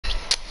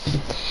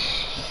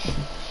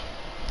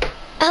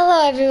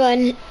Hello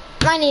everyone,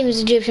 my name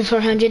is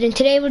Egyptian400 and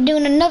today we're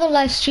doing another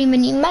live stream,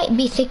 and you might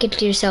be thinking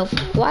to yourself,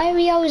 why are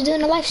we always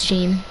doing a live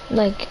stream?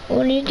 Like,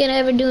 when are you gonna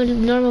ever do a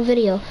normal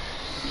video?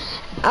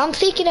 I'm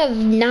thinking of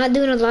not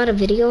doing a lot of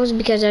videos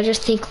because I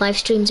just think live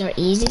streams are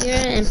easier,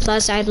 and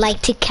plus I'd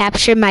like to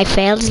capture my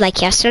fails like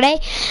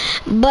yesterday.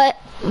 But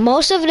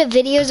most of the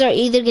videos are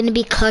either gonna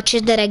be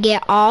clutches that I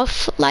get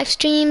off live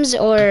streams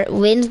or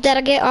wins that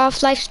I get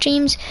off live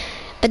streams,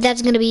 but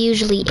that's gonna be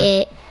usually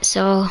it.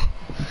 So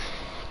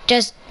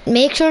just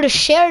make sure to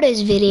share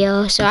this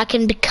video so I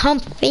can become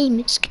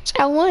famous, because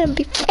I want to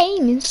be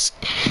famous.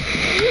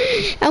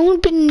 I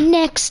want to be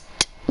next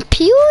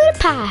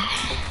PewDiePie.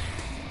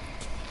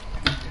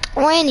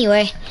 Well,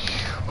 anyway,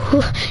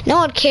 no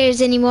one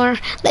cares anymore.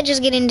 Let's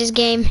just get in this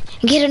game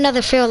and get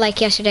another fail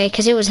like yesterday,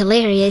 because it was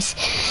hilarious.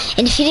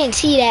 And if you didn't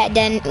see that,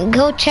 then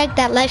go check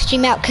that live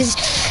stream out, because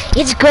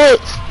it's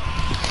great.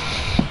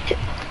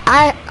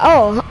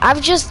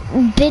 I've just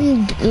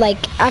been, like,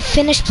 I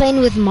finished playing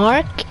with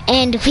Mark,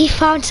 and we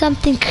found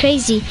something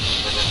crazy.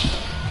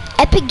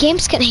 Epic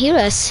Games can hear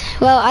us.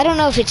 Well, I don't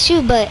know if it's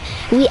true, but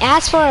we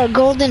asked for a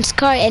golden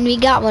scar, and we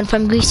got one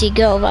from Greasy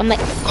Grove. I'm like,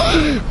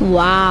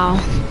 wow.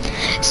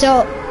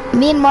 So,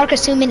 me and Mark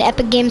assuming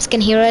Epic Games can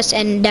hear us,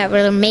 and that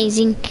we're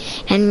amazing,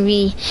 and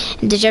we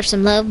deserve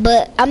some love.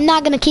 But I'm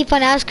not going to keep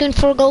on asking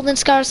for golden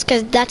scars,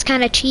 because that's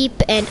kind of cheap,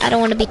 and I don't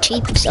want to be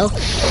cheap, so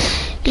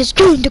let's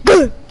do the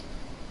game.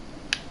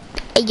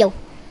 Hey, yo.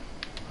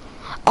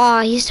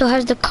 Aw, he still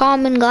has the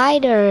common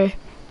glider.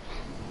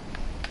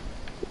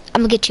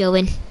 I'm gonna get you,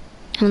 Owen.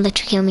 I'm gonna let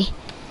you kill me.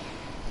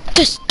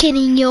 Just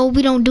kidding, yo.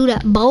 We don't do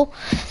that, Bo.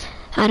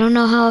 I don't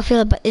know how I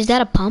feel about... Is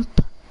that a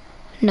pump?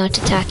 No, it's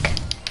attack.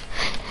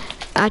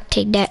 I'll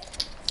take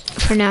that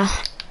for now.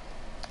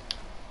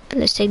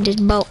 Let's take this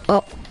bow.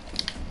 Oh.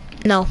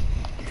 No.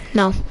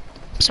 No.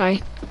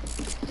 Sorry.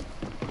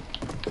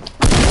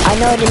 I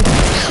know it didn't...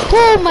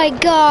 Oh, my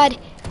God.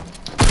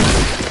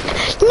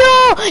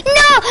 No!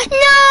 No!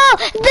 No!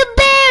 The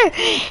bear!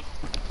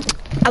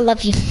 I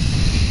love you.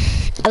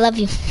 I love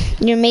you.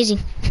 You're amazing.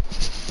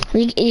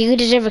 You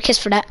deserve a kiss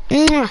for that.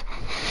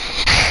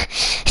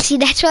 See,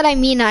 that's what I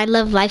mean I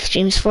love live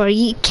streams for.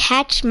 You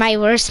catch my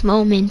worst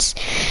moments.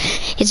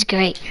 It's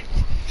great.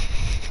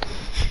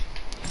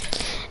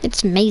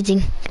 It's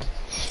amazing.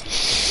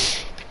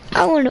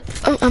 I'm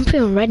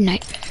feeling Red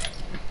Knight.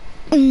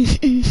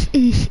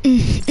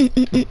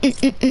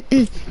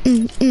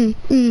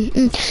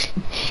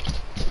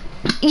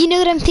 You know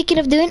what I'm thinking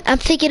of doing? I'm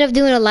thinking of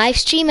doing a live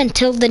stream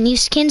until the new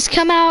skins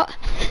come out,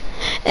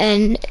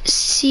 and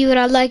see what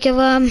I like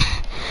of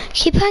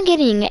keep on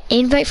getting an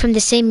invite from the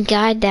same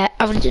guy that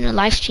I was doing a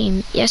live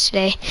stream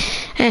yesterday.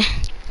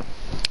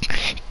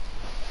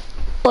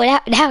 Oh,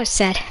 that was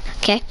sad.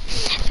 Okay,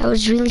 that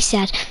was really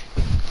sad.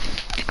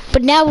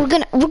 But now we're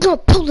gonna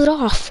pull it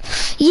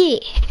off. Yeah.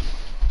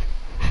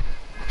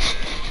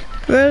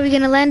 Where are we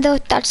gonna land though?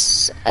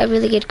 That's a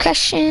really good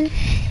question.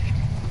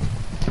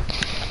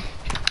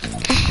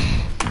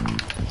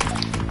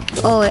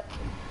 Oh,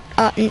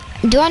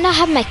 do I not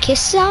have my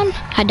kiss on?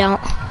 I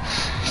don't.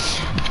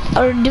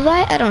 Or do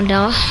I? I don't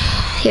know.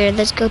 Here,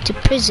 let's go to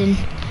prison.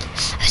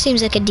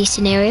 Seems like a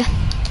decent area.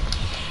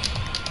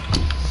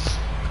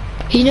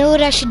 You know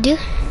what I should do?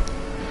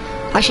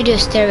 I should do a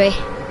stairway.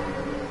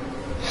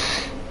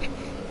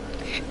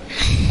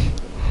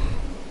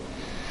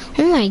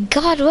 Oh my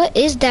God, what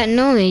is that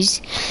noise?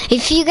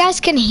 If you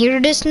guys can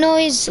hear this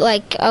noise,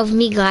 like, of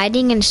me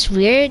gliding and it's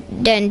weird,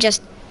 then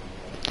just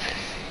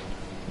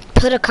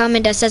put a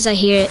comment that says I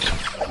hear it.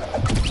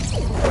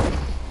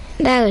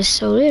 That was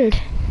so weird.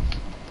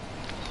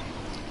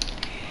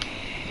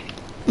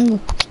 Ooh,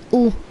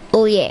 ooh,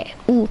 oh yeah.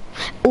 Ooh,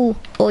 ooh,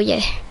 oh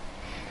yeah.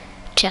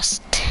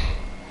 Just.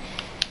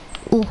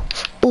 Ooh,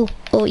 ooh,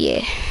 oh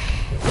yeah.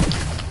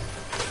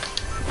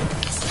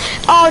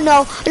 Oh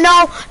no,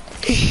 no.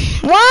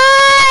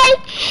 Why?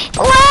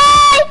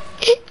 Why?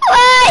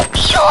 Why?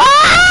 Why?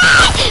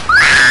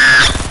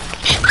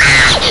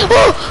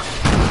 Oh.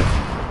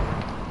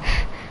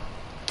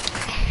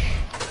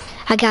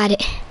 I got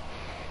it.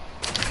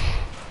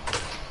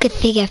 Good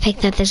thing I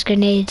picked up those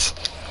grenades.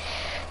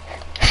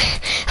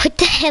 What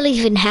the hell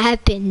even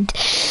happened?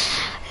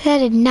 That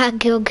did not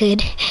go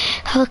good.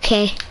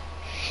 Okay.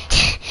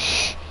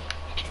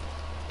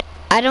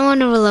 I don't want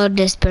to reload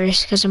this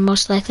burst because I'm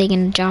most likely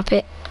going to drop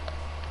it.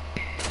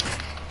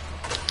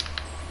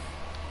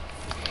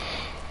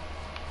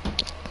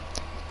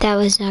 That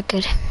was not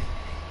good.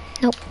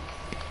 Nope.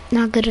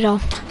 Not good at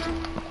all.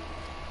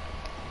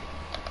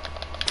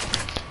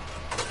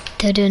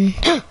 Dun dun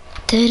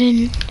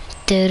dun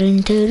dun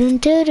dun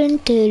dun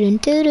dun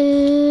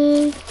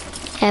dun.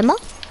 Ammo?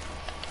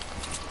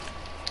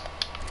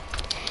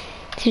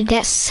 Dude,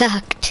 that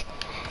sucked.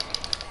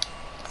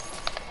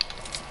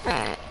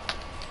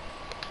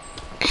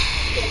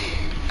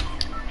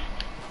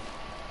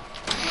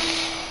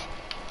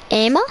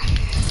 Ammo?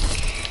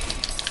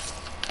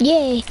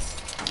 Yay.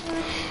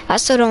 I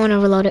still don't want to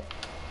reload it.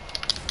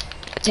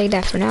 I'll take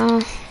that for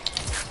now.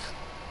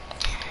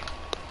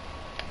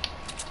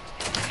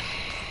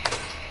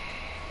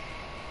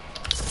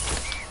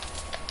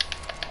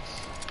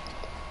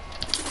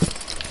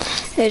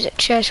 There's a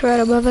chest right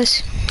above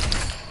us.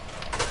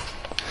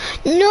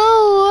 No,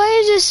 why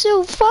is it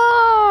so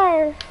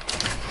far?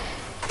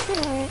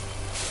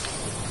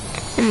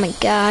 Oh my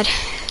god.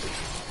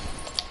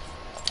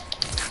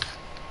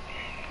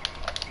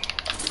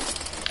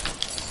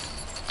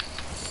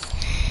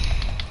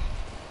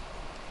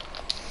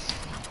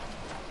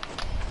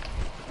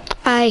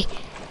 I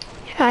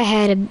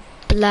had a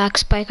black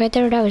spike right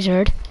there. That was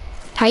weird.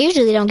 I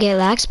usually don't get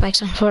lag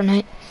spikes on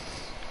Fortnite.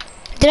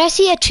 Did I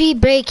see a tree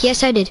break?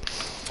 Yes, I did.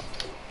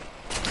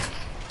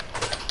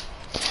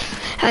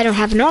 I don't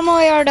have normal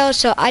AR though,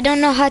 so I don't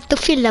know how to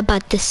feel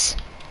about this.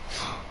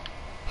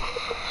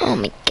 Oh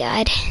my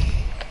god.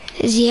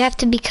 Does he have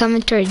to be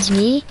coming towards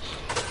me?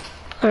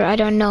 Or I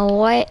don't know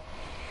what?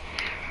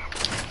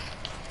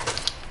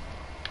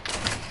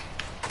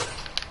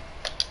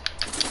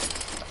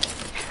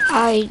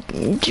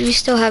 Do we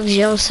still have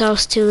jail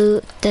cells to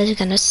loot? That's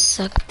gonna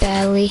suck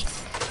badly.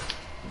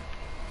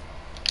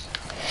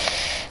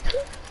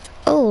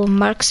 Oh,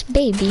 Mark's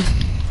baby.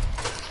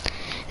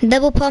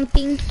 Double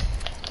pumping?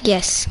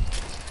 Yes.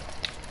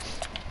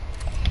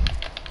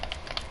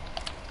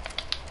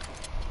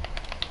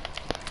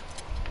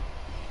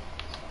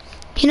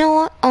 You know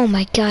what? Oh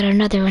my god,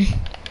 another one.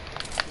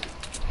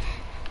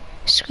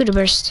 Scooter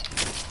burst.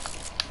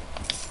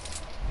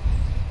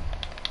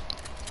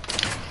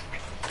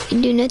 I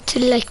do not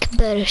like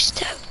better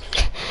stuff.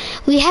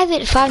 We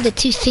haven't found the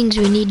two things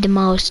we need the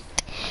most.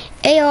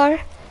 AR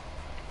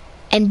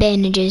and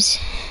bandages.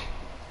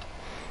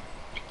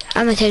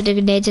 I'm gonna take the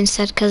grenades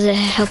instead because it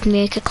helped me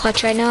make a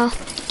clutch right now.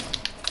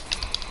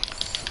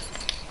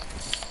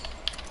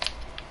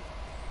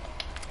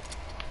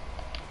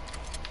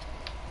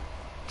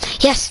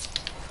 Yes!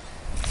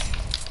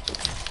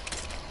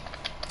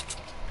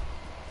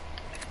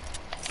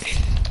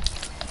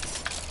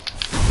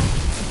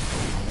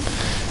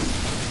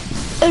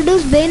 Are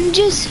those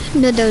bandages?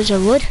 No, those are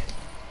wood.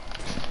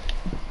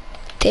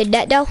 Take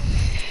that though.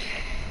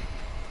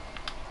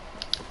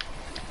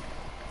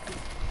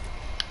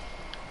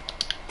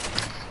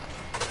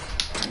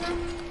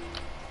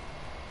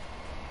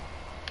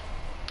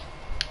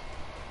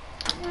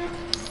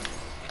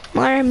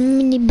 More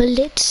mini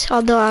bullets,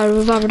 although our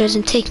revolver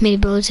doesn't take many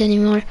bullets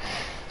anymore.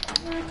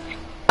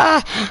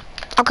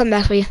 I'll come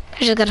back for you. I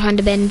just gotta find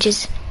the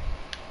bandages.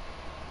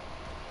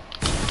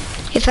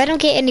 If I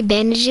don't get any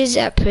bandages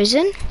at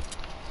prison,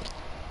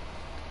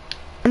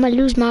 I'm gonna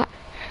lose my...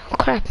 Oh,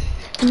 crap.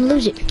 I'm gonna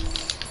lose it.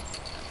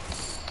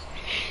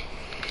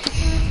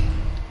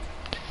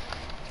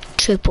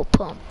 Triple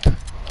pump.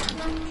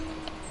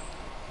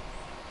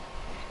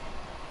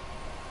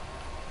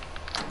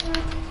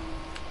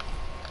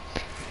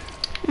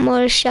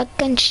 More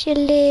shotgun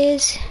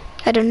shells.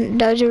 That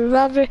was a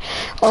revolver.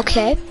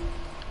 Okay.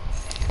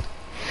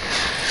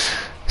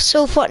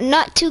 So far,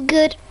 not too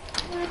good.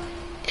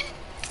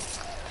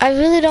 I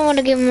really don't want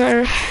to give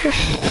her.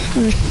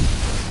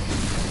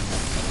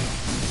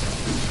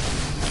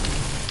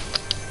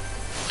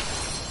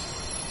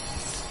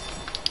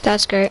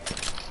 That's great.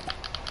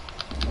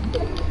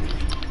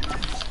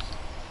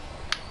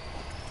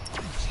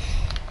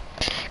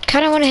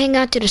 Kind of want to hang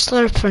out to the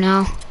slurp for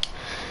now.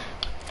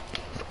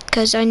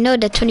 Because I know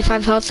that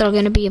 25 health are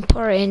going to be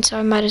important, so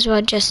I might as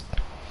well just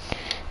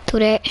do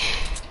that.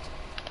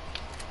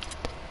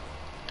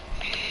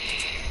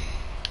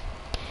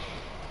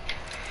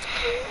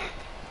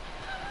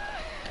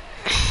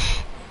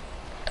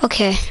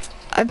 Okay,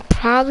 I'm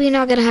probably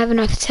not going to have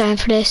enough time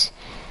for this.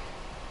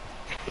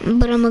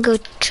 But I'm going to go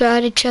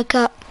try to check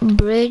out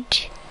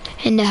bridge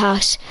and the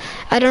house.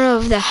 I don't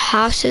know if the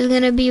house is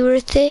going to be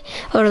worth it,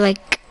 or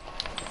like,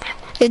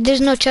 if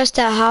there's no chest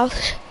at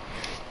house,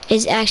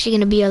 it's actually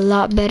going to be a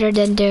lot better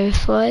than their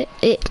foot.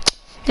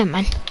 Never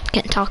mind,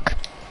 can't talk.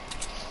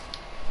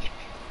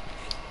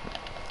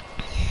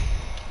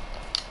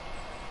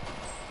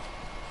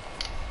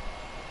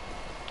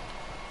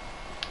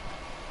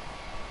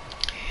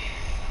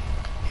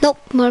 Nope,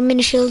 more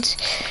mini shields.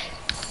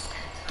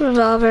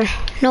 Revolver.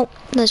 Nope,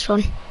 this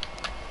one.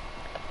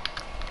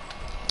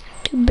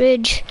 To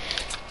bridge.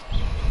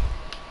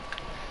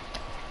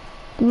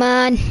 Come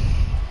on.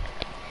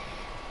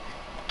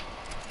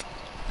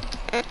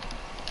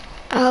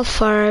 How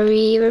far are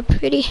we? We're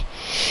pretty...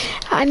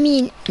 I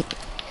mean,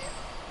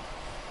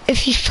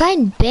 if you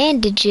find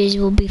bandages,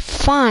 we'll be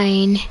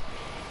fine.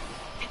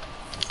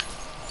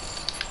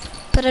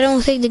 But I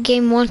don't think the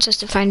game wants us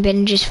to find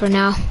bandages for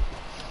now.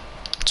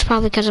 It's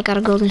probably because I got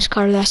a golden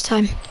scar last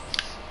time.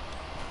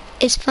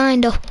 It's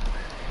fine though.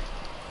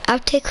 I'll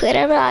take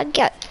whatever I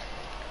get.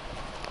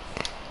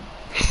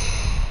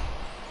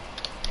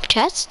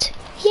 Chest?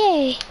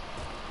 Yay!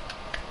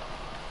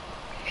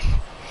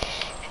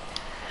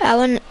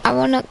 I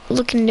wanna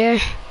look in there.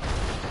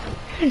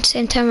 At the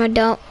same time I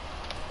don't.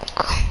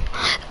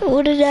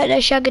 What is that?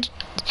 That shotgun?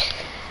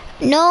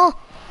 No!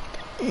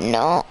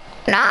 No!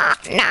 Nah!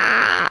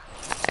 Nah!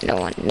 I don't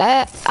want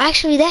that.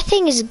 Actually, that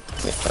thing is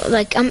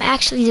like, I'm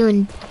actually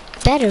doing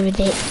better with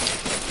it.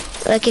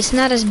 Like, it's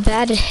not as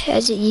bad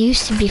as it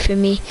used to be for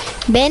me.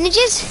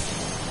 Bandages?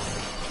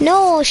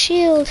 No,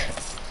 shield.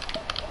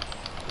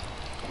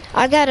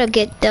 I gotta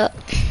get the...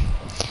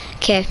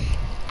 Okay.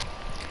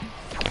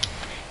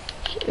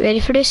 Ready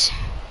for this?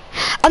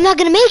 I'm not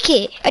gonna make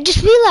it. I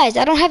just realized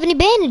I don't have any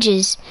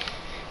bandages.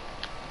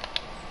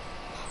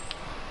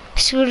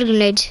 Screw the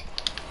grenades.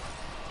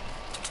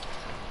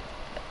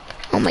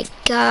 Oh my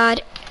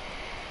god.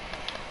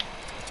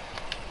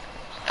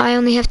 I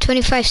only have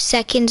 25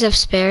 seconds of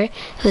spare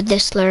with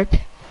this slurp.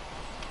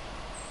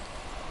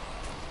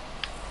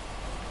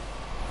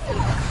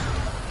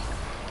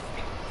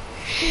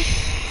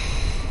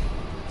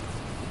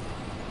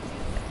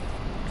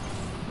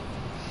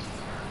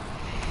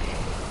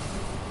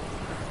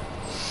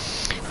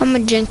 I'm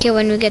gonna drink it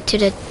when we get to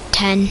the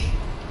 10.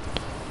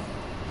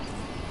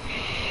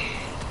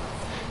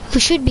 We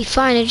should be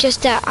fine. It's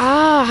just that,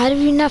 how did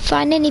we not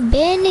find any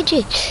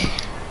bandages?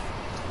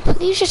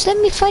 Please just let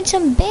me find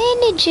some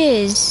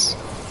bandages.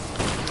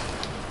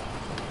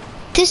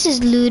 This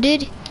is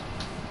looted.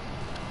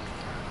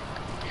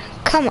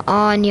 Come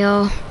on,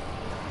 yo.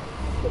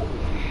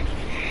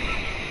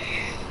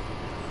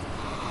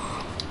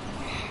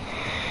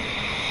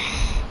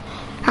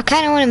 I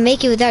kind of want to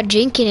make it without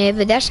drinking it,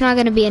 but that's not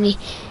going to be any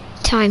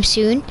time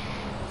soon.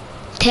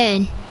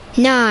 10,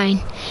 9,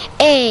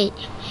 8,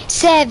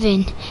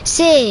 7,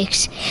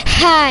 6,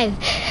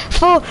 5,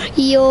 4.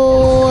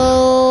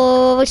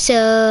 Yo, what's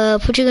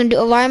up? What you gonna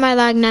do? Why am I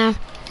lagging now?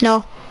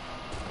 No.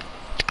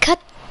 God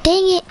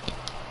dang it.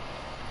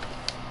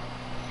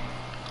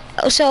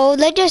 So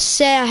let's just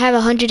say I have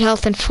 100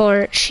 health and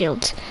 4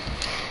 shields.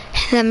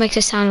 That makes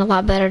it sound a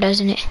lot better,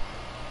 doesn't it?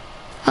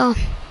 Oh,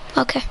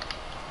 okay.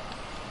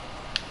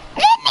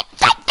 Let me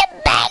find the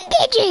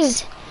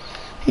bandages.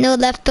 No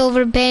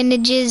leftover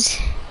bandages.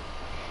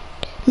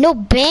 No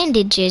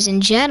bandages in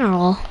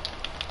general.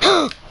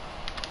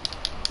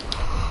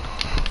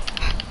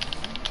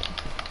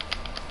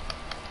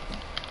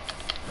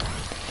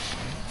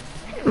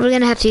 We're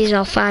gonna have to use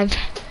all 5.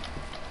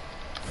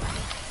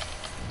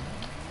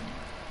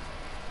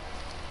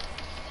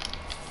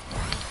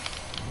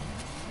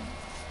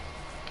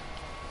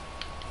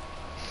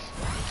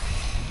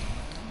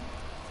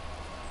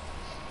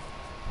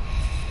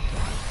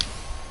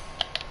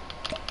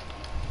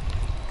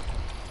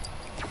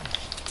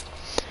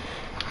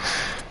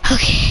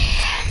 Okay.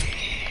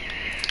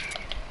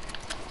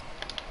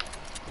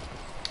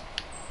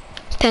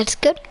 That's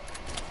good.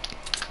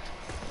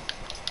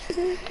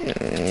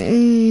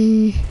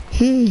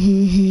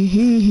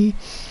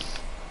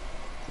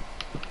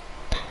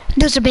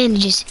 Those are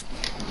bandages.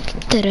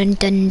 Dun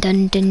dun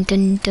dun dun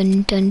dun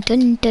dun dun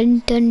dun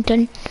dun dun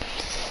dun.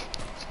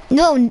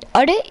 No,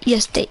 are they?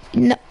 Yes, they.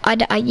 No,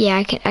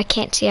 yeah, I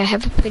can't see. I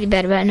have a pretty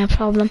bad retina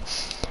problem,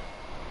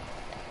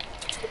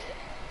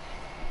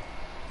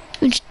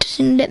 which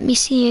doesn't let me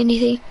see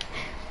anything.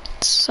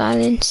 It's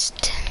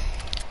silenced.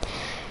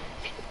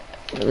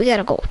 We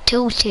gotta go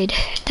tilted.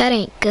 That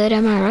ain't good.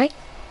 Am I right?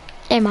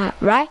 Am I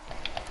right?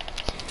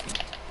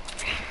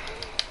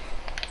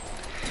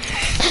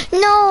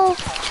 No!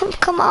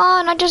 Come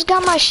on, I just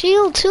got my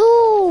shield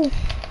too!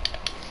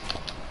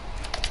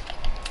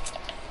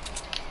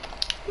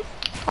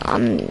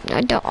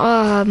 I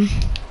don't,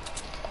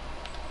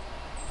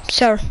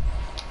 Sir.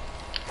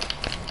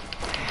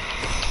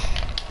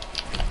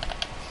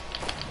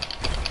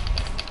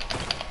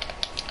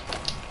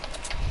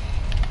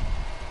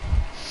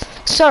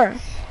 Sir,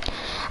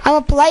 I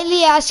will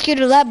politely ask you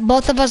to let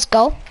both of us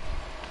go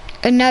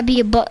and not be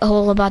a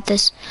butthole about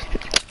this.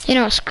 You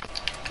know,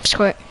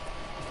 screw it.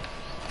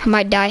 I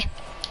might die.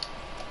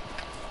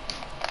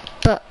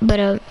 But,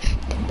 no.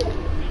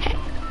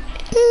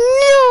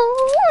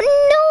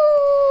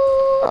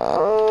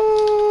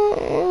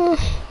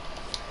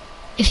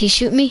 If you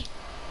shoot me,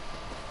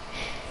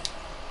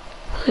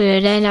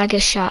 then I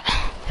get shot.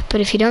 But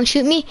if you don't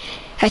shoot me,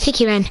 I think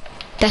he ran.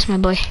 That's my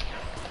boy.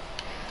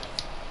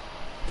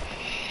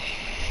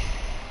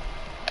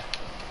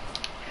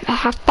 I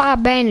have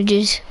 5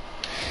 bandages,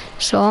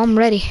 so I'm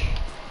ready.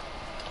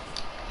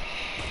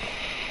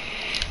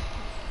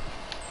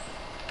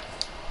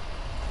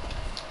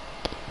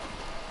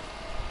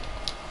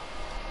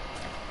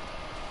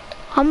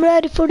 I'm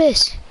ready for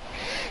this.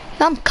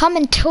 I'm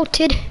coming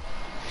tilted.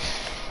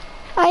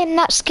 I am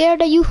not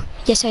scared of you.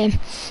 Yes, I am.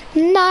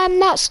 No, I'm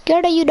not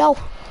scared of you, though.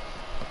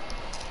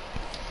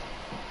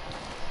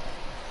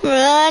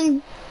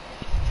 Run.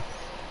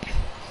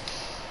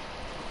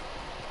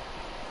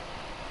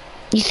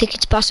 You think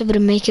it's possible to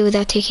make it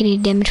without taking any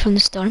damage from the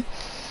storm?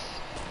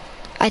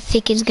 I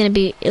think it's gonna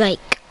be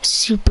like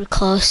super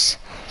close.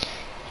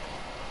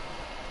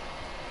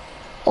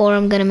 Or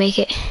I'm gonna make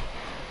it.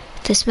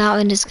 This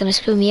mountain is gonna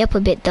screw me up a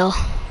bit though.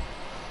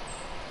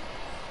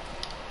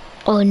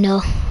 Oh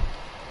no.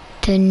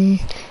 Then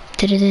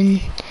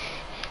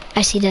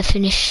I see the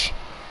finish.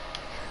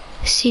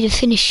 See the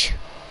finish.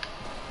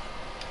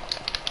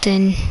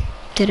 Then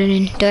do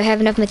I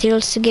have enough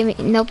materials to give me?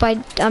 Nope,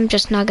 I'm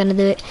just not gonna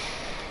do it.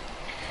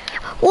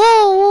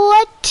 Whoa,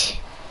 what?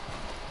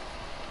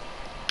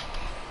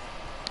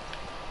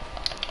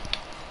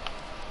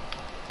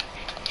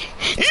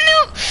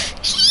 No!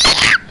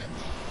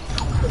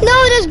 No,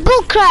 that's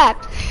bullcrap!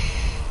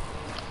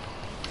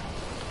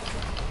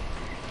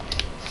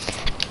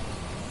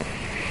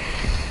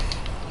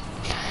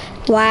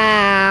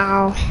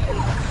 Wow.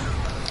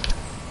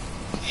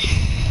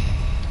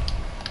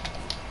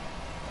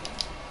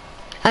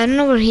 I don't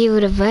know where he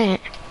would have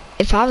went.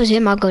 If I was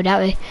him, I'll go that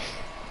way.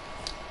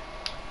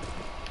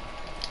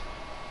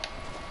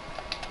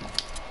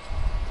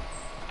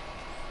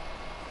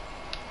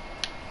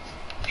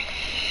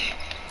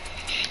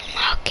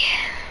 Okay.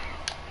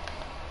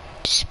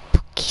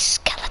 Spooky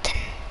skeleton.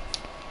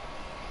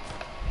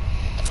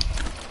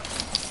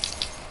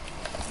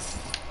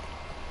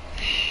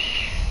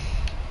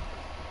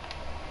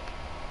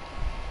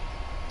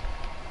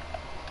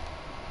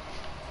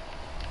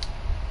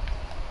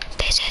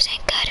 This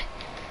isn't good.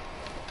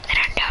 I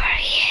don't know where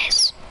he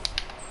is.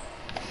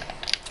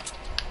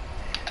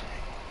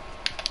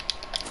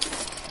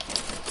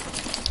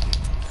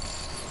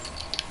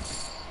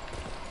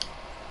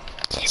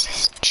 This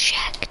is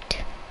checked.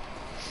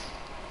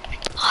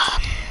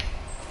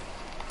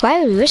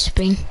 Why are we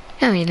whispering?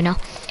 I don't even know.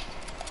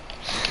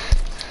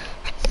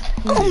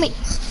 Oh me.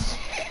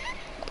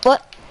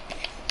 What?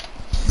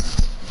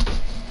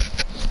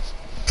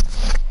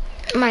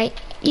 My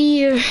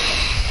ear.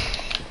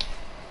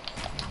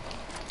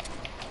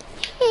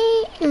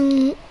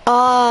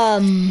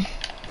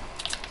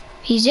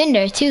 He's in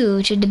there too,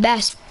 which is the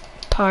best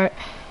part.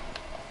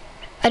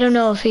 I don't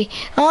know if he.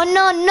 Oh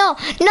no, no,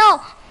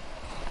 no!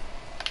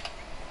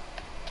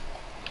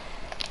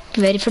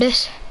 You ready for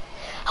this?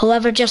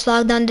 Whoever just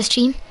logged on the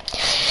stream,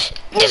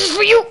 this is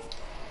for you!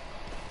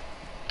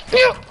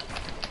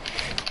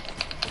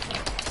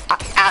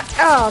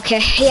 Oh,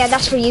 okay. Yeah,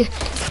 that's for you.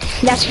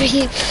 That's for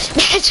you.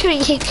 That's for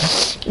you.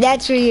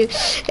 That's for you.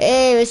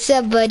 Hey, what's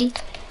up, buddy?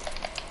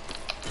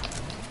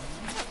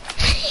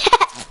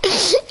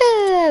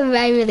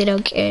 I really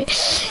don't care.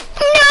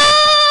 No!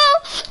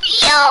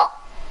 Yo!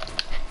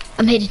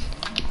 I'm hidden.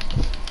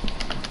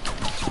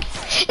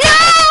 No!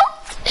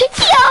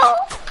 Yo!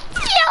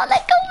 Yo,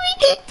 let go of me!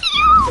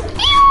 Yo!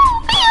 Yo!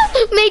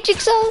 Yo!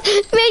 Matrix on!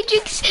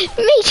 Matrix!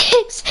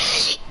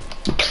 Matrix!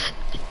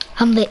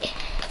 I'm lit.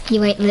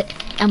 You ain't lit.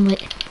 I'm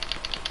lit.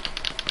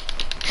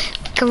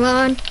 Come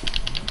on.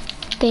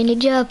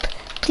 Bandage up.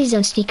 Please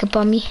don't sneak up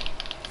on me.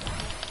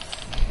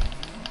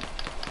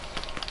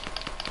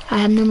 I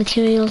have no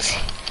materials.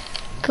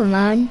 Come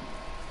on.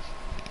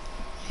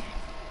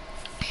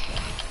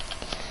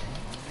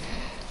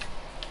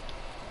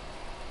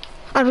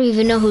 I don't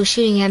even know who's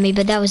shooting at me,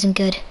 but that wasn't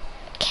good.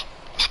 Okay,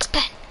 next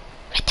pen.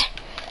 Right there.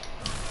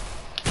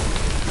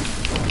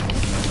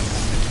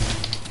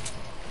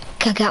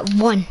 I got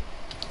one.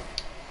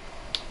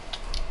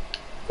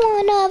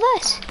 One of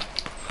us.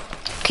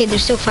 Okay, they're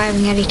still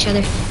firing at each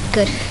other.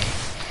 Good.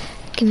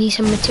 Give me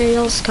some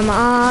materials. Come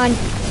on.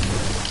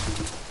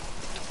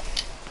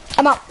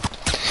 I'm out.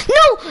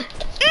 No!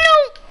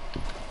 No!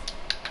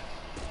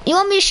 You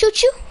want me to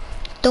shoot you?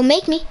 Don't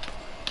make me.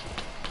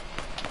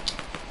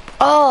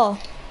 Oh.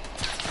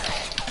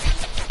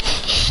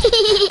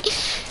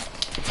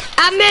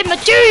 I made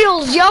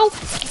materials, yo!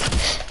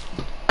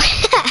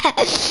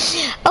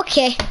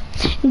 Okay.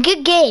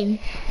 Good game.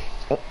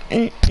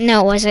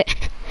 No, was it?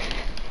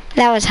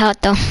 That was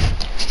hot, though.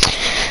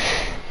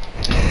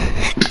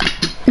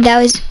 That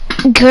was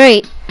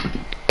great.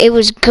 It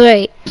was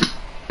great.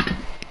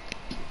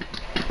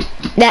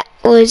 That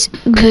was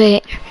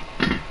great.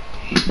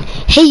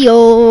 Hey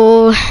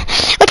yo,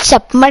 what's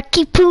up,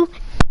 Marky Poo?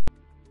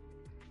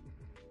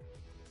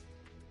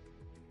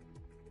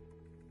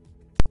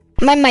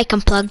 My mic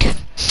unplugged.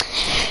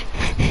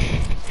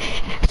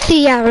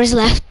 3 hours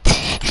left.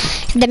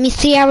 That means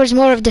 3 hours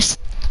more of this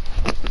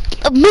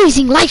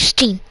amazing live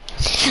stream.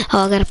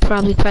 Oh, I gotta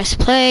probably press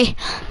play.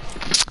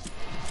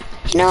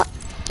 You know,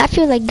 I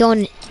feel like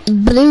going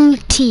blue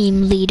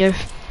team leader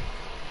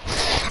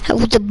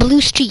with the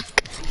blue streak.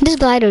 This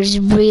glider is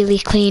really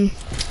clean.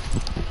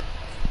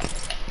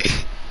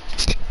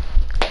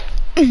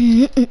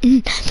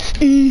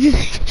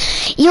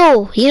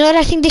 Yo, you know what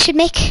I think they should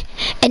make?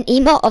 An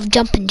emote of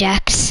jumping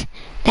jacks.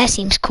 That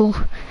seems cool.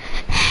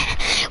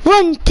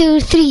 1, 2,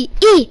 3,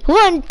 E.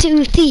 1,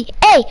 2, 3,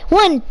 A.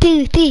 1,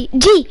 2, 3,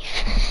 G.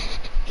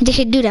 They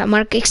should do that,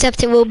 Mark,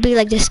 except it will be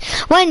like this.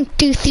 1,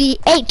 2, 3,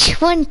 H.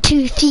 1,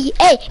 2, 3,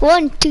 A.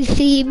 1, 2,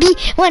 3, B.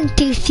 1,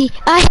 2, 3,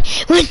 I.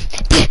 1, 2,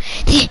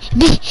 3,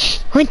 B.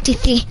 1, 2,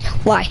 3,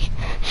 Y.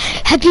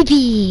 Happy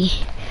B.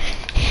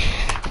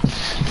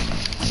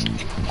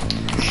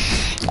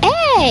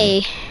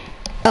 Hey!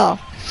 Oh.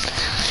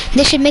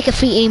 They should make a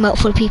free emote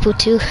for people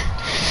too.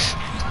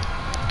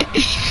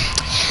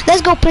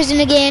 Let's go prison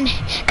again,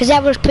 because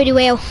that works pretty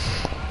well.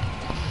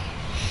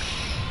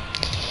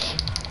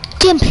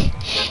 Jump!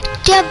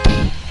 Jump!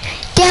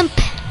 Jump!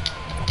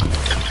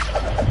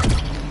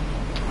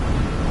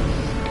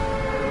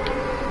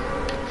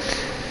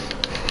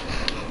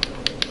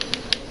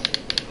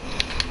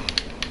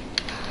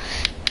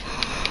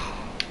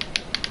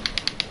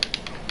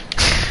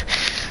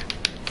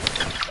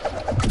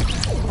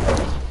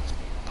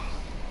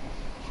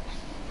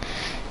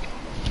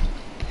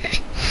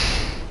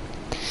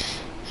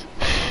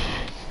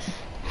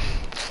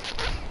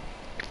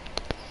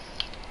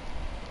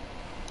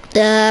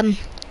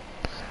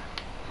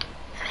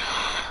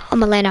 I'm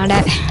gonna land on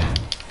that.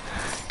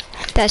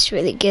 That's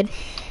really good.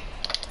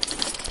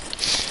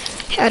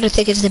 I don't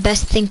think it's the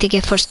best thing to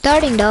get for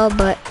starting though,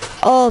 but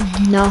oh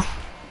no.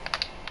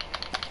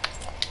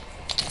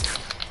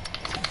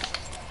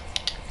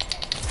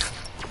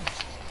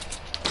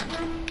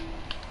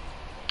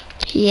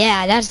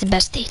 Yeah, that's the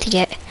best thing to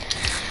get.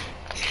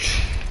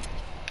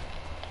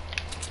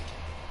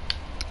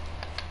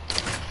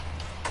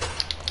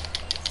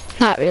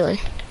 Not really.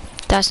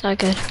 That's not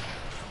good.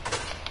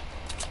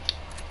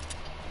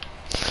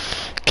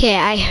 Okay,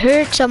 I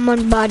heard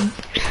someone but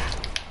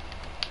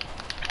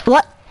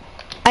what?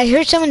 I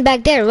heard someone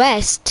back there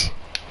west.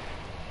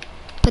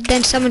 But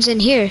then someone's in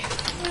here.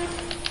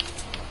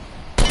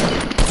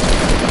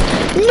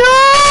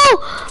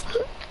 No!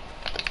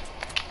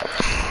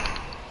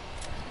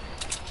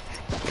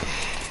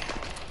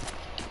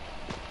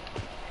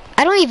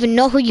 I don't even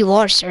know who you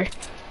are, sir.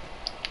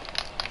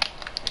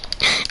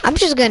 I'm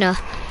just gonna...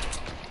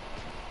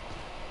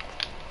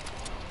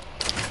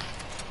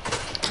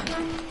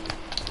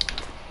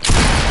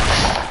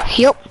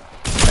 Yup.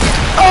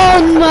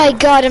 Oh my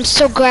god, I'm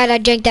so glad I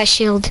drank that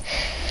shield.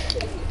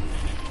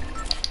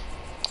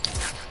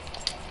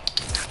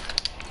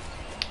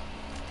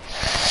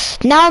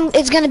 Now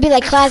it's gonna be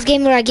like last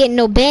game where I get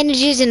no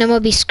bandages and I'm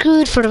gonna be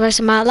screwed for the rest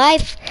of my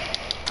life.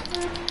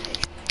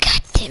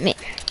 God damn it.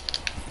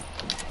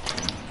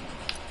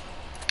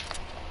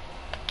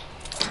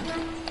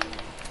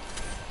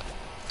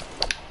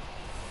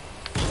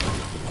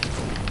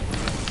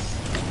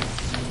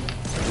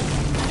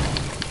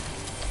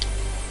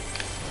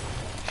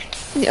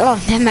 Oh,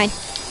 never mind.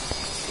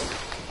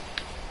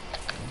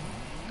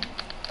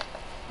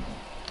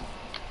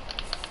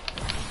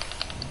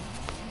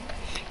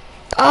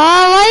 Oh,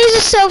 why is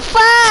it so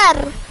far?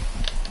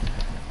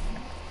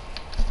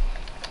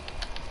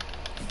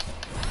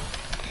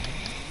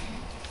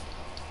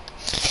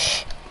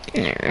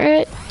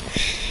 Alright.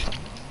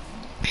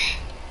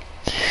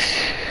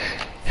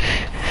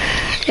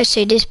 Let's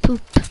say this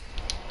poop.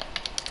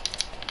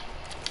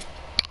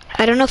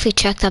 I don't know if he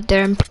checked up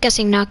there. I'm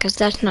guessing not, because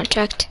that's not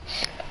checked.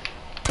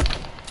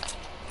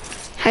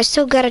 I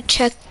still gotta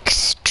check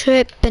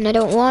strip, and I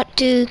don't want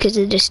to because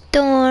of the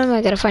storm.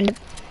 I gotta find a...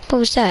 What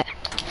was that?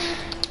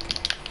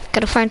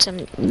 Gotta find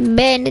some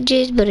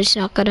bandages, but it's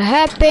not gonna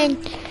happen.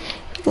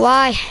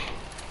 Why?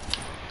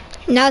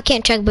 Now I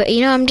can't check, but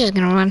you know, I'm just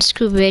gonna run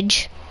screw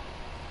bridge.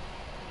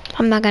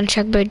 I'm not gonna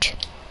check bridge.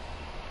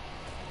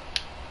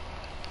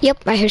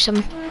 Yep, I hear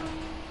some.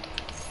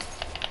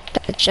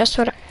 That's just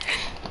what I...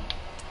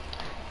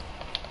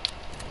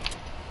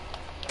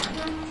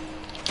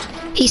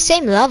 He's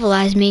same level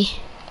as me,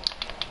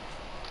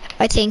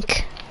 I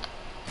think.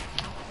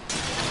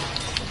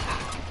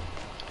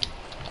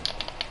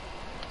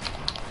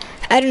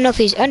 I don't know if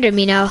he's under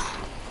me now.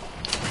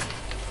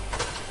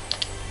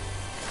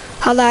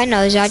 All I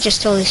know is I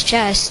just stole his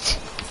chest.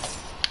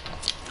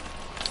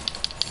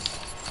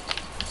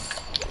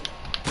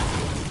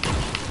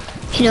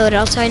 You know what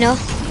else I know?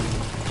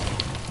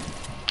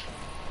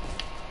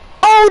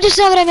 Oh, that's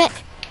not what I meant.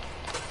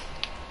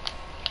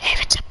 Hey,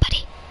 what's up,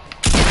 buddy?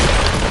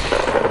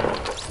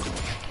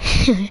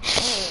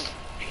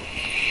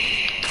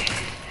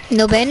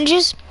 No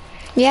bandages?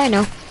 Yeah, I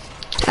know.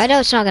 I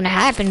know it's not gonna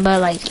happen,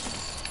 but like,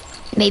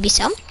 maybe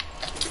some?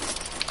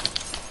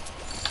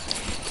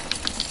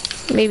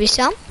 Maybe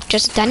some?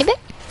 Just a tiny bit?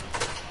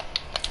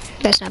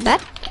 That's not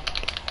bad.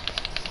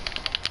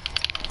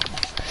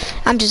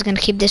 I'm just gonna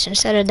keep this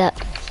instead of the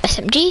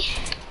SMG.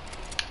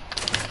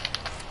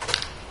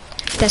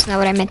 That's not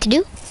what I meant to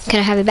do. Can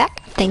I have it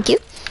back? Thank you.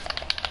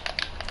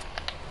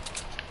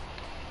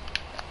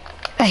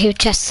 I hear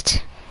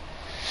chest.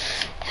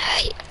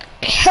 Hey!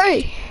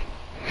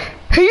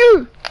 Hey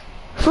you!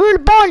 Where are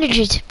the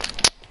bandages?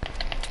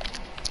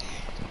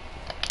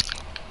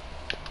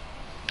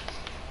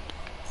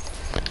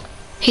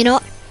 You know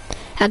what?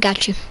 I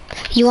got you.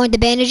 You want the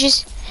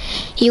bandages?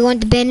 You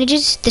want the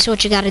bandages? This is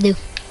what you gotta do.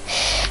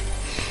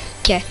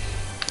 Okay.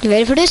 You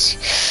ready for this?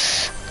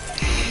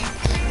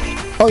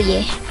 Oh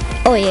yeah.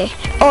 Oh yeah.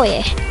 Oh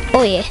yeah.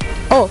 Oh yeah.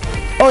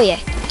 Oh yeah.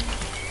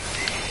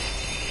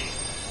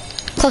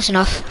 Close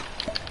enough.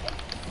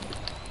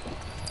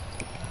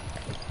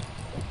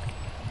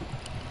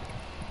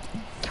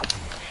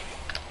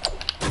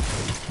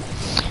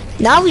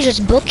 Now we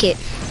just book it.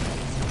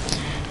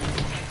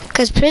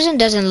 Because prison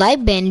doesn't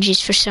like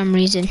bandages for some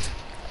reason.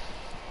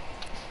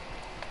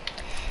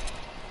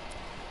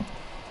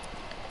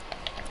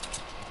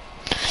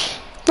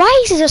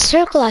 Why is there a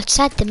circle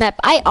outside the map?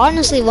 I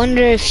honestly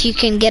wonder if you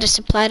can get a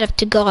supply up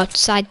to go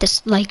outside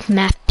this like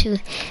map too.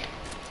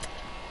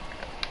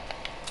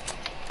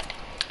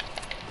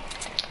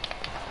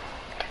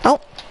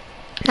 Oh,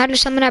 now there's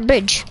someone at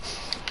bridge.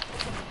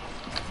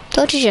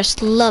 Don't you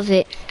just love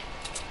it?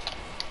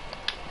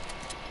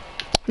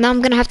 Now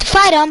I'm gonna have to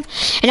fight him,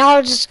 and now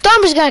the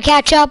storm is gonna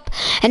catch up,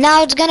 and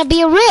now it's gonna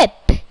be a rip.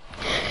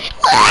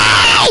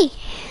 Why?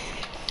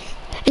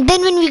 And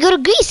then when we go to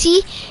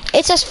Greasy,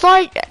 it's as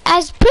far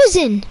as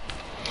prison.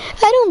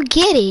 I don't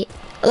get it.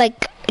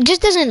 Like, it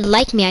just doesn't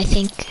like me, I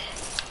think.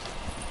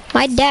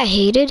 My dad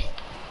hated.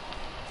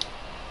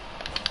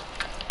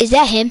 Is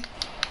that him?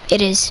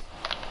 It is.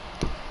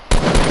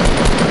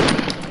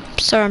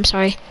 Sir, I'm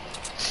sorry.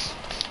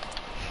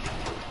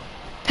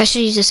 I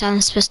should use a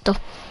silenced pistol.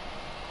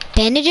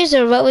 Bandages,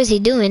 or what was he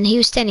doing? He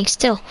was standing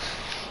still.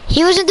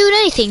 He wasn't doing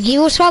anything. He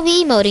was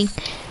probably emoting.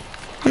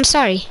 I'm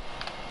sorry.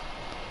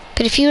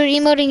 But if you were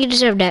emoting, you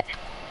deserve that.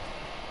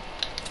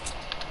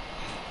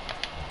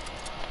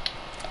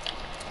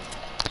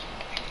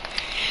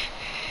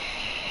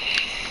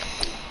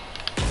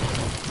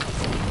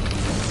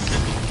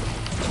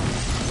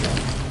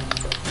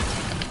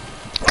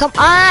 Come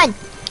on!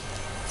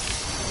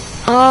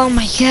 Oh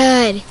my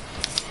god.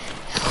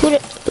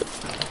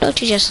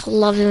 Don't you just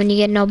love it when you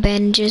get no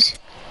bandages?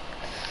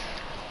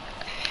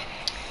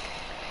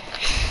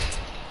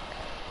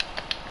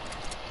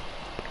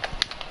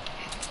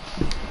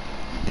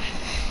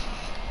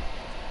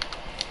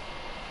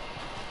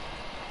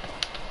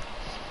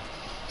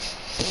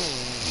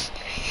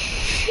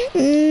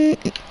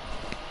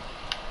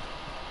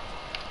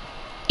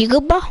 You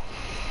good, bro?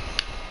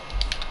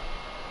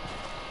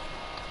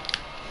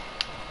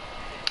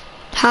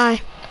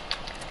 Hi.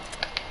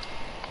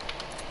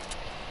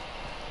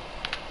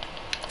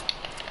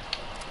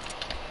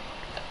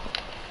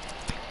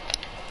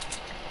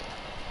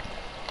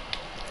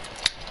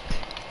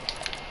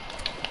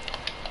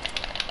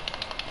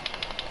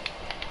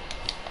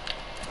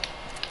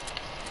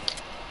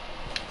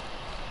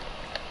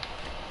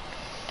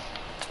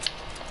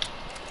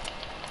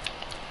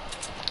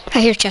 I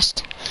hear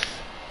chest.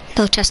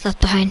 No chest left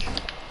behind.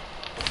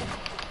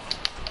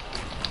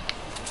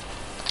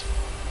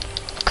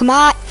 Come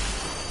on.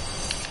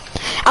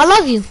 I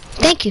love you.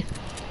 Thank you.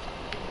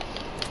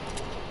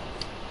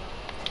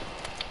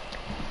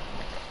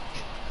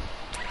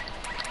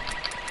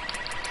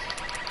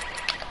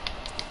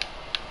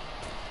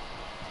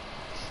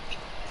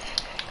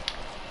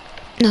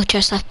 No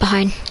chest left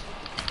behind.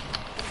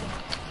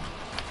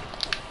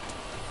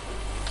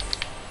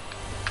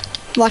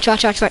 Watch.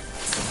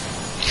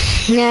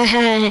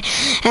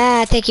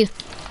 Thank you.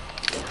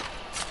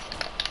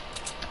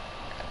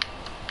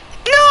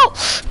 No!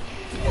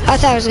 I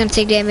thought I was gonna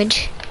take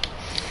damage.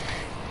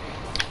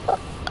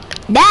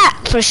 That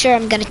for sure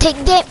I'm gonna take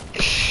that.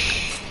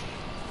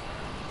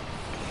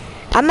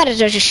 I might as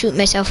well just shoot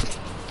myself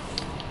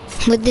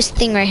with this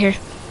thing right here.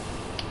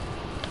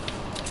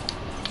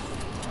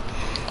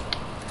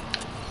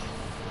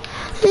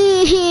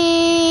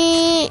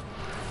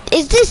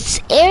 Is this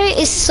area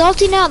is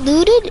salty not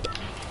looted?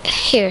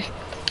 Here.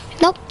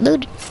 Nope,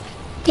 looted.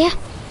 Yeah.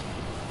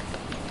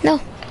 No.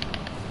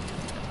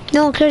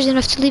 No one cares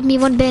enough to leave me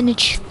one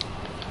bandage.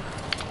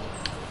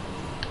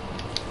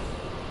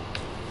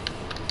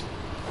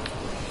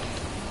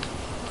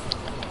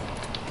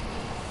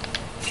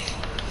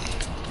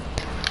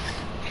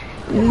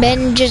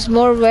 Bandages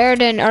more rare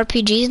than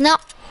RPGs now.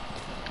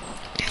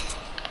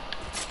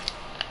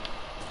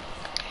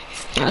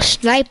 No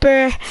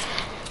sniper.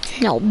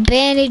 No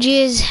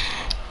bandages.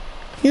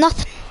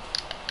 Nothing.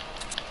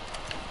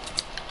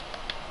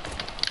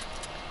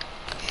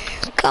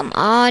 Come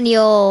on,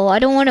 yo. I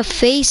don't want to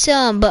face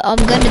him, but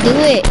I'm gonna do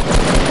it.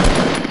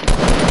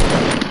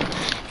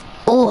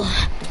 Oh,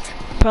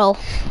 bro.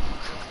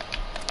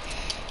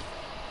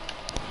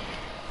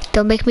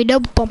 Don't make me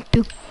double pump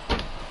you.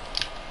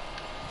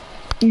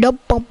 Double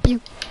pump you.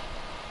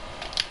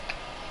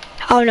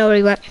 I don't know where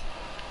he went.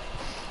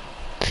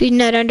 If he's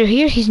not under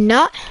here, he's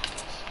not.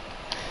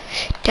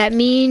 That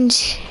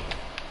means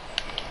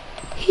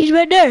he's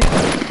right there.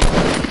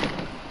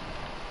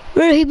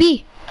 Where'd he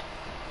be?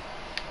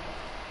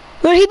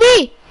 Where'd he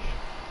be?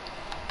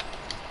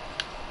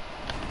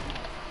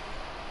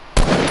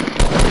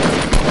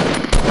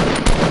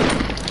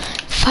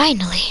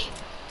 Finally.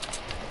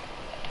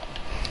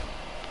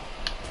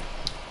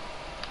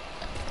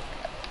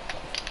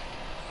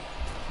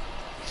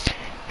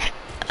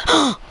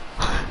 Oh,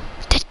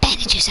 that's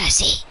bandages I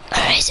see.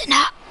 Or is it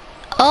not?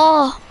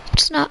 Oh,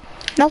 it's not.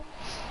 Nope.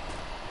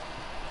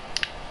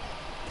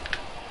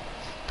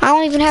 I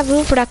don't even have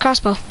room for that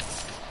crossbow.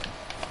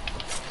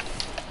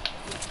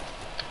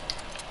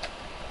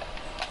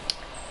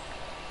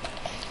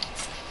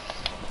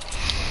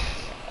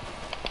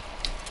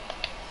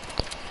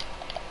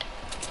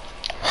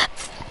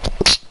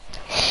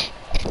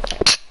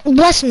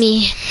 Bless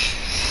me.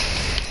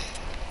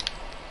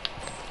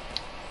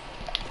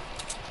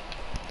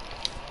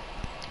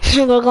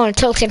 We're going to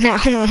tilt it now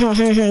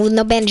with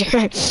no bandage.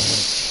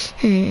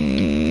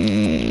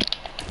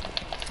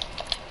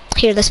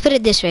 Here, let's put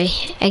it this way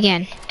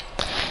again.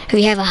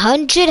 We have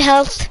 100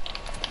 health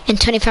and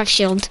 25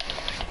 shield.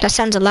 That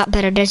sounds a lot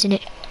better, doesn't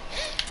it?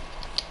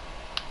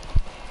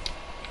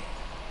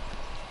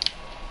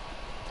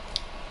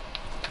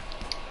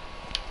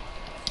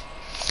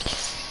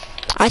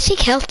 I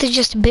think health is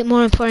just a bit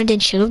more important than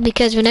shield,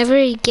 because whenever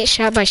you get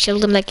shot by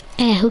shield, I'm like,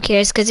 who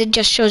cares, because it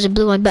just shows a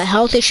blue one. But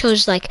health, it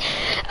shows like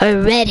a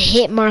red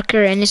hit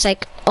marker, and it's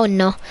like, oh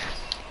no.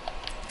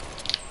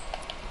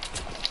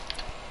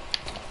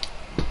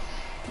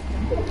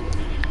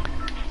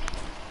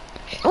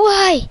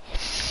 Why?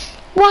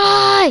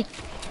 Why?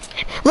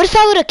 What if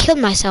I would have killed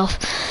myself?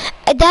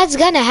 That's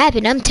gonna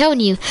happen, I'm telling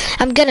you.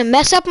 I'm gonna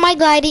mess up my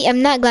gliding.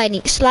 I'm not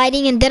gliding,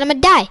 sliding, and then I'm gonna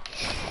die.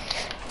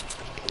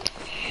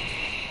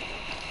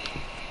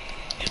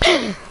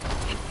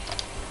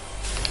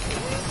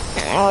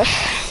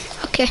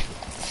 Okay.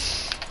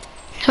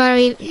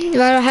 Why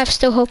do I have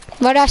still hope?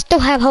 Why do I still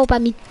have hope? I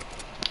mean,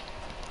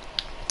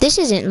 this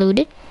isn't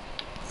looted.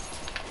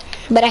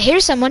 But I hear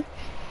someone.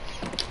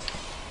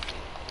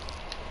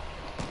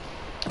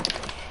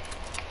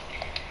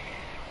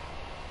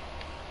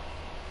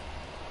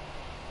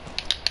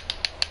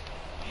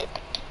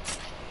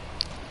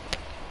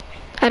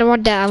 I don't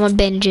want that, I want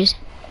bandages.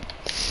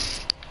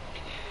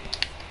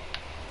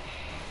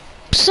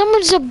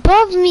 Someone's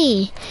above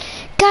me.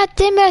 God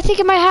damn it, I think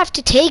I might have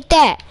to take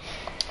that.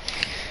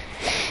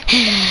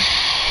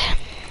 I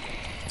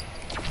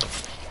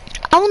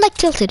don't like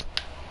tilted.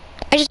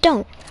 I just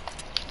don't.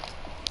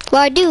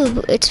 Well, I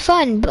do, it's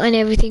fun and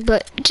everything,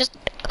 but just...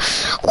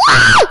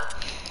 Whoa!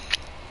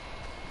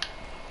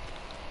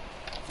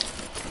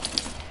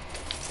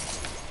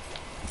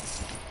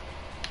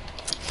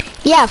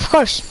 Yeah, of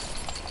course.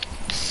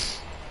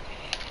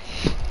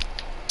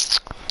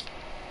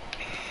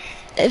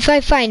 If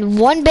I find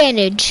one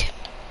bandage,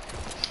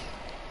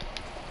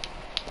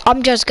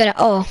 I'm just gonna,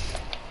 oh.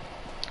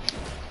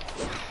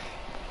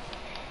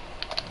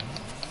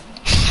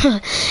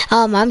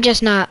 I'm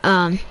just not,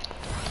 I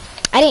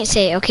didn't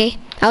say it, okay?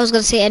 I was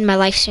gonna say end my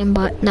live stream,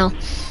 but no.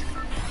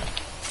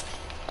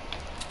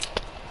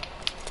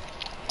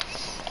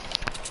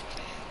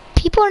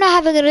 People are not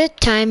having a good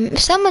time. If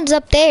someone's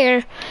up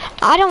there,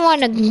 I don't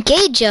want to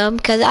engage him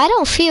because I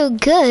don't feel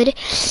good.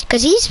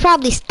 Because he's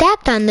probably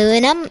stacked on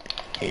loot, and I'm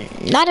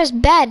not as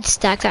bad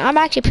stacked. I'm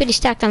actually pretty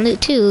stacked on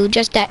loot too.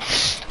 Just that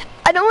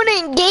I don't want to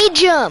engage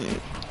him.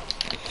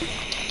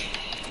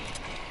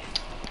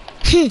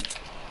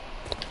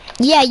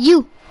 Yeah,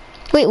 you.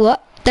 Wait,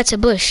 what? That's a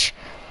bush.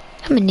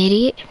 I'm an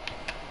idiot.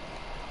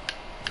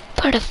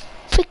 Where the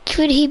frick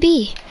would he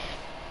be?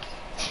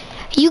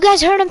 You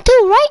guys heard him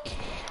too, right?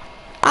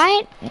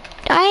 I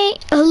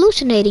ain't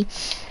hallucinating.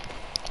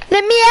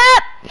 Let me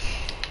up!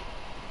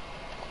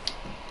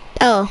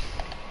 Oh.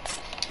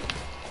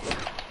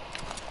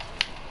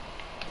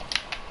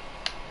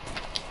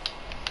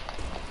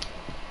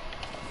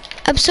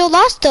 I'm so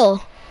lost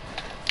though.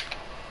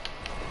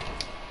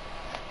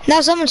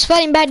 Now someone's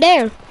fighting back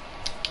there.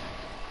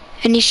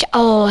 And he's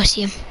oh, I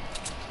see him.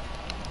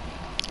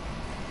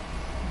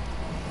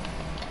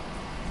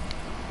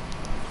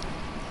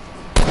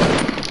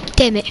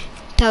 Damn it.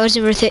 That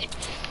wasn't worth it.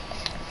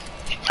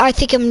 I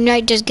think I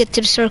might just get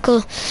to the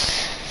circle.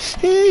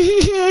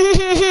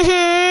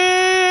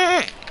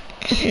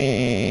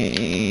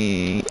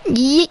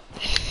 Yeet.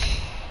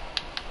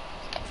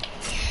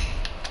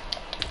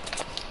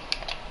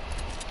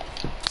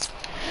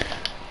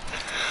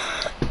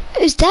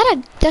 Is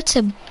that that's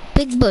a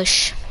big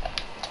bush.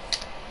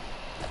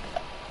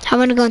 I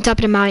want to go on top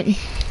of the mountain.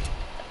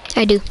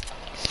 I do.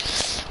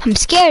 I'm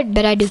scared,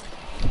 but I do.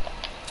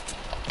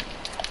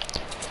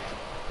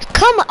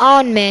 Come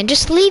on, man.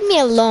 Just leave me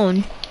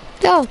alone.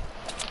 No.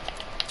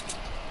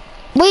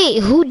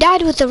 Wait, who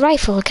died with the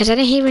rifle? Because I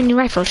didn't hear any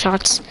rifle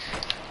shots.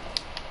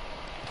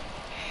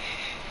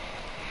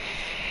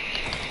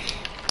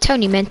 I'm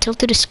telling you, man.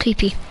 Tilted is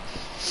creepy.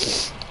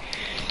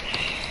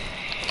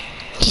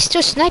 He's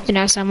still sniping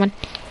at someone.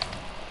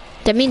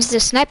 That means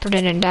the sniper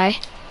didn't die.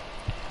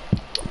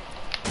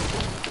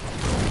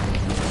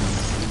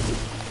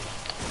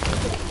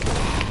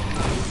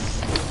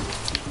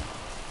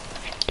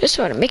 Just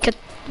want to make a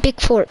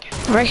big fort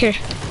right here.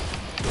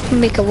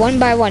 Make a 1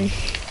 by 1.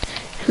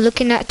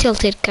 Looking at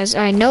Tilted, because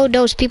I know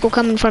those people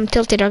coming from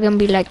Tilted are gonna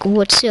be like,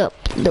 "What's up,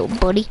 little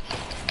buddy?"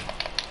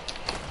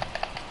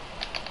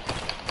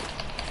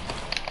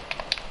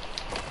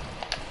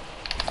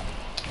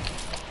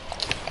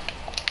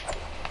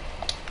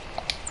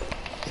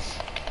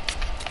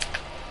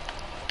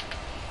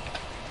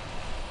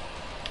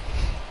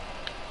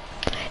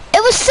 Hey,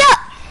 what's up?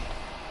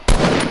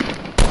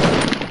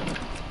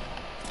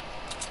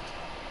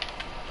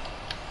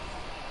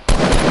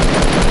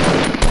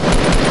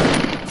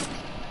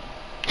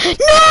 No!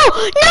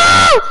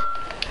 No!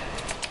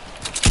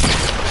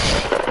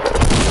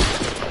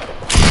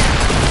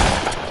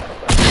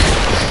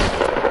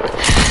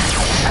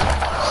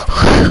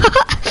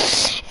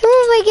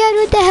 Oh my god,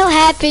 what the hell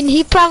happened?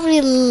 He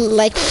probably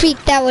like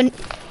freaked out when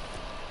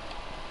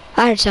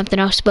I heard something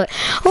else, but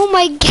oh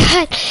my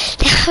god,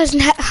 that was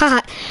not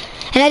hot.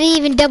 And I didn't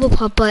even double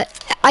pump, but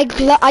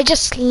I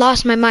just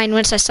lost my mind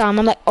once I saw him.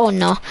 I'm like, oh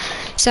no.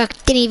 So I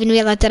didn't even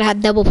realize that I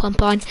had double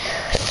pump on.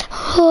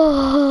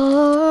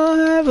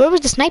 Oh, where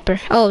was the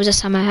sniper? Oh, it was just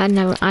somewhere. I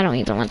don't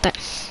even want that.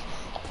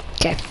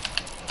 Okay.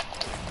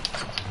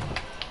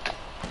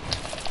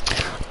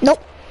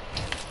 Nope.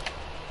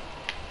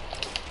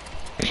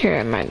 Here,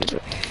 I might as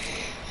well.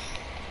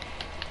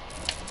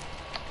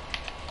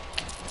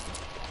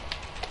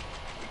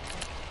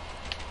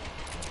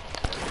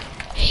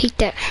 Hate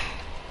that.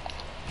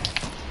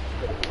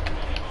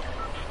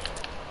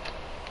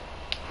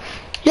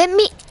 Let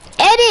me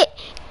edit.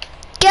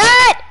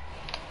 God.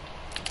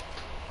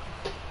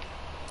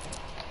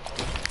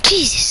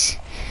 Jesus.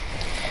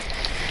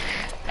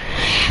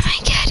 Oh my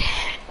God.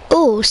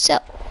 Oh, so.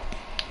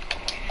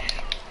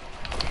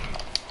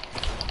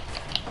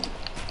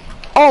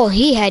 Oh,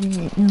 he had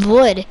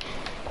wood.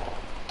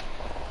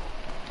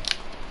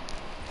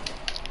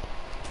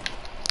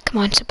 Come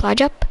on, supply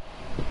drop.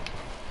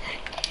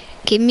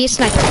 Give me a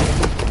sniper.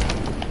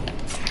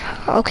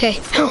 Okay.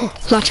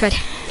 Launch pad.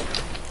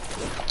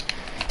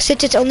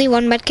 Since it's only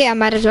one medkit, I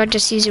might as well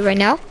just use it right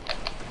now.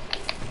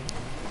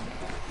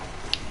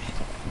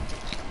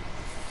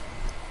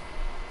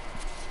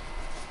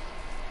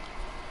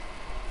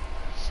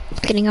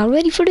 Getting all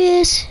ready for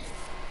this.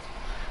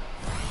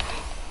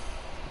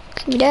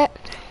 Give me that.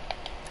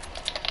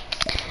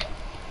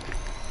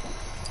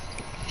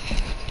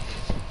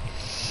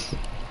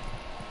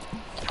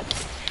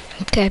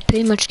 Okay, I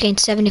pretty much gained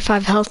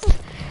 75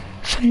 health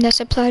from that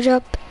supply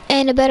drop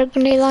and a better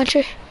grenade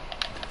launcher.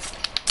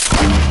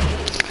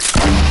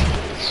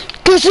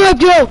 Good job,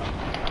 Joe!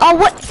 Oh,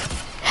 what?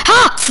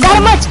 Ha! Got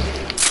him once!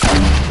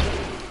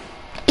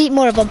 Eat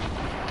more of them.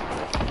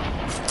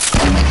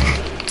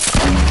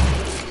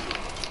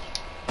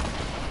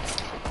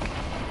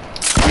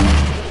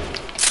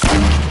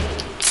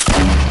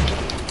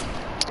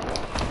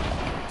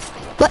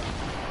 What?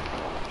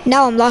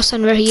 Now I'm lost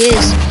on where he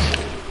is.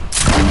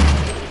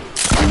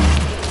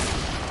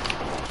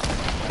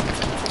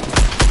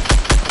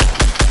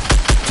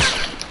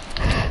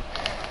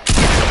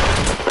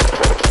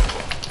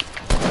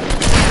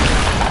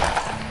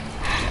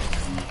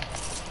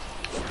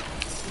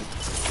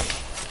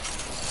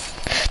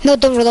 No,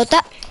 don't reload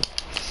that.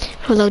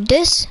 Reload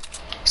this.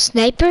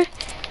 Sniper.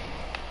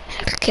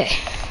 Okay.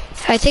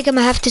 I think I'm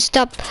gonna have to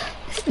stop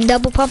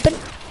double pumping.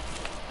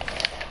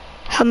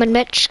 Helmet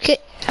match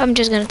kit. I'm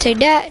just gonna take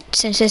that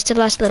since it's the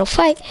last little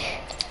fight.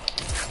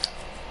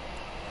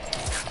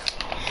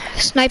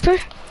 Sniper.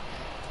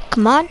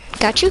 Come on.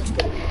 Got you.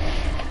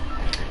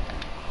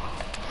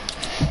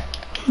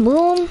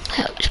 Boom.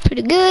 That was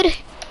pretty good.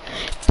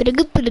 Pretty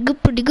good, pretty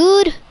good, pretty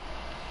good.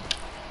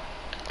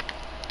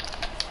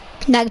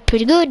 Not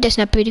pretty good, that's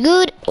not pretty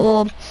good.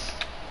 Oh,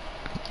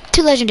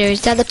 2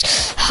 legendaries, that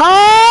looks...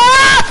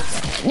 Ah!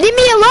 Leave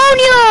me alone,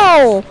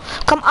 yo!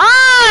 Come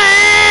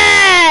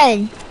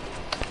on!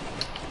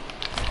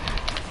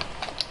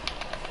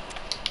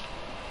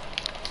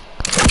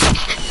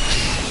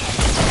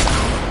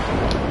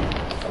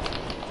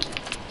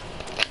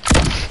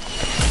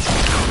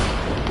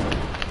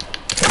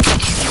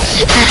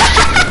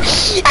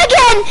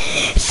 Again!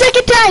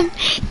 Second time!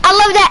 I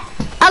love that!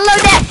 I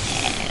love that!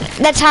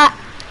 That's hot.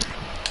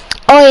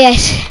 Oh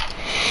yes.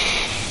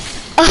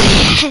 Oh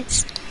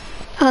yes.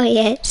 Oh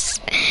yes.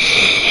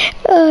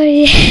 Oh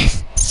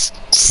yes.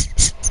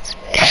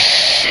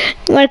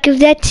 Mark, if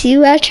that's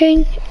you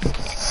watching,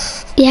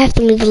 you have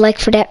to leave a like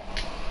for that.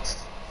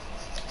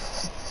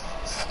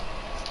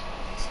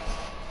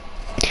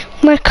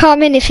 Mark,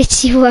 comment if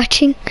it's you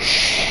watching.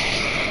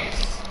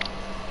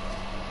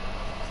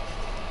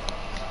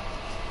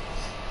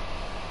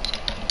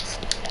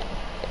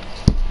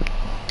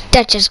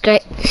 That's just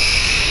great.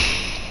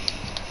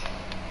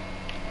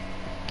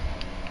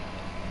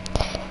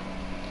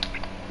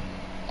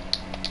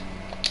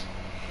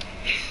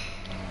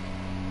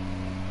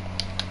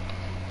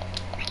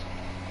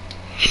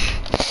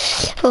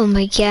 Oh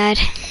my God.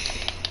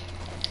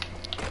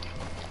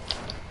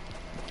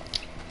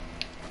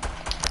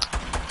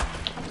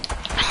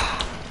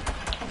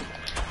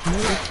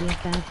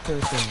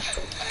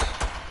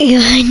 Yeah,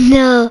 I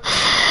know.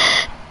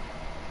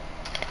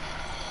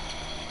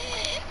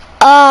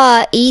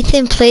 Oh,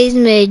 Ethan plays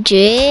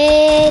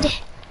Madrid.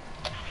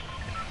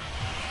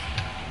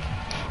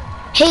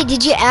 Hey,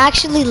 did you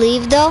actually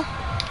leave though?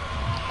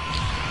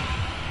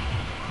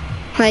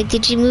 Like,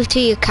 did you move to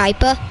your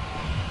Kaipa?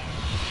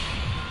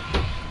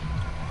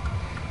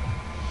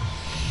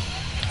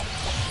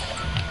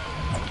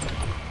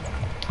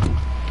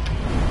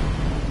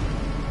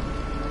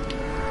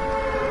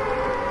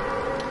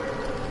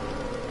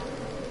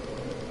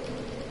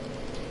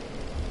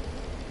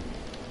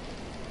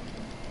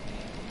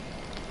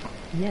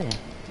 Yeah.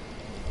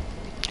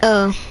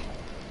 Oh.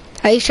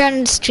 Are you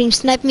trying to stream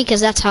snipe me?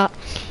 Cause that's hot.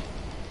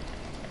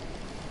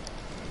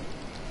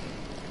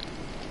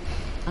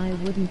 I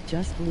wouldn't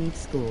just leave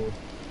school.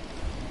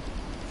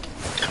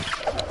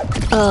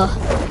 Oh.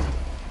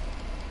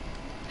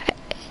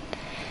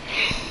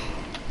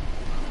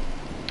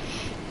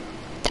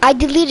 I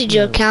deleted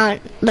your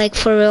account, like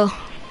for real.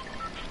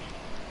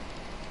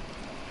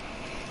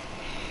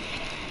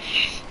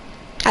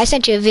 I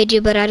sent you a video,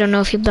 but I don't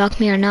know if you blocked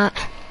me or not.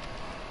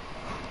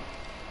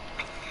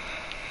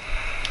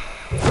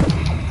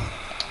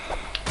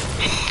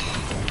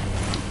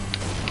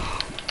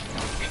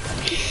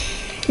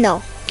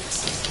 No.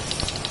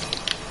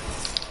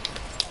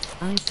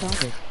 I saw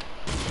it.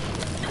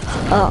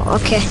 Oh,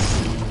 okay.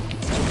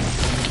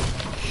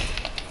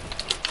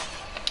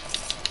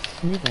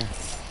 Never.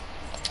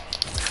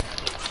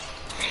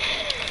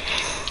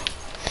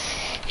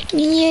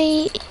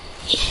 Yeah.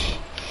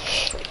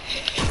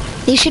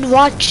 You should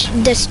watch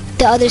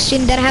the other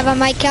stream that I have on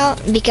my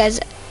account because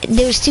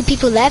there was 2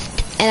 people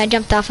left and I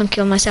jumped off and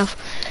killed myself.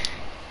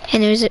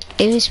 And it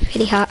was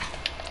pretty hot.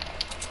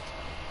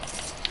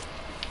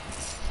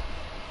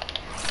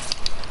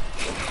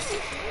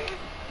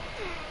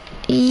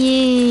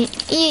 Yeah.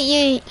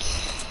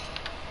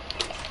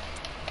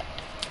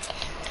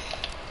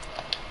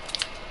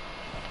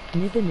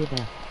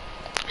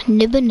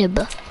 Nibba.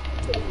 Nibba.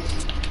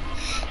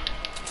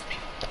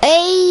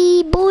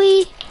 Hey,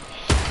 boy.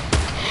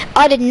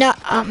 I did not.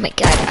 Oh my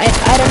god.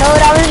 I don't know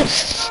what I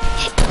was.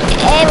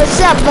 Hey, what's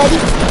up, buddy?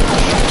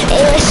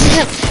 Hey, what's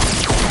up?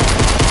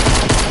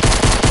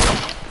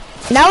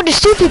 Now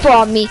there's 2 people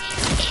on me.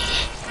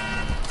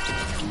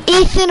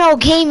 Ethan O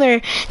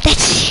Gamer.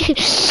 That's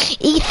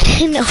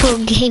Ethan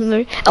O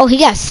Gamer. Oh, he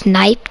got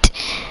sniped.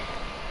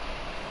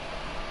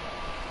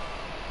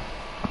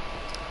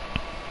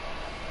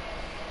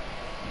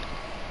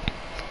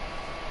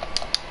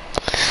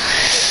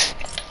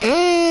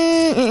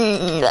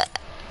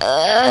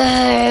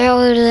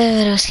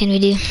 What else can we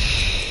do?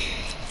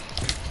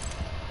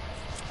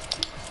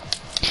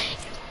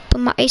 Put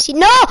my AC.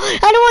 No, I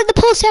don't want the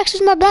pulse axe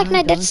with my Black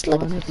Knight. That's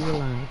like.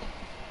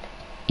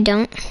 You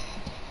don't.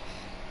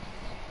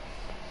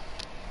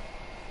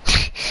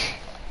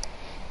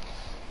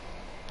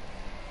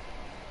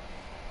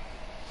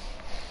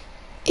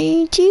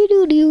 Ew,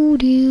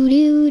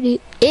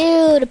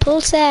 the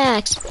pulse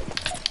axe.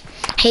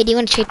 Hey, do you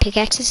want to trade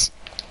pickaxes?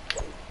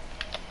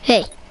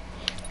 Hey.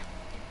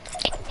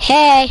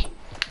 Hey.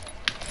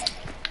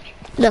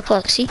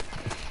 Look, see?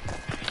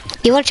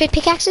 You want to trade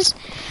pickaxes?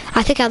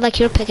 I think I like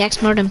your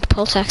pickaxe more than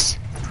pulse axe.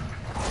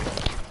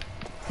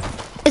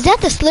 Is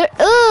that the slur?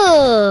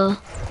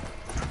 Oh.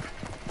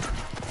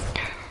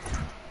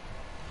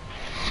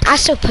 I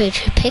still play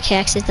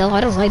pickaxes though.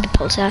 I don't like the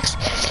pulse axe.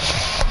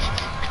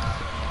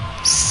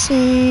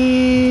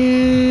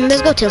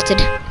 Let's go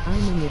tilted.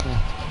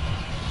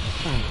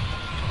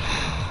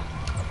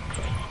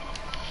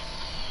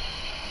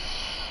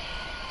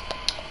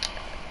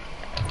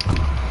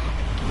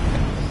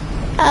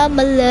 I'm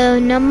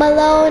alone,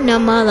 alone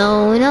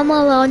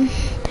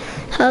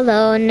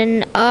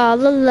and all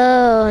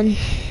alone.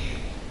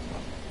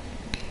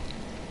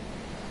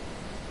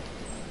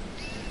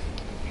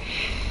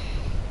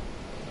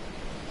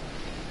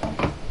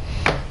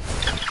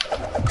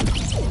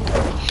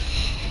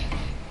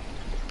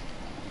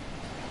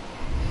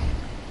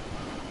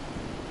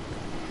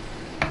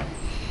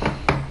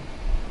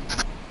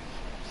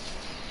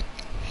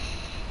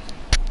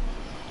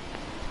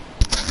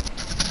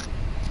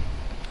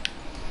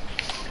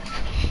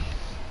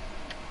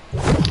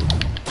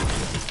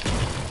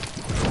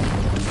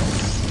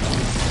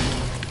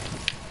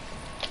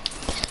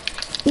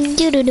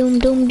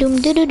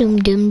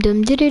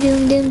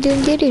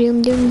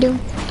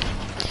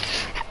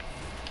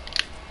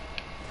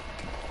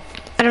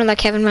 I don't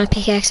like having my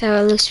pickaxe out,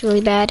 it looks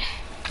really bad.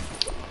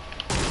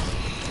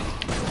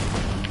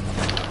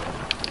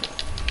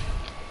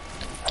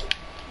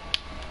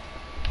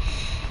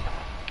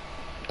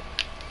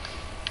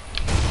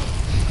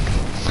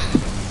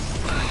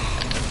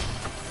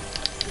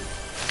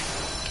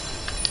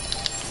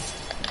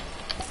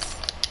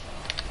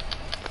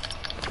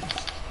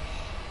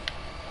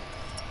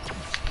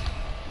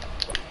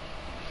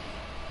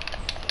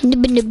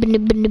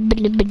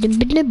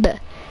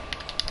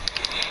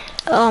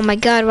 Oh my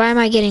god, why am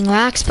I getting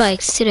lag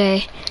spikes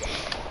today?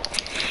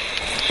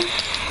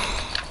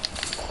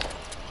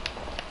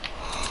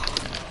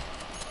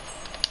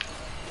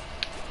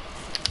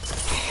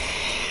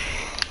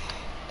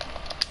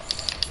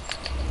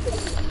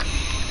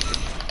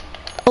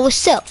 Oh,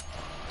 what's up?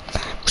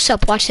 What's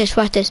up? Watch this,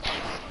 watch this.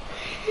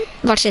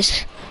 Watch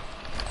this.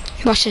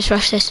 Watch this,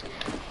 watch this.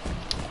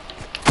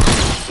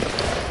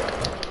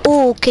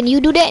 Oh, can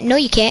you do that? No,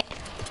 you can't.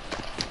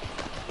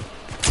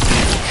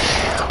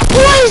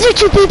 Why is there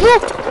 2 people?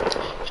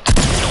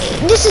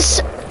 This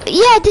is,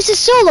 yeah, this is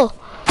solo.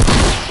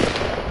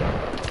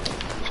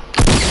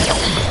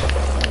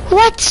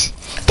 What?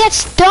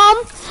 That's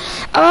dumb.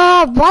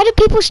 Why do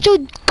people still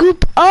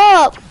group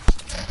up?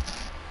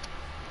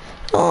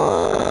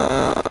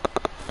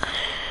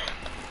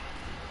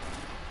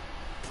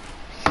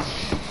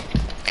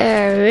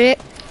 Alright.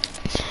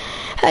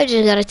 I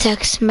just got a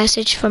text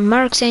message from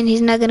Mark saying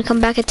he's not gonna come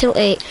back until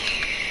 8.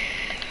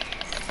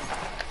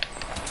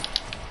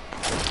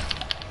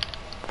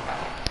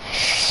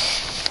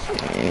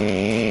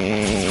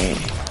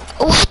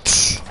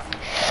 What?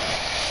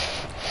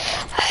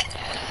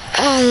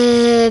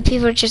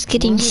 People are just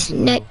getting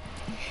sniped.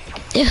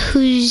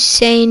 Who's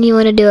saying you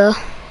want to duo?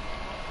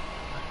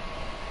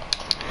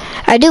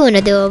 I do want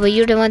to duo, but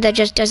you're the one that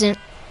just doesn't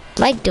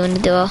like doing the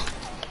duo.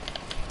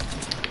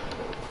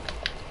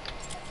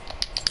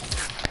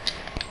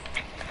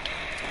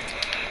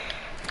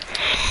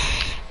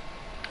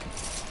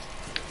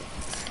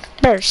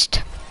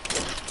 Burst.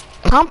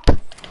 Pump.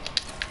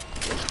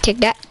 Take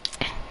that.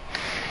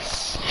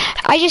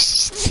 I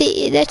just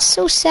think that's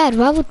so sad.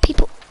 Why would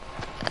people...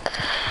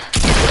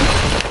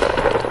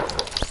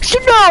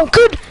 Sit down,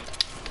 good.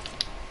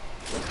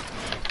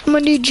 I'm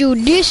gonna need you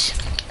this.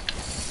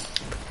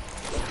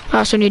 I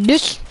also need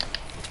this.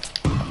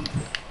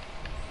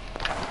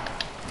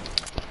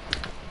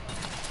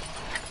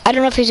 I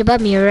don't know if he's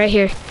above me or right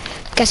here.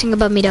 Guessing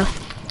above me though.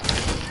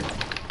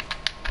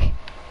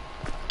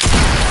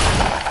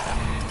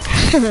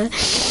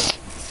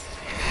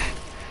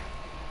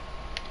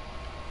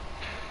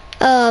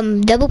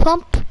 Double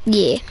pump?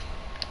 Yeah.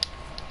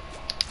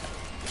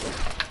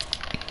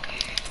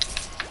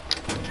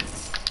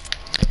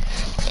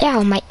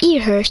 Ow, my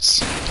ear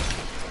hurts.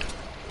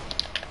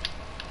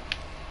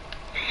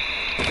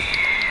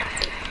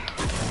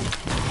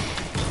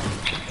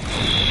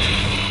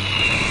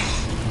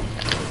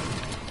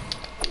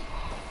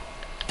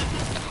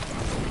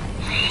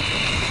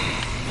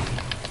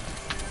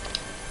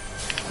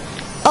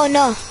 Oh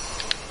no.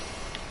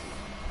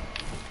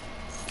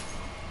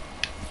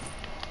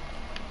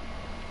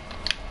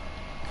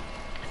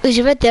 Is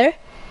he right there?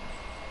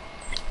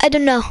 I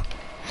don't know.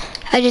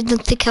 I just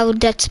don't think how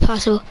that's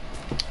possible.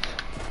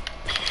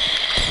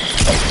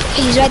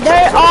 He's right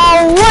there.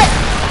 Oh, what?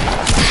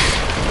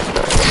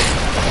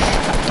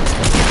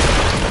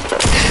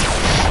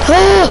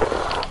 Oh,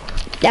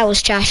 that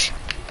was trash.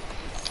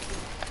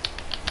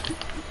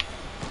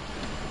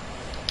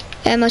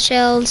 Ammo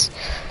shells.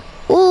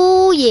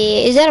 Oh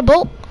yeah, is that a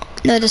bolt?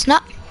 No, that's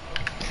not.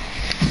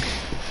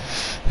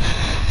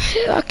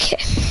 Okay.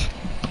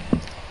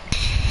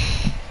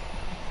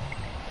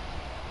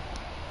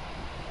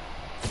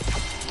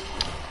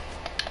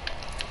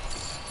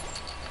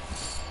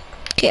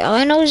 Okay, all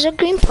I know is a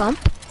green pump.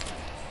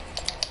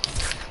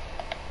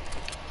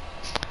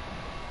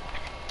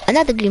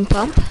 Another green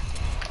pump.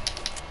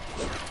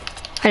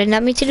 I did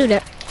not mean to do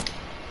that.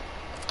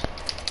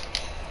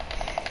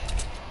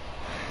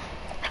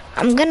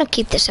 I'm gonna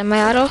keep this in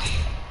my auto.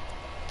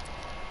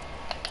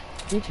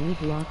 Did you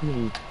block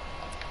me?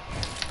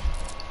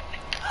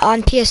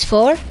 On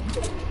PS4?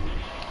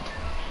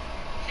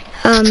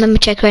 Let me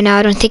check right now.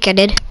 I don't think I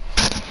did.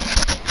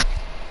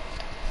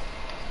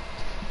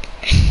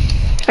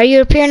 Are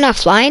you appearing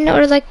offline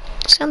or like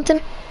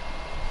something?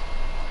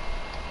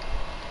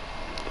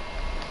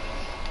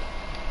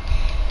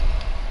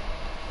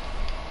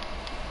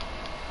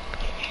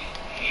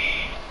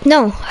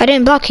 No, I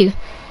didn't block you.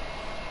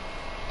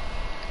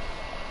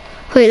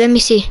 Wait, let me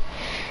see.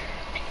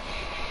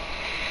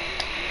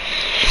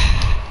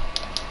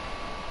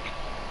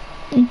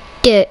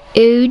 The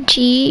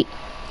OG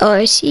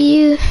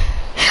RCU.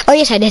 Oh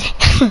yes, I did.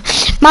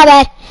 My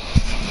bad.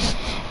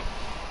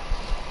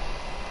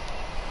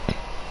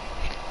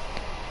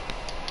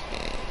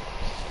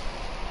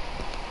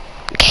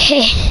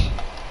 Okay.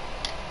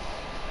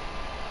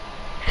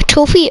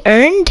 Trophy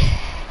earned?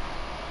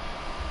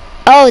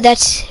 Oh,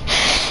 that's...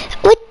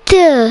 What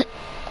the...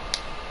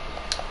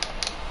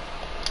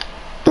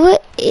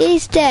 What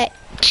is that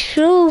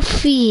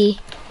trophy?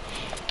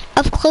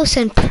 Up close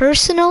and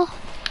personal?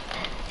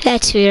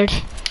 That's weird.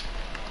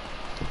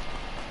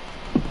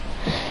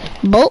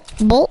 Bolt,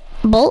 bolt,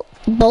 bolt,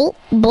 bolt,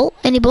 bolt.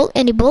 Any bolt,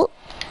 any bolt.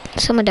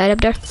 Someone died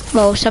up there.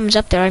 Well, someone's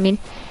up there, I mean.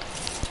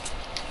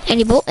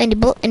 Any bolt, any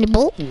bolt, any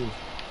bolt.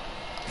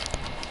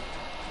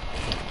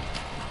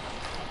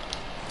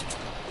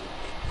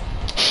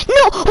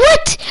 No,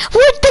 what?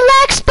 What the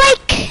lag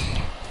spike?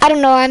 I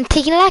don't know, I'm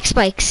taking lag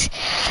spikes.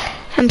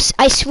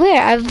 I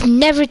swear, I've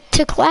never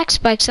took lag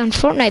spikes on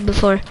Fortnite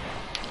before.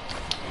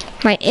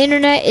 My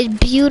internet is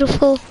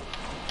beautiful.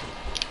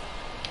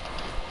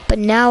 But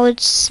now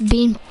it's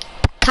being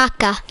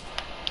caca.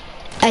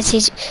 As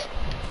Jesus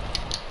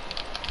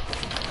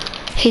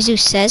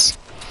says.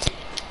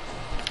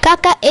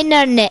 Caca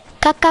internet.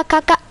 Caca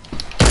caca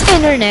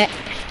internet.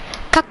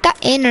 Caca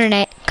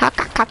internet.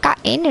 Caca caca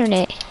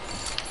internet.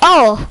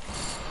 Oh.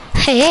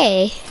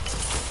 Hey.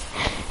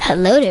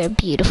 Hello there,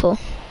 beautiful.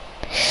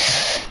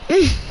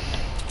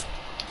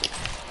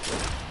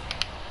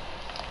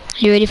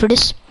 You ready for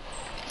this?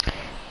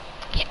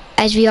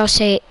 As we all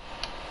say.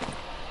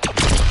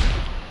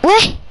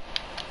 What?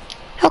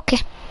 Okay.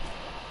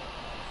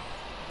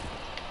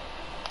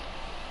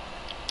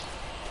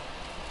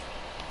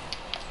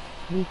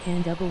 We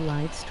can double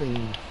live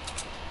stream.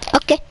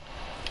 Okay.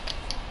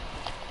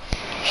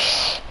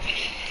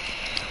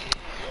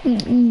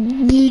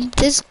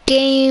 This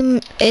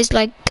game is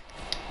like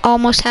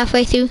almost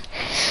halfway through.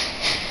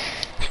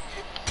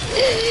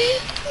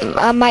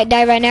 I might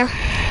die right now.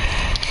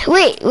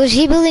 Wait, was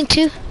he building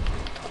too?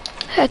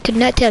 I could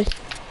not tell.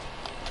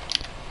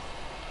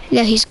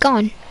 No, he's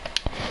gone.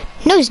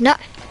 No, he's not.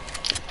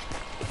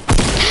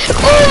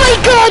 Oh my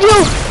god,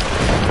 yo!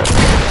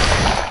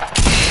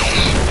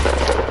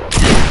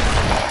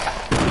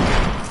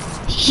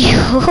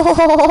 Yo!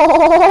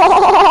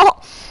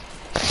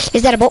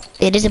 Is that a bolt?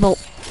 It is a bolt.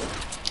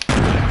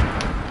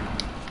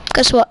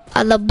 Guess what?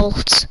 I love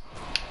bolts.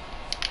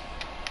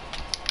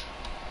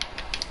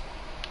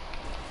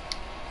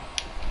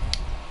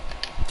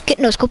 Get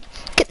no scoped.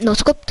 Get no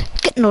scoped.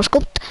 Get no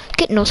scoped.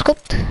 Get no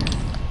scoped.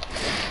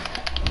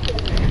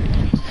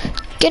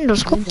 Get no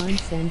scoped.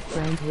 Send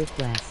friend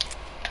request.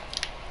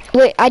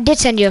 Wait, I did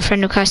send you a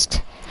friend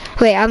request.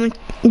 Wait,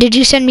 Did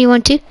you send me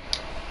one too?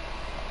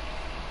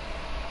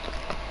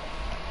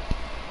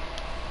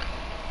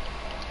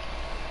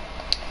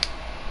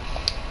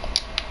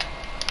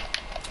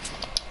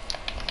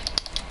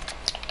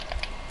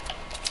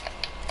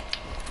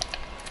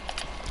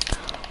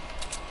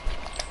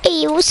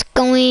 Hey, what's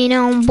going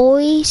on,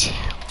 boys?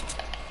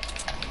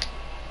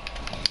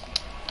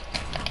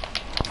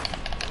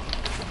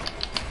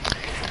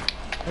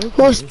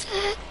 Okay.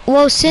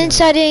 Well, since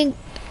I didn't,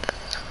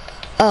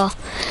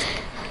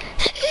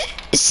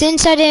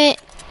 since I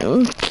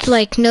didn't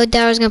like know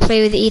that I was gonna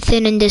play with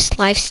Ethan in this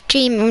live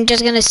stream, I'm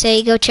just gonna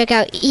say go check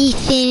out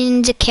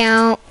Ethan's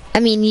account. I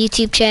mean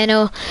YouTube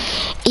channel.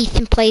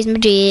 Ethan Plays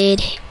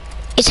Madrid.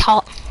 It's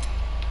hot.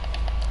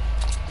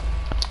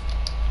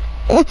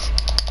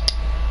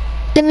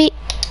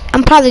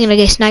 I'm probably gonna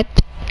get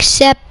sniped,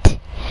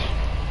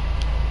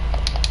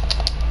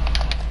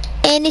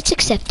 and it's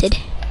accepted.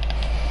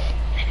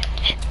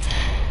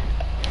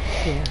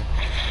 Yeah.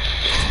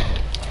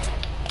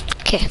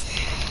 Okay.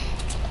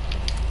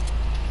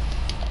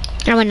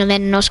 I want to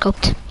land no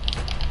scoped.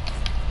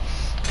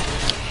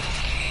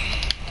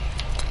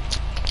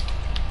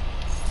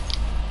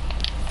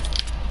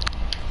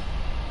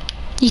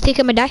 You think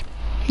I'm gonna die?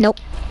 Nope.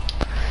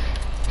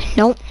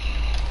 Nope.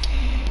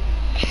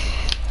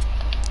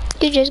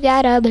 You just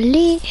gotta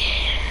believe.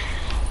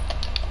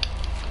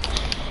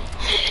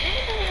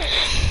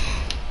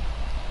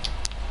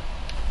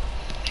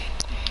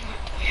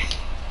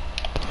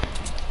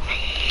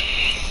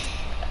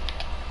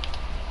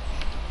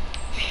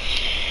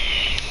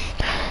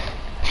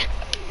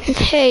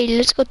 Hey,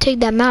 let's go take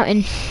that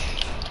mountain.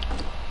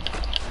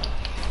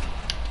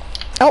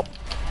 Oh,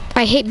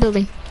 I hate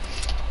building.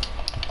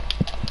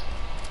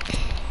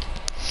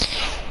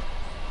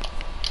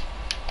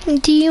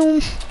 Do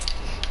you...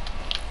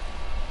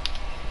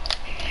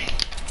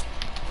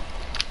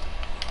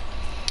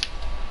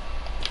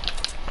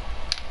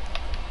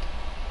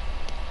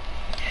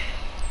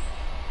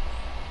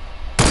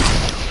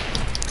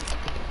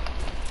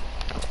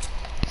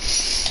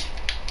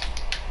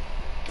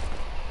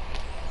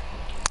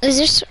 Is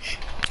this...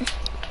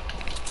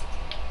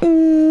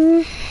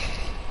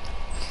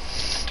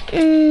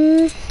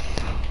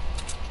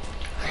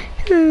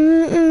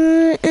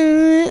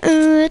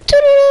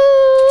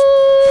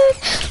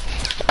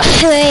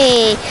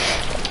 Hey,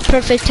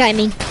 perfect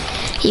timing.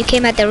 You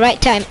came at the right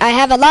time. I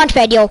have a launch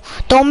pad, yo.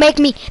 Don't make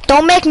me.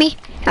 Don't make me.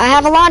 I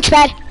have a launch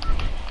pad.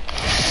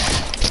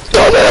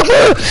 Don't make me.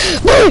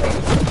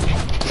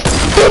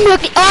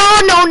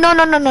 Oh, no, no,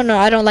 no, no, no, no.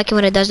 I don't like it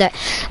when it does that.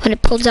 When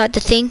it pulls out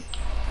the thing.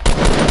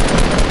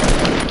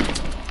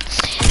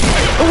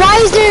 Why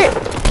is there...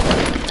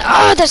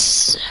 Oh,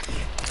 that's...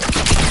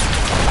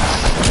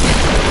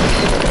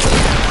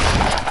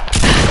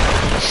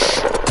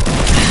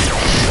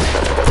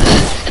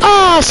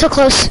 Oh, so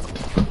close.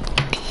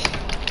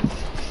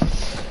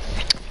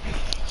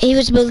 He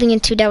was building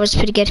into that was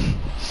pretty good.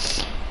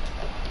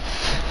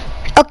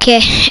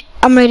 Okay,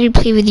 I'm ready to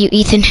play with you,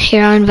 Ethan.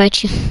 Here, I'll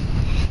invite you.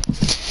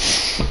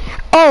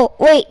 Oh,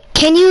 wait.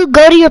 Can you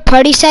go to your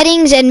party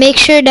settings and make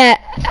sure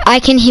that I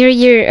can hear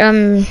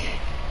your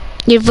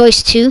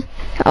voice too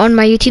on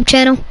my YouTube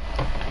channel?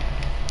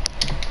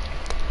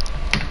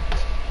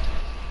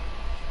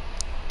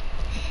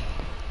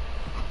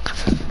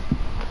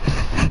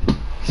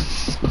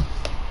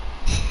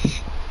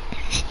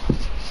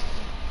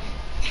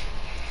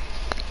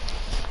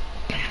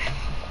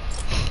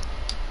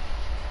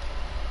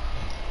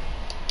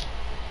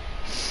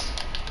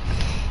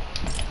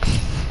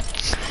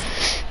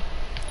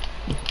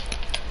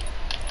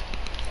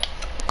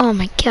 Oh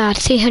my god,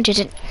 300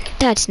 and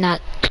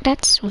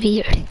that's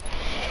weird.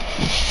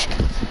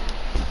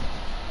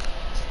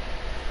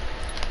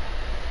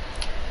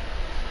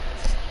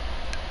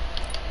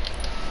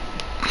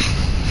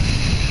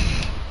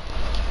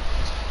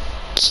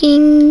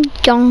 King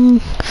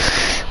Jong.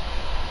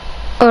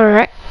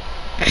 Alright.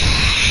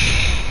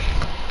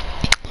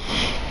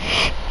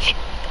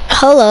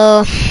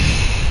 Hello.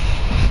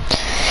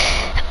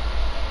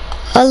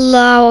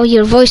 Allow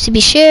your voice to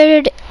be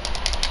shared.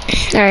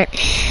 Alright.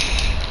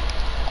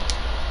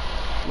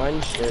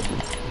 Mine should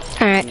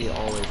Alright. be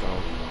always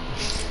on.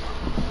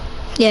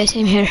 Yeah,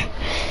 same here.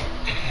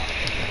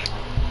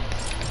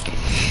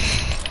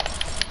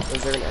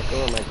 Is there an echo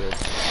or am I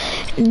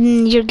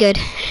good? You're good.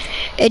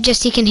 It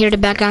just you can hear the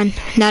background.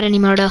 Not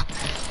anymore though.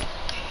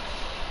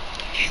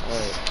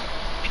 Alright.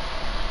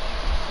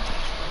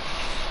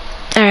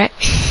 Alright.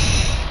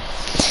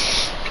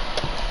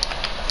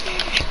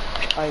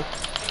 Hi.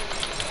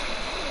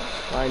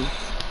 Fine.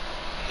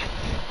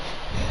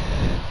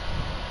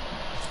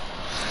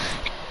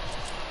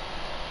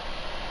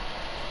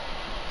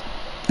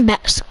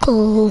 Back to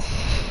school.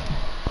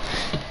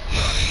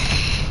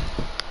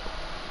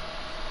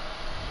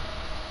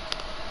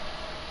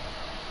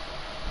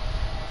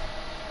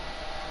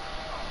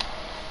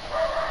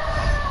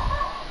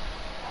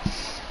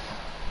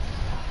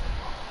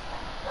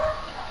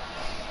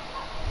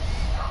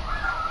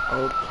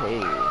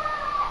 Okay.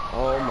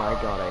 Oh my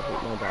god, I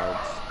hate my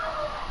dogs.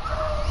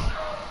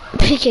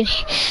 can.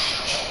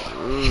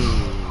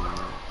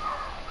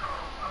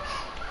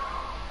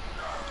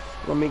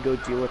 Let me go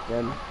deal with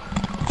them.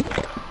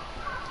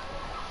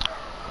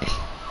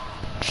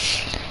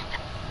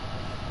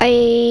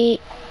 I.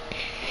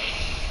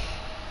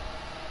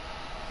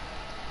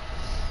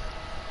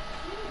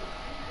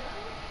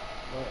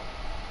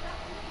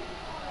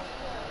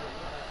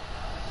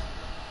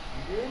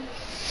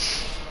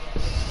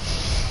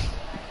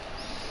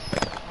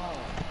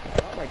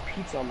 Got my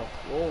pizza on the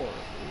floor,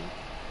 dude.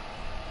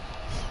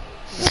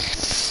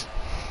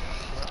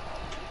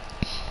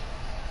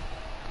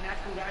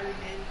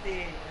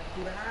 Naturalmente,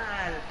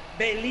 natural,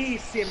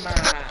 bellissima.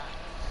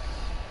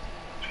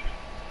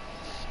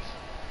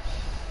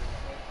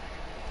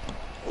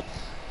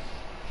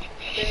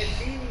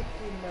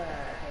 Bellissima.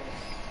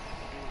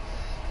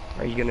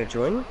 Are you gonna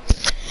join?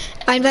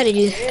 I invited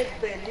you. Es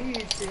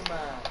bellissima.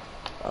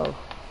 Oh.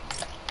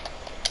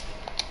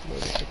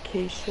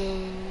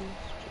 Notifications.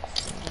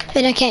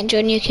 And I can't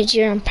join you because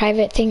you're on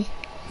private thing.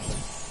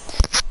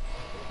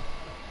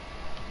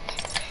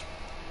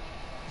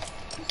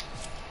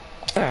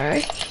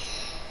 Alright.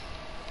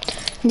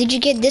 Did you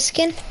get this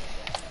skin?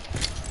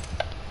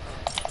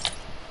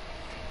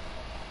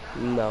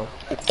 No.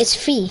 It's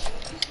free.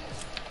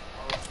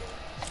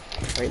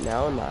 Right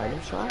now in the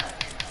item shop?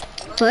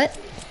 What?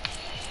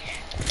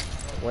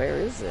 Where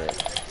is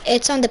it?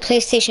 It's on the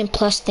PlayStation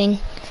Plus thing.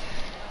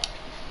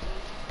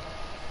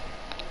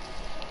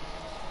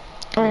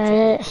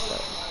 Alright.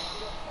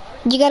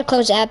 You gotta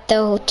close the app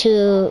though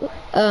to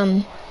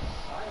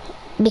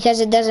because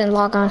it doesn't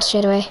log on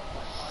straight away.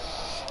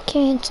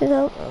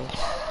 Cancel.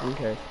 Oh,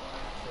 okay.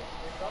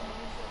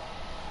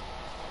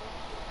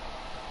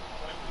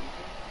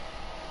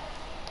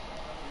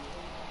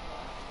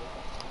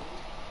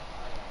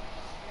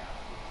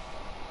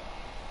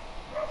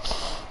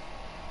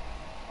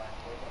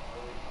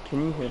 Can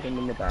you hear them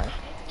in the back?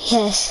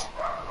 Yes.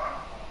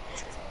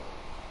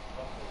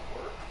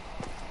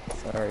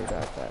 Sorry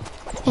about that,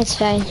 It's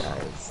fine.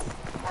 guys.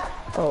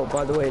 Oh,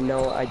 by the way,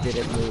 no, I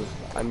didn't move.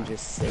 I'm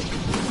just sick.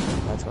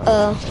 That's why.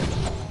 Oh.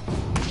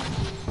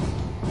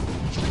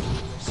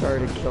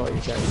 Sorry to kill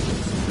you guys.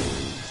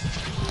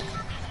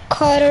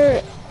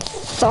 Carter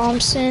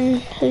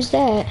Thompson. Who's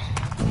that?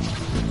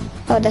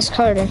 Oh, that's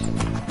Carter.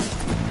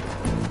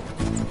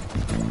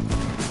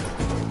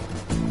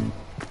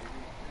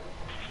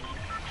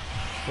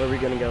 Where are we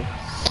gonna go?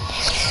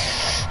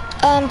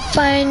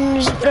 Find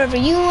whatever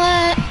you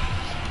want.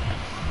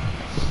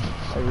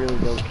 I really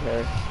don't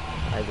care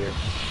either.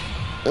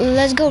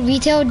 Let's go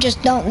retail.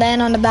 Just don't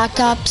land on the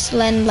backtops.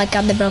 Land like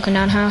at the broken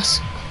down house.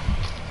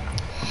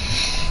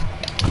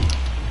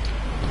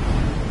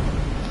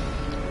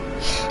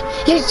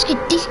 Let's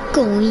get this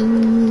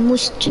going.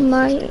 Most of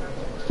my.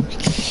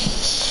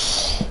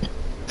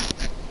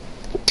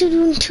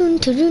 Dun, dun,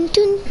 dun,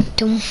 dun,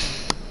 dun.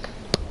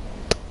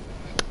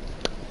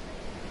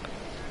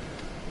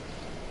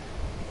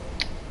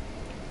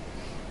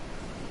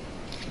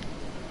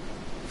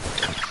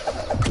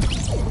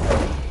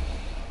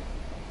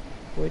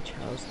 Which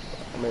house?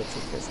 I'm gonna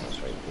take this house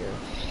right here.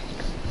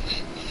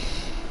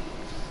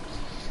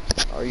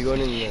 Are you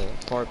going in the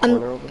far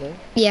corner over there?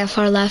 Yeah,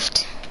 far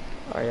left.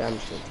 Alright, I'm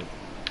just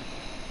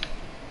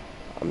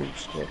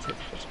gonna take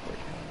this brick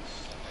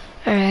house.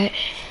 Alright.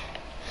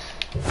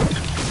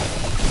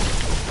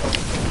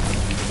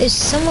 Is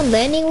someone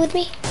landing with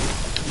me?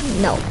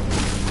 No.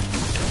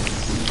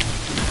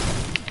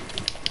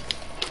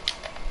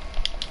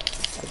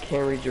 I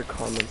can't read your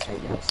comments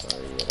right now,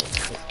 sorry. I don't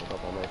pick it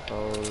up on my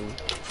phone.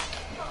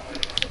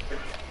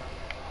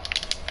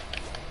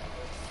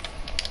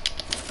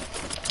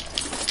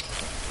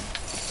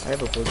 I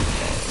have a blue ball.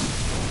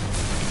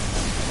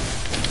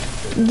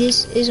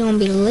 This is gonna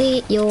be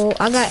late, yo.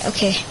 I got,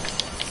 okay.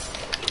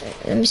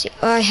 Let me see.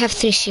 Oh, I have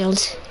 3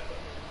 shields.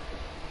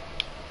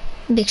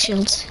 Big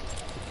shields.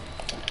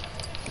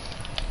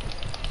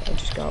 I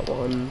just got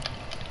one.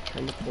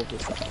 Trying to pull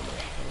this up on my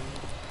phone.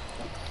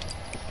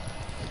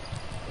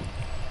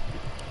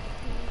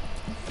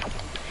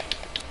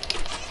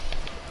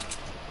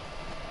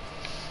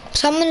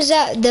 Someone's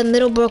at the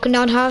middle broken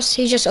down house.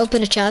 He just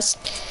opened a chest.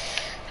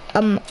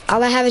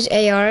 All I have is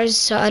ARs,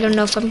 so I don't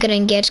know if I'm gonna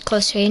engage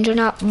close range or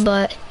not,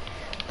 but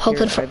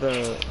hoping Here, for.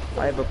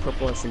 I have a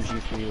purple SMG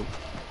for you.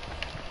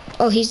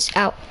 Oh, he's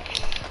out.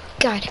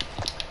 God,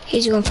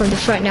 he's going from the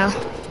front now.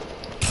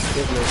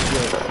 There's no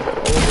shield.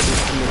 All of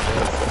these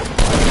teammates.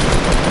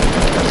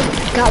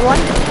 Got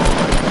one.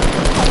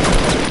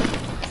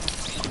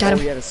 Got Oh, him.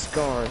 we had a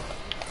scar.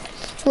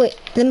 Wait,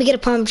 let me get a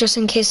pump just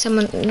in case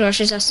someone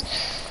rushes us.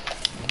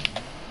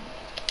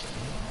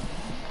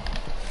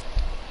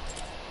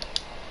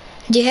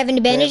 Do you have any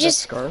Can I have that bandages?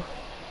 scar?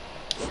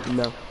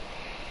 No. Do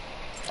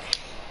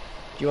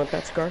you want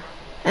that scar?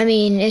 I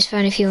mean, it's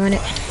fine if you want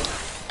it.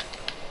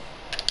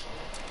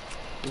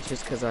 It's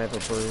just because I have a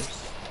burst.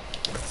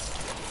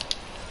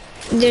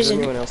 There's Is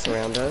anyone else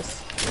around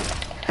us?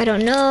 I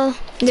don't know.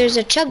 There's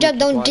a chug jug.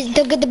 Don't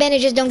get the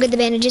bandages. Don't get the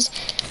bandages.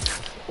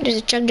 There's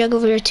a chug jug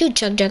over here. 2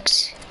 chug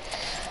jugs.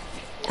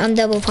 I'm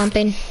double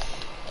pumping.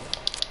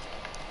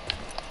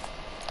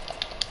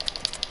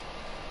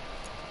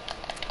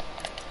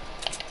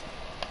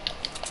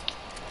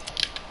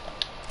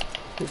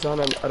 Who's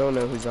on? I don't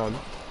know who's on.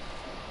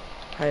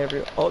 Hi,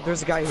 oh,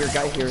 there's a guy here.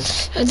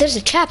 There's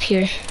a trap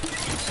here.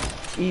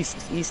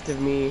 East of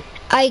me.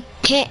 I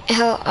can't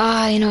help.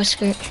 You know,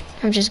 screw it.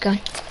 I'm just gone.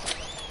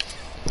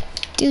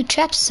 Dude,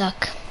 traps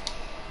suck.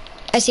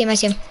 I see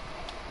him.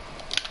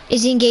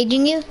 Is he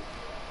engaging you?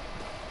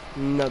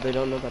 No, they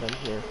don't know that I'm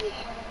here.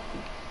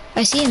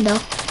 I see him though.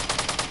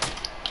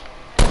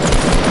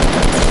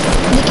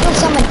 They killed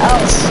someone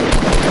else.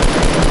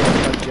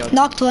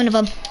 Knocked one of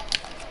them.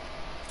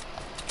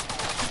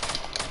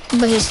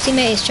 But his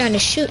teammate is trying to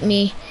shoot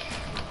me.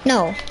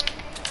 No.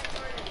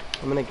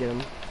 I'm gonna get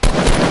him.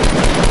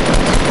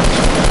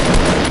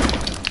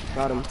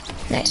 Got him.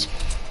 Nice.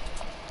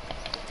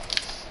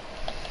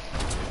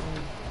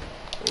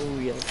 Oh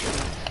yeah.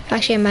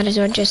 Actually, I might as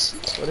well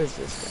just. What is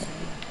this guy?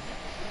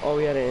 Oh,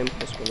 we had an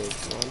impulse grenade.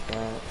 I want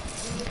that.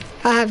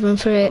 I have room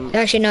for it.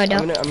 Actually, no, I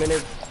don't.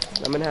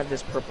 I'm gonna have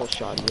this purple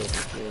shotty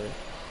over here.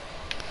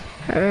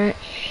 All right.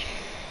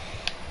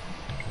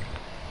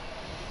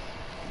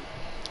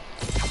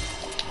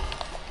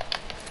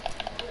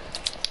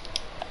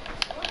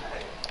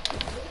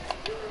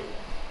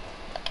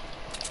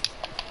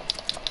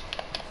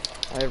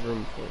 I have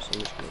room for it, so I'm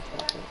just gonna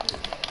take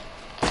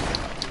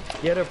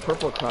it. You had a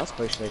purple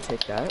crossbow, should I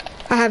take that?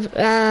 I have,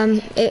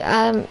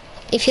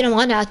 if you don't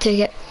want it, I'll take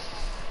it.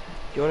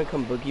 Do you want to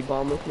come boogie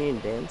bomb with me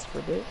and dance for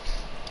a bit?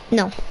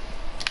 No.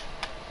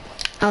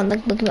 I don't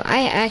like boogie bomb.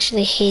 I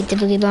actually hate the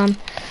boogie bomb.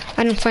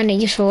 I don't find it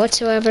useful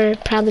whatsoever,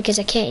 probably because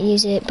I can't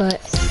use it,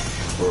 but...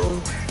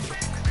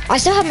 I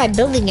still have my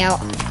building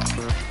out.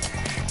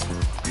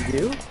 You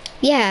do?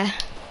 Yeah.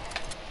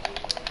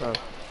 Oh.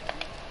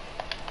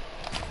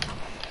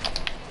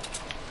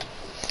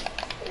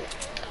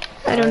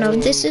 I don't know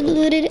if this is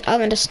looted.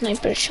 I'm in a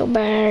sniper so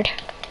bad.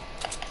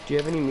 Do you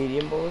have any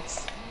medium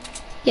bullets?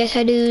 Yes,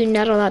 I do.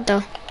 Not a lot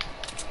though.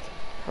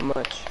 How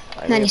much?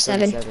 I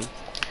 97. have 37.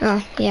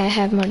 Oh, yeah, I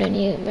have more than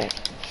you, but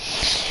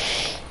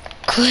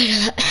quite a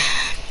lot.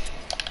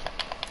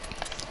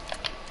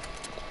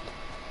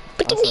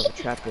 I also have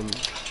a trap in.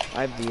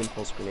 I have the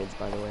impulse grenades,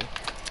 by the way.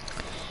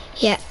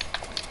 Yeah.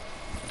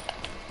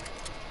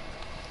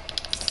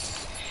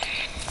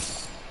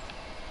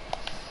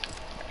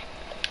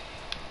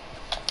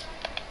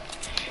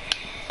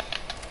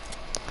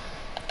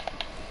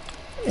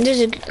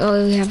 There's a.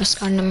 Oh, we have a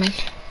scar in mine.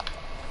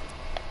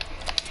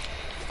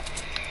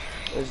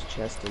 There's a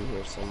chest in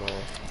here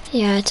somewhere.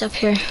 Yeah, it's up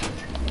here.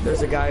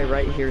 There's a guy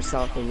right here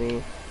south of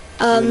me.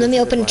 Let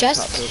me open the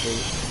chest.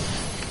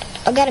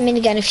 I got a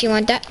minigun if you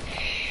want that.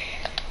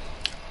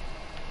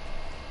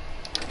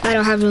 I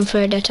don't have room for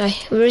it, that's why.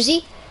 Where is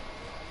he?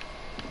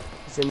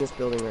 He's in this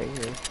building right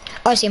here.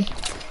 Oh, I see him.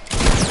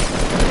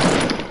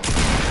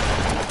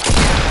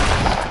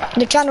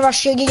 They're trying to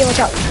rush you, watch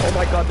out. Oh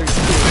my god, there's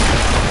two.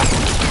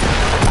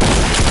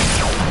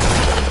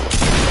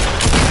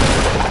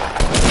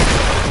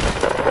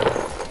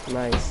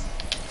 Nice.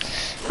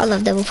 I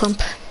love double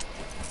pump.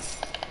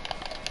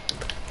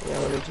 Yeah,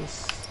 let me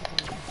just...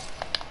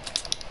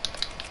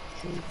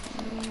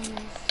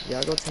 Yeah,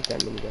 I'll go take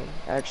that minigun.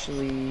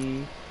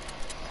 Actually...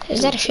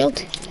 Is that a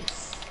shield?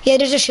 Yeah,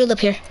 there's a shield up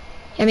here.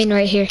 I mean,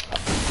 right here.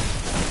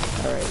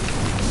 Alright.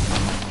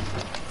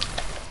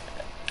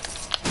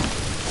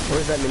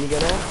 Where's that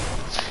minigun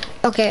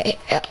at? Okay,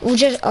 we'll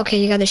just... Okay,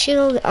 you got the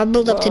shield. I'll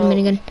build up to the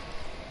minigun.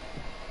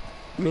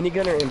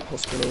 Minigun or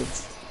impulse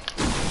grenades?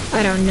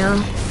 I don't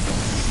know.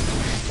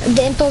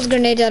 The impulse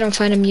grenades, I don't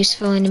find them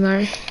useful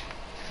anymore.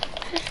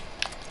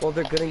 Well,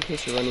 they're good in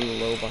case you're running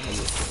low behind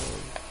your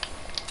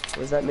phone.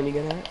 Where's that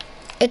minigun at?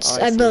 It's,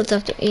 Oh, I built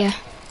up, yeah.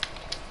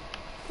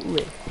 Ooh,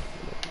 it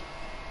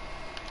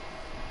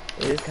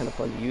is kind of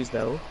fun to use,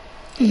 though.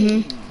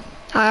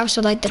 I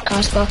also like the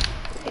crossbow.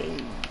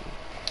 Hey.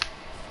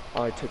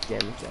 Oh, I took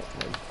damage that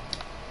time.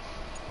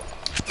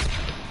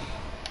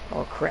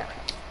 Oh, crap.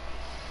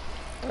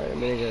 Alright, I'm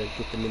gonna go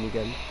get the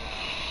minigun.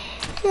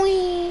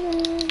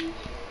 Whee!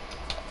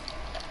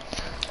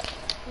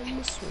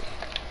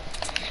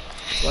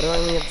 Why do I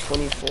only have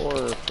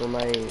 24 for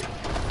my...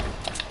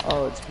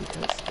 Oh, it's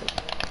because...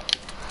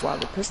 Wow,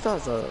 the pistol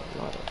has a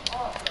lot of...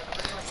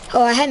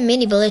 Oh, I had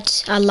mini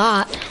bullets. A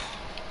lot.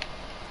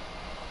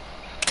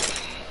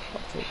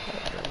 I'll take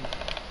that then.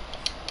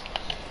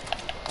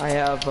 I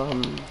have,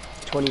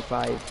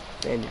 25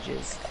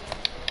 bandages.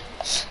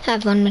 I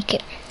have one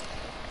medkit.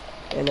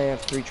 And I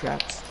have 3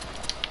 traps.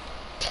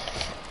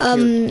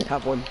 Here,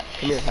 have one.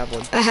 Come here, have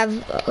one. I have,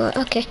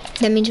 okay.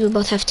 That means we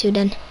both have 2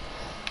 then.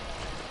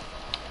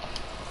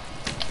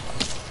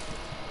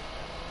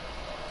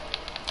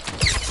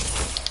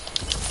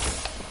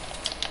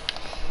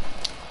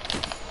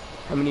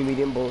 How many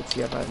medium bullets do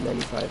you have? I have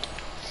 95.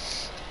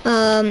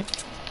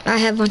 I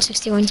have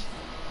 161.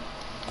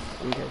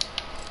 Okay.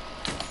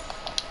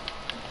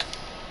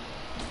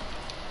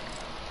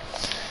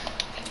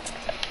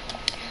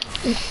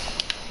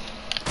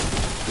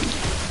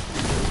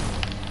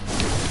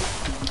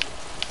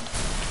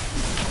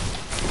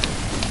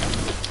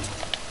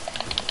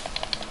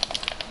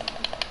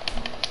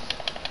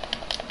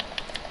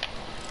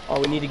 Oh,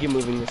 we need to get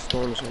moving. The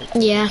storm's right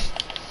there. Yeah.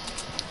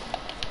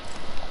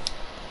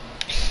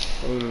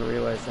 didn't even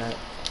realize that.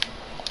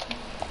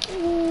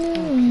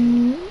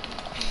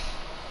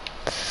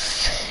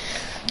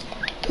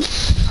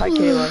 Hi,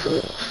 Kayla.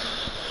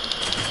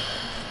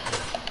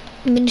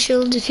 Mini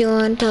shields if you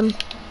want them.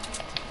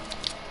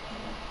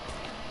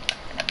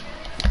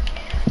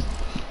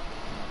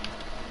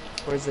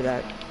 Where's it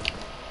at?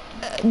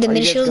 The Are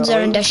mini you guys shields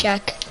are in going? the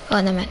shack. Oh,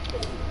 no, man.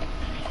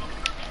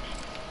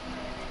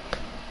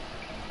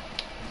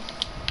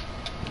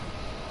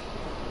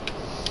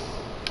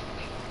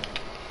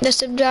 The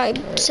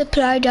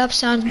supply drop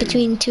sounds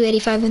between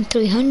 285 and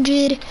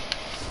 300.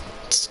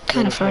 It's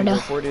kind of far Go though.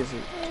 for it, is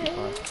it too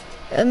far?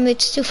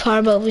 It's too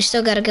far, but we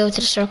still gotta go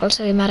to the circle,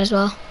 so we might as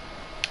well.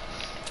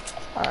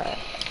 Alright.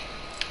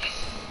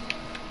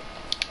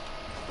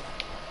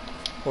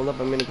 Hold up,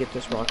 I'm gonna get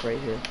this rock right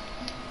here.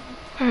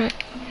 Alright.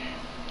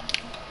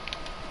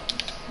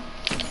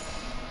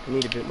 I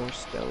need a bit more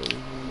stone.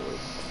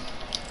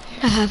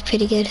 I have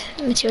pretty good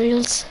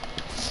materials.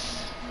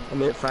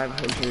 I'm at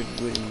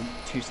 500 wood and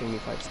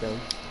 275 stone.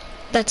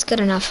 That's good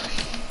enough.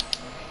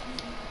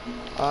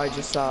 Oh, I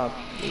just saw,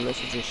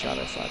 unless you just shot,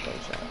 I saw a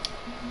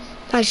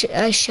gunshot.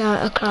 I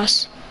shot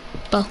across.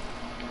 Well,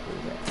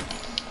 Okay.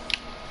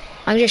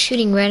 I'm just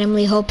shooting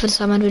randomly, hoping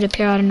someone would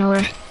appear out of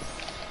nowhere.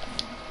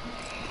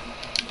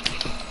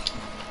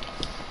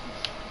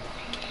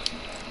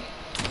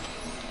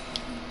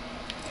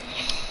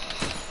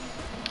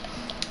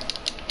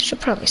 Should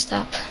probably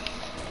stop.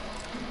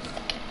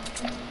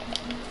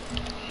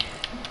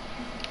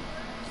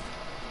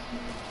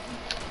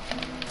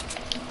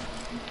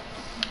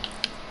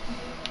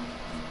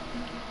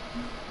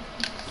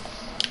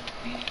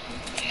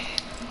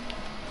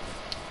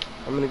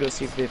 I'm gonna go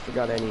see if they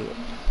forgot any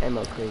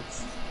ammo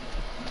crates.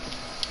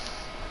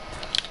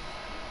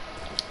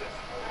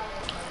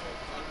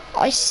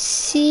 I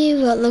see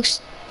what looks...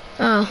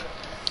 Oh.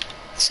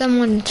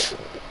 Someone...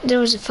 There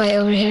was a fight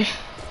over here.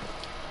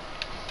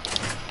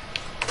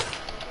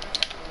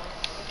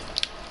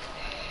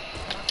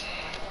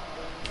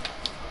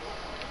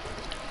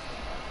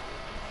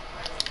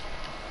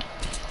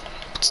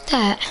 What's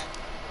that?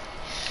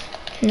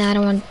 Nah, I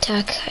don't want to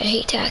attack. I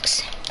hate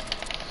attacks.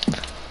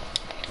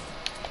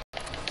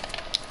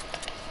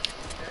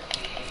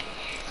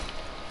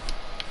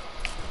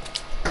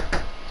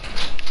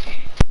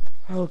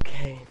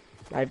 Okay.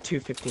 I have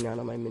 259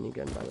 on my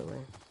minigun, by the way.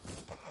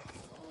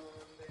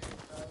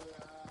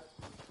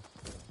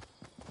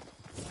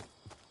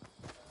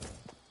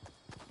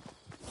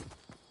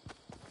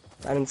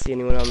 I didn't see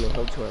anyone on the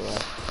hill to our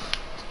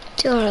left.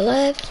 To our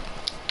left.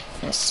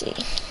 Let's see.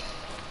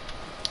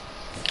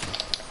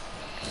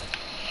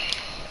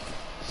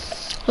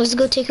 Let's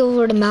go take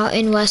over the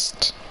mountain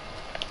west.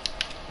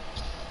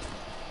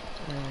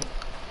 Alright.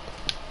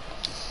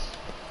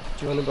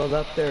 Do you want to build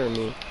up there or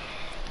me?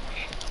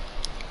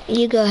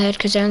 You go ahead,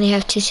 because I only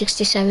have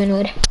 267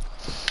 wood.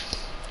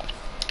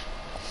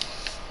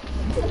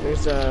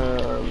 There's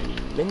a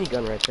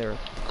minigun right there.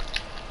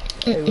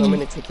 Hey, I'm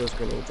gonna take those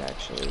grenades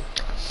actually.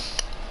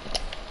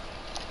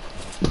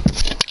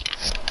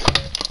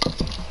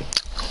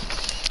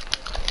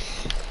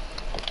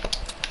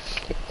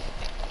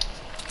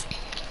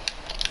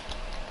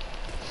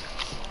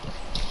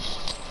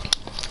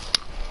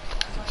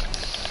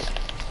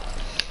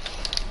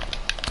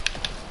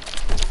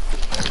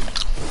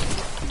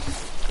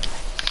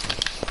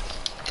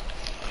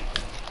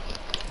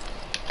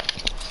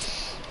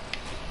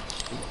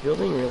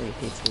 Building really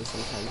hates me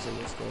sometimes in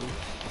this game.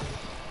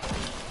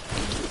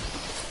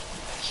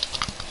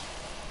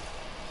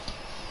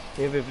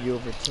 We have a view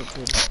over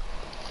tilted.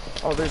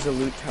 Oh, there's a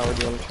loot tower.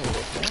 Do you want to try to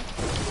get that?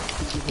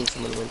 You think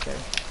someone went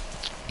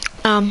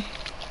there?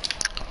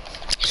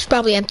 It's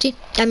probably empty.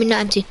 I mean,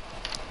 not empty.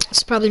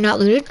 It's probably not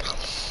looted.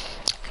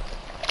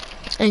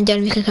 And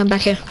then we can come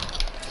back here.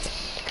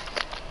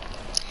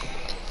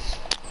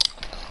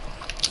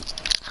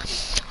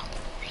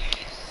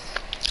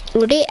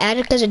 Were they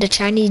added because of the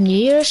Chinese New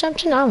Year or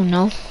something? I don't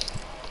know.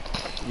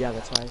 Yeah,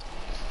 that's why.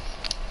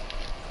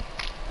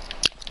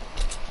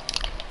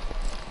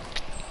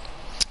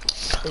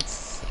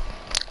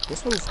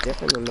 This one's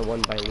different than the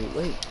one by Loot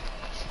Lake.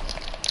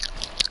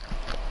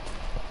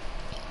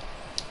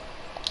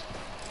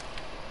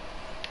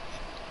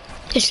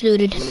 It's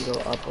looted. I'm gonna go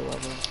up a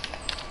level.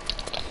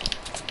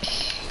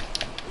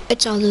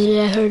 It's all looted.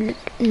 I heard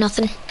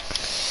nothing.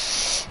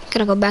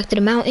 Gotta go back to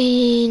the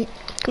mountain.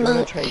 Come You on.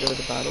 wanna try and go to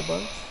the battle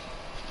bus?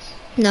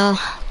 No.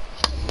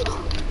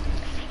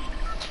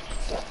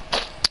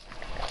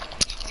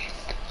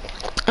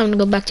 I'm gonna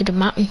go back to the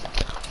mountain.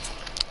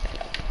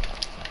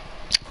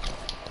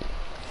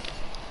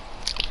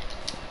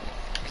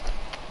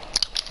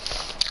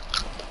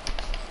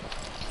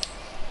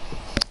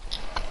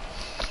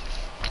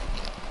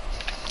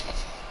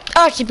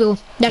 Oh, people,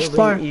 that's Building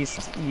far.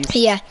 East.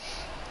 Yeah.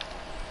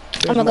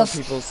 There's I'm gonna more go.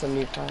 people,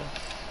 75.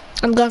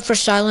 I'm going for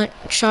silent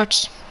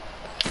shots.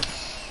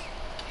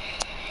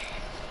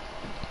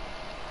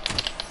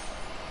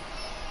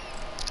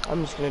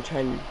 I'm just gonna try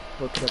and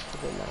hook it up to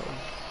the mountain.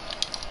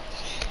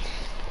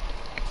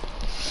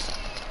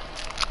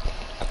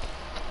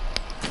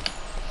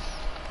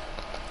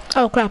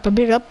 Oh crap, I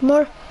beat up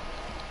more.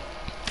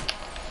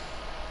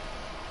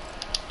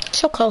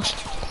 So close. Do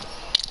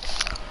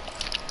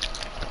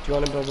you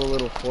want to build a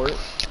little fort?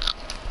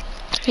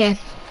 Yeah.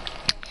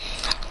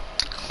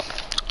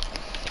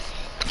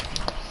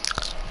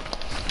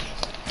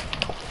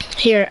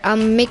 Here,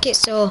 make it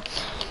so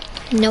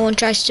no one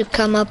tries to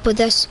come up with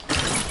us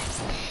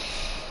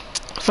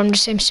from the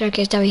same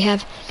circuit that we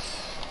have.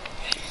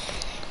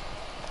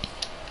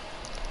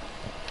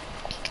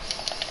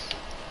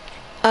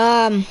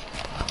 I'm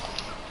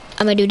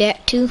gonna do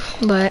that too,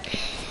 but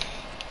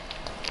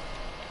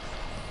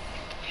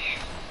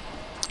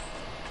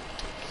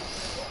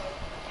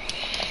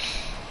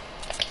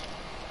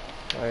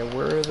Alright,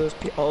 where are those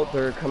people? Oh,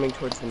 they're coming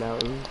towards the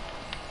mountain.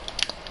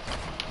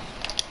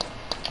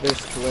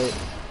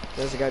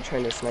 There's a guy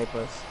trying to snipe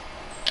us.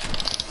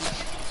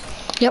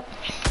 yep.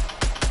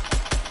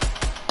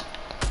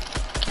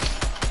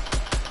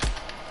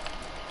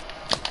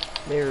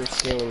 They're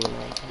staying in the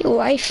mountain. Yo,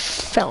 I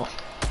fell.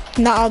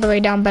 Not all the way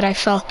down, but I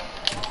fell.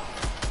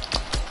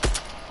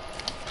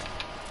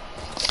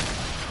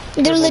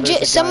 They're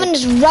legit. Someone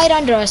is right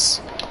under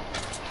us.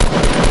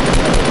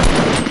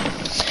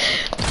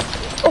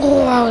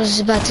 Oh, I was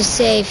about to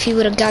say if he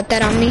would have got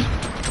that on me.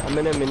 I'm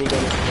in a minigun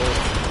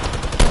fort.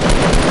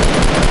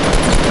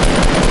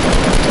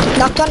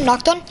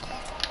 Knocked on.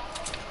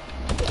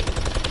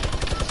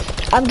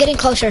 I'm getting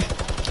closer.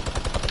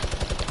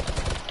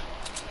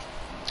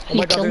 Oh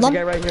my god, killed there's them? a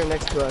guy right here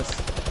next to us.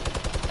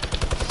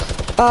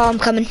 Oh, I'm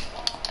coming.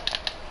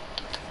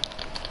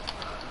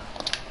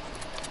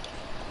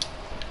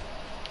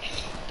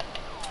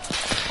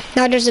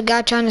 Now there's a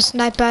guy trying to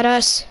snipe at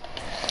us.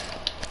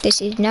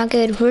 This is not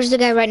good. Where's the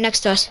guy right next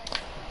to us?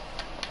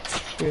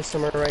 Here's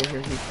somewhere right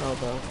here. He fell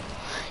though.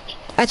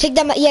 I think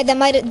that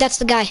that's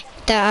the guy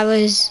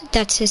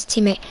that's his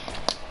teammate.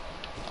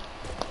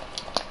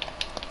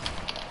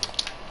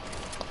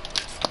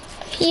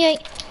 Yay.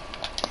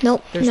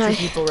 Nope, There's no. two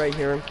people right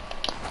here.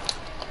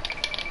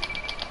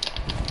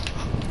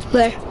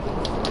 Where?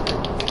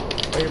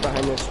 Right here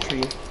behind this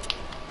tree.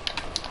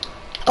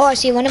 Oh, I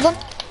see one of them.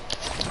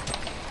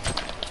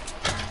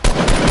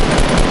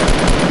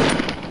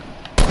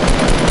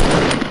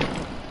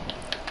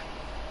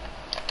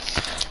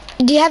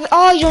 Do you have,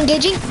 oh, you're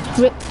engaging?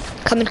 Rip.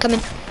 Coming.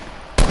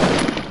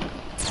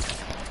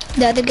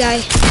 The other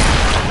guy.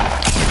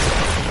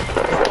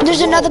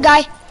 There's another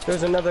guy.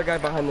 There's another guy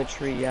behind the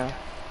tree, yeah.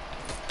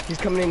 He's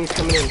coming in.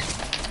 Crap.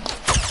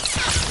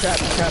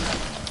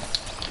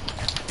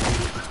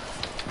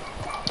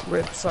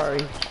 Rip,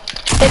 sorry.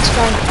 It's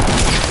fine.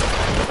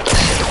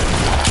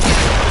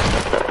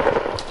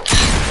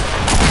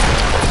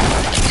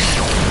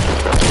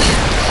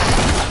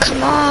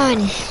 Come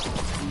on.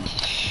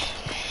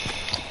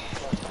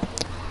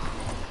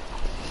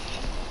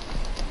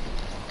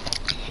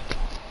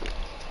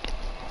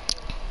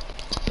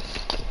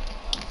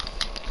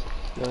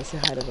 You wanna say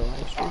hi to the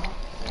live stream?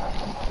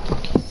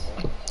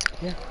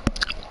 Yeah.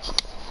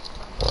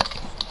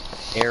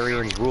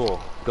 Arians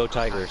rule. Go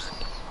Tigers.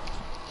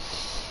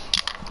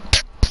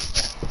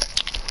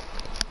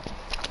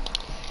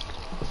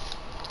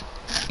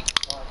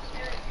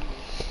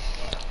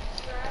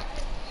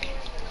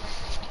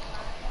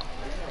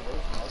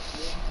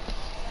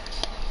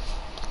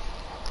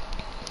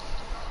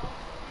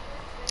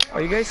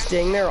 Are you guys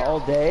staying there all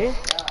day?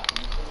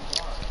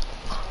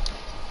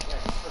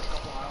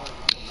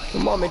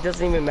 Well, Mom, it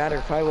doesn't even matter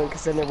if I went,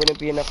 because then there wouldn't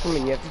be enough room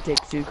and you have to take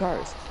 2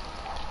 cars.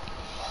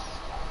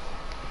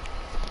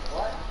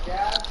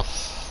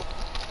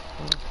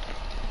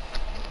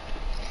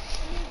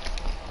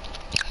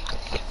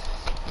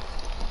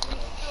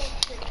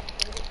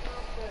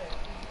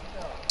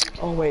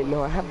 Oh wait,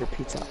 no, I have the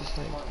pizza. I'm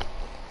fine.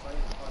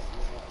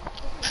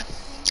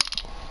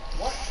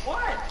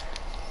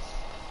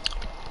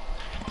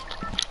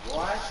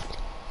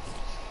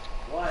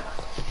 What?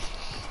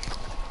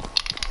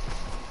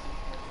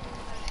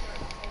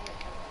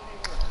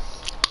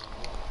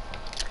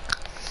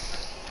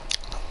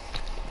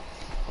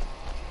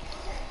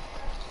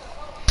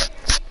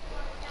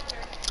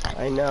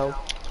 I know.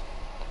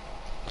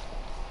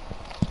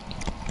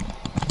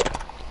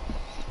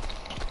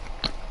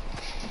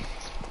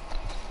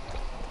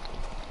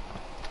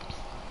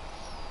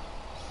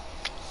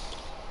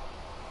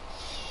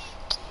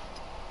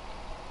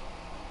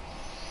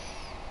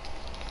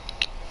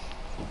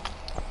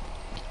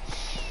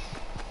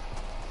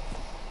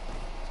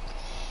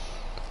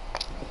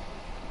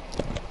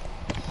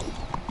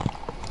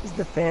 Is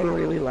the fan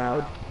really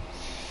loud?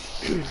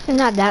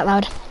 Not that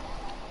loud.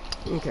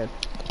 Okay.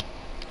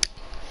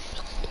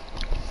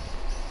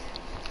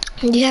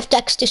 Do you have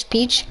text to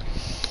speech?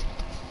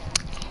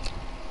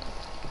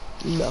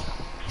 No.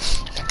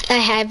 I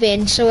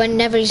haven't, so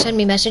whenever you send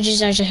me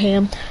messages, I just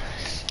hear them.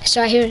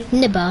 So I hear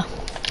nibba.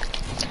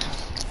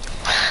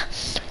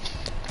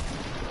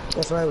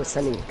 That's why I was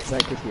sending it, because I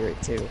could hear it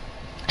too.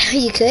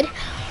 You could?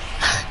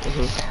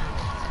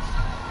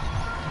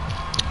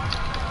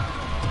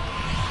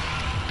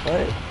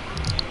 Alright.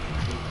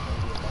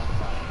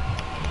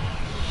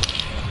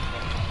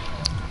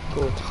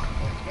 Cool.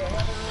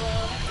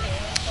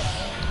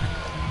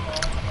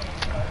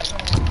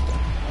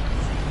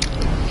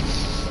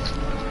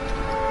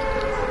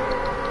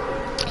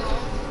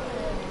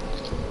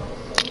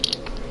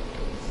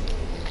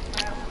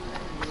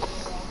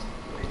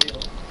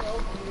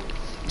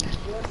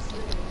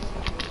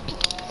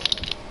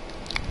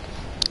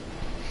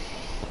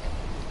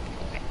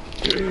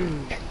 There's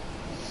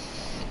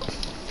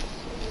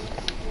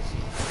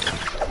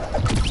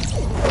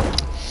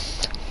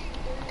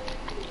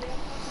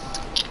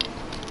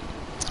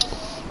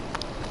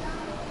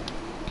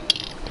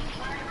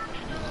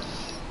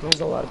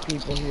a lot of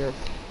people here.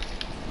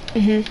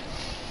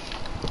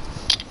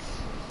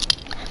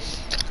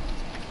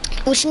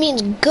 Which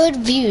means good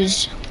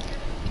views.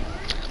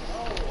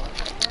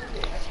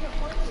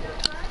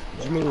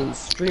 Which means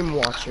stream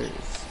watchers.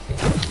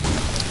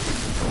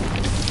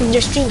 They're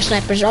stream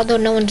snipers, although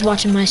no one's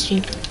watching my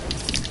stream.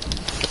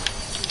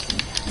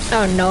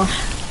 Oh no.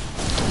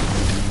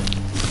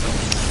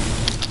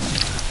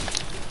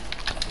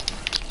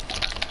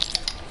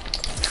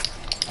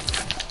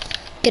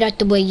 Get out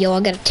the way, yo, I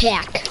got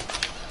attack.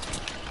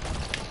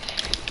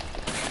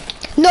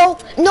 No,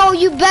 no,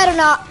 you better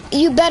not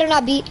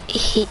be.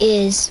 He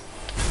is.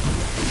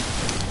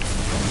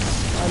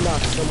 I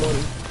knocked someone.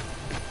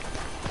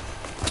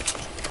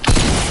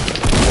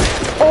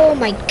 Oh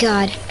my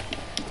god.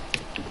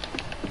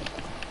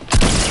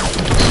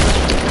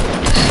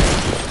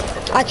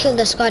 I killed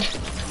the squad.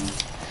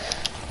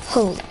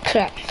 Holy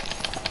crap.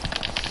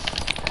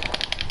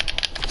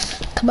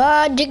 Come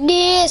on, dig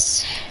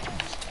this.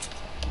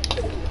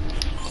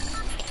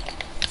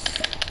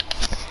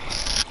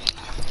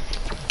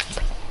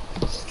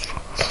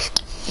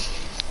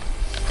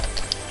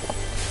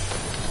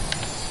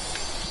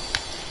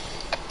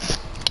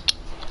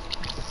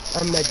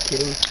 I'm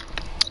medkitting.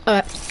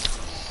 Alright.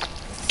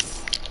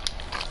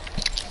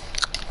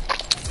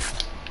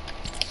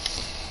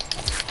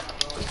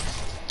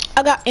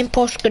 I got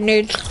impulse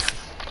grenades.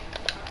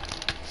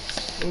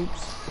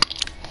 Oops.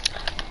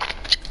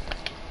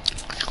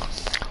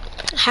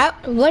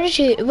 What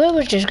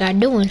was this guy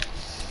doing?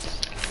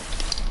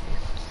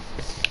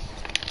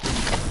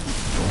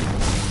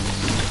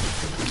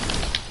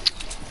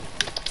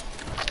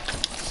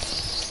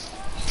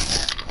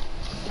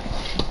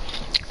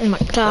 Oh my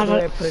Why god.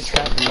 did I put a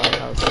trap in my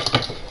house?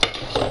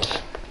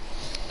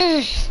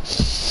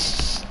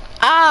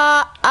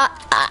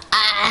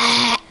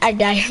 I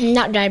die.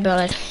 Not die, but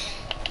like.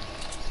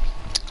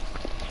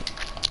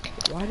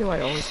 Why do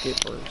I always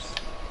get worse?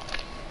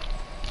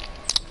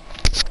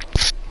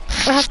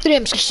 I have 3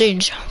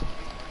 M16s.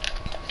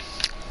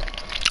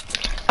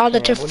 All the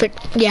different,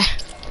 yeah.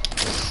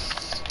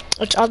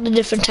 It's all the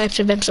different types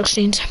of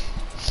M16s.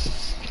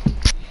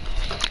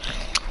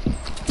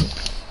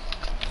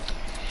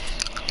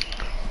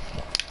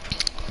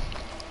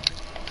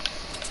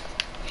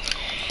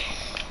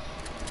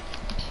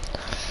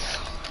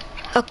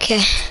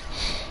 Okay.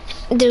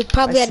 They're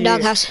probably at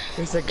doghouse.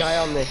 There's a guy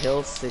on the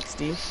hill,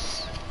 60.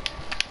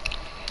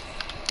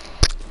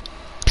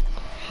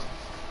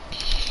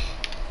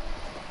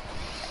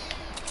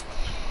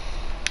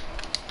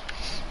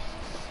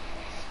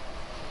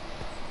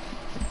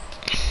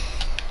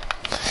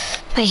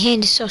 My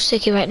hand is so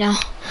sticky right now.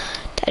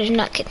 That is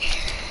not good.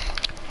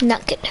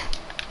 Not good.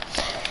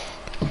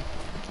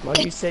 Why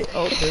do you say?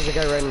 Oh, there's a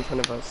guy right in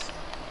front of us.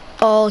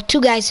 Oh, 2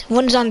 guys.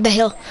 One's on the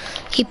hill.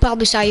 He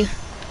probably saw you.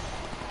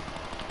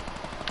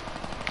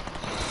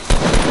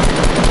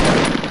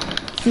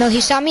 No,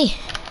 he saw me.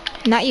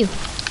 Not you.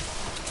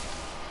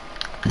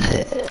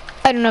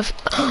 I don't know if...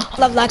 I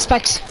love lag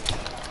spikes.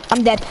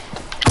 I'm dead.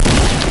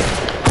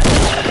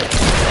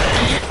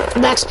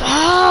 Lag spikes.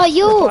 Oh,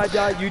 you! If I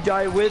die, you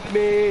die with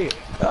me.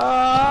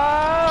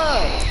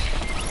 Ah!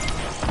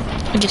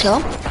 Did you kill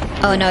him?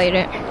 Oh, no, you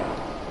didn't.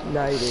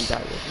 No, you didn't die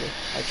with me.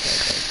 I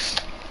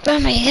tried. Oh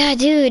my god,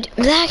 dude.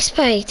 Lag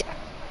spiked.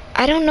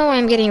 I don't know why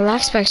I'm getting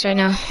lag spikes right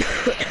now.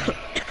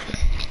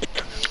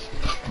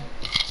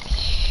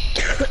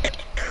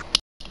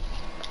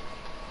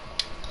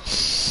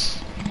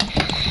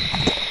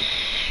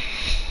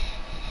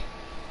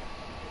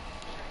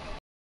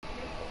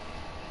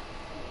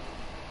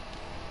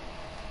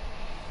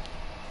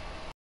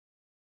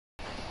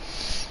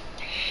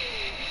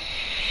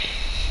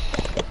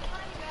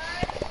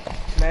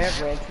 Can I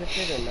have ranch with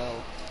it or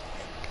no?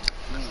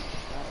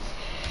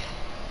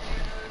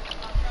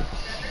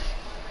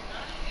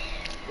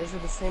 Those are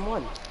the same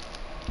one.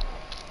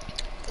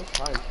 That's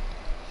fine.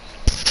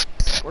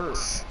 Word.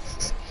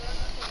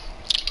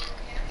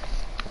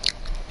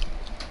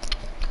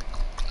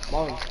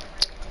 Mom,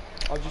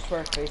 I'll just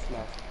wear a face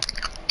mask.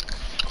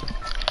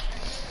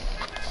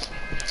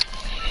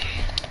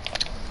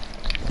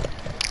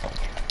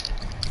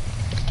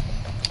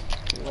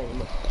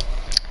 Lame.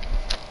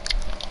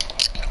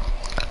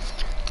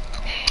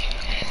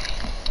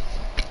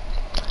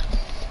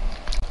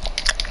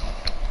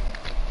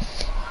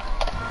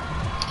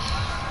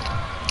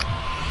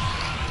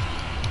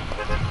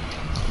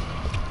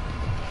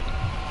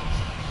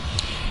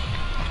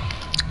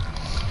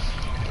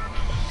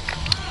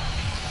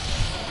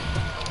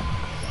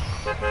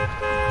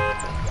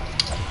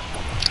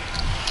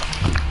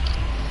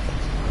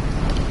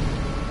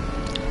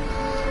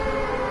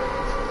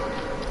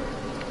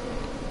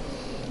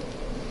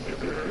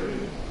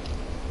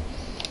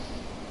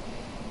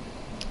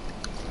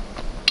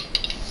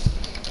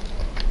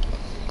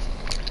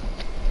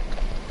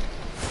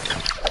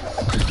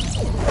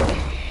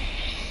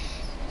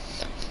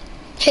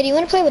 Hey, do you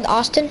want to play with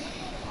Austin?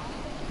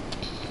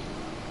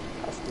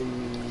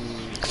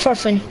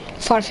 Austin.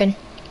 Farfin.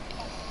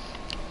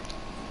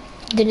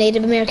 The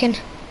Native American.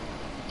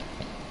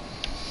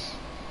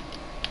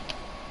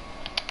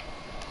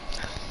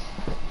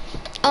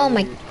 Oh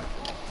my.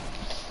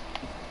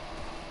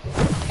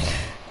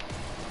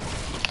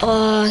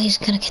 Oh, he's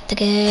gonna get the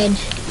gun.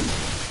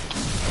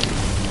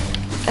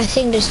 I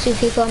think there's 2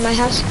 people in my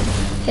house.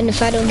 And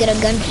if I don't get a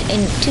gun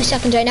in 2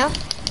 seconds right now.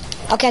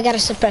 Okay, I gotta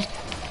suppress.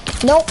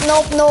 Nope.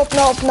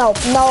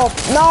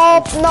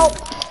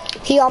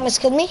 He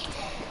almost killed me.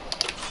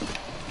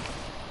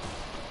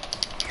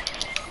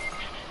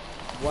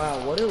 Wow,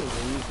 what a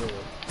loser.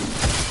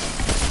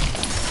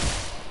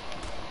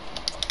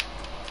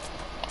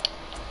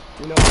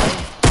 You know why?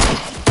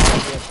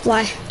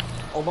 Why?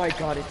 Oh my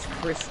god, it's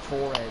Chris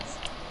Torres.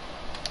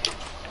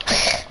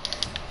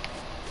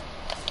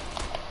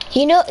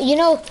 You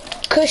know,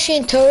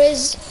 Christian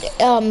Torres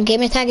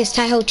gamer tag is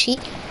Taiho Chi.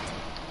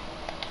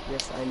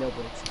 Yes, I know,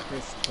 but it's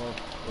Chris Torres.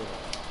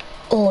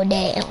 Oh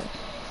damn.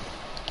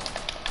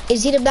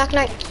 Is he the Black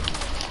Knight?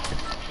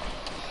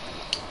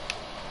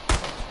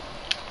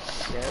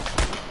 Yes.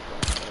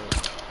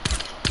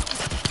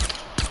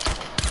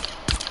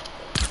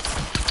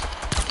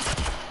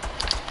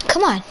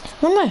 Come on,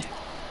 one more.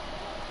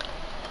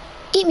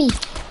 Eat me.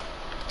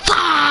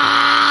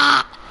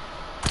 Ah!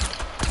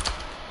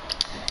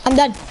 I'm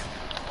done.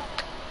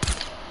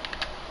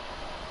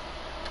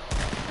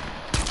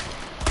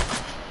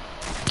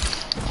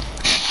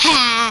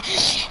 Ha!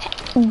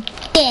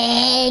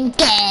 Dang.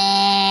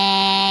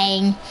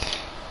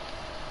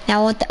 Now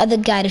I want the other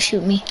guy to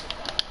shoot me.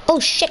 Oh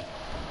shit.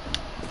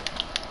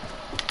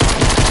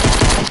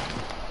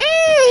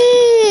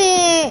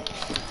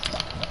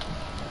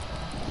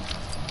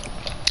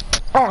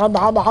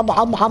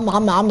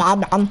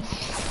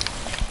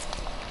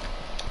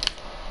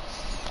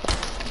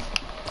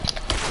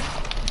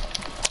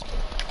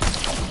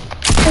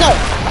 No.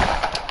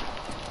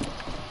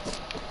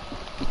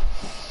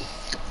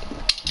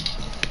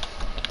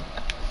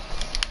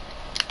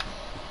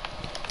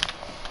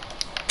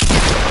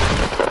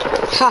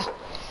 Ha.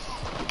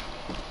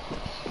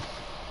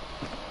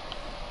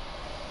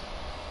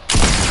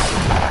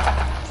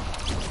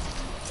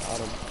 Got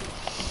him.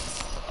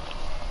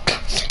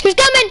 He's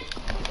coming.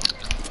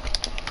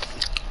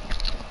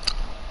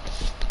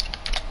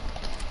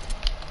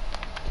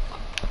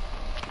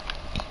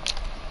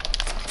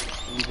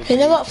 You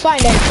know what?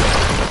 Find it.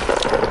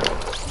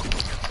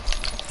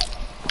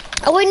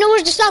 Oh wait, no,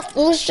 where's the stop?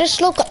 Where's the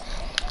slow cut?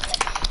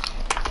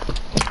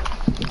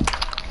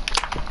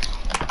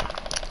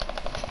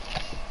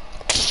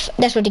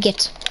 That's what he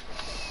gets.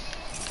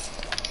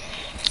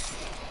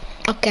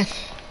 Okay.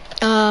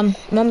 I'm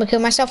gonna kill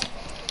myself.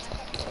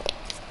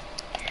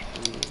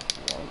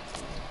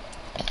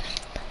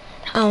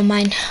 Oh,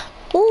 mine.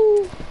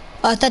 Ooh.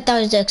 Oh, I thought that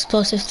was the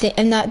explosive thing,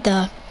 and not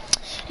the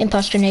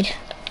imposter grenade.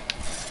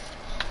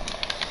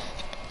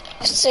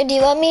 So, do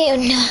you want me or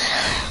no?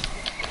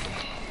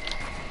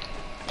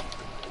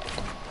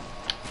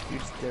 You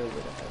still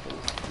would have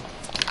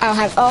I'll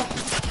have. Oh.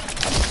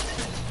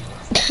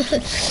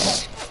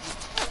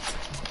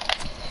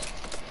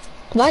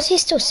 Why is he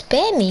still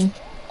spamming?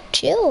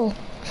 Chill.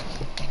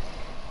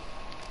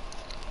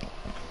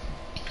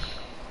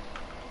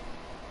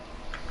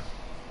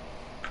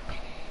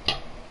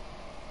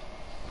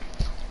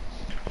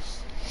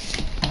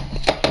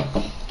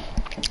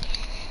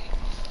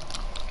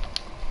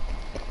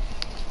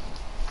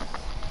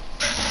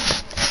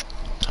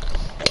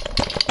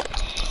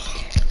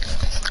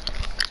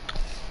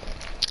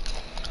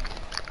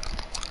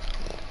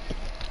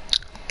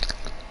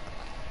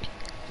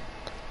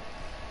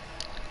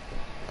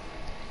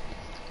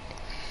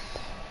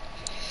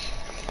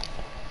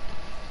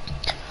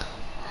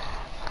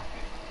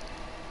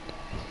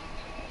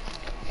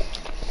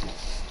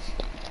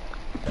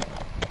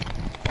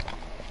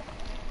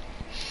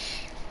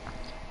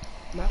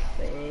 my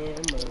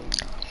family.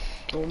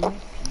 For my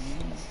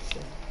pizza.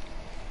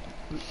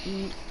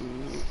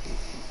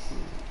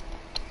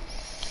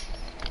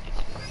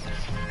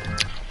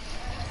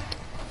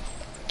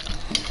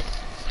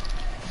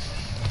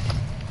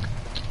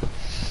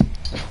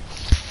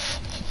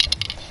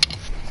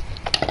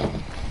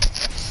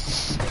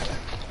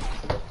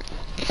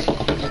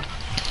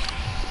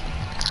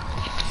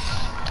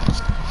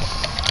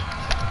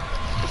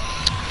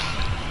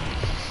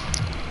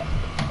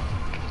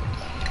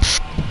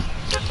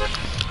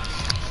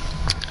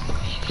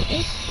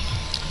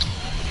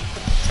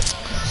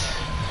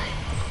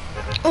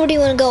 Where do you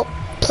want to go?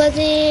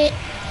 Pleasant,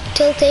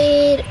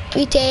 Tilted,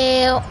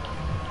 Retail,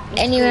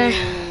 anywhere.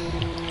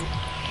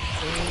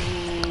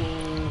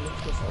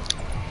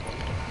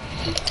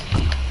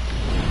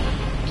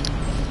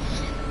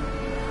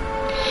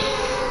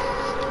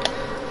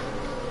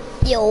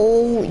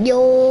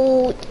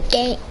 Yo,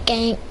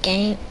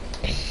 gang.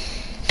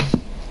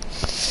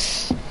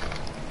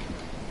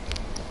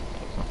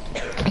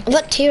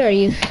 What tier are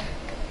you?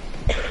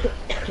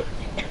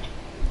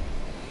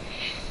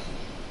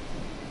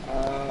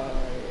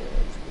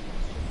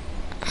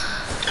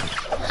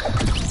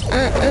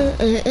 Not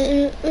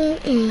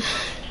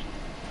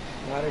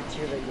a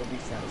tier that you'll be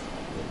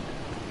satisfied with.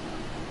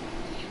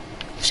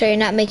 So you're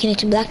not making it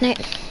to Black Knight?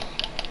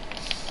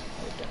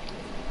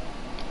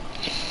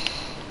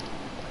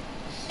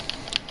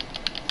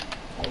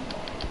 Oh,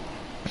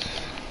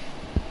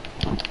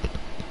 definitely.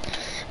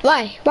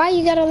 Why? Why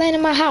you gotta land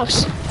in my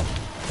house?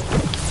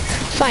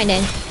 Fine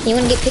then. You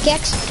wanna get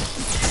pickaxe?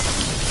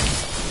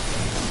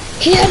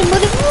 He had a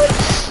mother.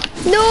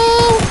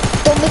 No!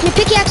 Don't make me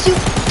pickaxe you!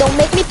 Don't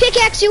make me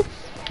pickaxe you!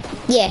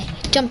 Yeah,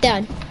 jump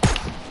down.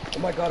 Oh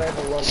my god, I have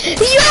a run.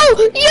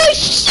 Yo,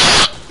 shit!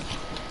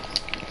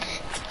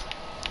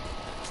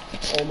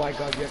 Oh my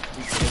god, you have to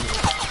be kidding me.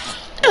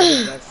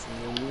 Oh, that's me.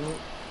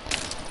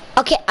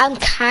 Okay, I'm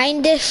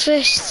kind of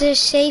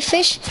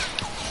safe-ish.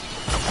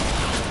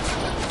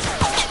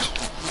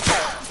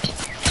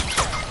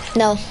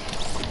 No.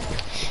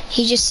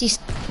 He just sees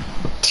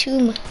too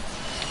much.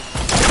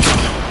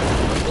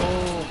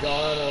 Oh,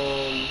 got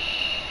him.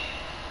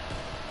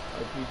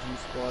 RPG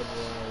squad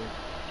one.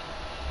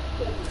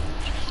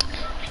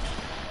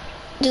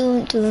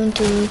 Dun dun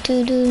dun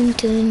dun dun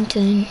dun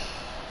dun.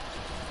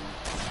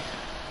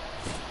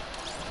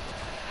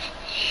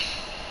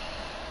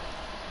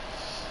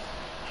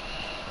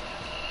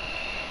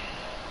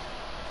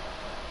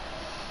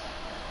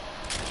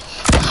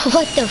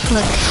 What the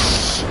fuck?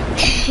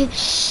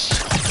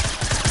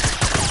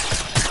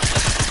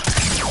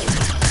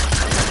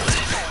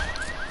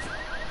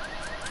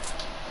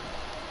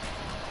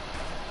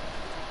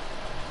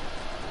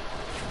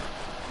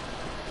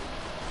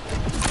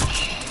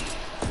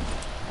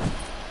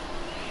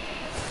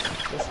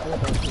 Let's go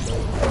back to the...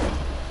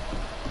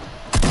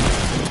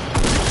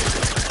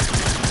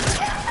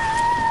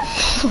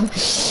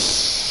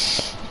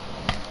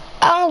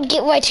 I don't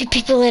get why two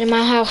people live in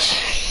my house.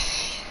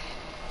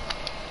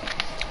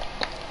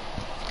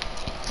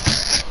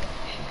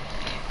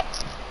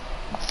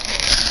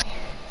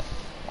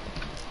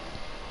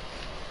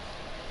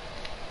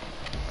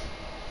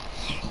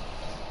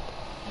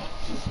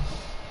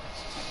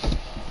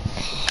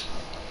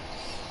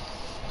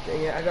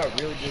 Dang it, I got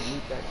really good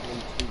loot back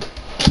then too.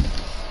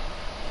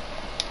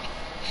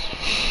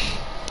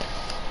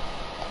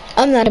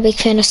 I'm not a big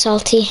fan of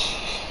salty.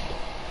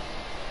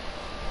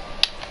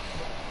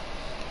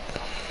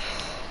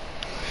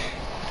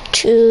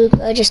 True,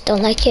 I just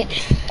don't like it.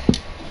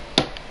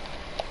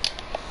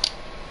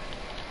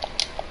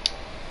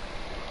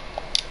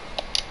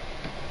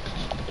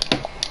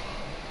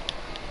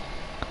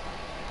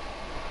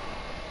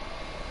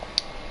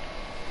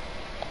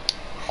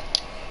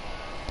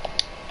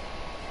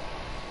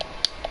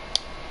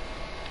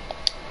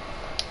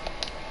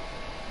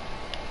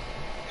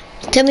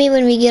 Tell me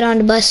when we get on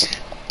the bus.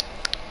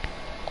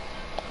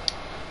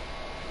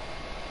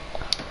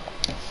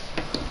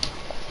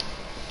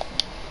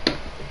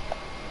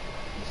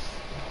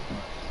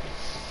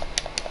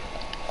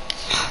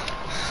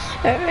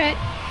 Alright.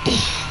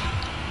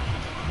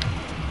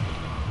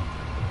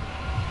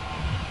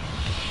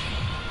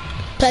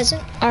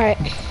 Pleasant? Alright.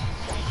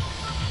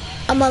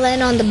 I'm gonna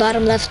land on the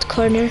bottom left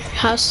corner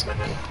house.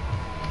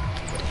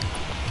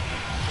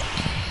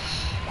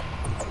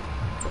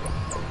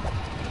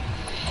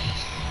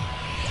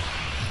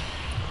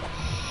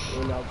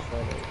 We're not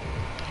funny.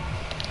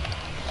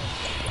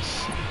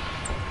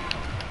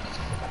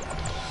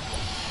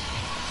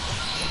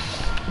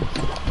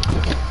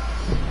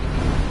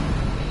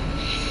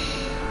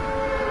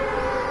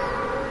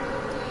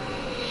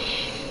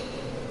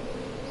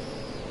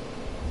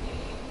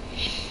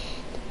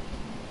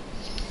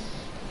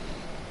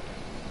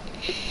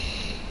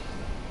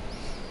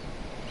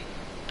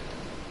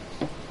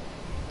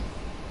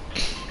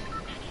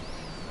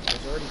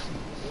 There's already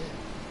people here.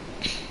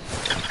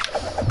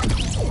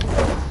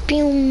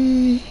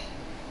 Boom.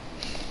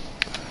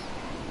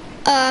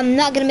 I'm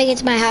not gonna make it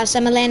to my house.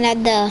 I'm gonna land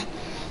at the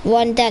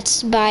one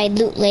that's by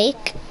Loot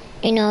Lake.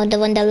 You know, the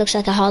one that looks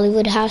like a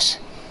Hollywood house.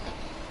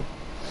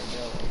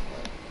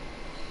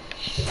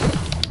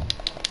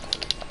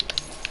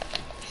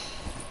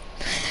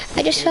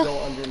 I just Go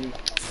fell. underneath.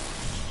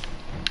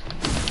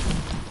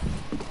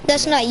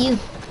 That's not you.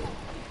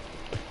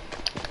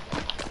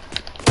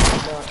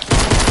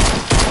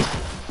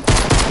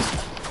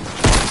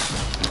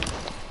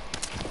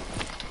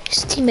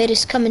 His teammate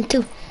is coming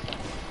too.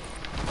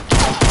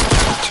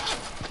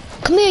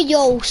 Come here,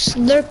 yo,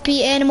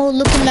 slurpy animal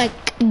looking like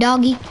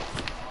doggy.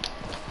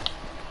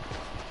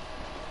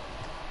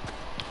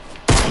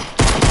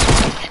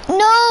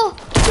 No!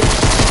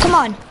 Come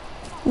on.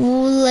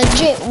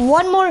 Legit.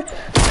 One more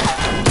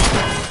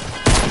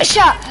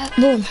shot.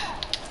 Boom.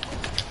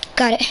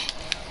 Got it.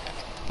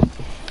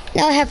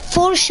 Now I have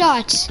 4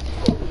 shots. I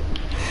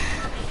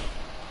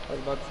was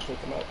about to take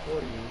him out for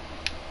you.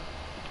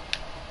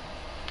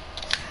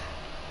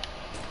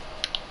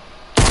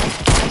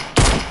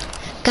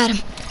 Got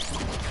him.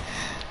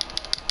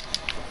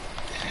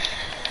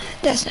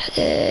 That's not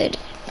good.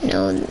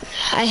 No,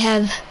 I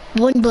have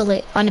 1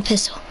 bullet on a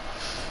pistol.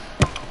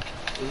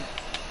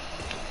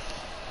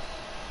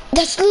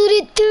 That's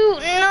looted too.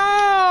 No.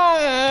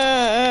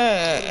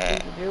 What are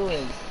you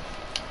doing?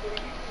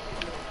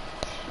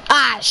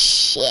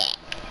 Shit.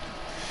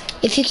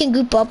 If you can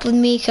group up with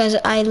me, because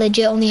I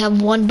legit only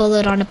have one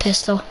bullet on a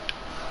pistol.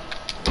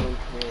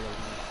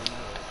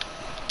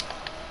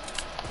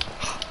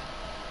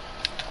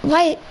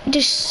 Why?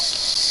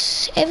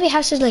 There's... Every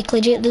house is like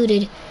legit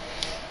looted.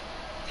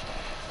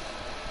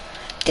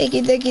 Thank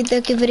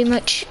you very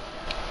much.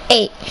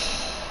 Hey.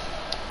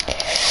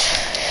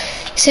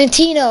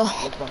 Santino,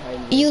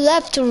 you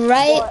left,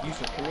 right?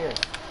 Yusuf, come here.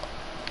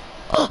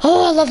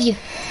 Oh, I love you.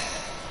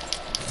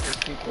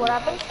 What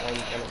happened?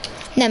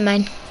 Never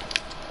mind.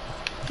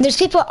 There's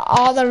people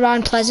all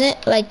around Pleasant,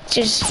 like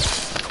just...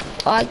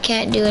 Oh, I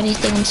can't do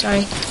anything, I'm sorry.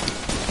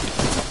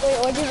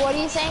 Wait, what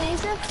are you saying,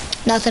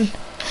 Yusuf? Nothing.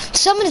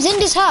 Someone's in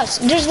this house.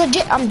 There's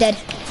legit... I'm dead.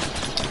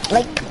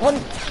 Like,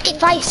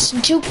 if I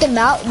juke them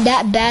out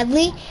that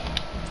badly,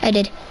 I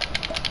did.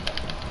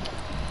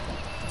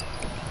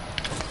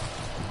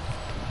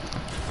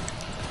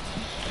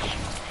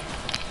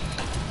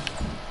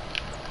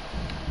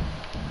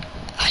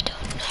 I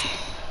don't know.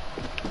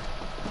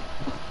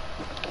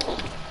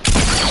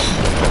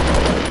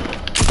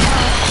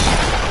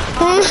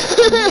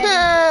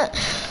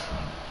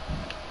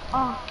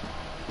 Oh,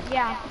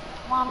 yeah.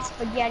 Mom's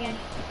spaghetti.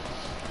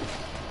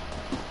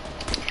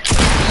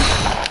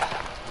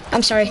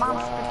 I'm sorry.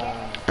 Mom's spaghetti.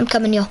 I'm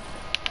coming, yo.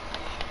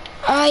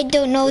 I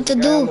don't know what to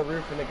There's a guy on do. the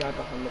roof and a guy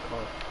behind the car.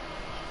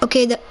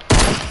 Okay,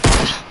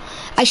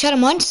 I shot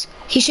him once.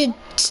 He should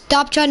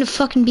stop trying to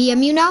fucking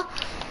BM you now.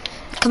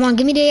 Come on,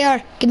 give me the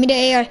AR. Give me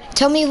the AR.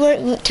 Tell me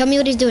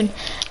what he's doing.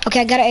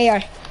 Okay, I got an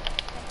AR.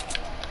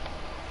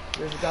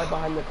 There's a guy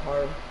behind the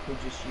car who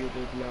just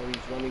shielded. Now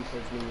he's running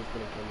towards me and he's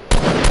gonna kill me.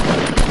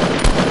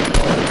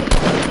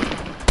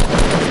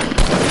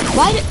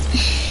 Why?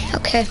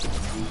 Okay.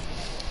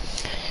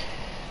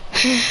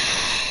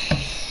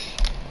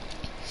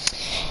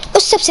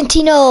 What's up,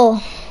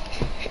 Santino?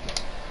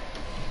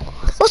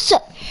 What's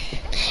up?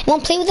 You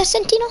wanna play with us,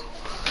 Santino?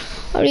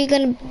 Or are you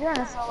gonna... You're in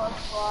a solo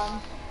squad.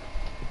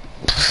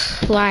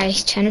 Why?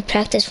 Trying to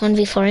practice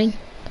 1v4ing?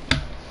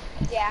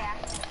 Yeah.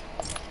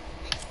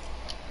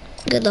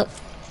 Good luck.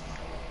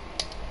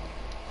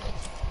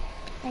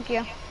 Thank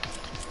you.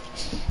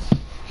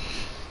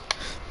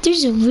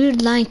 There's a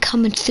weird line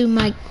coming through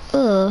my...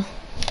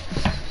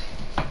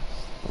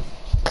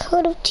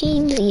 Code of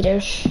team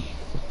leader.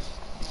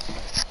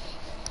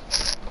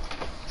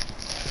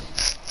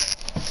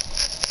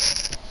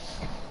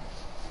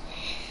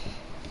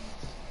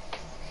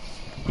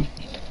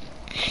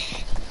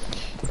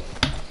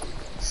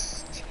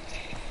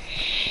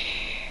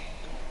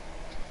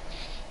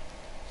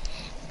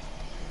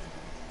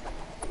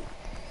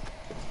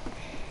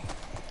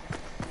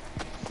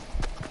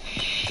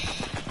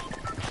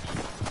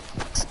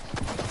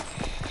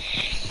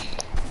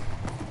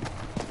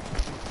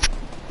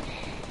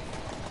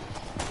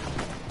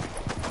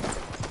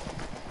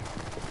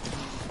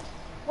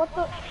 What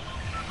the?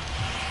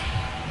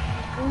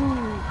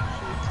 Ooh,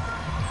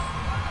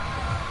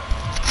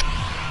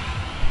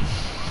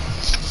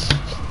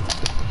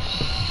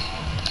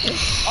 shit.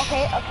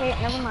 Okay,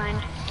 never mind.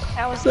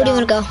 That was Where do you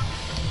wanna dumb.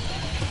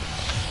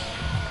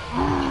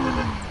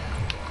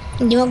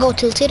 go? You wanna go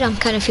tilted? I'm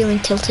kind of feeling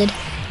tilted.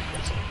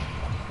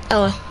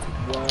 Oh.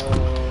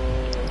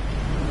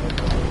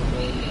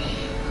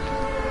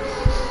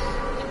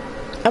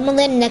 I'm gonna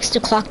land next to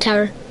clock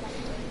tower.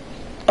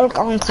 Or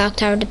on clock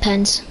tower,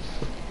 depends.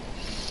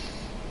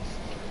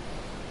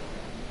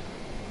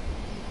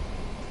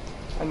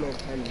 I'm gonna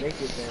try and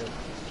make it there.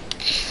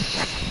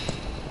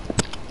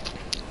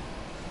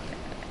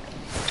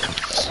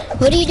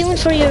 What are you doing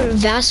for your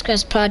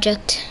Vasquez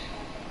project?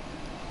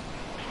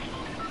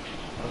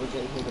 I was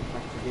getting here to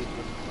practice.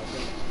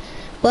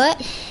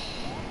 What?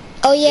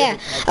 Oh yeah.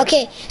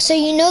 Okay, so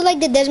you know like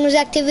the Desmos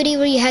activity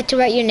where you had to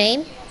write your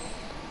name?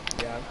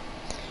 Yeah.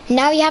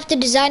 Now you have to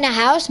design a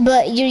house,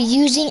 but you're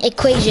using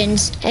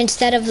equations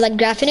instead of like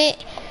graphing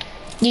it.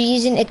 You're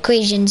using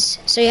equations,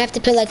 so you have to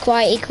put like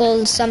y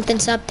equals something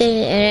something,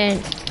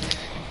 and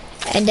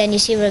then you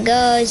see where it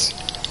goes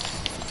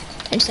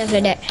and stuff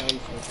like that.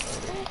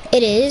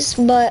 It is,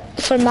 but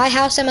for my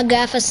house, I'm gonna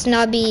graph a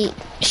Snobby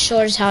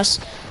Shore's house.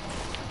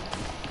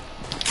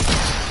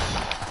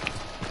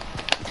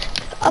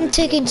 I'm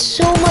taking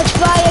so much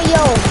fire,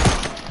 yo.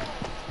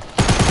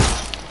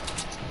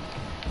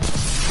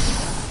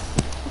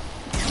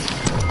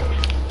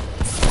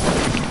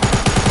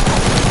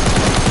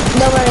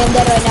 Don't worry, I'm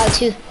dead right now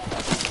too.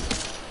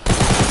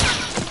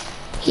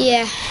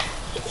 Yeah.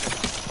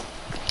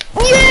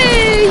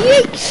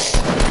 Yay!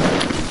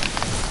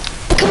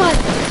 Come on.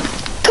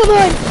 Come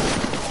on.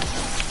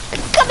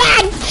 Come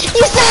on!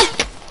 You suck!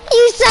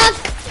 You suck!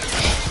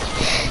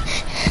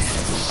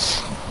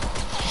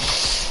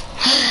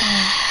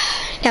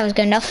 That was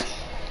good enough.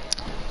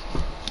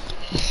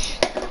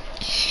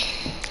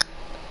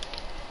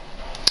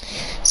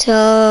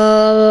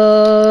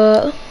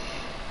 So...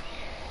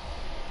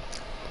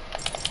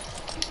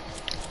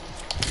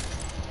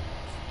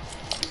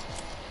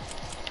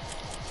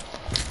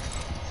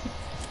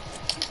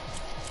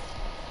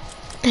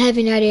 I have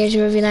no idea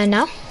where we land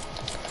now.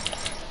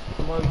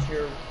 Come on,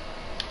 cheer.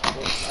 4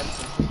 46. I'm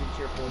submitting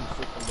tier 46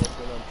 and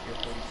working on tier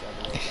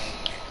 47 right now.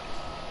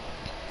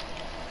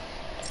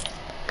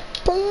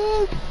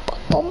 Boom,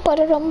 boom,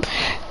 ba-da-dum.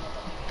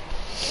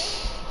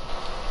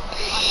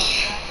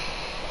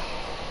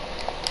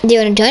 Do you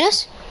want to join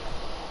us?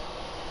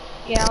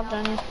 Yeah, I'll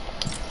done it.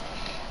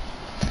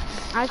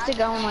 I have to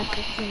go in like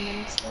 15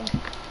 minutes though.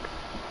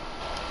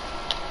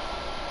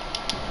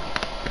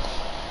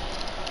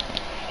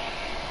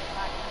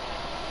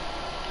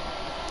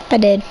 I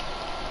did.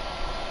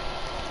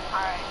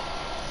 Alright.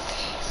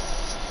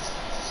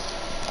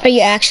 Are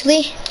you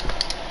actually?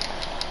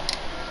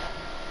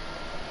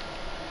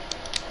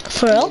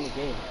 For I'm real? in the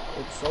game.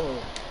 It's solo.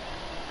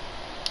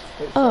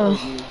 It Oh.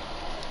 follows me.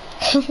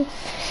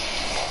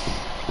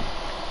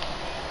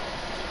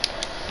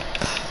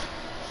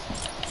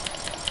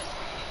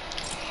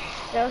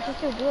 That was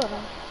just a duo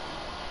then.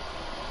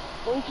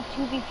 Going to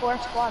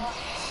 2v4 squads.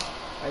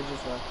 I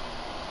just left.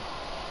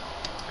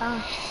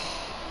 Ah.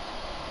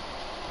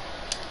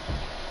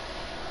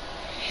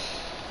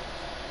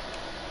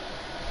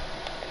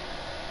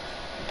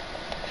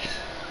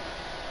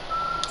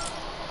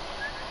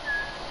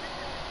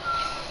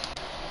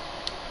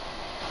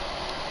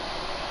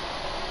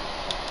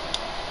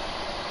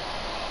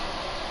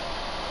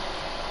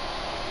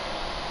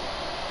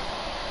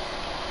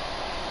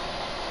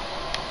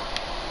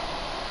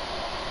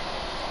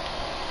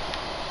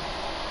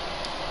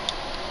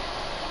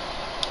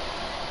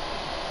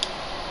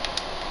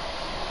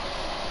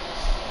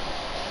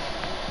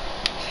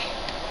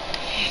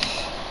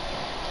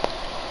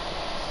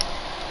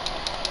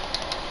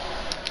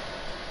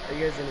 Are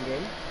you guys in the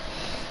game?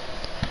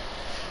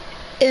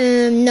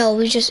 No,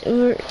 we're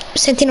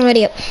sent in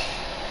already up.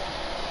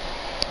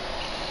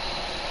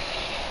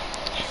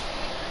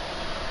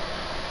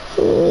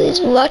 Who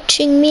is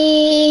watching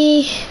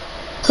me?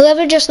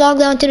 Whoever just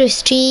logged on to the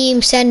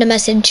stream, send a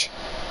message.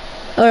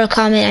 Or a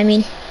comment, I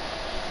mean.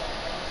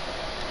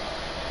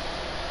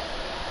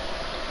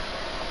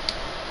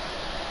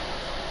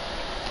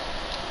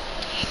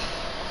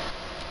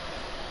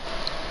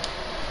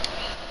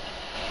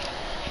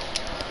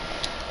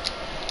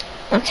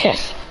 Okay.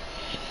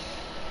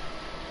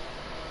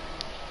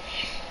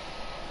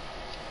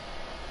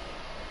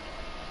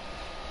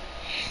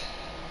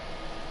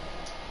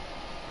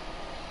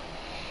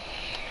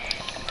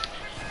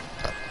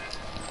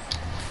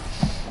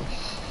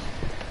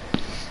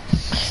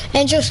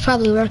 Andrew's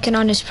probably working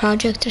on his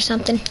project or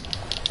something.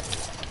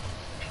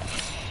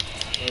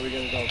 Where are we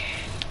gonna go?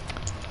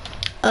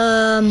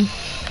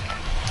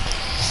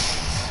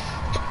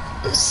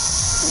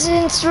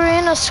 Since we're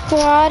in a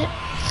squad,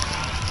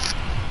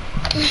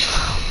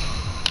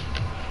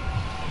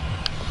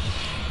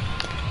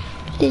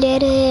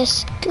 let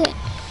us go.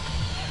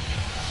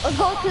 Let's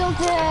go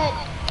Tilted!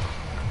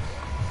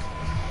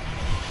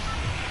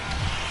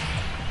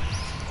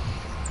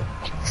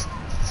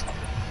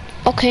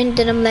 Okay,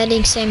 then I'm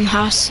letting same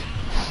house.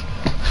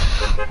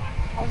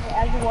 Okay,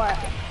 as what?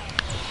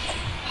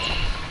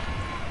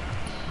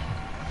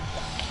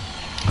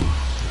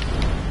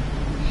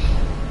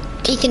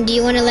 Ethan, do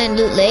you want to land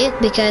Loot Lake?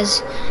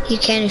 Because you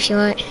can if you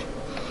want. No,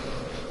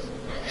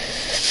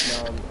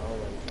 I'll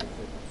like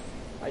Tilted.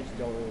 I just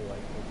don't really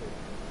like Tilted.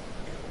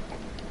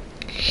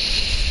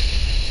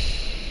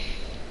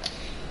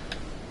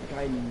 Like,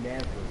 I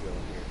never go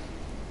here.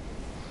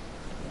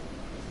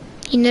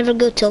 You never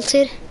go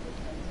Tilted?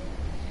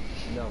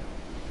 No.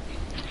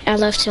 I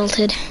love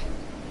Tilted.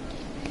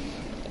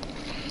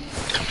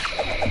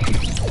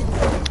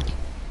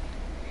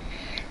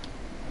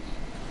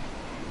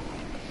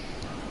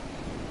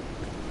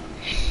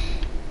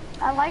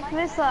 I like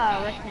this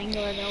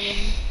rectangular building.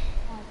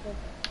 I like it.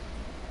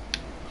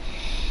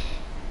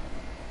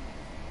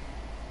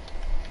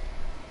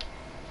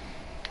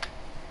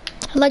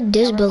 I like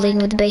this building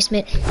with the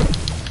basement.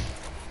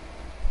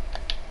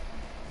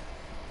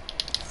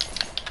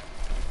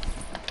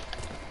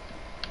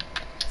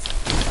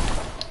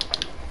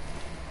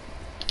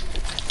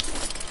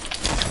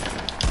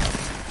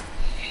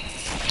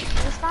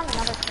 I just found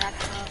another crack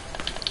shop.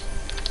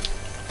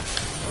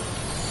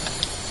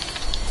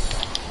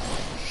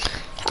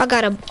 I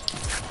got a...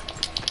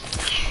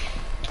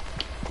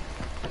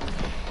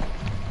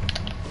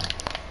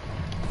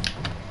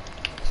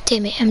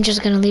 Damn it, I'm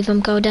just gonna leave him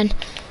go then.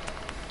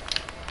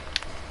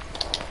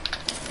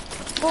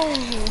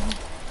 Oh.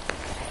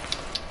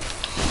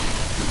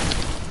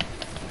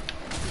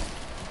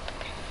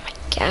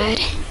 God.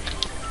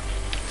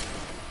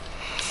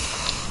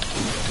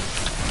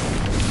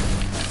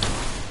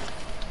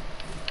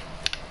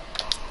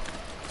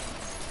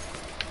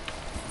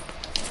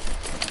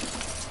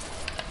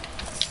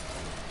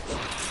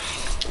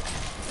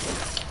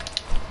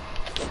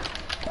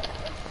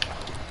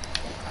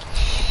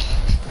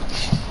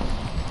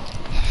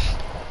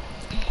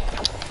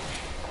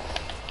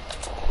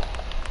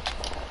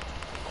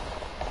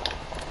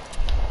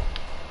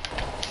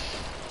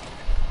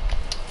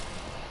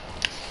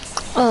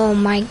 Oh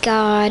my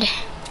God.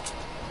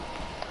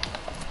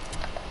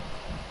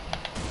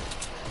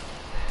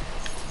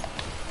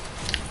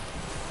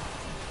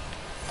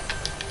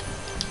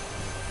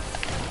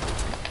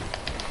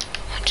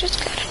 Just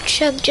got a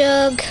chug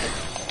jug.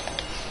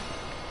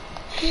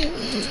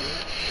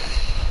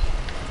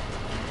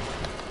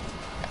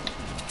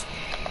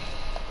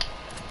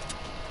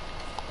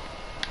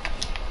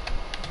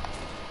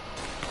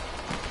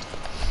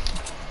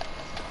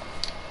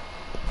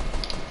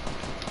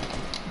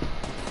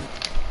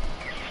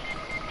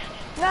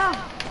 No!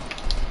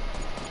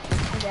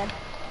 I'm dead.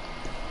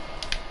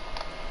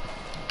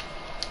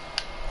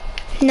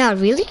 Not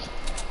really?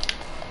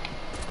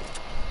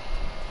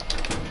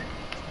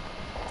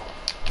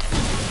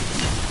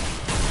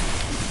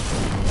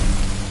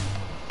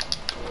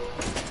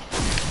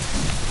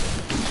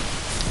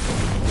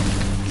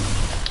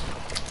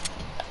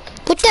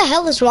 What the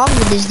hell is wrong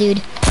with this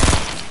dude?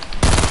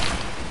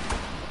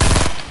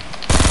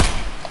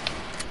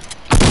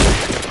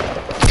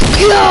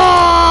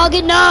 Yo,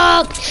 get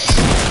knocked!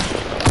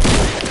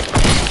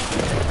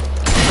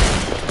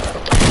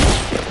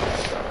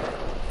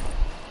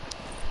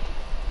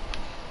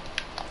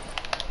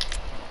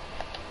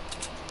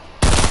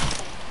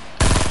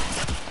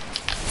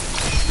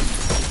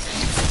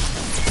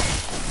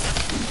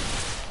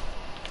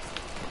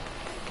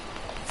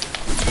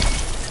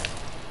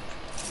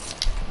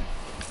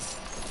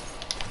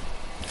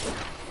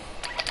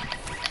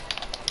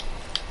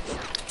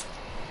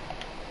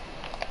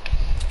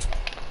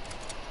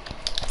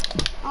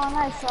 Oh,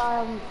 nice.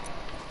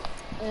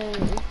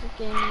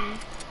 Freaking.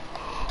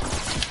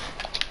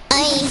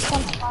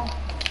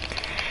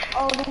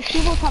 Oh, there's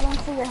people coming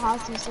to your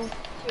house and stuff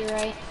to your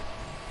right.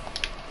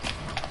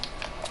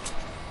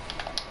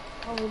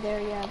 Over there,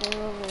 yeah,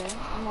 they're over there.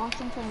 I'm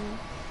watching from.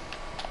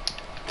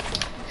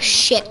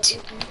 Shit.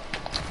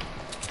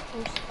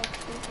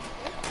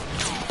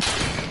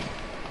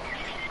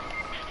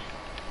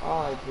 Oh,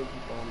 I did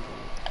bomb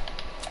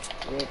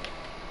them. Rip.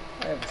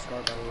 I have a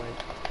scar, by the way.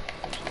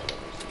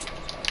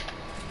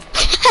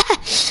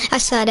 I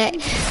saw that.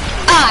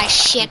 Ah,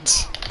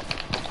 shit.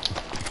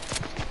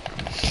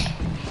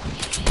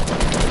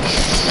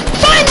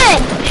 Find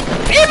it!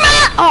 Irma!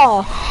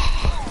 Oh.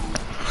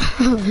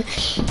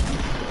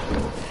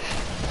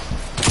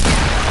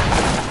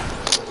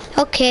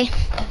 Okay.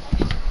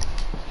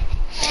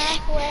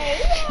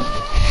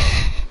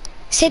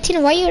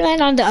 Santino, why are you right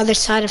on the other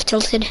side of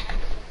Tilted?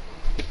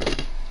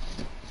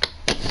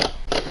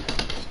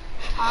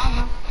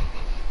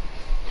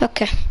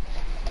 Okay.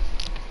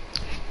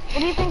 What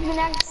do you think the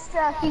next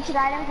featured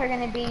items are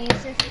gonna be,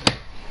 Yusuf?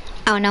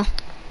 I don't know.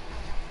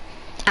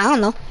 I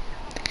don't know.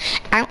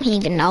 I don't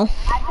even know.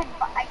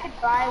 I could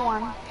buy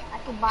one.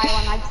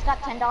 I just got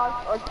 $10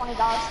 or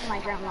 $20 from my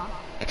grandma.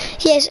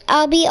 Yes,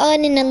 I'll be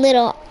on in a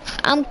little.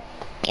 I'm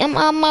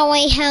on my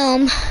way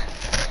home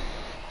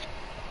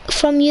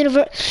from Dude,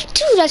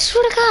 I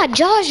swear to God,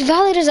 Josh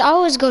Validez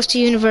always goes to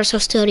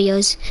Universal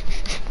Studios.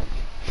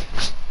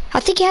 I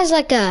think he has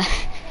like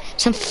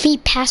some free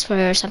password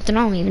or something.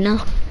 I don't even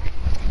know.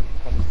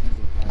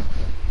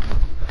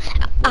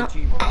 Once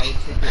you buy a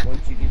ticket,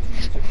 once you get to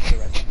use it for the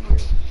rest of the year.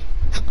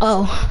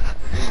 Oh.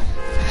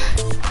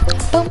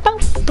 Boom, boom,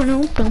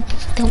 boom, boom,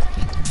 boom.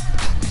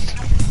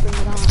 Bring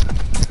it on.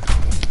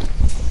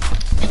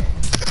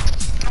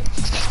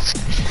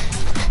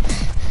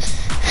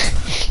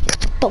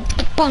 Boom,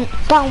 boom,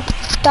 boom,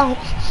 boom.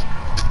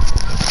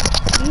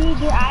 Dude,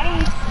 they're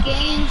adding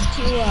skins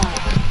to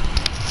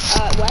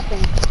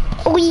weapons.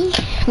 Wee.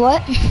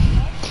 What?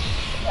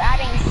 They're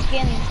adding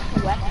skins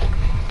to weapons.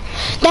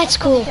 That's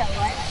cool.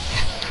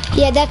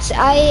 Yeah,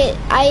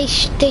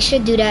 they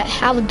should do that.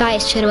 I would buy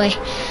it straight away.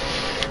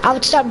 I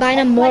would start buying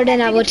them more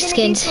than I would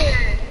skins.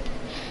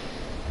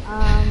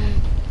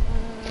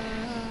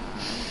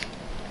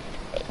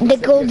 The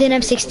golden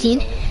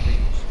M16.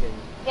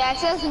 Yeah, it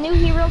says new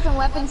heroes and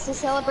weapons to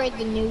celebrate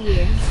the new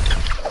year.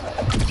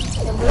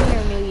 The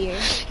lunar new year.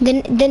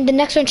 Then the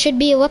next one should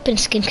be a weapon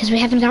skin because we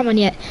haven't got one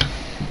yet.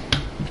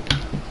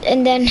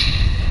 And then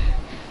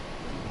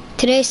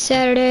today's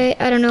Saturday.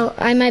 I don't know.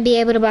 I might be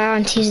able to buy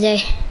on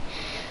Tuesday.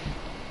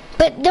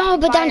 But no,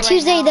 but on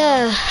Tuesday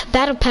the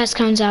battle pass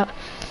comes out.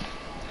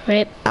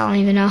 Right? I don't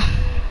even know.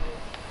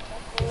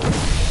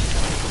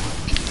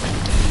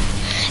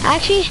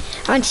 Actually,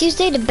 on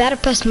Tuesday the battle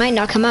pass might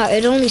not come out.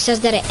 It only says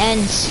that it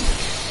ends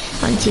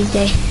on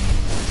Tuesday.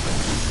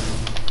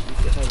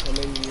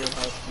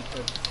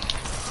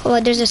 Oh,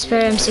 there's a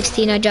spare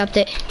M16. I dropped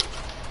it.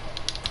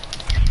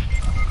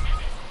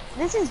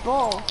 This is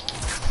bull.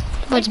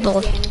 What's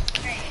bull?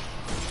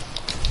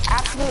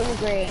 Absolutely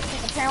great.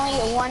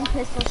 Apparently, one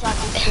pistol shot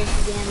does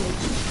 50 damage.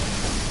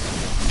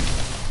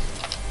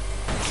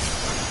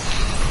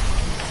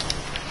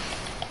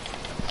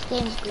 This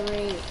game's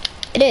great.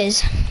 It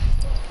is.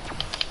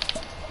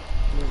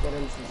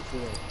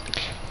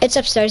 It's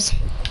upstairs.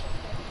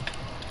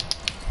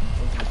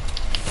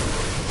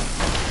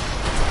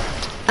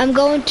 I'm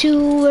going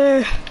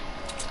to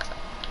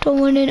the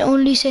one and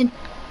only sent.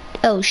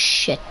 Oh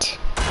shit.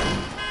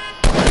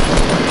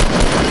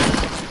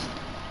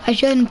 I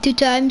shot him 2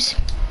 times.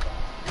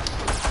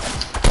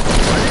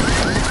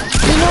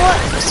 You know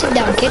what? Sit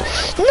down, kid.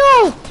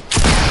 No!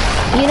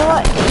 You know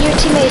what? Your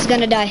teammate is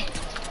gonna die.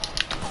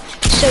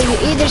 So you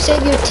either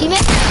save your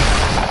teammate,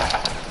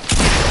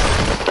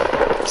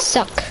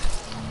 suck.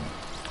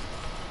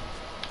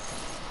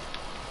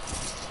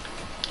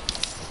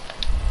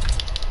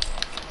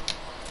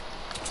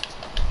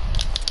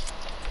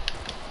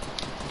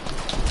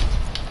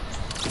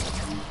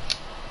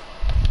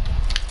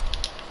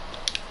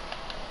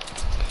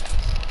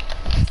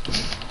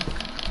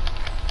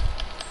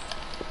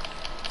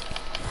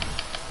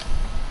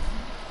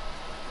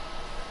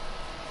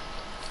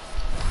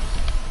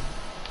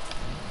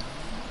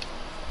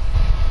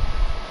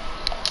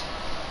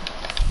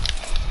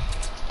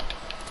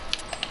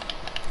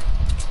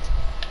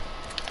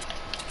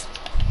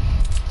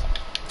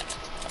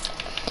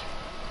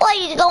 What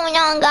is going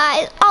on,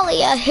 guys?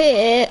 Ollie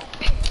here.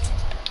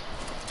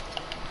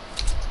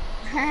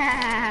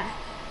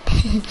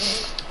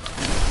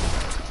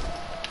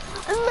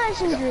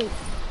 Legendary.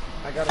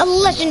 A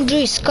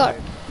legendary scar.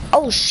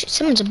 Oh shit,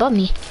 someone's above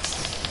me.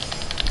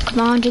 Come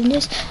on, drink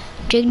this.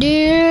 Drink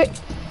it.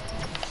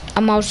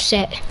 I'm all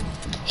set.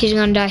 He's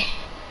gonna die.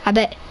 I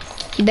bet.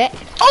 You bet?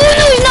 Oh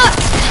no, he's not!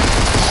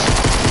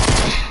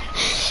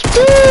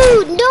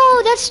 Dude,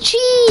 no, that's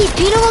cheap.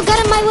 You know what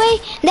got in my way?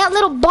 That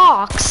little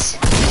box.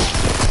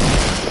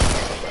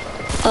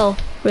 Oh,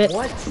 rip.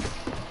 What?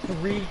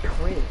 3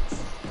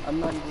 crits. I'm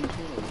not even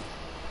kidding.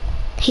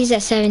 He's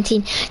at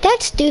 17.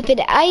 That's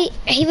stupid.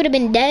 He would have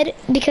been dead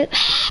because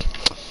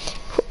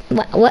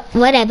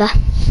whatever.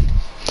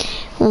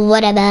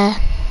 Whatever.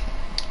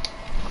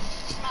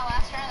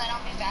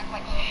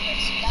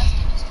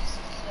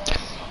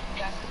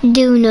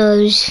 Do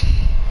knows.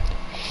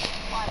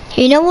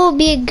 You know what would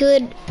be a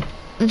good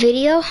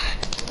video?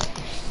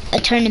 A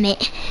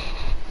tournament.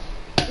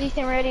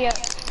 Ethan Radio.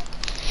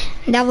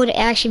 That would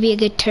actually be a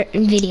good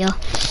video.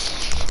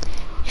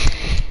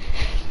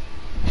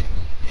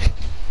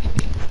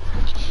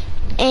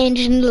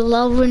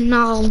 Angelo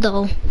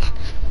Ronaldo.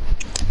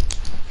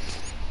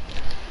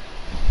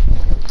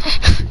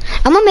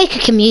 I'm gonna make a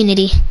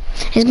community.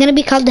 It's gonna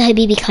be called the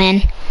Habibi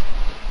Clan.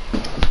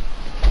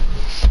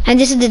 And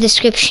this is the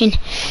description.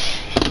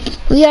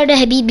 We are the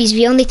Habibis.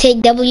 We only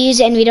take W's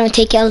and we don't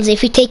take L's.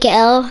 If we take an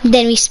L,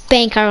 then we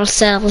spank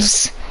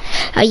ourselves.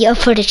 Are you up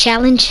for the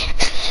challenge?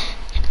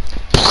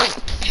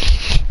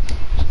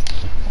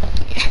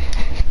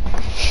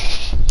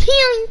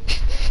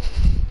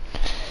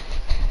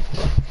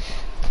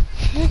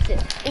 Listen,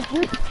 if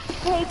you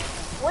take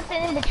what's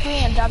in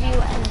between a W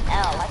and an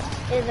L, like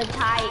is a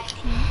tie T.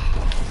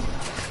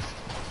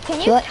 Can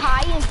you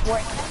tie in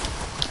Fortnite?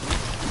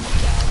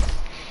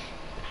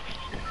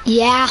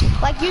 Yeah.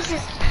 Like you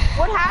just,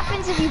 what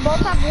happens if you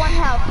both have 1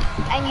 health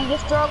and you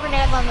just throw a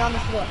grenade on the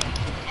floor?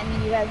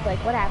 And you guys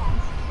like, what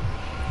happens?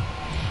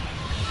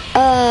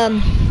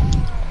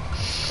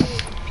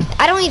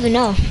 I don't even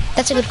know.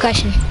 That's a good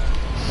question.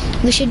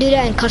 We should do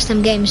that in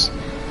custom games.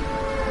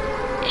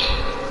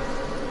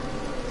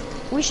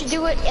 We should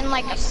do it in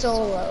like a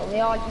solo. We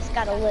all just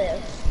gotta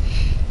live.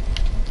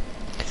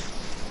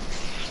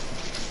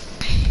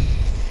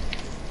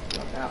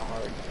 Not that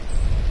hard.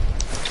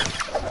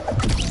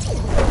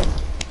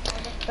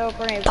 Throw a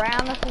grenade right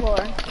on the floor.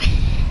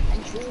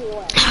 And shoot you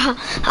away.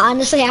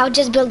 Honestly, I would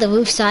just build a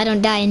roof so I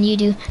don't die and you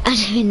do. I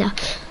don't even know.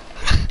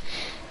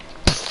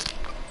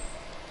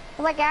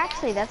 Like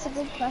actually, that's a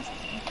good question.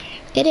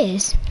 It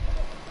is.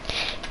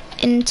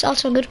 And it's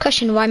also a good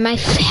question why my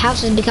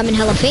house is becoming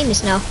hella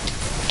famous now.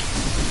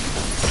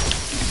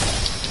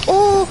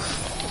 Oh,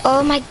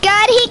 oh my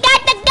god, he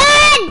got the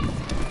gun!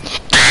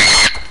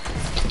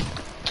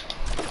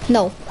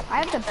 No.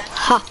 I have the best.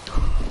 Ha.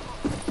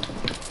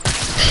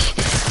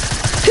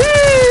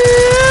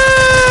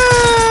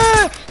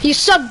 You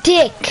suck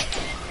dick.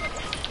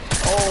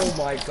 Oh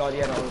my god,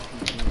 yeah, that was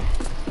PT.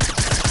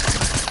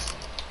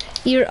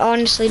 You're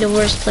honestly the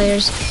worst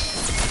players.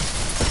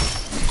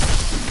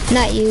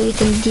 Not you,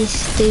 Ethan,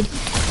 this dude.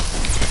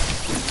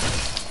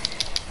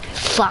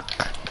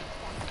 Fuck.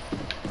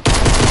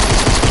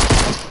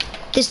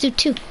 This dude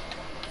too.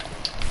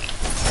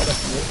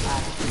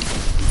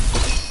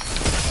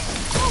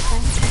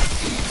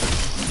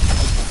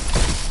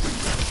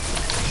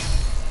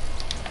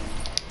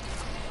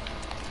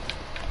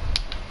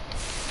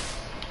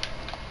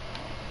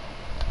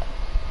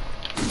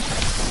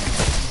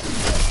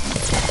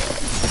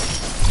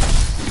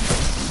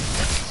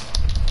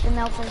 The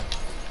melted.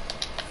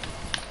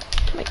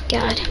 Oh my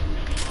god.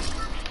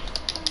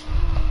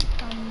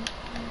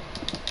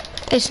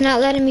 It's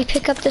not letting me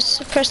pick up the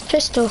suppressed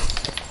pistol.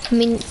 I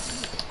mean,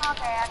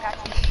 Okay, I got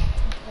you.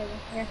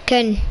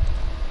 Here.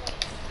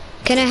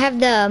 can I have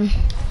the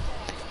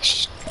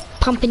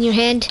pump in your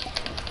hand?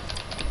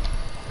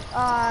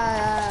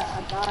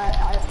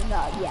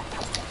 Yeah.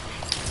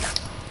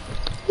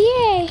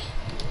 Yay!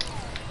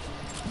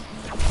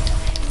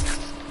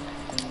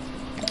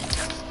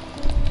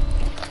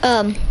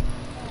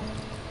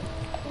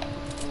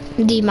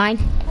 Do you mind?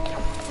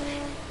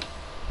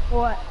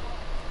 What?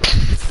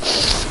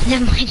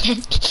 Never mind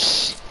then.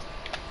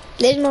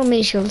 There's more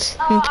mini shields.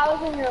 Oh, I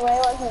was in your way,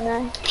 wasn't I?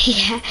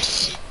 Yeah. You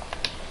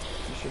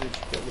should have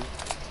just killed me.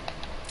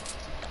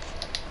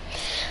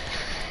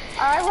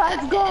 Alright,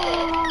 let's go.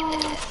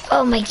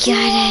 Oh my god,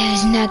 it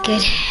was not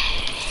good.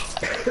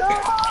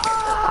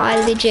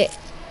 I legit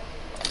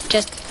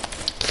just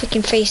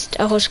freaking faced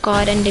a whole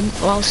squad and they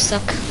all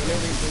suck.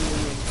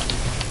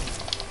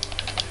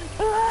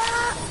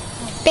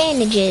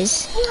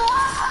 Bandages.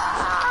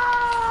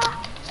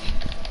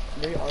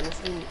 They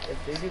honestly, if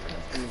they do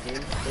custom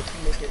games, they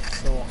can make it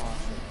so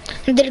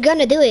awesome. They're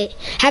gonna do it.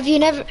 Have you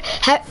never?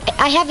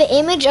 I have an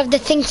image of the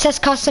thing that says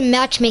custom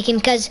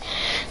matchmaking, cause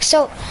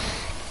so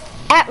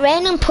at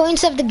random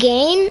points of the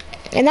game,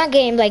 in that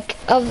game,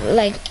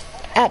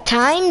 at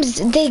times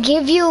they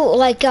give you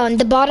like on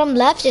the bottom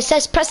left it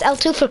says press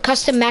L2 for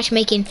custom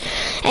matchmaking,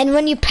 and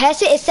when you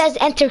press it, it says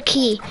enter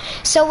key.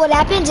 So what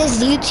happens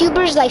is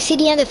YouTubers like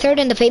CDN the Third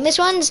and the famous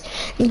ones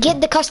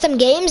get the custom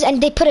games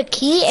and they put a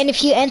key, and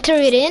if you enter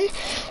it in,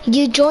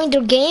 you join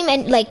their game.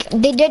 And like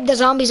they did the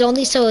zombies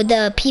only, so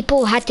the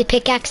people had to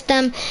pickaxe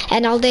them,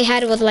 and all they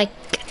had was like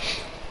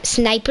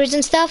snipers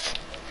and stuff.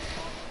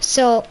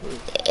 So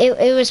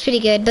it was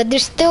pretty good, but they're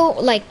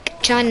still like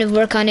trying to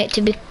work on it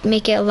to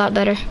make it a lot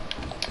better.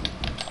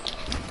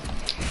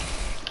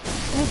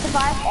 We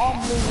survive all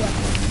blue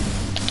weapons.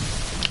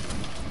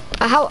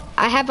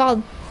 I have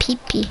all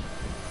PP.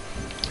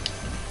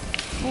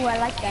 Ooh, I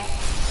like that.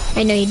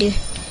 I know you do.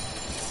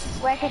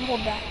 Where I can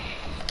hold that.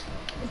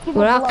 Let's keep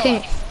We're it all below okay.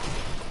 us.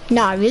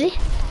 Nah, really?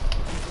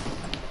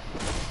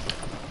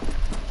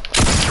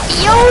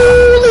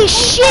 Holy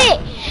shit!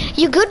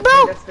 You good,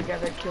 bro? That's the guy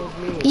that killed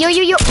me.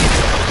 Yo.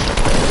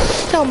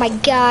 Oh my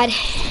god.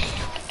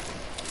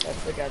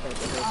 That's the guy that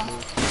killed me.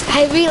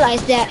 I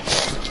realized that.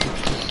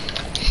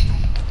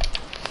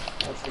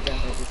 That's the guy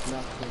that just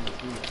knocked me in the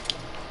team.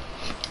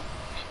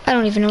 I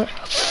don't even know.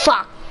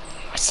 Fuck.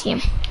 I see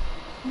him.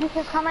 You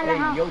can come in the Hey,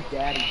 house. yo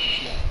daddy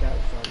just knocked out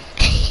son.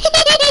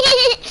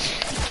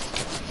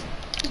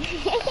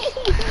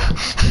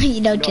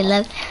 You know what you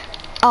love.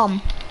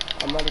 I'm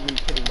not even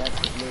kidding, that's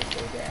his name,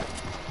 yo dad.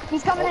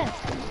 He's coming in.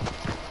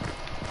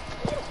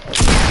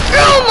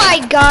 Oh my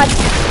god.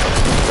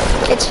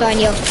 It's fine,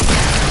 yo.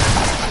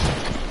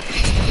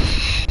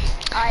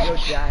 Alright. Yo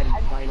daddy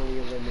finally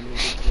eliminated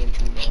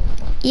Santino.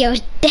 Yo,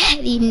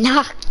 daddy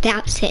knocked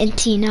out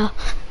Santino.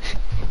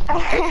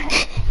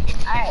 Alright,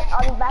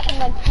 I'll be back in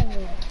like 10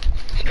 minutes.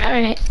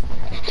 Alright.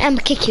 I'm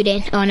gonna kick you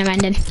then. Oh, never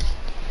mind then.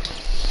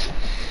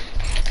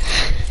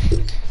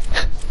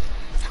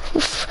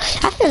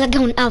 Oof, I feel like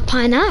going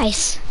alpine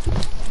ice.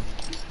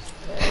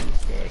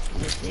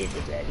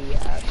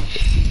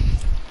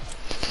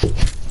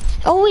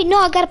 Oh wait, no,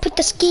 I gotta put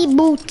the ski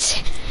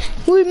boots.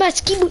 Where's my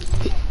ski boot?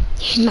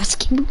 Here's my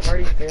ski boot.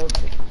 Already failed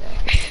to do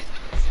that.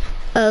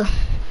 Oh.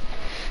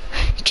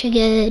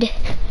 Triggered.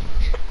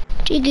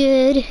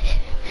 Triggered.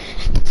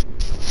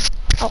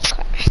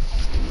 Okay.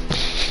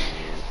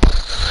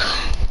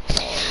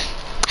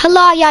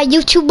 Hello, ya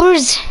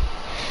YouTubers.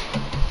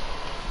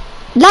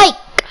 Like.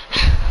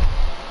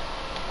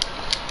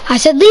 I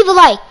said leave a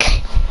like.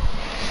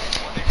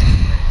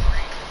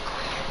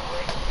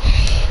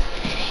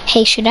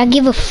 Hey, should I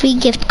give a free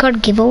gift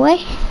card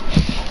giveaway?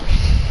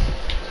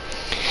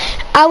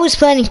 I was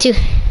planning to.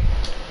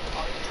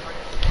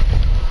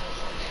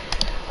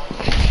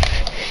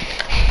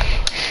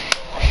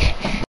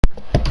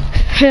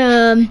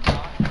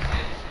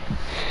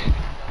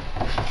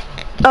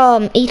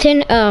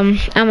 Ethan,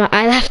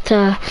 I'll have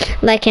to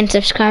like and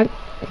subscribe.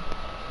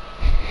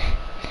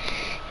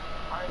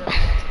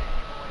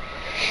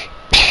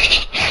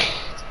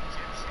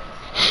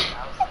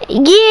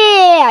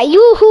 Yeah,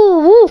 yoo-hoo,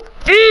 woo,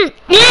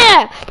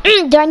 yeah.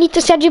 Do I need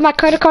to send you my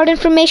credit card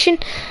information?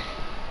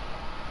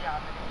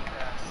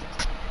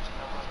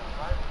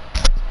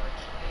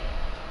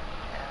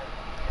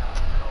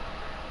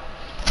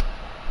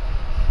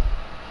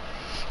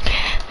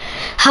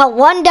 A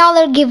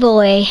 $1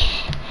 giveaway.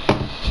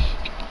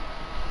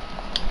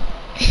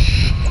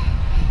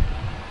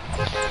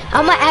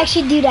 I'm gonna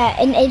actually do that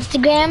in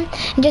Instagram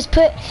and just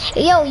put,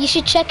 yo, you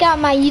should check out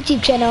my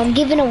YouTube channel. I'm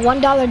giving a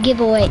 $1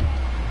 giveaway.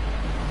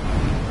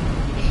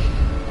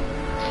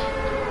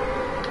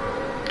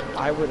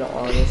 I would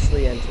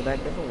honestly enter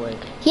that giveaway.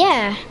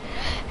 Yeah.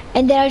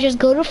 And then I'll just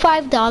go to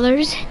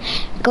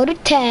 $5, go to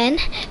 10,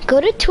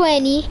 go to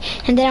 20,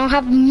 and then I'll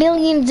have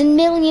millions and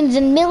millions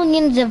and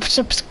millions of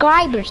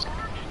subscribers.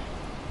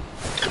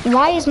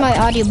 Why is my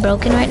audio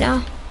broken right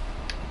now?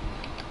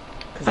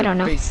 I don't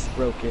know. Face is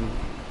broken.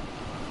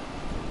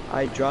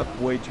 I dropped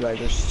way too high.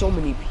 There's so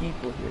many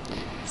people here, dude.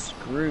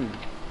 Screwed.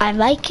 I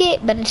like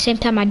it, but at the same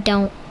time I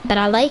don't. But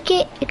I like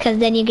it because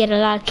then you get a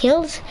lot of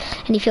kills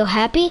and you feel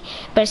happy.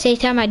 But at the same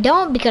time I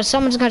don't because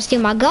someone's gonna steal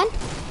my gun.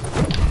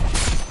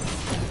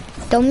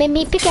 Don't make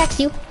me pickaxe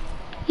you.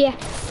 Yeah.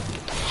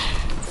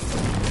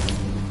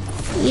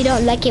 You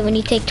don't like it when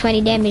you take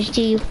 20 damage,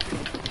 do you?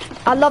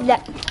 I love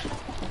that.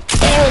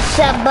 Hey, what's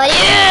up, buddy?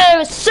 Hey,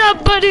 what's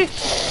up, buddy?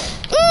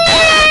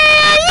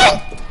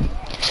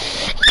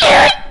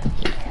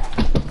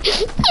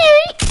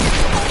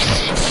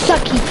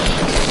 Sucky,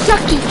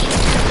 sucky,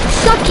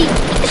 sucky,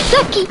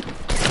 sucky.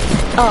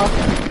 Oh,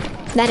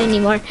 not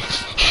anymore.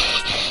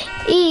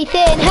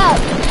 Ethan, help.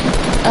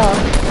 Oh.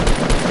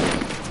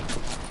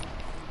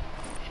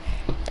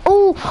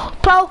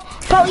 Pro,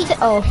 Ethan.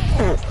 Oh.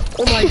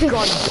 Oh my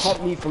god, you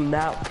popped me from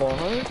that far?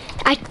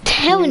 I'm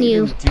telling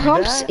you, even do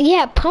pumps. that?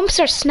 Yeah, pumps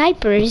are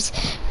snipers.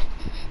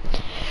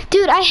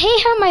 Dude, I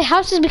hate how my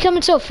house is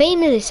becoming so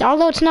famous,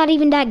 although it's not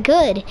even that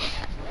good.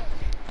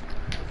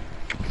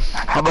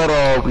 How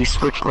about we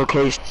switch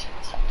location?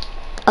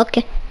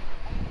 Okay.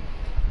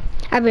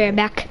 I'll be right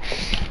back.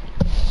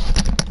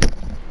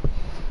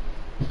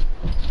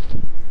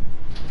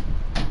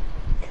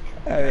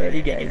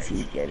 Alrighty guys,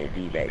 he's gonna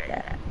be right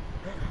back.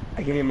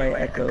 I can hear my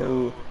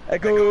echo.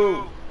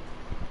 Echo!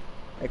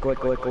 Echo.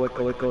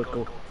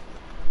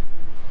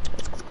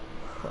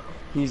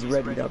 He's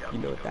readied up, you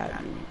know what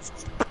that means.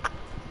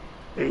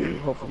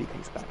 Hopefully he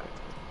comes back.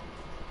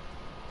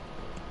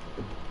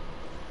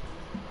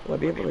 Will I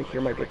be able to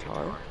hear my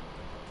guitar?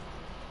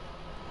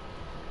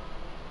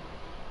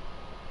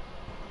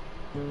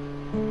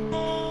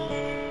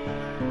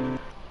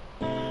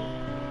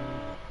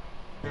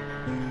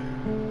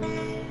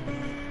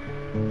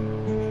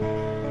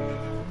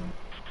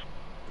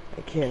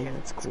 I can,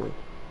 that's cool.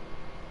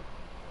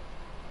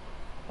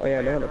 Oh yeah,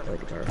 I know how to play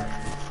guitar.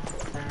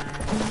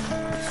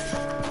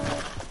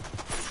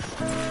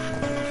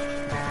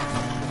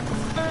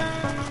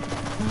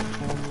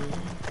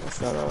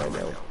 That's not all I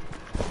know.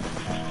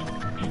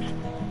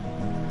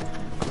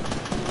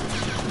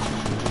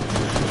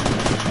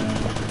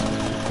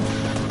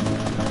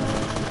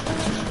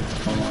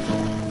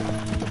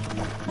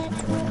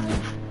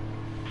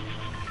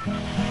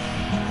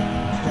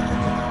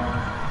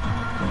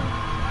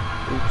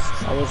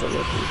 Oops, I wasn't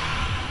looking.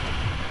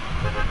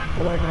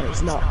 Oh my god,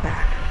 it's not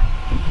back.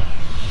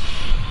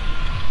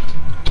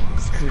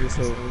 Screw this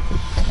over.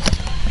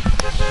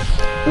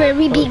 Where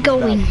we be he's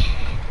going? back.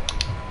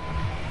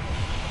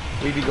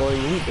 We be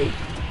going Loot Lake.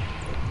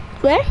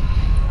 Where?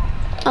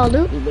 Oh,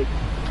 Luke. Loot Lake.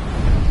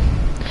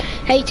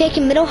 Are you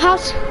taking middle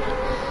house?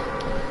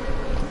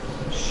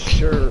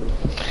 Sure.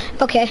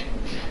 Okay.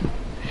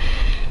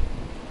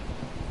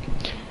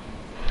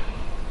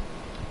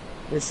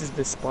 This is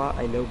the spot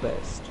I know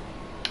best.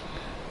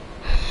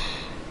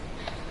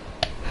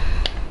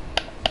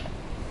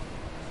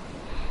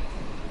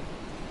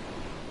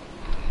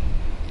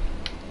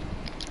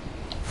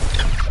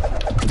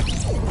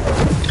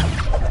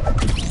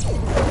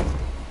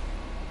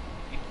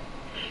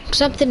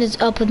 Something is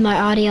up with my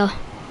audio.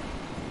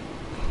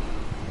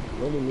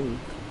 What do you mean?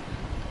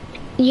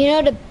 You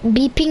know the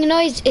beeping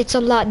noise? It's a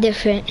lot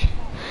different.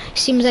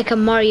 Seems like a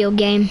Mario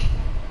game.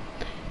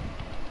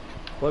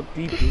 What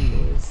beeping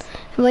noise?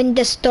 When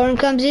the storm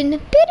comes in,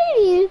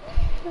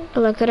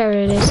 like whatever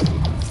it is.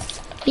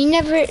 You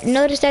never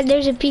noticed that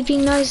there's a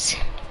beeping noise?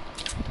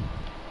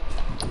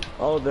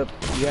 Oh,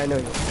 yeah, I know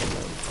you're talking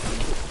about.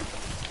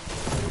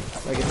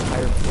 Like it's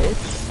higher pitch?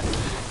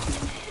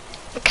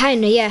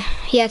 Kinda, yeah.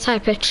 Yeah, it's high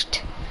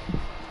pitched.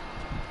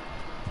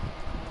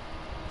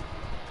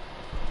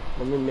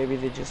 I mean, maybe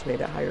they just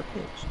made it higher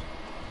pitched.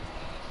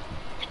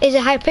 Is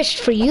it high pitched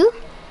for you?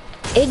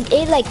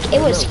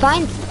 It was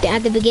fine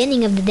at the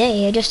beginning of the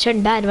day. It just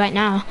turned bad right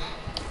now.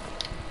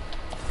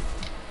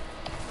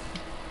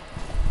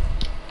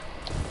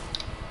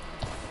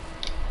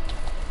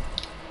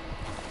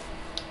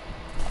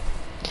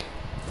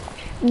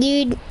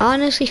 Dude,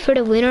 honestly, for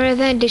the winter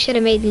event, they should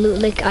have made Loot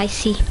Lake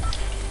icy.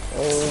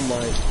 Oh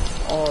my,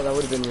 oh, that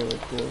would have been really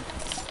cool.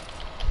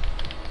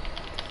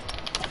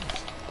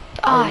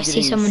 Oh, I'm I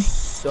see getting someone.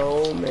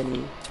 So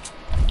many.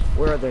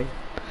 Where are they?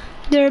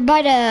 They're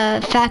by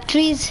the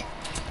factories.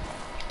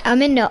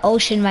 I'm in the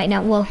ocean right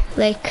now. Well,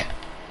 like.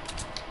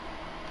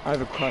 I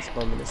have a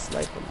crossbow, I'm gonna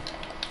snipe them.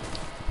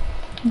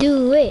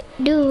 Do it.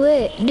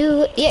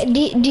 Yeah,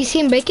 do you see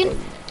him breaking?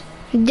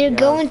 They're Yeah.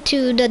 going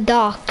to the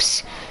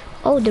docks.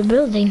 Oh, they're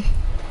building.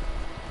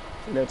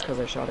 No, it's because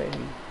I shot at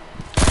him.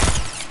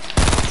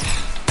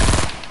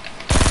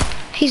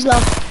 He's low.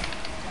 Are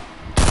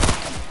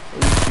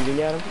you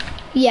shooting at him?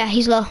 Yeah,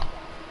 he's low.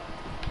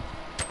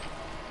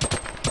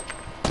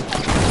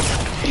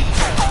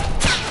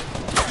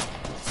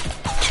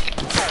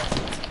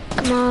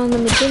 Come on, let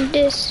me drink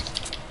this.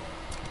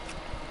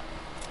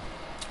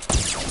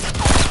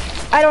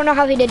 I don't know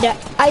how he did that.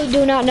 I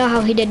do not know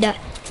how he did that.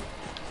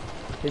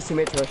 His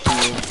teammates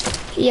rushing you.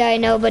 Yeah, I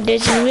know, but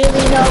there's really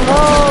no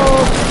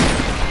hope.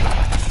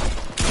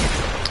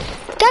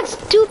 That's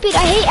stupid.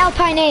 I hate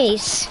Alpine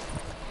Ace.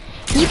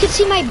 You can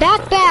see my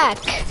backpack.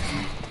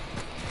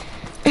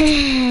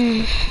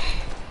 Ooh.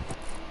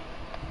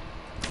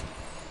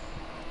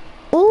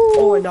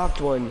 Oh, I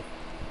knocked one.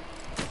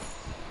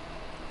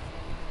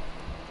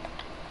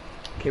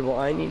 Okay, well,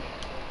 I need...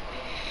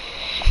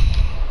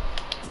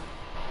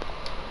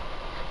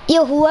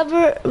 Yo,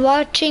 whoever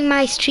watching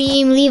my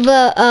stream, leave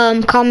a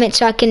comment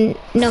so I can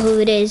know who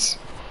it is.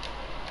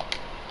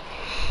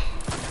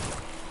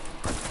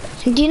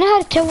 Do you know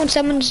how to tell when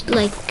someone's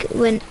like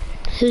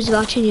who's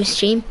watching your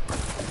stream?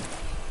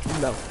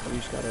 No, you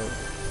just gotta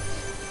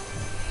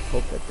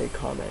hope that they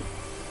comment.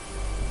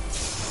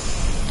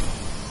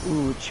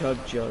 Ooh, chug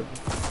jug.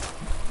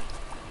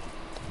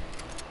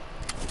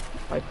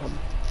 Bye, pump.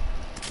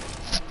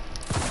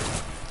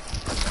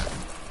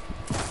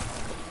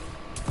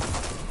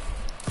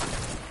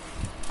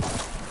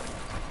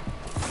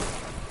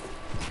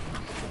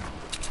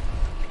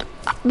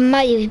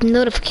 My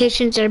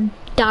notifications are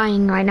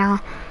dying right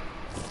now.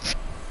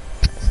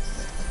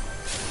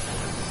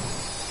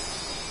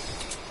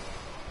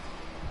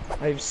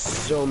 I have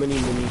so many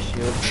mini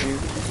shields,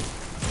 dude.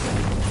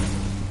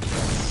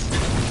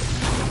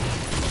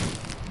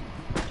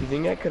 Do you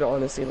think I could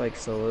honestly like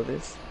solo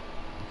this?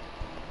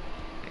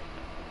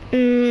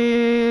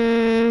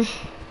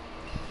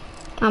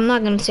 I'm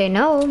not gonna say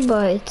no,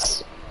 but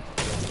it's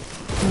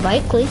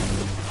likely.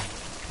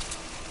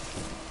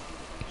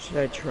 Should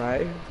I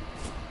try?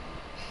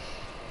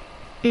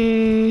 I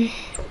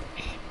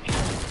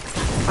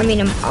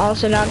mean, I'm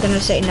also not gonna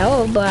say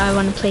no, but I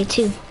want to play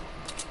too.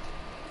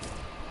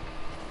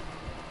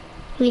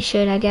 We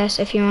should, I guess,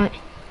 if you want.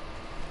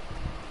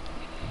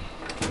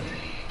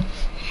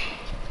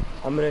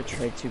 I'm gonna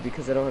try to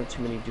because I don't have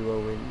too many duo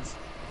wins.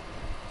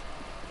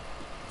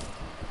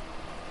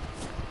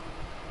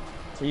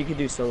 So you can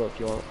do solo if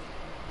you want.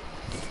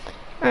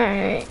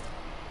 Alright.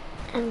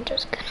 I'm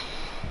just gonna...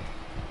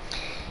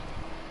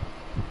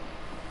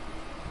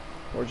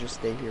 Or just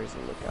stay here as a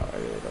lookout. I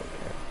really don't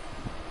care.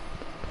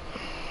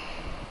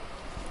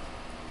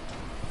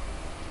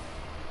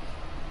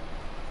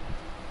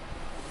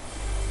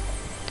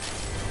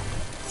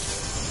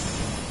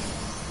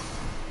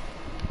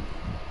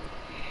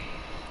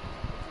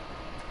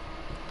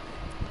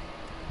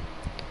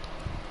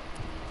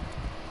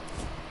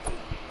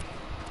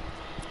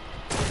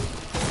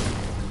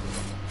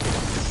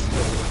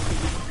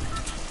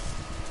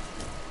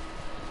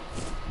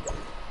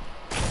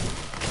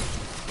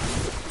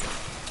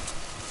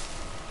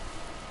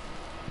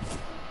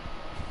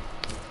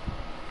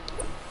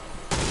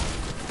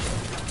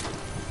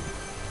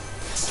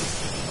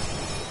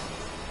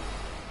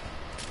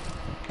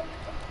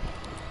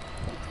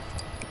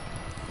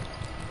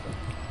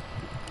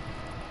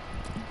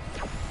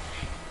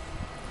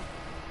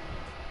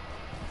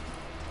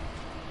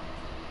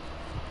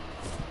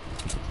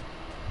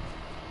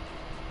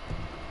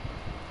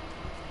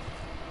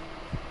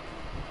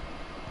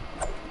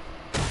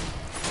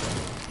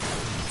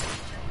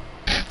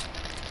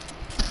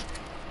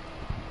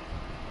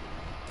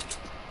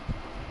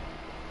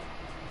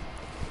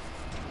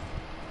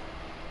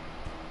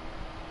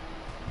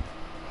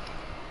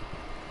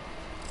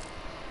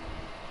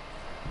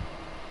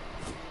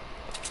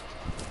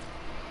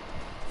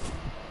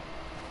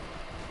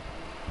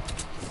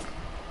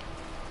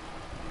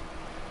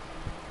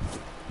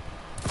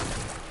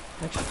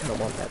 I actually kind of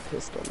want that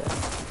pistol now.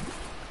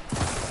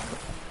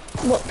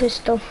 What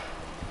pistol?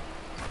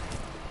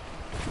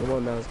 The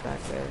one that was back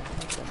there.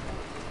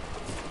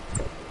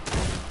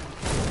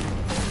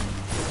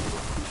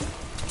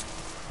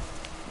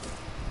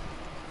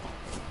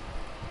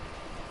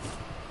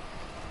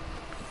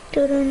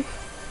 Dun,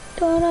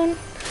 dun,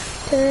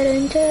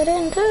 dun, dun,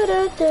 dun,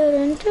 dun,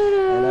 dun, dun,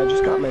 And I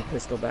just got my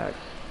pistol back.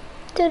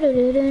 dun,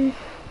 dun,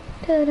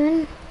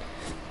 dun,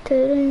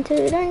 dun, dun,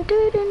 dun, dun,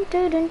 dun,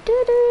 dun, dun,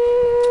 dun.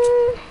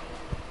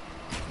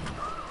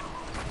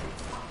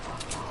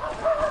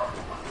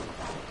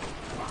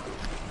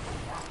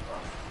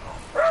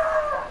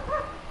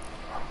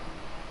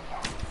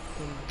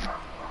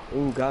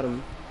 Ooh, got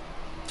him.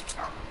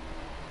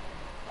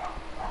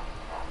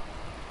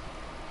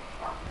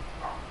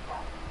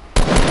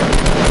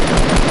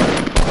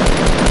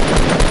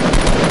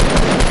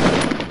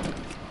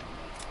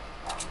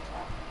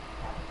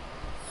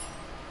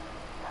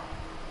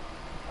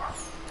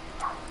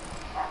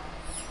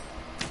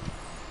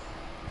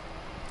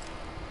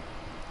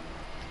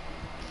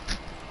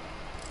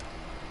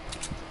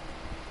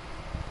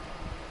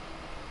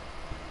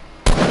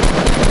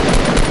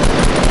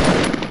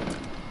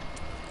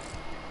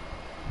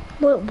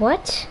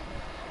 What?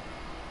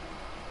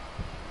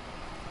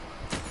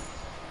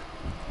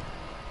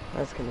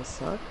 That's gonna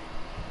suck.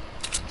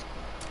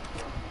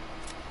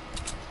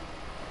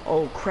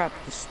 Oh crap,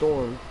 the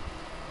storm.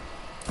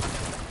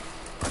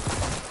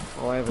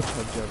 Oh, I have a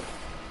chug jump.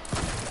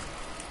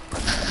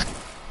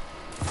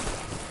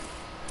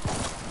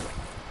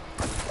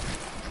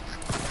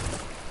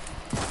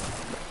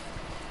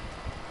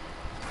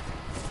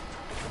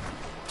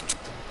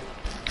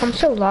 I'm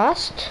so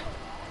lost.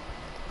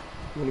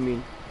 What do you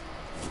mean?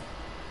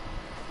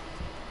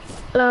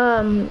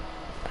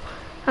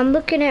 I'm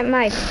looking at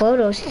my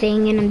photos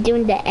thing and I'm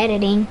doing the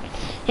editing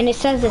and it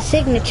says the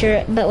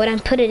signature, but when I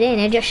put it in,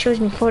 it just shows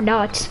me 4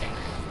 dots.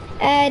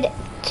 Add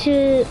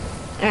to,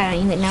 I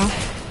don't even know.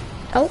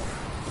 Oh.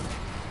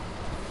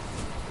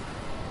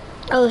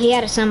 Oh, he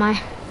had a semi.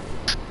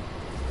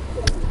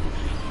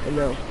 I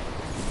know.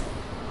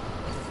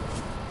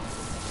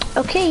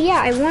 Okay,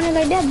 yeah, I wanted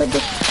like that, but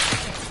this...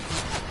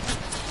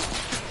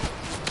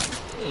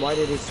 Why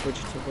did it switch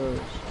to those?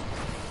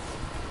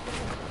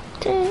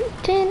 Dun,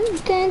 dun,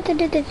 dun, dun,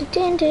 dun, dun,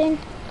 dun, dun, dun,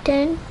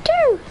 dun.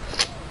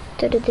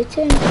 Dun, dun, dun,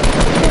 dun,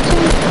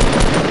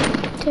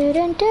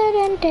 dun, dun, dun,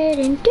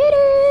 dun,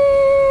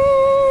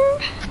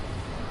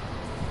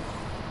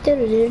 dun,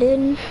 dun,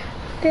 dun,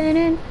 dun,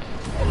 dun.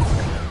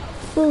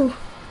 Ooh,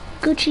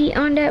 Gucci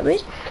on that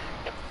wrist.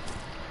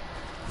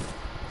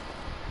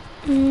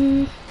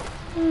 Mm,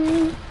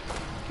 mm,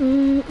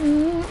 mm,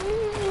 mm.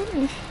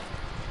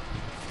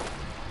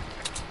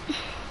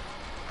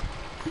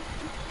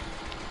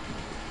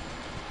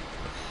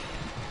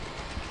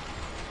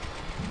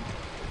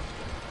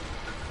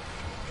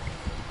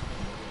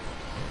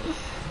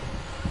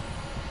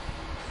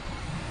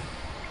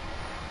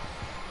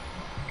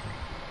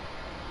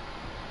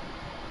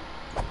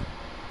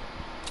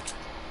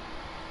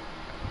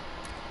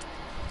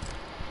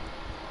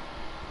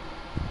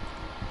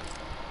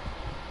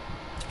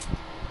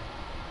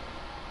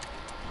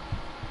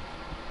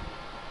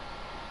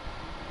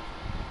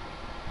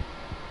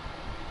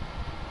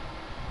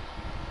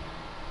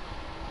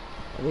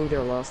 I think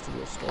they're lost in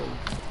the storm.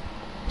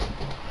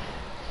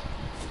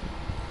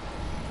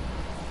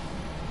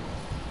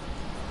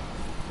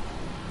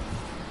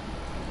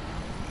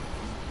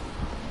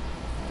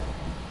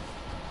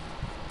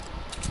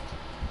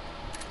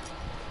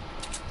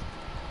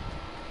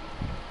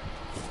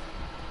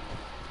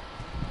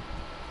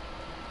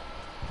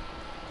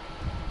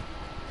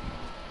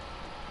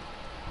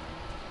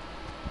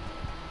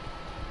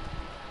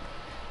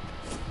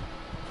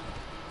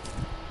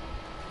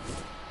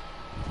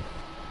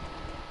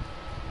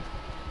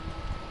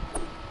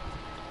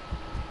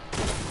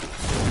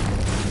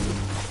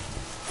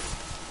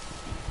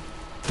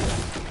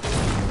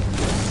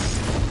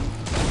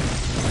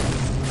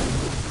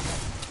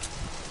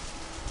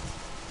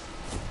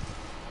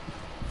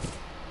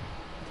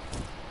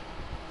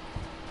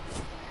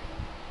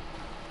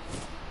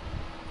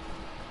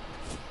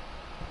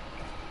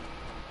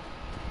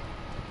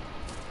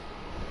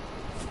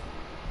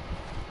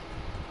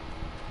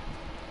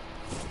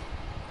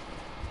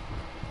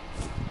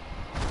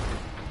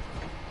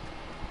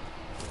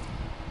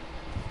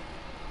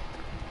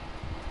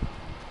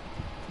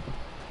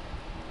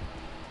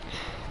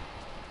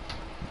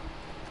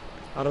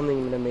 I don't think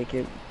I'm gonna make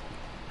it.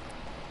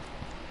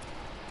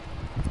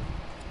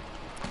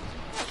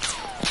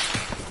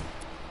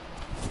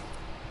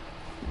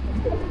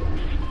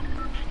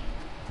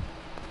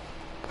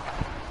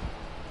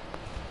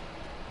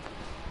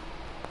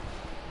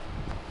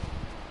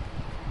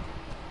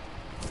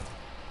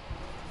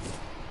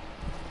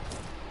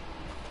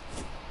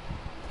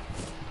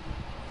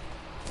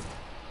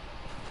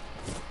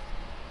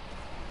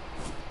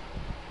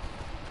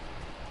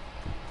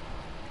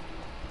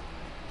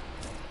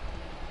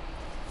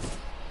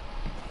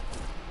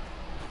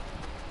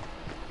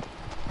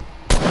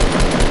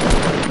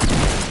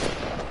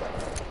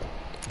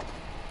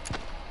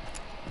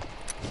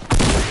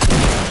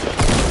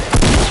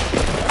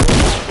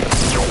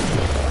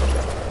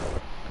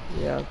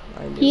 Yeah,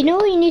 I knew. You know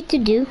what you need to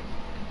do?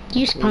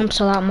 Use pumps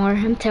a lot more.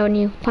 I'm telling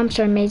you, pumps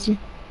are amazing.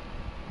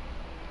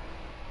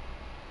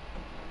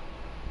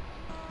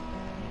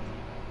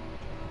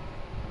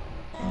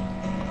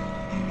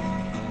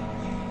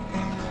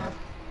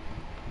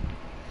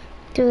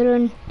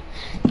 Dun,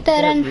 Did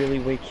that dun. really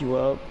wake you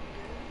up?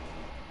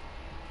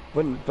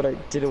 But I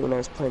did it when I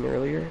was playing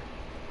earlier.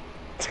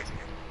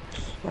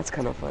 That's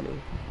kind of funny.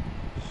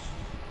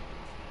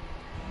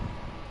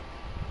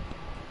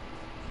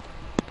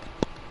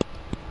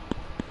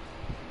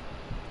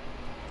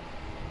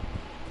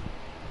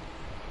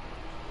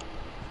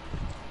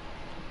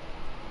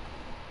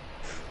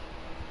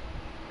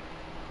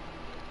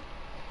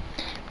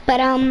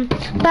 Ba-dum,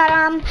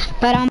 ba-dum,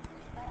 ba-dum.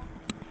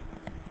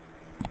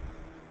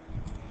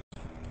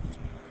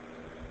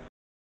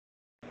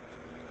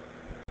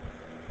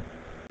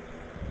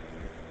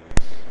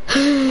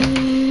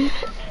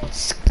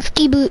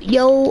 Ski boot,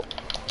 yo.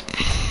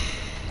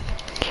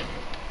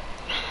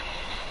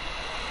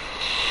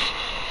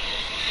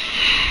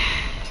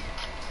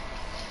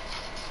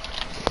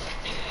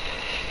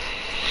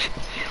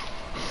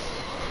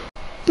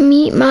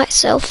 Meet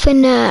myself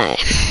and I.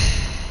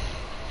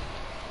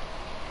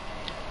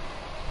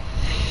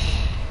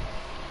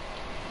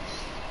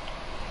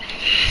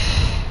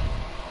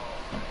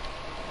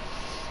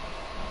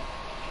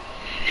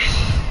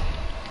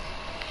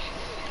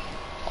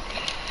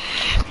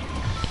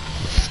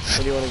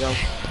 Where do you want to go?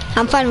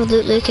 I'm fine with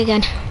Luke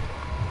again.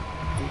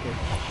 Okay.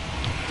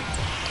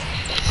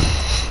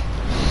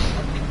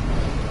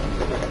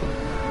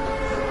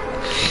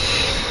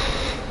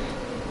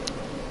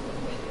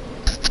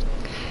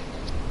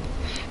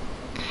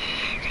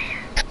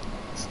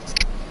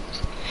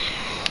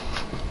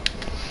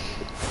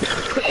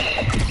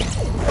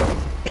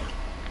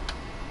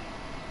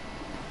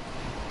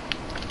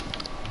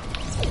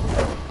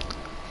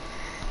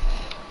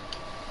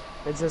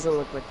 It doesn't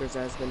look like there's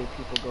as many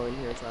people going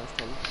here as last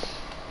time.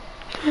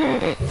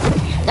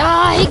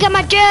 Ah, he got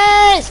my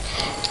chest!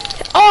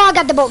 Oh, I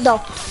got the boat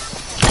though.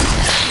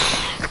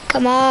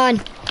 Come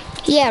on.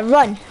 Yeah,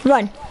 run,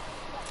 run.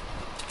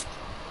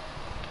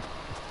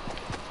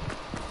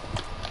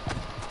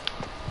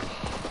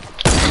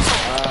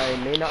 I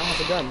may not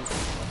have a gun.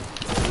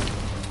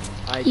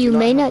 I do You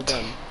may have not. a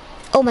gun.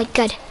 Oh my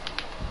god.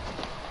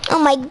 Oh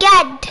my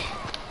god.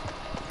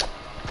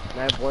 And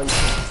I have one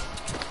chest.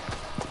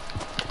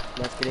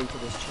 Let's get into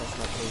this chest,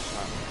 not getting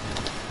shot.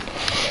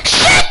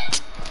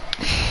 Shit!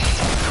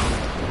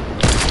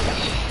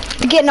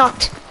 Get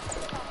knocked.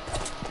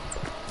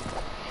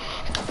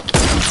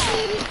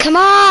 Come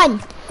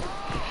on.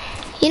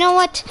 You know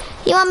what?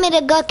 You want me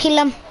to go kill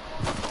him?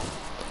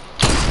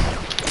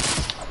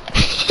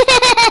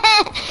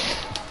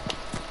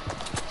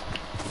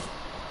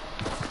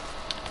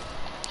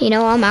 You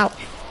know, I'm out.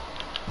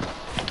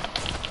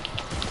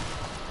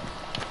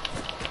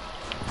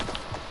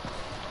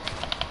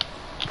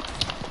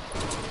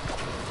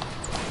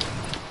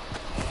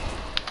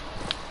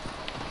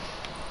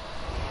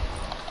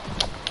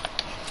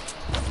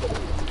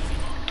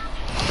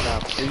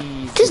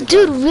 Please. This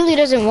dude really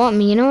doesn't want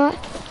me, you know what?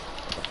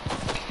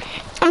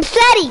 I'm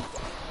steady!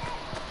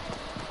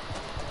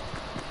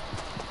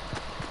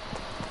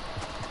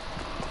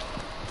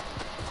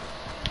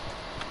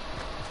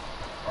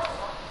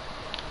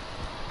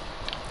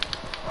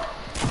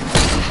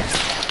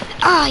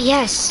 Oh,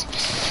 yes.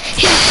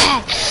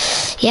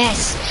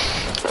 Yes.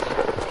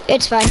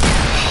 It's fine.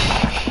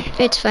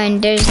 It's fine.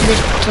 There's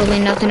literally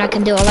nothing I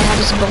can do. All I have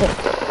is a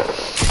bolt.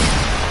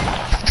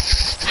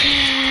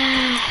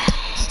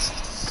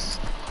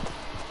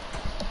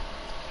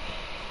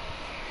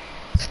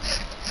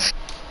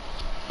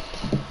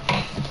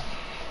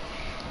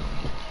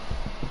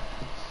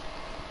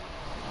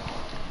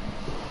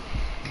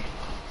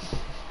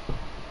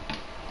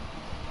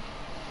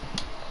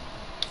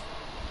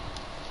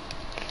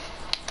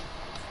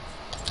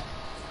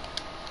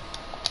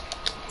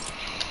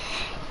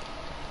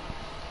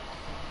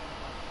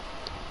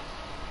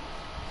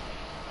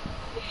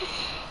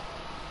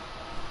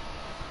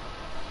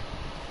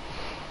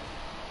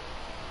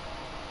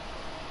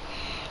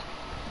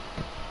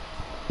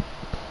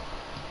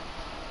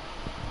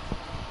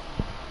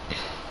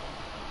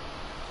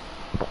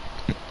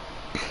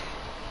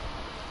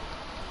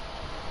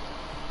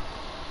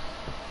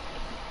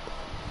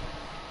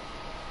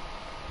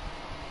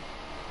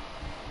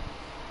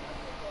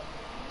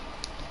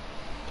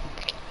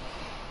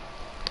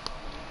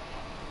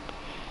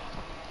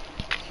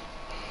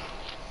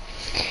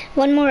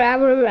 One more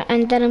hour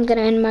and then I'm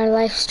gonna end my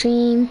live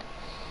stream.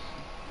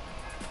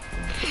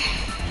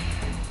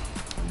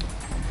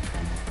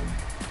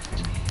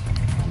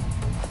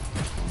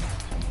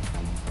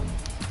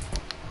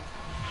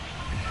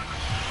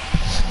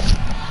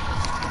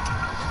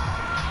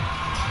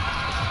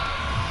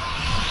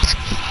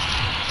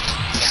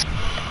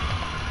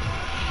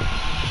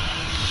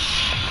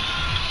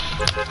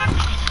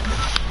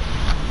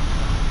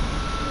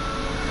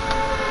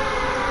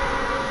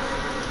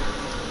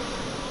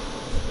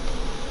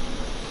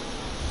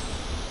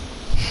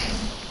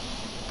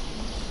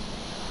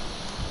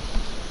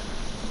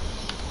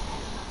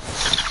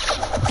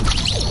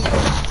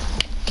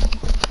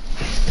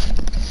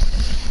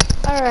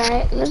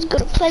 Alright, let's go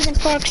to Pleasant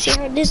Park, see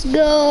how this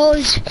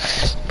goes.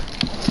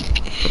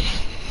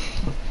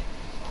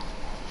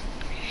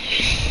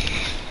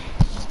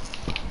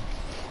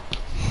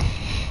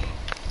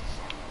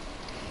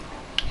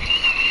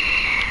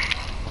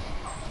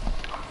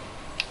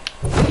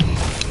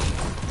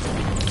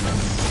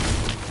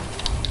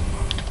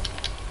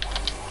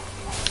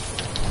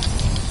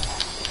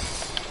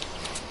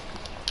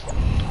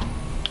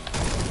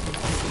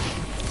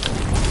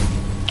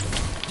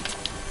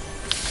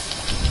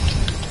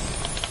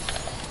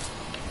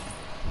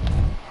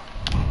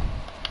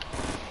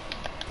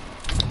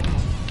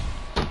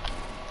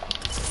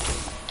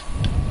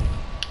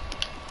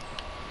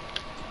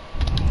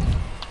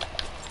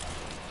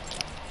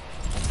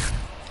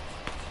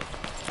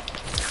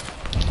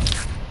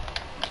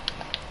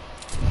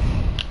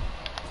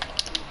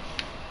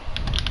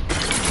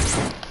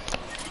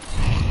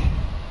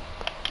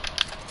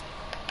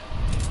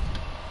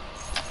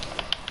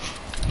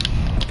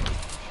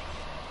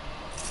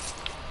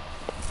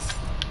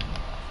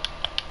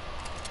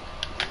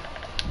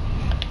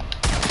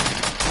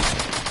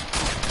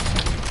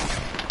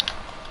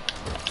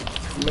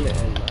 I'm gonna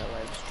end my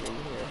live stream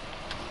here.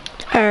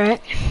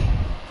 Alright.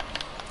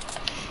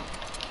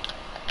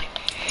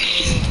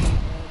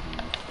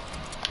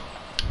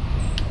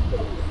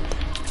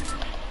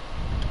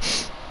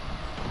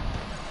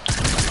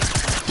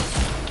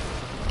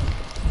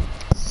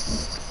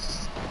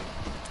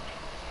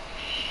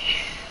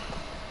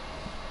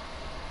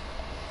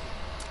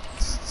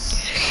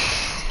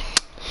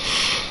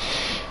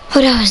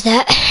 What was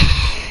that?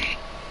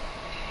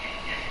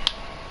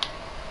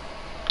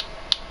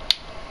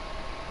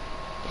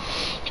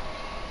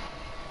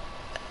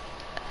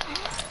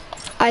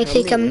 I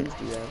think How many I'm wins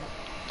do you have?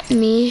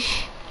 me.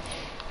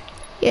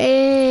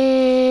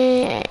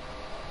 Yeah.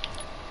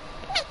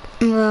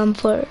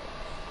 For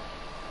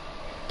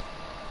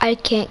I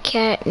can't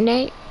count.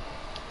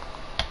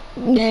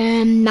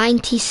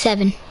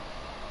 97,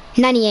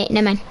 98.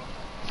 Never mind.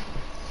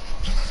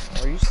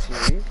 Are you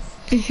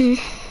serious?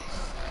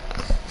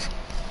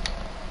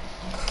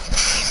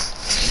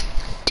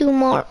 Two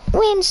more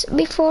wins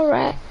before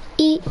I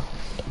eat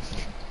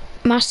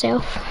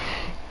myself.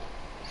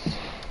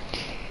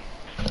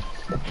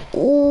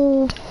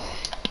 Ooh,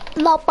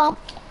 love bump.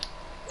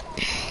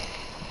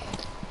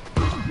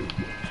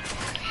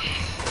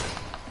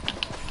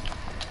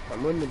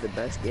 I'm winning the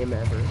best game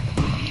ever.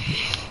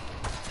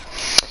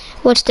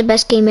 What's the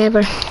best game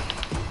ever?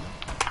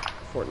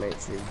 Fortnite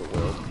saved the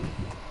world.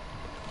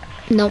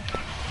 Nope,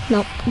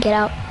 nope, get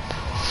out.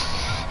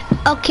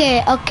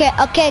 Okay,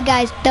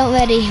 guys, don't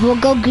worry. We'll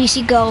go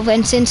Greasy Grove,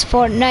 and since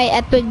Fortnite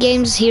Epic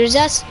Games hears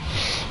us,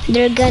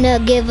 they're gonna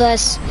give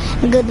us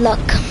good luck,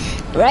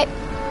 right?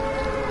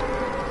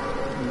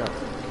 No.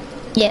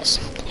 Yes.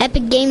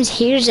 Epic Games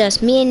hears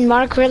us. Me and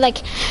Mark were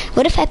like,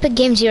 what if Epic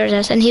Games hears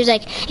us? And he was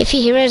like, if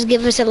you hear us,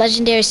 give us a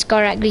legendary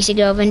scar at Greasy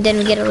Grove, and then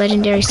we get a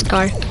legendary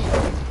scar.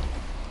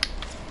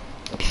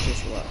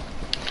 Just what?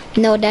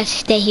 No,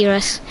 they hear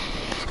us.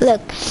 Look,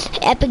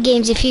 Epic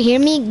Games, if you hear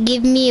me,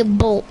 give me a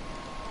bolt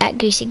at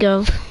Greasy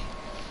Grove.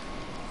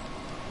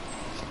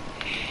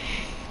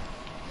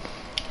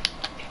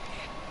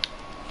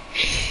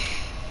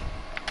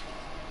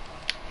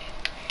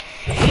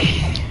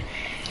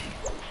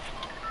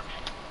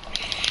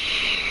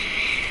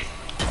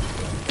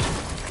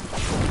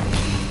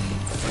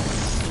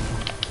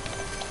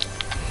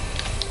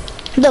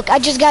 Look, I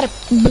just got a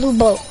blue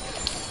bolt.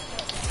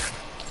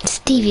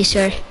 Stevie,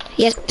 sir.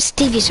 Yes,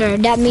 Stevie, sir.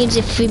 That means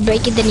if we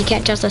break it, then you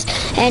can't trust us.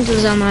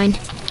 Angela's online.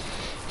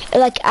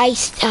 Like,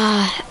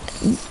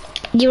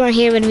 you weren't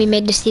here when we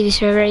made the Stevie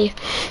server, were you?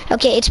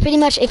 Okay, it's pretty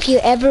much if you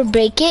ever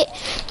break it,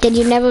 then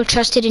you never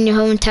trust it in your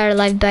whole entire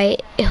life by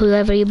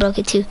whoever you broke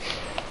it to.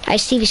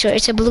 Stevie sir,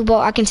 it's a blue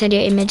ball. I can send you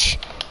an image.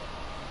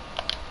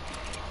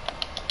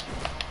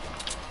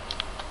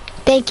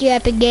 Thank you,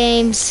 Epic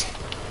Games.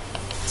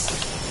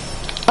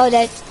 Oh,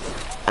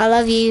 I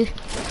love you.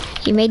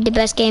 You made the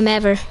best game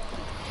ever.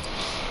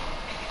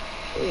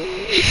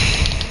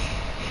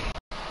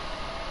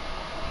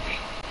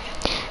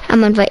 I'm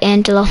gonna invite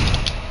Angelo.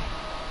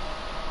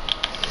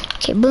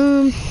 Okay,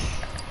 boom.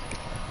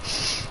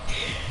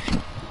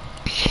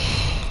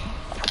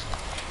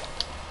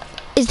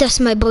 Is that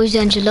my boys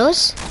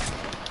Angelos?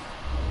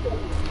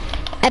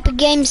 Epic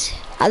Games,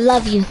 I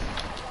love you.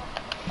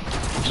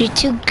 You're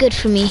too good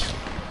for me.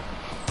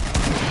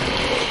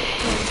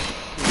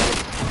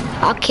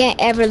 I can't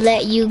ever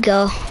let you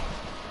go.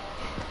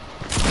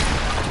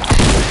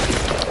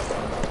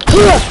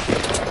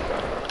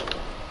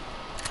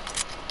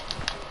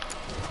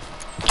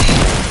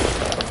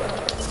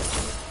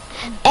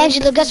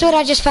 Angela, guess what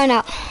I just found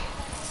out?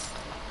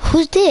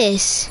 Who's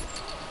this?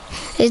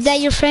 Is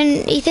that your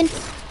friend, Ethan?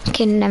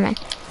 Okay, never mind.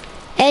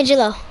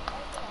 Angelo.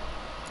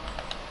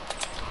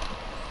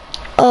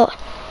 Oh,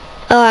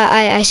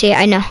 I see,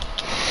 I know.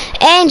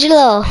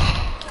 Angelo.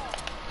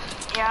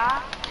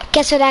 Yeah?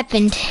 Guess what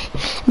happened?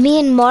 Me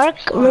and Mark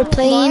were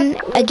playing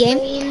a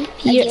game.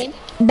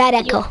 Bad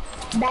echo.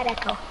 Bad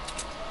echo.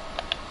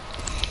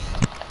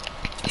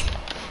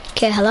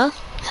 Okay, hello?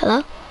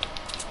 Hello?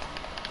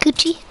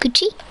 Gucci?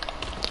 Gucci?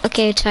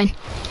 Okay, it's fine.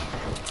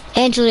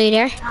 Angela, you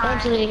there? Hi.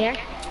 Angela, you there?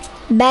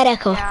 Bad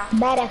echo. Yeah.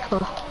 Bad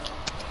echo.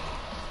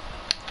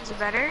 Is it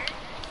better?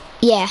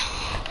 Yeah.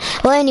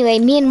 Well, anyway,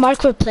 me and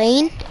Mark were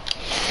playing.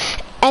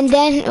 And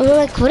then we're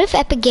like, what if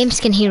Epic Games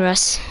can hear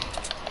us?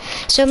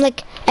 So I'm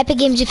like, Epic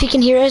Games, if you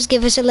can hear us,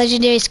 give us a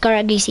legendary Scar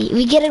at DC.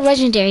 We get a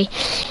legendary.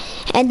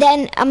 And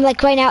then I'm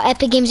like, right now,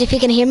 Epic Games, if you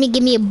can hear me,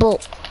 give me a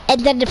bolt.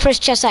 And then the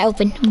first chest I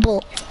open,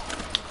 bolt.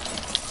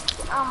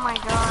 Oh my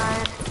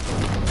god.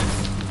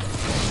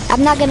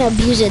 I'm not gonna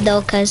abuse it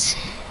though, cause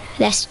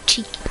that's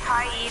cheap.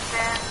 Hi,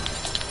 Ethan.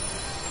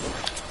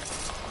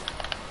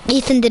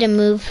 Ethan didn't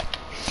move.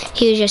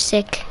 He was just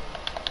sick.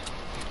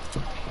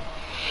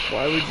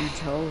 Why would you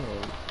tell him?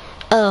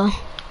 Oh.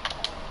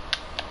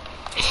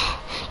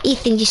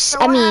 Ethan just,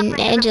 I mean,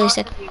 Angela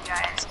said.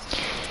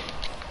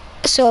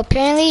 So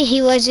apparently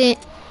he wasn't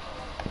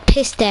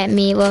pissed at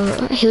me.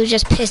 Well, he was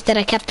just pissed that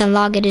I kept on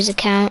logging his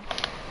account.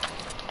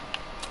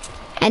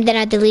 And then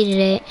I deleted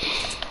it.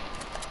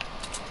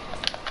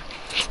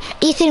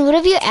 Ethan, would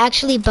have you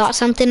actually bought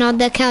something on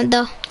the account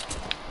though?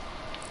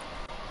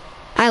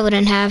 I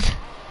wouldn't have.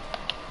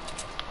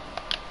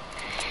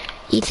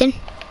 Ethan?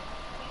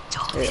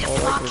 Told me to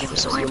block him,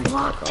 so I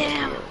blocked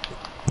him.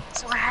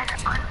 So I had to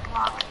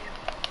unblock him.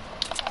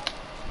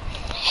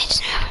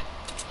 It's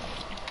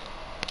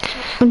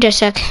no.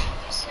 Just a sec.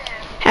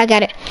 I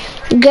got it.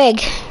 Greg,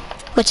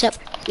 what's up?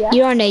 Yeah?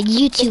 You're on a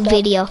YouTube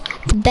video.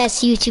 The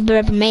best YouTuber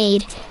ever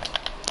made.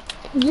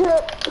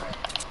 Yeah.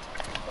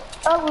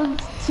 I was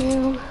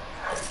too.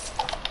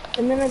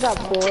 And then I got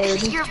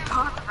bored. You're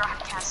both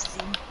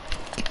broadcasting.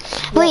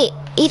 Wait,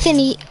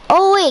 Ethan,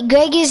 oh wait,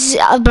 Greg is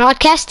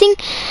broadcasting?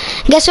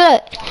 Guess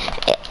what?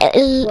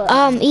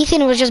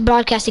 Ethan was just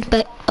broadcasting,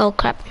 but, oh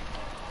crap.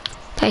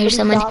 I hear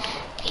someone. Stop.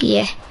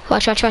 Yeah,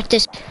 watch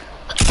this.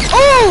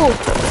 Oh!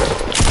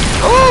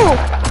 Oh!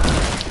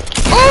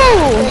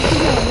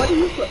 Oh! What do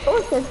you put?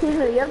 Oh,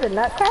 Santino, you have the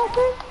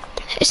nutcracker?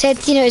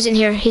 Santino isn't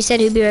here. He said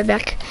he'd be right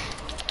back.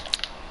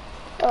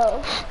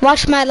 Oh.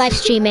 Watch my live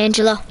stream,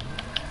 Angelo.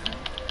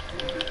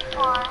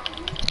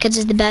 Because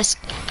it's the best.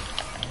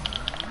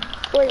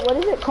 Wait, what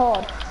is it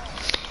called?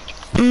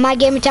 My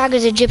gamer tag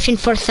is Egyptian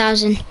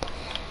 4000.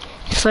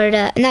 For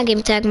the, not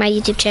gamer tag, my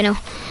YouTube channel.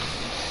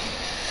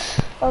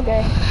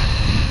 Okay.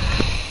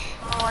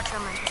 I'll watch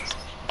on my face.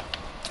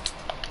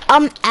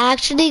 I'm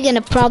actually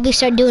gonna probably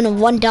start doing a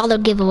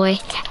 $1 giveaway.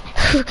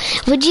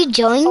 Would you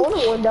join? I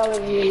want a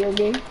 $1 video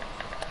game.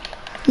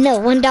 No,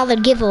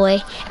 $1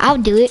 giveaway. I'll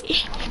do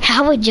it.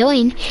 I would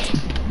join.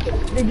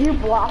 Did you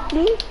block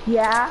me?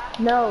 Yeah.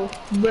 No.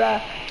 Bruh.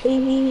 Hey,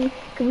 we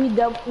can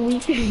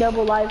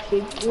double live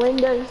stream.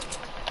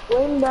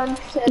 When done?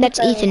 That's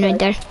Ethan right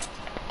there.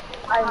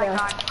 I Oh my know.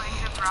 god,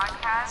 playing the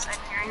broadcast and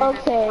hearing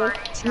Okay, the party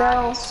chat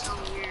no. is so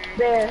weird.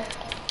 There.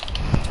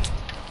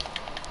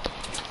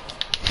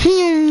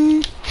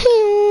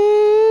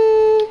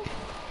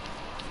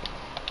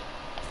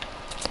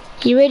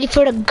 You ready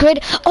for the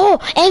grid? Oh,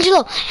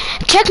 Angelo,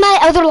 check my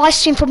other live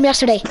stream from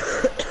yesterday.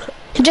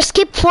 Just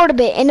skip forward a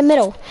bit in the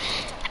middle.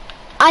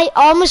 I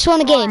almost won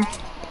a game.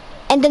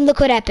 And then look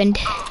what happened.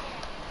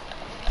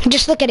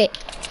 Just look at it.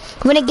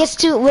 When it gets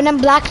to, when I'm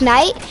Black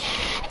Knight,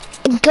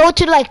 go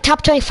to like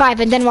top 25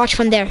 and then watch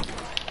from there.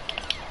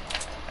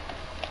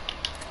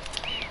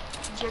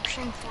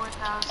 Egyptian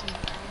 4000.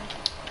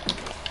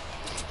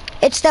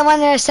 It's the one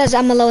that says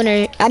I'm a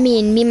loner. I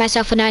mean, me,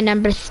 myself, and I,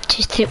 number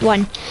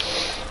 1.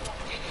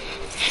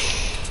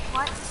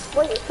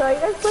 Wait, so are you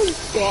guys playing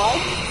squad?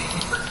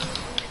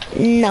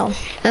 No,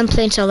 I'm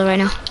playing solo right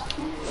now.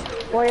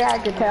 Well, yeah, I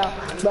can tell.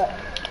 But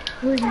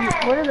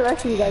what are the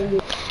rest of you guys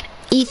doing?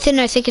 Ethan,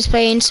 I think, is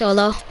playing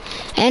solo.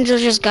 Angel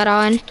just got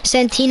on.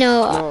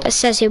 Santino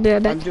says he'll be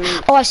right back.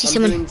 Oh, I see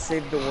someone. I'm doing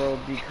Save the World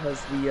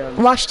because we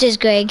Watch this,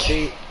 Greg.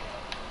 they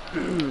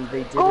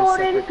did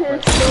Golden a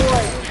separate pistol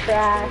quest. and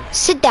trash.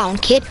 Sit down,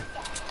 kid.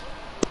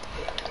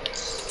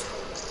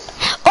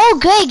 Oh,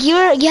 Greg,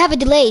 you have a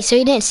delay, so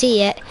you didn't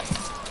see it.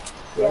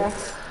 Yeah,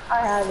 I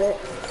have it.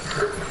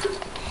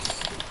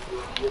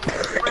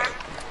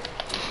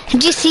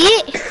 Did you see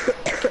it?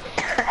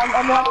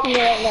 I'm watching it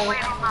right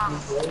now.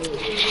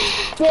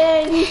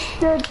 Dang, he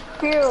stood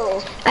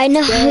still. I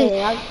know.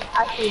 Dang,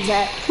 I see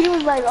that. He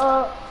was like,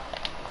 oh,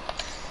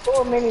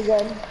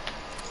 minigun.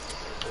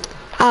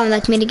 I don't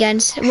like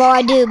miniguns. Well,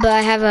 I do, but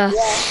I have a...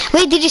 Yeah.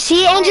 Wait, did you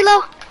see it,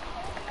 Angelo?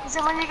 Is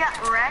it when you got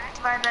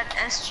wrecked by that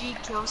SG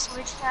kill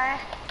switch guy?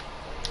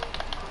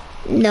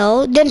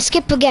 No, then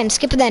skip again,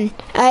 skip then.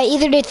 I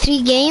either did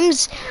 3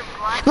 games.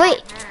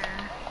 Wait.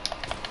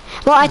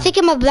 Well, I think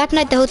I'm a Black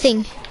Knight the whole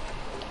thing.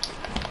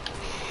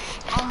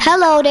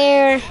 Hello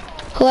there.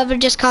 Whoever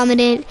just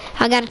commented.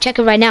 I gotta check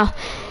it right now.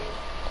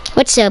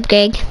 What's up,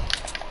 Greg?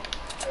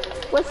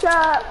 What's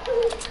up?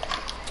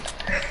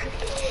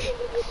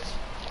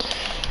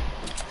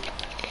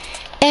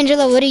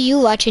 Angela, what are you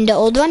watching? The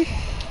old one?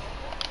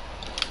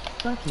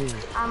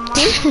 I'm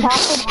watching,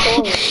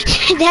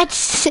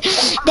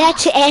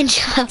 that's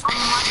Angela.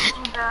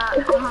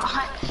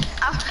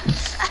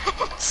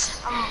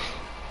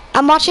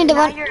 I'm watching the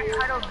one. You're a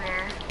cuddle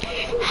bear.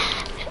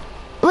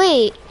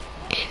 Wait,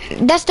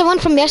 that's the one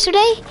from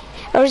yesterday,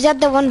 or is that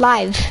the one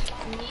live?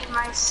 Me,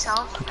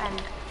 myself,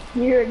 and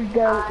You're a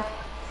goat.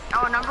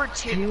 number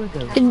 2.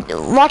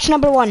 Watch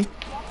number 1.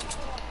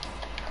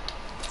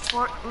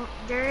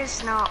 There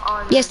is no.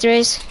 Oh, Yes, there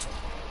is.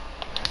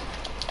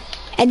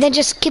 And then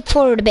just skip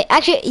forward a bit.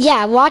 Actually,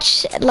 yeah,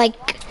 watch,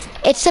 like,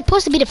 it's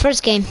supposed to be the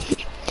first game.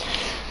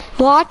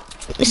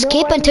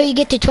 Skip until you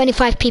get to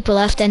 25 people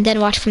left, and then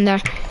watch from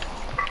there.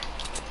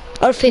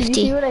 Or 50. Did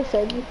you see what I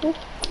said before?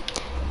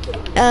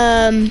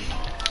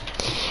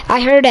 I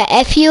heard a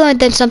F you and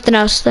then something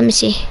else. Let me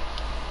see.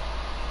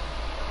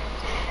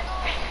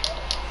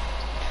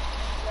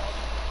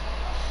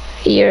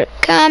 You're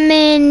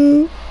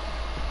coming.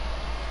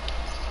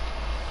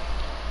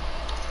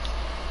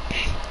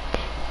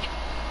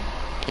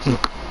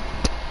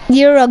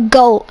 You're a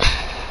goat.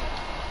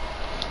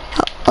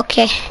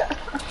 Okay.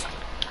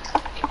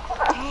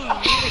 Dang,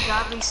 you had a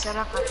godly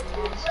setup at the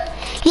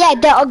end. Yeah,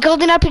 the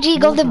golden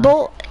RPG, golden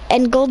bolt,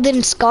 and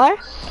golden scar.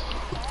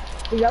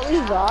 Is that what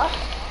you got?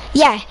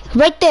 Yeah,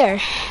 right there.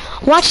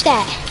 Watch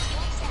that.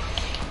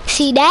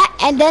 See that?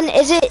 And then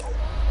is it?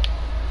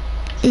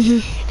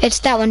 It's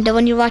that one, the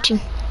one you're watching.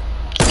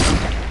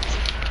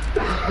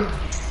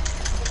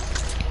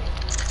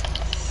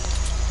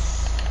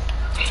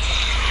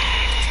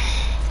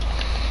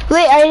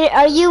 Wait,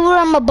 are you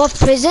above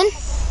prison?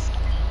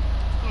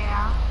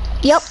 Yeah.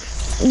 Yep.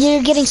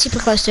 You're getting super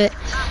close to it.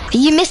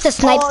 You missed the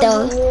snipe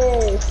though.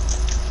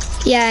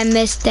 Yes. Yeah, I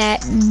missed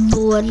that.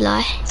 Would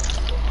lie.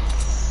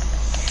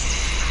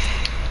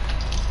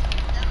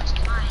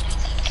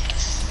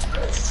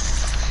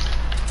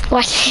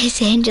 Watch this,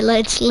 Angela.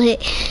 It's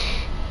lit.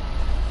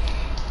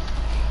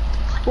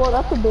 Well,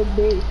 that's a big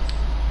base.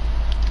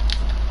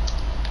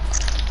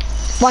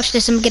 Watch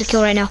this. I'm gonna get a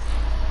kill right now.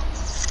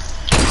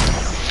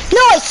 No,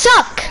 I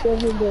suck.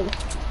 There's a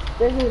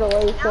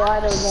delay, so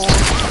I don't know.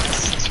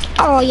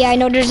 Oh yeah, I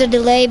know there's a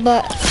delay,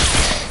 but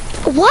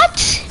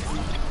what?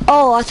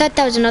 Oh, I thought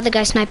that was another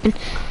guy sniping.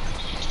 Did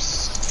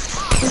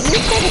you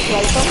try to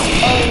snipe him?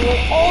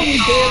 Oh, you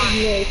did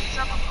miss.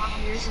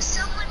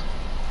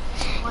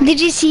 Did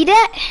you see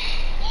that?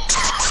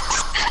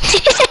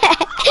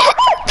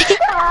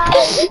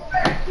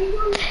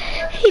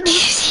 Did you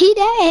see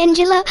that,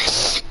 Angela?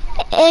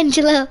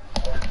 Angela.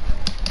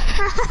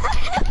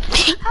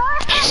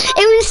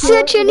 It was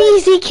such an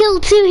easy kill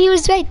too. He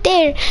was right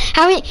there.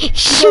 How many? You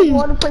guys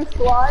want to play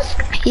squad?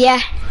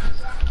 Yeah.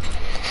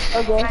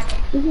 Okay.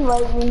 You can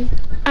like me.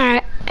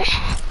 Alright.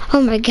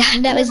 Oh my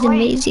god, that was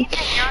amazing.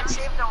 You're on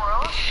Save the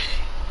World?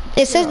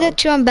 It says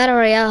that you're on Battle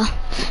Royale.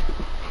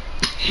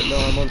 No,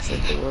 I'm on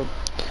Save the World.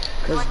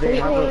 Because they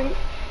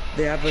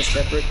have a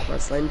separate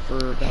quest line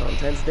for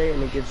Valentine's Day,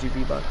 and it gives you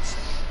V-Bucks.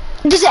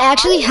 Does it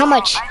actually? How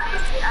much? I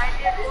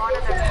did one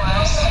of the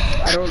quests.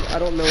 I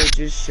don't know. It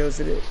just shows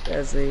it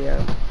as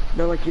a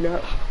no, like you know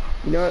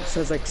how it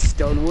says like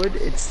Stonewood.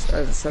 It's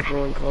a separate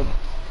one called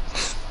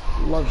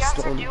Love You have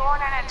to Stone. do one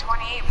in a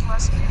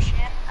 28+ mission.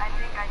 I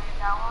think I did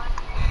that one.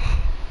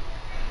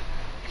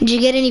 Did you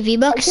get any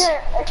V-Bucks?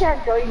 I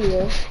can't join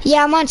you.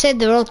 Yeah, I'm on Save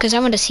the World because I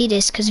want to see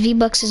this because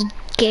V-Bucks is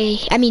gay.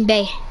 I mean, bae.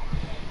 You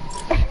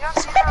don't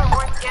see the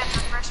rewards yet. The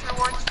first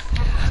reward is 50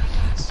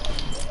 tickets.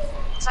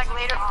 It's like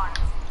later on.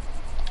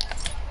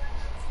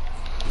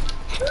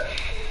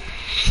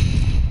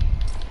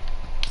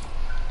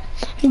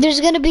 There's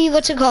gonna be,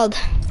 what's it called?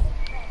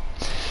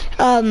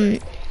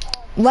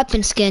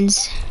 Weapon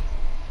skins.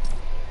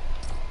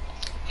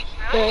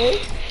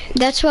 Okay.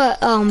 That's what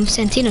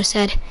Santino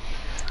said.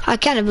 I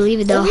kind of believe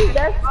it though. Maybe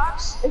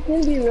it's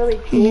gonna be really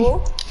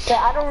cool, but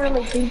I don't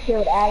really think they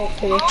would add it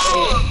to this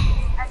game.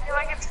 I feel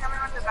like it's coming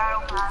with the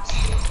battle pass.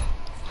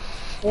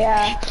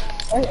 Yeah.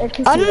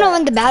 I don't know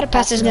when the battle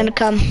pass is gonna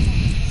come.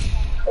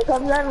 It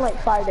comes out in like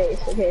 5 days.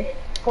 Okay,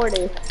 4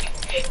 days.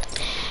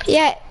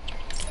 Yeah,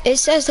 it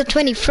says the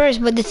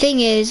 21st, but the thing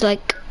is,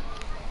 like,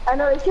 I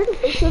know it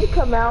should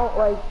come out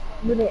like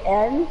when it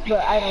ends,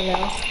 but I don't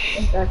know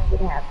if that's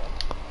gonna happen.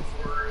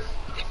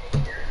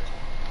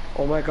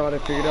 Oh my god, I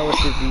figured out what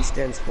the V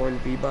stands for in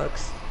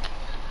V-Bucks.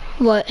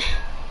 what?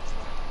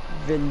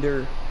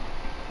 Vendor.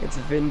 It's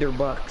vendor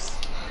bucks.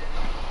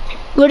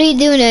 What are you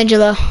doing,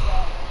 Angela?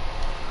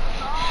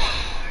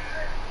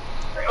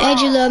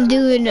 Angela, I'm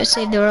doing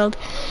Save the World.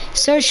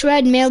 Search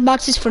red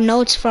mailboxes for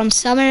notes from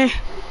summer.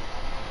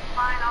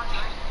 Fine, I'll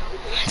join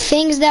you.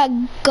 Things that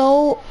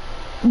go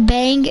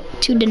bang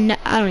to the...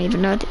 I don't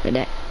even know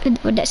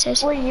what that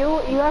says. Wait, you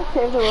have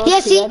Save the World Yeah,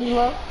 too, see?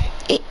 Angela?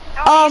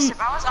 No, Yusuf,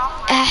 I was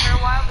offline for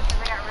a while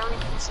because I got really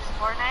decent in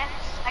Fortnite.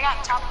 I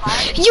got top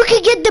 5. You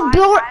can get the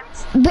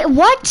times.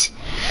 what?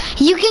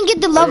 You can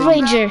get the Love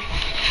Ranger.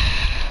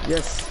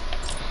 Yes.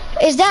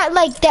 Is that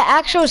like the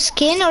actual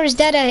skin, or is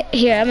that a...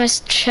 Here, I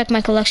must check my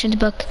collections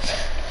book.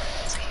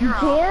 It's a You hero.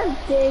 can?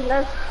 Dang,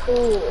 that's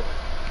cool.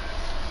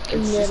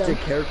 It's just a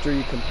character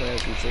you can play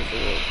as in Save the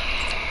World.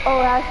 Oh,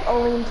 that's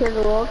only in Save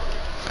the World?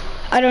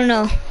 I don't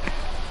know.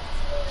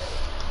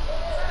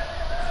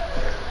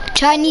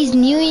 Chinese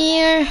New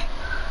Year.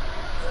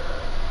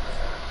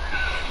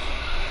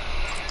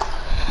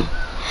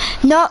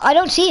 No, I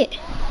don't see it.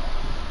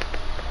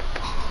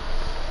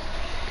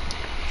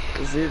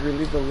 Is it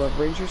really the Love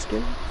Ranger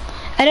skin?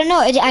 I don't know.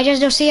 I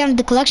just don't see it on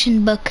the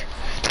collection book.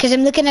 Because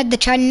I'm looking at the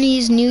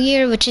Chinese New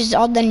Year, which is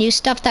all the new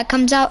stuff that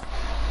comes out.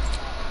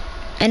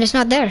 And it's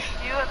not there. Do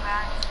it,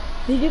 man.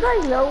 Did you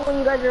guys know when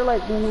you guys are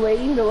like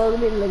waiting to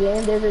load in the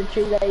game, there's a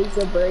tree that you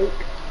can break?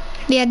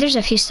 Yeah, there's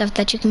a few stuff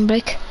that you can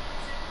break.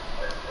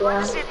 When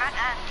Yeah. does the event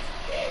end?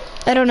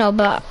 I don't know,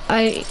 but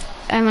I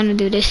want to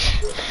do this.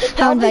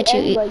 I'll invite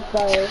you. Like,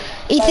 by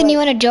Ethan, you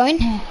want to join?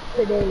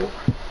 today.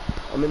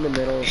 I'm in the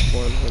middle of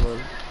one, hold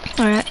on.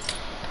 Alright.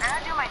 I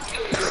gotta do my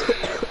dailies.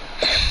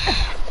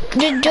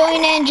 Just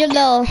join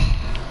Angelo. I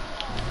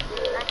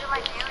gotta do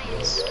my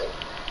dailies.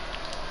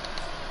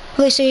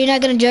 Wait, so you're not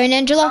going to join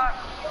Angelo? If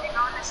you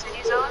go in the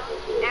city zone,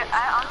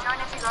 I'll join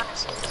if you go in the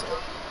city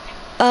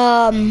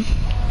zone.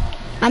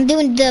 I'm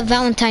doing the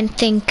Valentine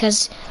thing,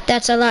 because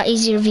that's a lot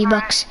easier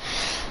V-Bucks.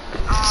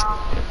 I'll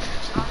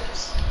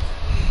just...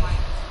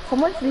 How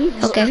much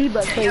V-Bucks Okay. are you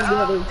getting?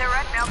 The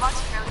red mailbox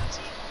is really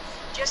easy.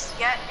 Just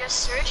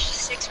search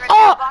 6 red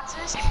Oh!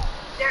 mailboxes.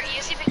 They're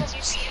easy because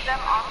you see them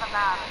on the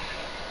map.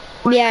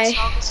 Yeah. I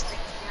saw this thing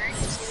here, you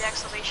see the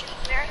exclamation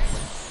there?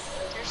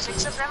 There's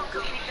 6 of them,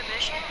 complete the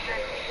mission, then...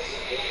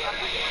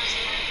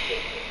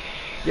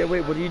 Yeah,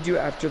 wait, what do you do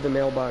after the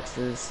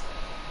mailboxes?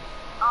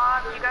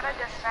 You gotta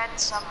defend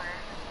Summer.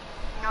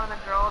 You know, the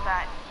girl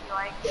that you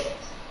like.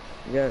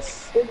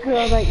 Yes. The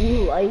girl that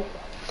you like.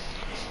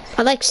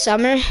 I like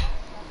summer.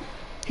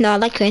 No, I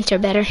like winter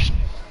better.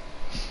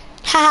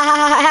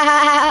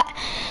 Ha!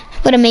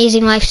 What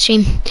amazing live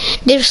stream.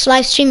 This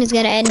live stream is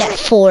gonna end at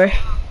 4.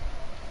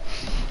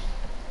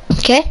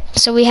 Okay,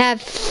 so we have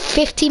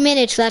 50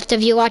 minutes left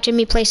of you watching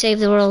me play Save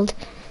the World.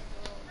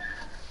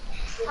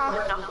 Oh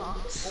no.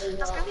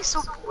 That's gonna be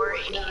so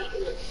boring.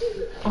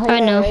 I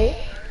know. Right?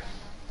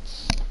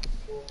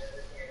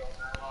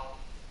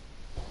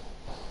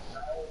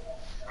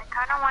 I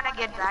kinda wanna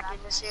get back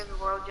into Save the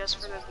World just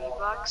for the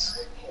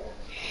V-Bucks.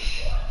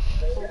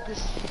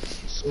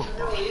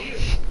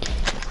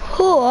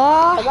 Cool.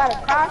 I got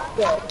a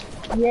crossbow.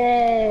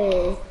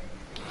 Yay.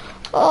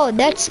 Oh,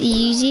 that's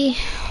easy.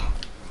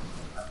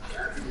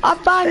 I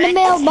found the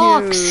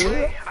mailbox.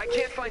 I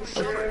can't find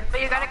Summer.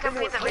 But you gotta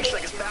complete the mission.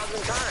 Like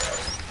 1,000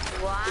 times.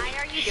 Why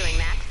are you doing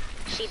that?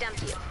 She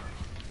dumped you.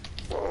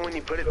 Well, when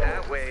you put it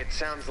that way, it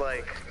sounds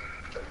like...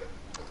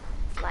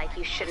 Like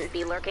you shouldn't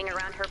be lurking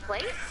around her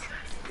place?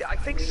 Yeah, I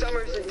think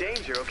Summer's in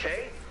danger,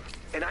 okay?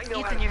 And I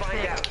know how to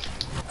find out.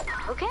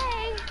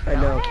 Okay. I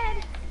know. Go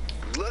ahead.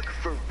 Look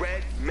for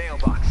red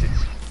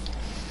mailboxes.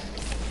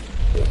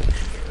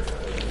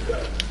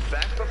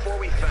 Back before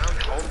we found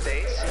home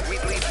base,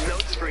 we'd leave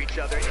notes for each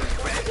other in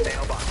red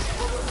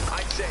mailboxes.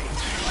 I'd say,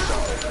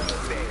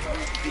 Summer's there.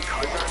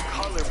 Because I'm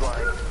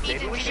colorblind,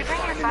 maybe we should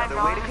find another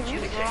way to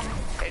communicate.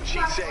 And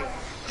she'd say,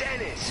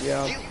 Dennis,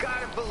 Yeah. you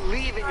gotta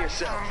believe in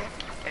yourself.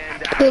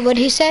 And Wait, what'd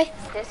he say?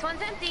 This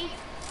one's empty.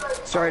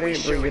 Sorry I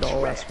didn't bring it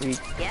all last week.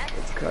 Yes.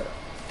 It's cut.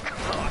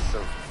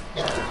 awesome.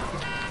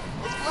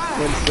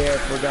 Wednesday I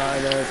forgot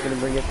and I was gonna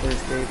bring it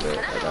Thursday, but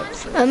I got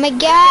sick. Oh my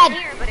god.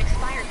 Here, but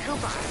expired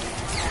coupons.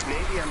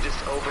 Maybe I'm just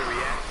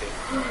overreacting.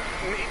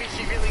 Maybe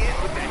she really is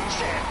with that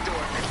chat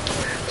dork.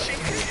 She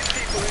hates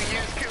people who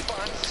use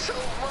coupons so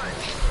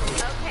much.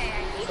 Okay,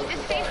 I need you to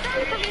stay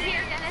strong for me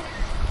here, Dennis.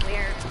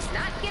 We're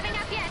not giving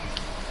up yet.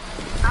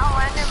 I'll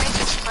end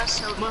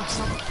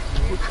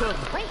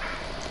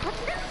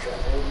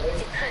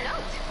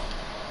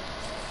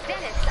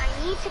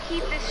to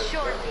keep this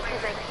short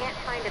because I can't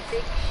find a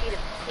big sheet of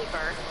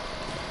paper,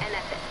 and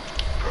that's it.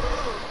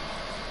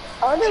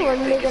 I wonder when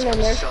they're gonna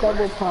nerf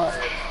double pump.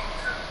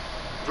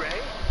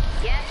 Ray?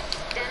 Yes,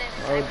 Dennis,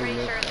 I would I'm pretty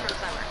admit sure it's that. from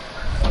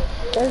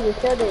Summer. They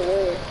said they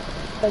were.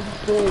 Like,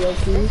 it's really OP.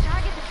 This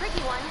target's a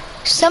tricky one.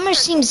 Summer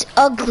seems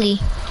ugly.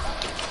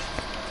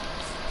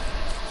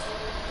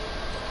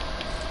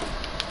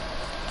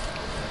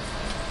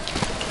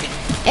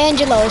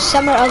 Angelo, is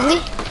Summer ugly?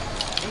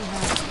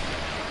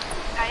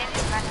 I didn't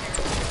invent her.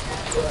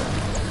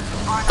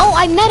 Oh,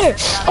 I met her.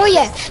 Oh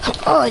yeah.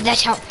 Oh,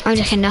 that's how. I'm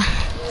just kidding.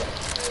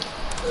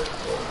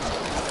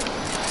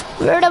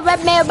 Where the red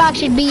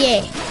mailboxes be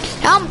at?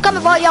 I'm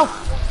coming for you.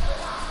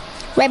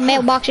 Red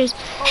mailboxes.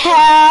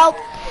 Help.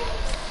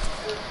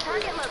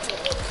 Target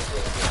located.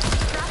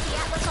 Drop the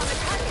atlas on the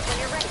target when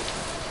you're ready.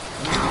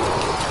 No.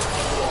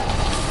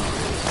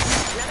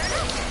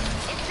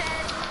 It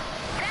says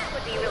that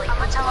would be really I'm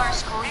gonna tell our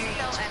helpful. school you're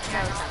using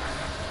XOXO Summer.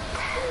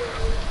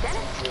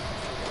 Dennis,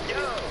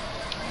 Yo!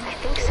 I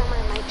think Summer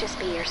might just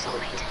be your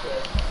soulmate.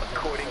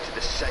 According to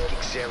the psychic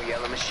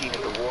Zariella machine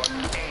of the war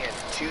and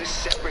 2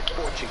 separate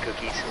fortune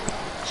cookies,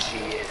 she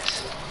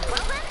is. Well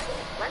then,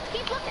 let's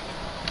keep looking.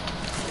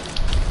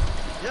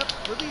 Yep,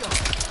 we'll be on.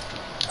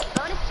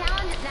 Bonus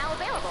challenge is now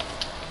available.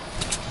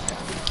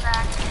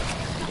 back.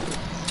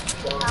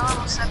 Now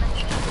level 7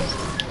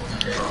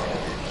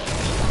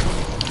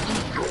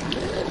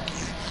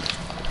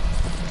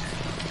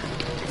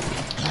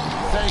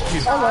 Thank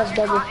you. I love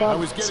double I pump.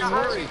 was getting So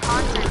how's worried. your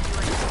content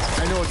doing?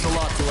 I know it's a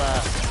lot to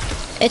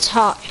ask. It's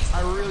hot.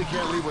 I really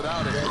can't leave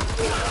without it.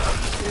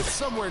 It's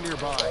somewhere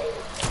nearby.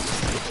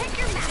 Check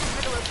your map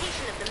for the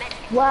location of the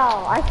medkit.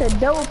 Wow, I said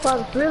double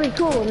pump's really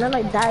cool, and then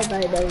I died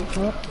by double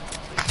pump.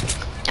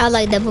 I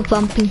like double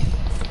pumping.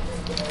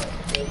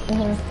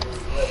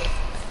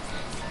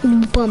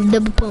 Double pump,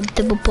 double pump,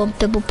 double pump,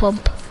 double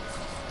pump.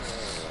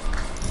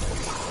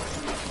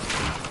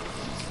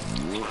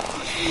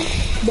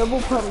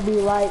 Double pump be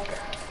like.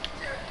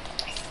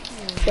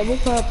 Double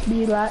pump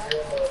be like.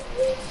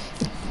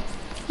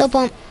 Double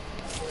pump.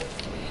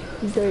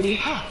 Dirty.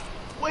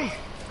 Wait.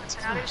 What's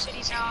another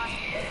city zone?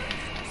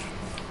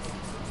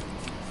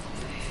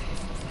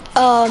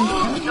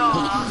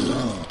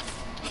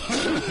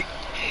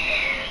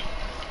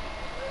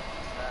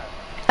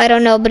 I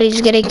don't know, but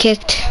he's getting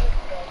kicked.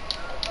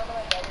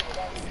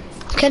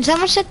 Can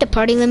someone set the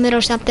party limit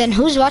or something?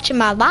 Who's watching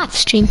my live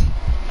stream?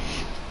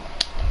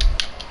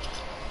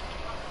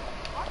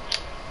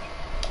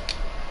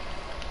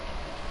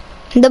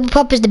 Double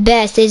pump is the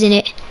best, isn't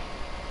it?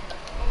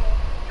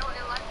 Yo,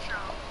 Electro.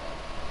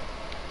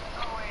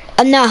 Oh wait.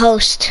 I'm not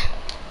host.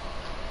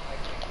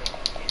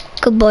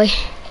 Good boy.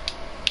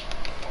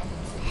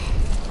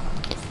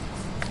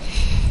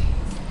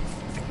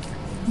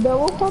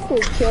 Double pump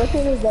is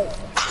tilted is like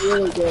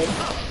really good.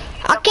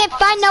 I can't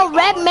find no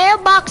red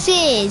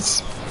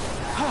mailboxes.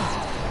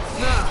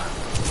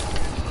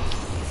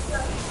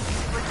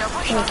 With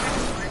double shotgun.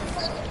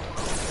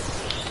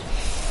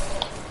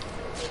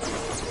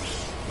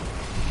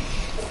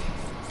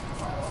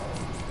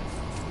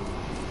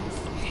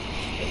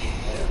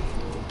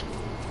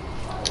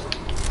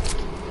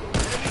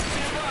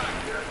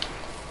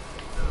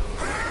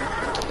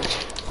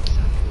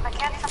 I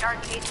can't find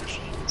arcade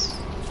machines.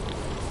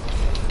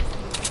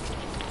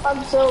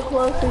 I'm so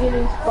close to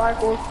getting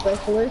Sparkle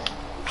Specialist.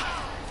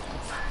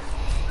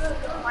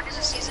 When does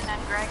the season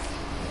end, Greg?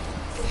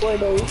 4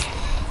 days.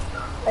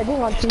 I think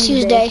on Tuesday.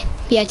 Tuesday.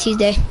 Yeah,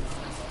 Tuesday.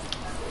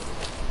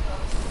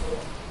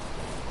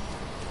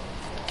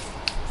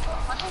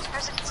 Monday's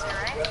President's Day,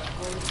 right?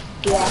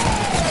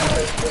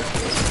 Yeah.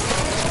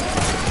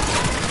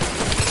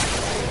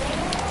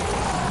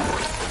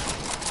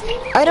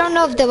 I don't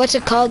know if the what's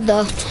it called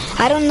though.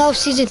 I don't know if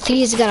season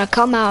 3 is gonna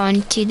come out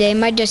on Tuesday. It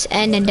might just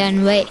end and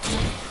then wait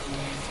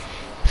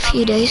a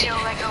few days. Feel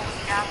like a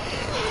week after.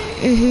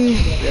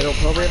 Mhm. It'll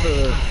probably have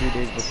a few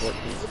days before.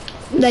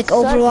 Like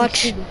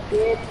Overwatch.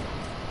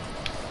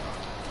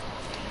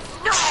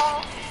 No!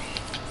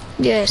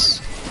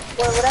 Yes.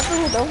 Well,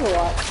 whatever with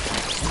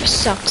Overwatch. It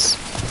sucks.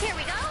 Here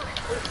we go.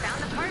 We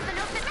found the part of the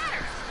note that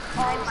matters.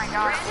 Oh my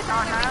god, no,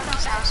 none of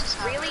those houses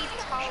have Really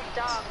tall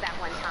dog that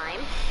one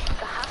time.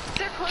 The husks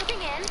are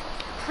closing in.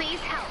 Please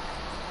help.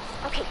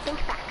 Okay, think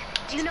back.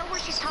 Do you know where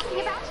she's talking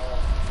about?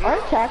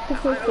 Aren't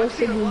tactical supposed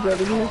to be good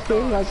in this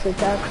game, like the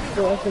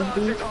tactical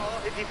SMG?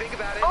 If you think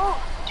about it.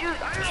 Oh, dude,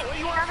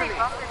 you know they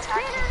bumped the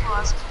tactical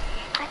SMG?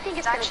 I think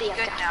it's It's gonna actually be up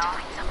good to us now. to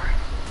find Summer.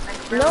 Like,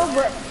 really No, good.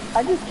 but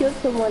I just killed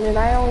someone and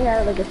I only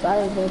had like a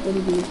silent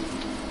weapon beast.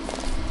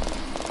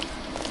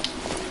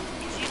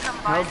 If you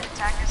combine the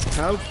tactics,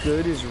 How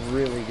good is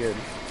really good?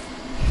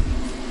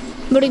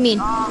 What do you mean?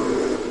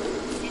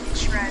 it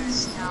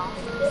shreds now.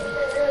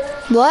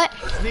 What?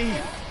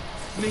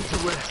 Need to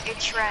rest.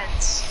 It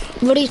shreds.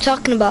 What are you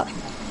talking about?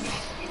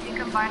 If you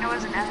combine it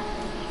with an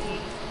SMG,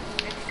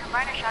 if you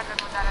combine a shotgun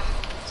with that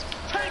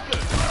SMG,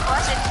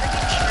 plus it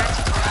freaking shreds.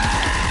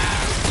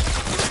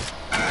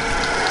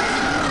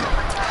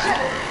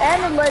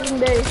 And a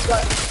legendary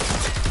scar.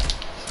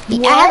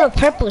 I have a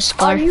purple Are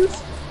scar. you?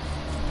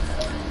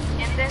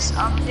 this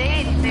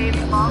update, they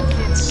bumped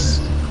its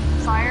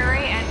fire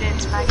rate and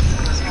its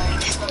magazine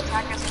size.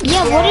 Attack is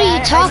Yeah, what are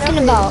you talking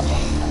about?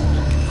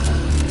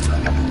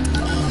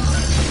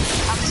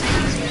 I'm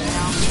saying it's good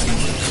now.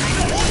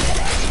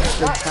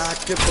 The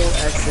tactical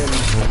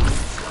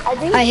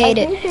SMG. I hate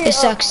it. think they It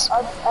sucks.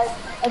 I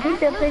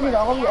think they updated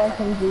all the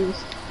SMGs.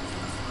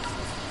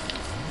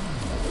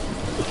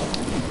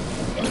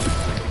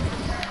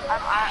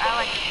 I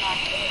like the attack.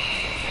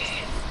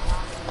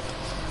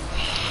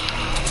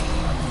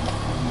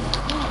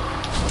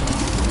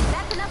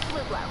 That's enough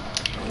blue glow.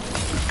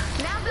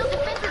 Now build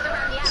defenses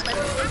around the Atlas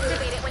and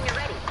activate it when you're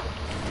ready.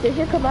 They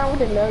should come out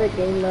with another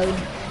game mode.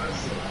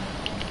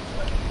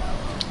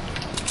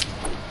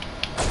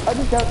 I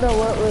just don't know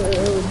what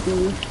it would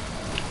be.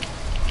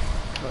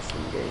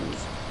 Custom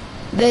games.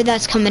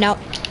 That's coming out.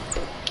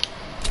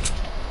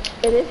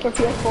 It is for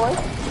PS4?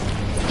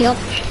 Yep.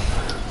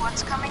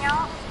 What's coming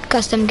out?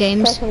 Custom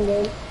games. Custom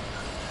games.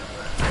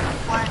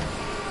 What?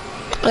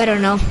 I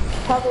don't know.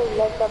 Probably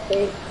next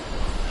update.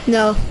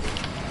 No.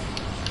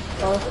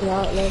 No, it's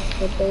not next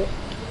update.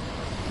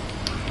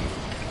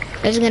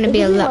 There's gonna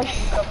be a lot.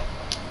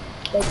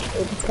 Like,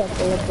 it's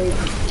custom update.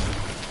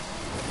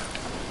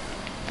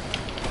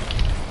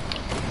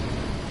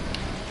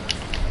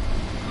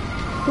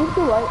 Who's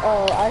the like?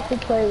 Oh, I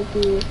should play with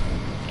you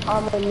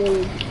on the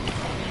nude.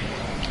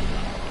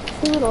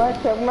 Who would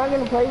like to? I'm not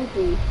gonna play with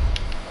you.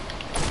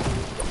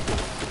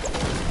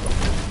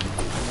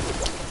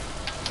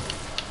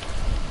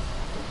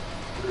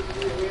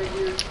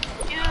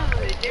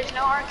 Dude, there's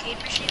no arcade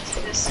machines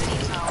in this city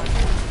zone.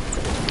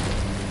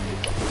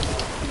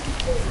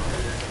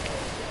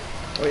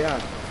 Oh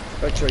yeah.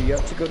 Retro, you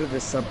have to go to the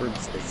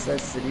suburbs. It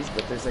says cities,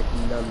 but there's like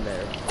none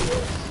there.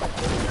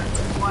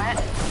 What?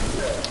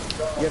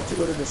 You have to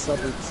go to the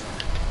suburbs.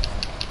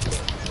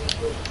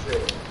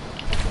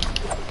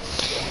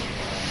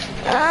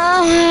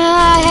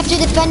 I have to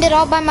defend it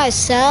all by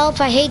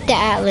myself. I hate the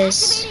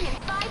Atlas.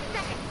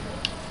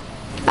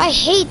 I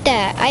hate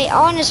that. I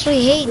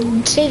honestly hate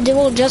Save the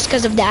World just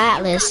because of the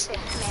Atlas.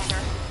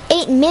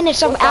 8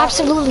 minutes of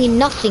absolutely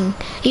nothing.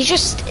 You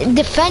just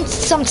defend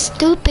some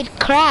stupid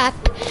crap.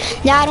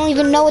 Now I don't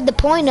even know what the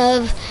point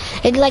of.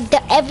 It like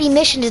every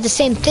mission is the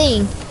same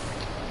thing.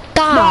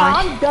 God. No,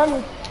 I'm done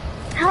with.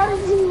 How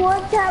does he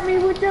one-tap me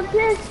with the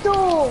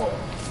pistol?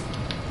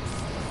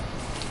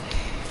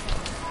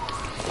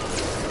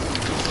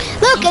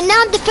 Look, and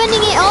now I'm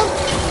defending it all.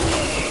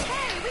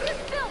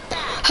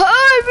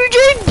 Hey, we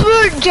just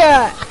built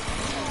that.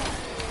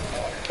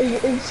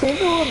 Is Save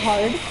the World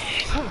hard?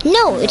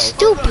 No, it's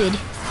stupid.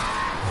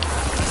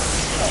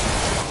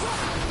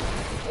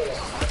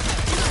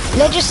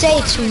 Let's just say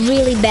it's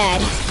really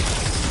bad.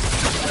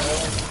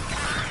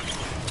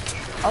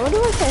 I wonder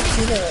what that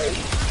shooter is.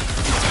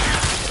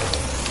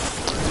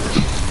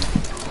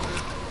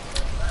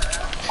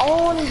 I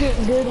want to get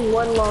good in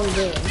one long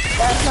game.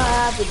 That's not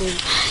happening.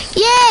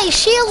 Yay,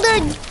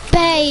 Shielder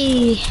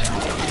Bay.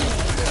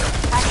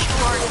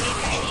 Actual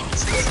arcade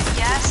machines?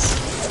 Yes.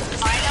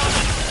 I know.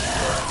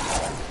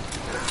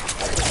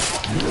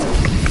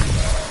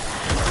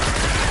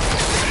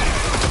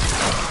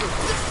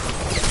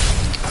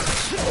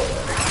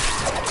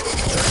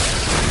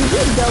 Did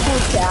you double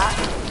tap?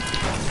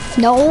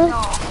 No. No.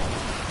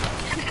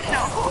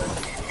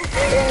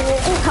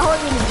 How are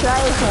you going to try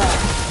that?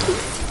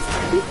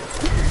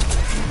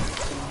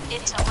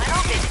 It's a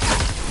little bit.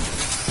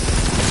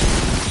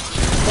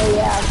 Oh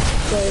yeah,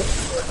 so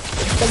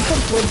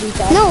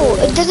No,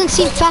 it doesn't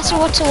seem faster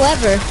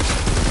whatsoever.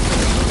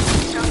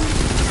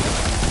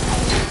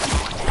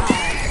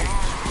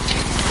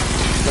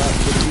 Got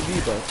the TV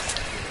box.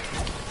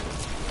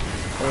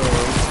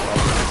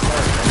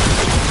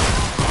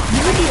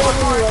 You would be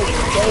only like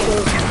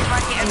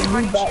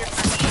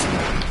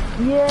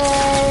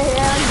yeah,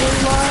 I'm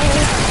doing mine.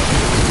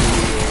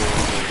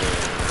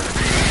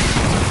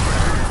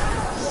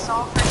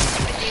 Solve for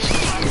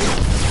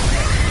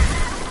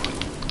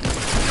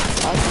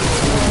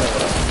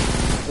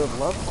The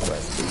love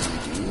quest.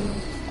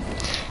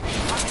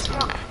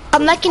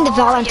 I'm liking the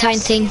Valentine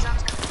thing.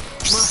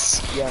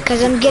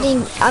 Cause I'm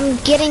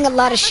getting a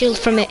lot of shield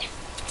from it.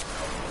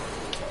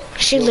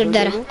 Shielder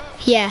data.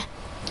 Yeah.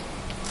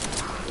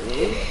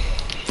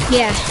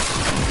 Yeah.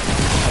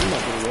 I'm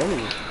not getting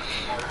any.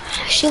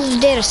 Shielder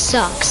data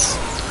sucks. I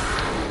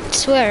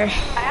swear. I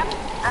have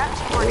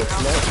 2 more to go.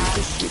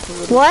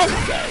 What? I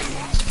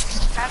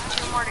have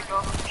 2 more to go.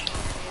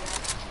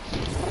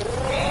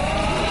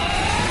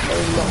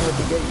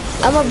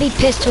 I'm gonna be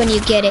pissed when you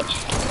get it.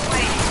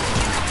 Wait,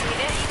 you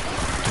need it?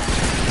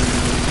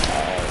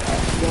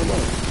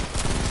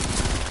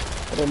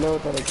 But I know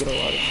that I get a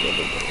lot of shield.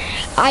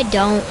 I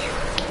don't.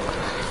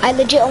 I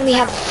legit only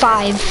have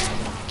 5.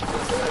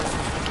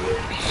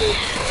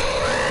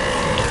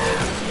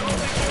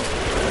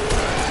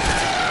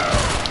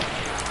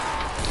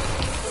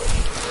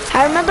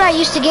 I remember I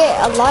used to get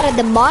a lot of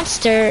the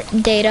monster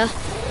data,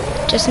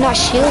 just not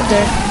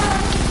shielder.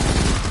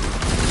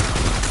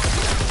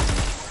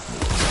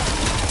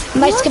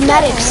 My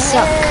schematics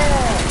suck.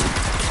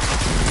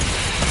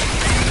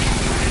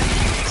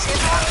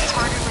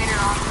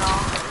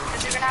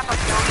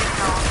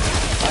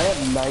 I have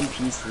 9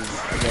 pieces.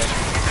 Okay.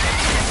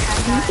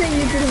 You say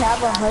you could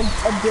have a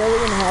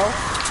billion health?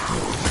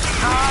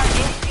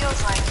 It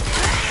feels like it.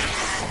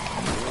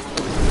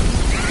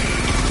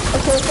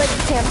 Okay, it's like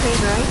a campaign,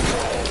 right?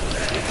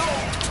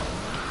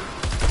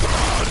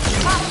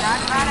 It's not that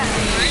bad at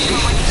first,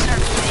 but when you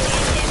start playing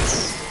it,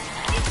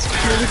 it's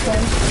bad. Maybe 10.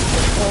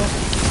 Oh.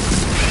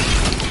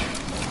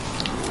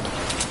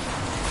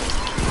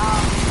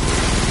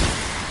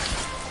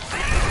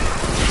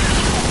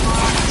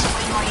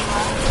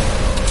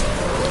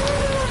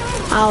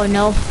 I don't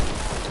know.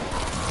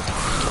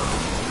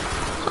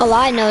 All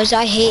I know is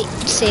I hate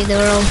Save the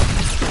World.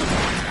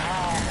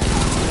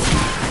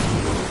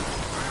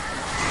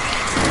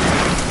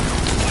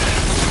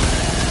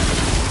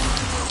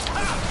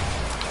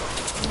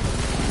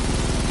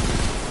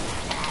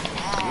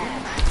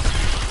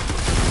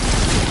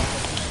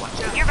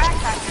 Your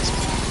backpack is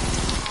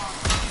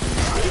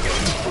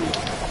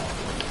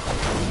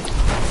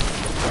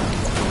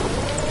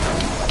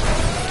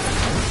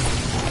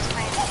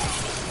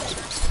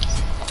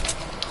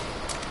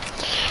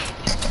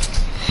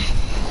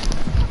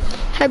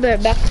Hi, Bear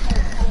back.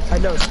 I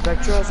know,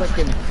 Spectra has like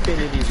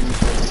infinity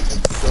resources.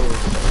 It's so...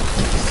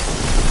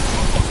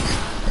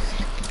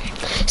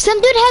 Some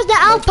dude has the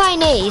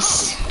Alpine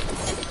Ace.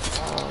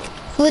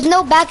 With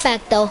no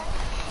backpack though.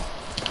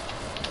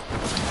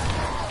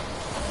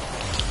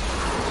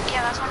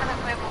 yeah, that's one of the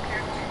playable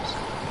characters.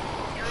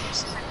 It would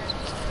just like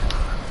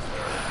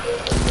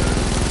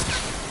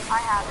I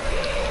have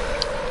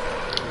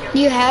it.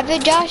 You have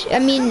it, Josh? I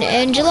mean,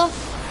 Angela?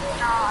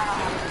 No, I don't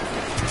have it.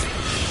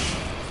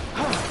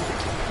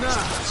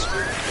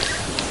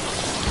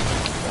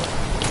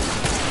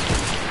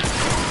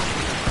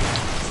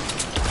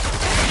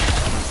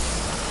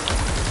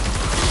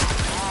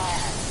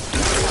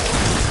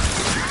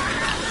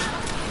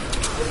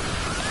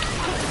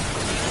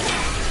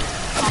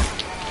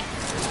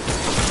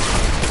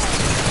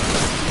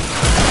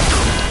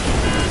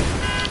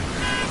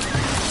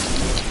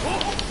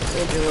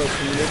 Angelo,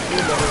 can you make me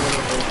another one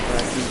of those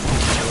vacuum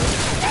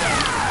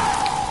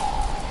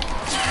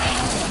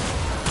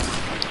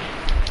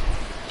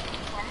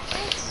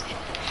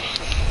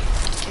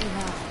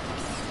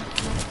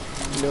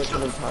You know what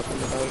I'm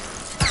talking about?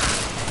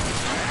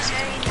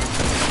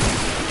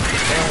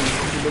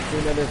 Can you make me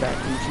another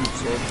vacuum tube,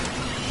 sir?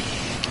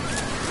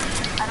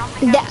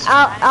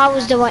 I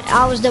was the one.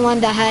 I was the one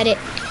that had it.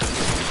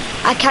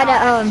 I kind of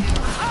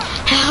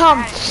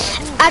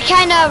I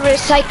kind of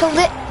recycled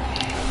it.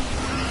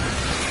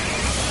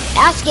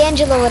 Ask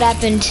Angela what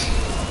happened.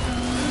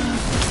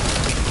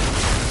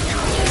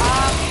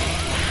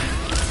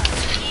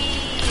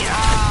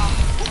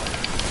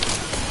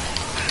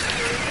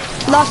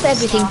 Lost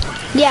everything.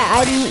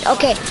 Yeah,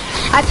 okay.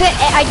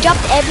 I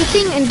dropped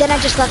everything and then I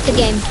just left the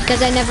game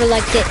because I never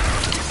liked it.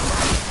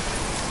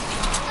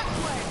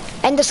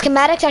 And the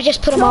schematics, I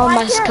just put them all in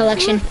my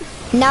collection.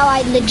 Now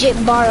I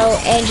legit borrow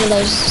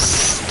Angela's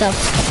stuff.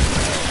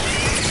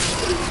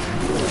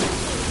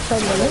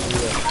 5 minutes.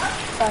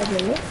 5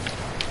 minutes.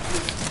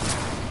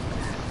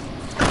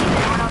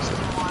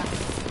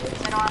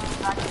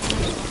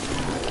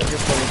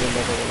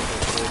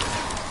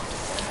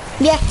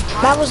 Yeah,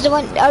 that was the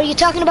one. Are you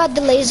talking about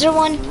the laser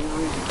one?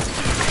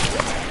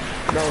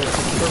 No, it's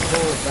a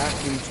purple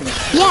vacuum tube.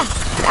 Yeah,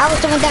 I was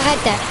the one that had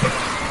that.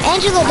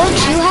 Angela, don't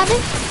you have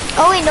it?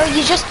 Oh wait, no,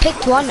 you just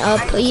picked one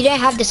up. You didn't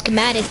have the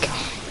schematic.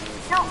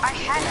 No, I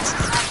had it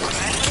since I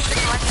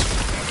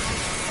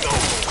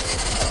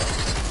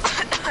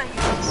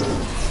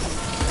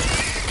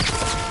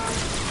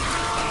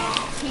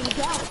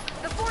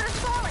The fort is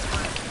falling.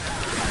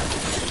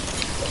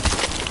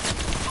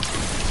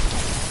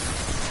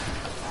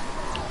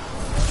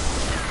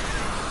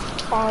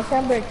 Oh, I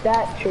can't break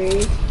that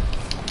tree.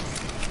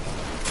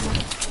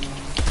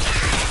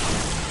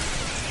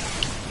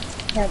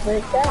 Can't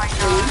break that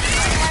tree.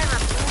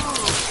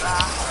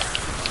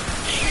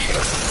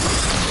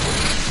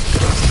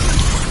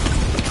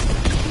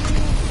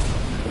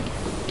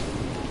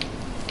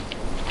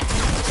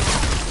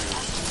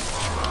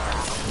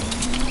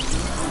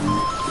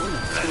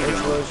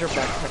 Angelo, is your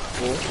backpack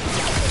full?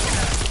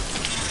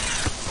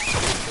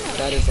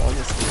 That is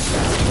honestly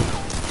sad.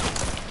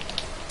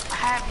 I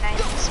have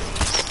 90 space.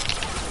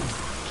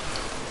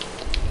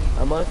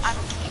 How much? I'm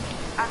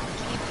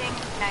keeping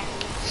 90.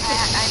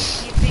 I'm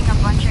keeping a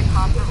bunch of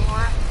copper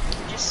ore,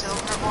 just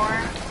silver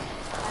ore,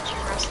 a bunch of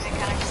rusty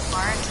kind of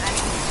parts, and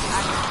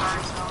iron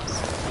parts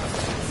also.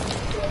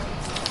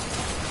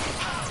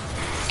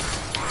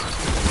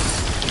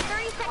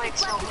 Wait,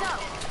 so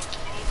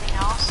anything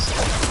else?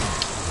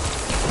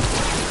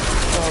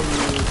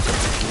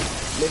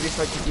 Maybe if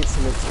I could get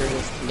some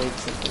materials to make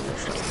something or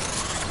something.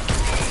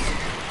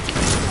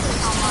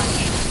 How much?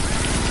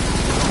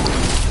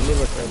 Let me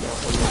look right now.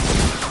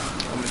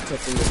 I'm just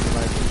checking this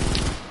device.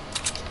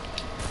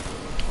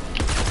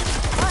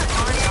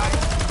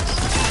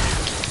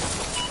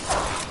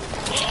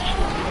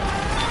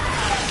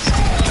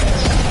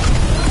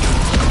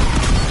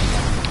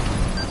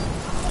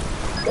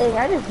 Dang, I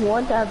just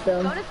want to have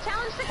them.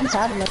 I'm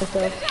proud of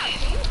myself.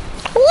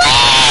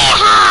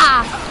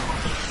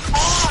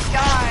 Oh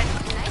god.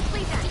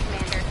 Nicely done,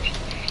 Commander.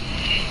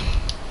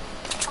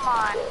 Come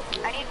on.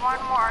 I need one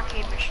more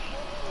arcade machine,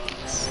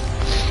 please.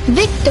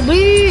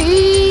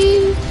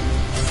 Victory!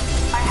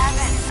 I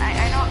haven't.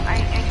 I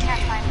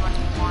can't find one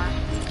anymore.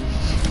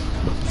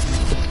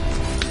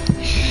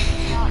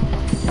 No,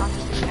 I'll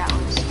just do that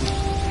one.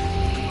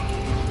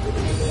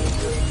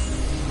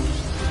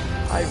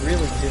 I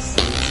really just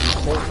need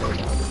some coal right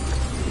now.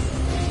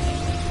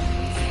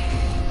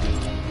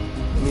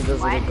 I need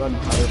those little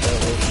gunpowder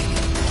barrels.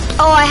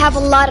 Oh, I have a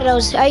lot of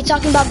those. Are you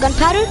talking about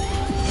gunpowder?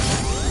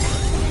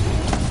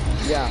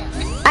 Yeah.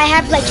 I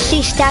have like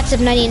 3 stacks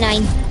of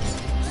 99.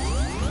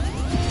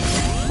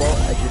 Well,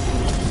 I just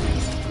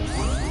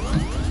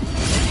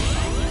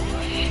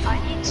I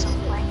need some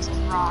planks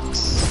and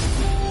rocks.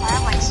 I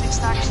have like 6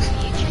 stacks of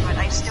each, but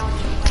I still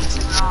need planks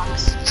and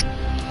rocks.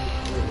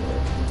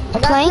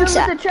 Planks?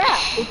 With the trap,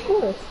 of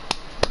course.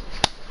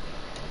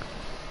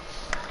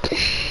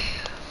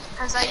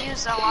 Because I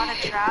use a lot of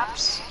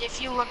traps.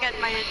 If you look at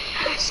my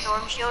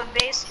storm shield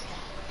base,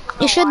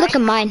 You should look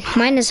at mine.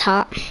 Mine is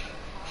hot.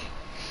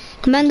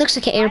 Mine looks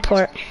like an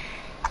airport.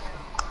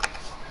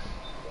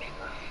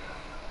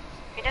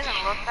 it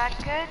doesn't look that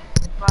good,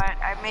 but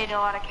I made a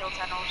lot of kill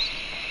tunnels.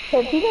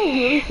 So Tito's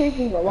really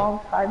taking a long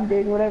time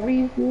doing whatever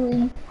he's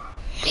doing.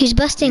 He's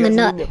busting a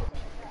nut.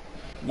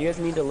 You guys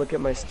need to look at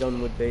my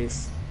stonewood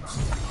base.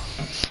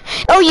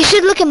 Oh, you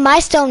should look at my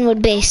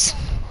stonewood base.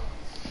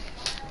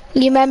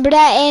 You remember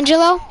that,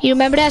 Angelo? You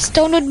remember that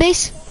stonewood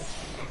base?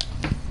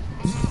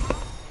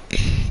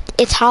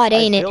 It's hot,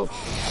 ain't it?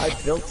 I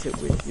built it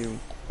with you.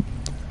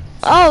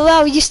 Oh,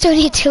 well, you still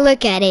need to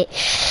look at it.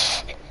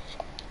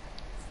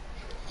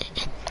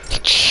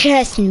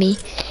 Trust me.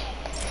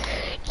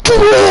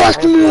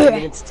 Trust 5 me.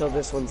 minutes till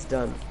this one's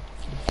done.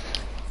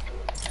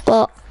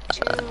 Well,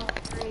 2,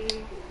 3,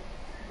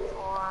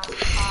 4,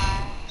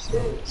 5, 6.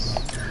 1,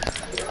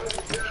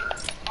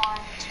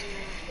 2,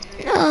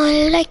 3. oh,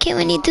 I like it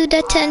when you do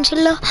that to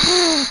Angelo.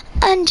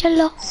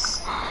 Angelo.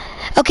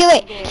 Okay,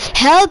 wait.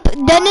 Help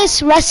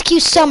Dennis rescue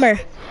Summer.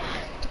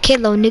 Okay,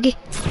 low nigga.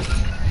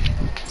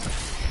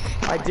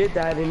 I did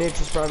that and it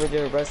just brought me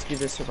to rescue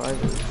the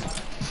survivors.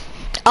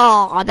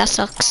 Oh, that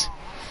sucks.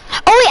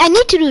 Oh wait, I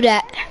need to do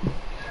that.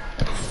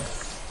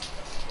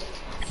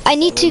 I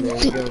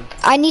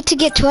need to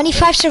get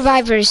 25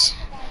 survivors.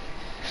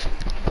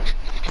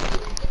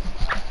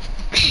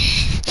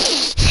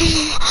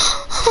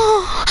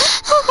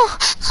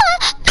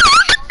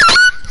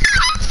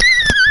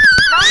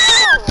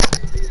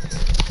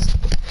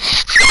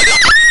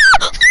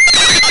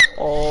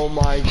 Oh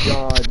my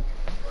god.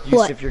 Yusuf,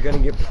 What? you're gonna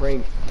get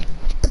pranked.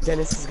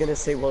 Dennis is gonna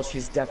say, well,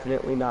 she's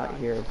definitely not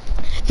here.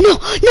 No,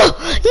 no,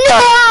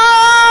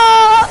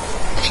 no!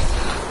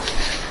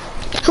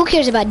 Who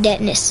cares about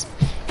Dennis?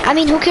 I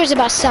mean, who cares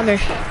about Summer?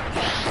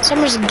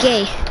 Summer's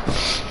gay.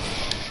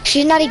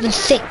 She's not even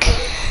thick.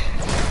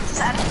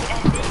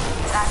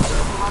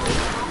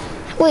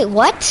 Wait,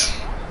 what?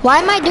 Why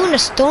am I doing a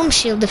storm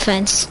shield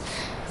defense?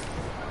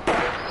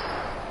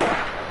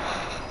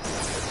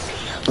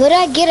 What did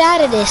I get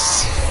out of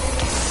this?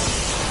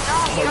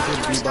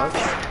 100 V-Bucks.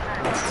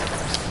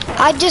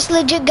 I just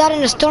legit got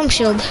in a storm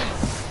shield. No,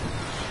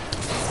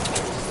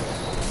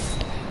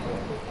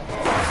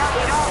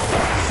 you don't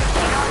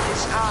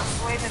just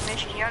play the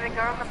mission. You gotta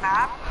go on the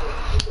map,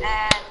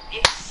 and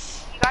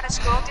if you gotta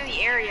scroll through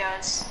the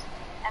areas,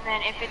 and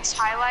then if it's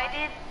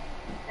highlighted,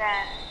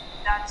 then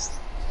that's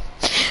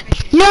the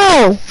mission.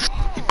 No!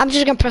 I'm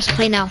just gonna press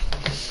play now.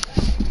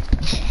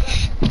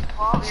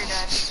 Well, you're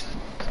dead.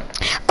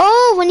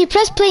 Oh, when you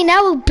press play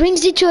now, it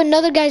brings you to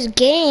another guy's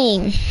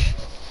game.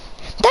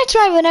 That's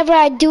why whenever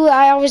I do it,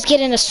 I always get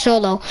in a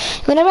solo.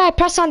 Whenever I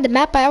press on the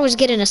map, I always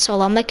get in a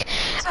solo. I'm like,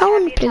 I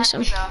want to play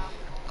some.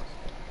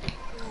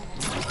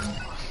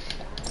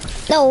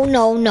 No,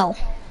 no, no.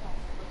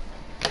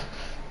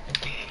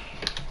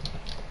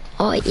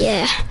 Oh,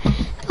 yeah.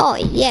 Oh,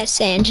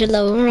 yes,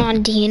 Angelo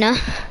Rondina.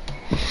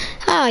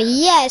 Oh,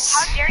 yes.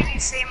 How dare you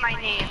say my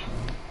name?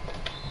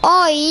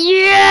 Oh,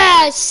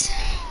 yes.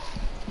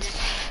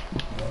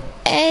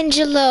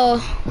 Angelo,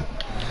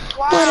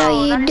 Wow, what are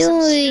you that is some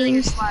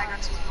doing? serious lag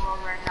on Super World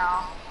right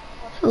now.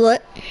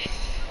 What?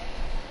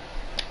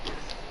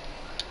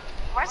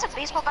 Why is the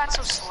baseball bat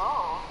so slow?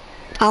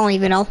 I don't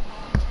even know.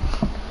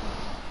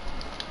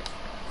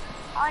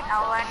 I like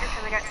Outlander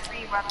because I got 3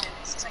 weapons.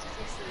 It's like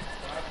 50.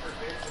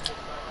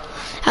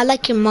 I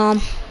like your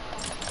mom.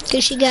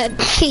 Cause she got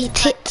big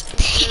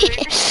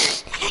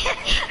tits.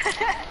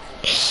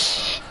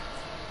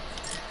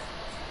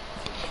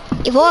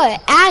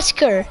 What? Ask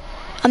her.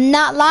 I'm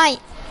not lying.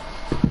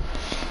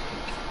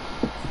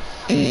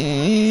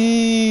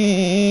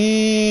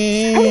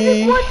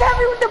 What's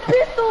happening with the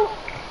pistol?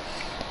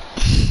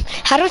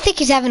 I don't think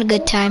he's having a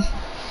good time.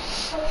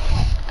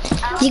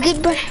 You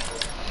good, bro?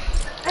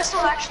 This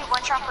will actually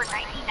one shot for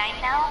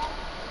 99 now.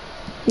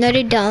 No,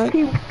 they don't.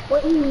 He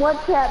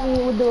one-tapped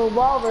me with the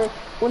revolver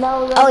when I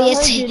was on Oh, the yes.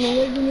 legend. It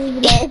wasn't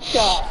even a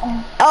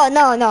headshot. Oh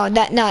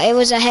no, it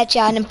was a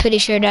headshot, and I'm pretty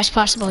sure that's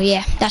possible.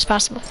 Yeah, that's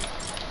possible.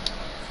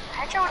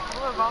 headshot with the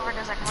blue revolver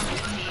does like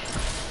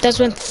 150. Does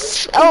one?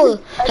 Oh,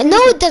 no,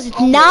 it does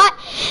not,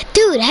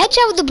 dude.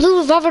 Headshot with the blue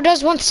revolver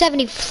does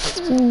 170.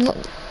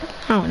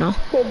 I don't know.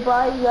 Okay,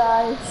 bye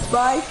guys.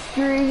 Bye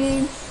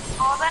streaming.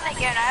 Oh, then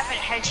again, I haven't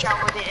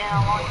headshot with it in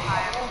a long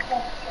time.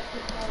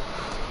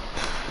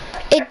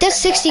 It does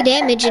 60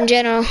 damage in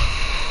general.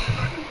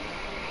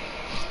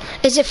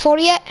 Is it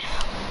 40 yet?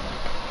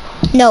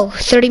 No,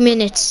 30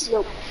 minutes.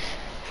 Nope.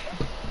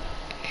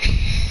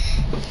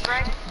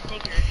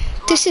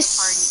 This is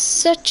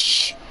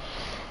such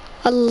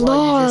a Well, you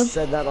long. just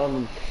said that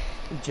on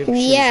Egyptian's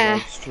Yeah.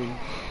 live stream.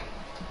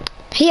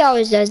 He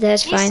always does that.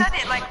 It's He fine. said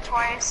it like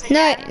twice.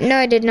 No, Again. no,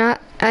 I did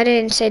not. I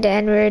didn't say the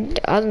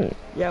N-word.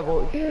 Yeah,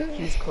 well,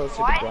 he's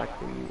closer What? to black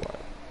than you are.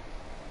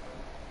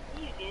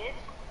 You did.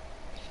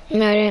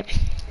 No, I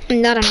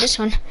didn't. Not on this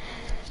one.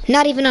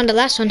 Not even on the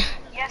last one.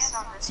 Yes,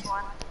 on this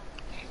one.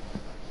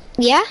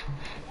 Yeah?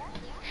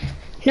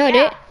 No, I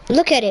didn't.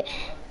 Look at it.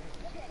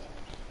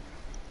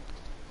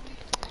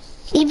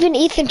 Even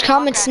Ethan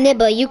comments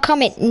nibba. You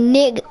comment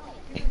nig.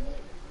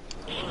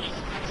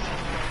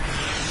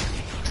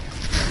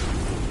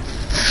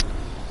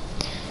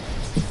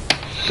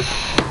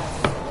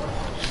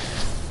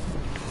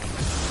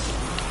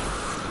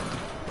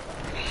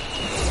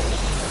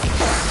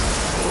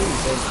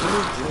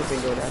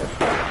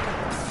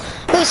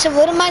 Wait, so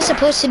what am I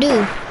supposed to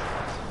do?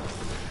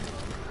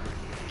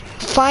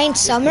 Find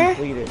Summer?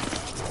 Complete it.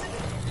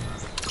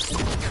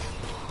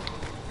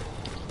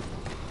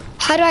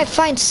 How do I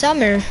find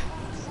Summer?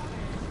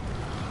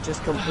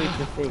 Just complete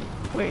the thing.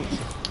 Wait,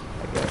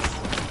 I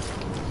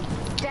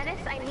guess. Dennis,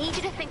 I need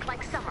you to think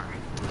like Summer.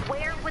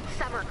 Where would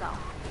Summer go?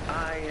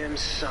 I am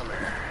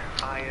Summer.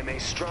 I am a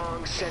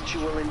strong,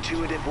 sensual,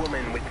 intuitive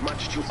woman with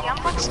much to See, I'm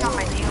offer focused the on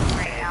my world. nails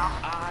right And now.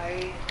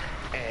 I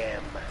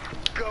am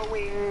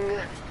going.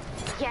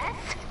 Yes?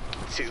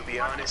 To be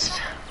honest,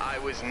 I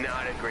was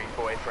not a great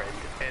boyfriend,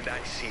 and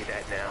I see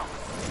that now.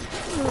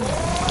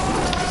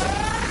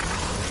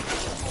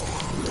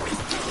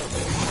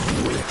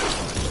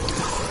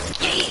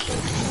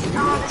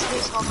 Oh, this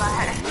baseball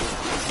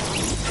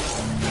bat.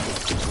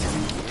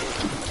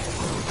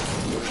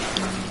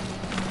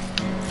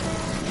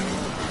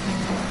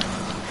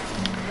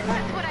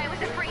 That's what I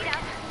was afraid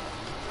of.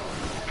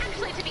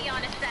 Actually, to be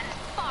honest, that's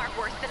far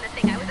worse than the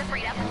thing I was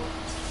afraid of.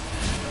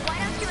 Why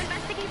don't you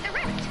investigate the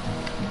rift?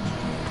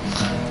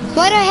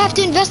 Why do I have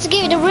to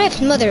investigate the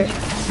rift, mother?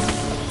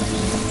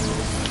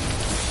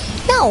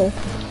 No.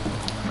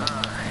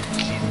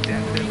 She's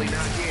definitely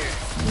not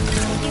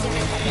here.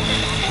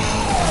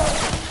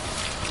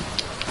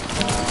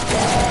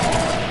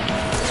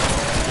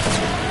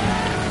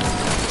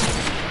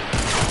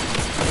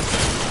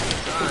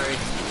 Sorry.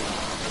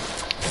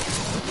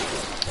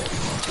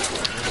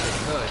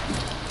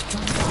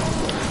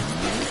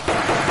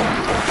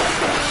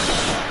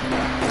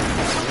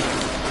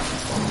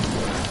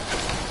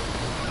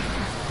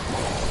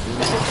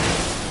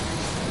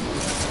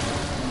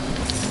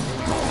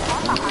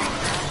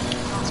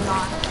 It's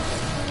gone.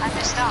 I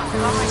missed out. I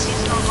thought my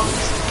seasonal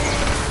bonus.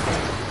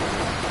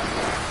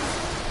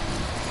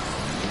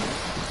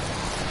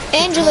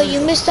 Angela, you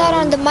missed out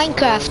on the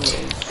Minecraft.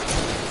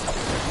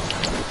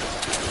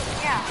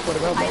 Yeah. What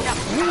about I that?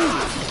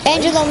 know.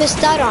 Angelo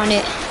missed out on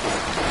it.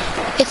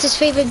 It's his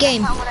favorite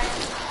game.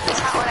 That's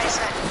not what I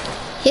said.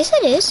 Yes,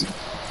 it is.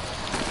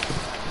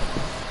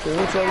 So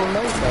what's wrong with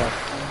Minecraft?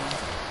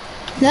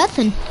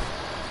 Nothing.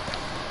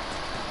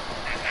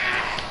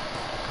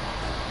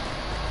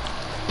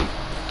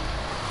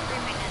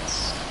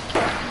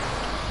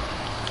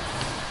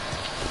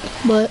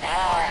 But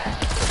I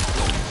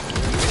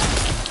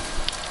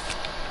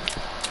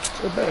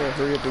better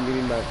hurry up and give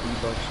me my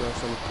V-Bucks or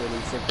else I'm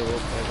quitting Simple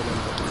World 5 and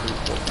I'm going to do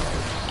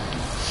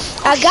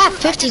 $4. I got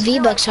 50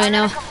 V-Bucks right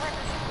now.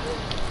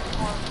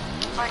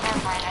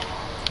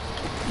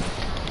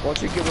 Why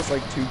don't you give us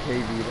like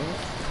 2K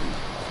V-Bucks?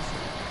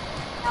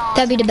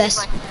 That'd be the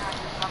best.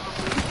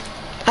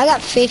 I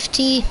got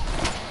 50. No,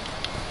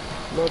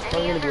 it's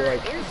probably Any gonna be other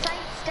like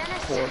insights,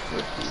 Dennis?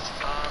 450.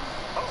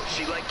 Oh,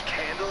 she liked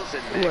candles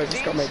and Ooh, I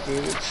just got my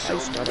magazines? game. I So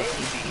just got a maybe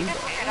CD.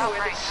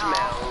 anywhere that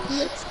smells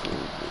Let's go, dude.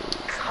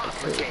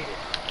 complicated.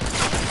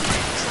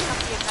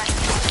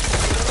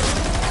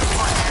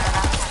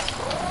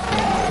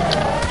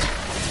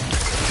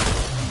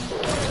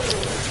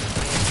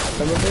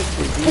 Some of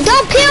it is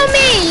Don't kill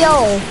me,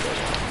 yo!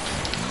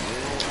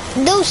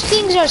 Those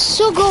things are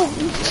so go.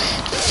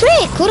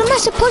 Frick, what am I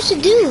supposed to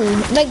do?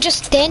 Like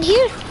just stand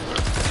here?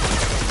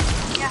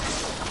 Yeah.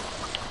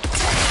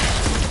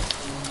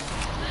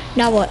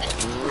 Now what?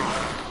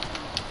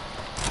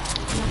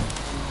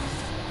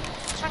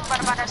 Swing,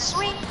 bada bada,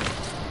 swing.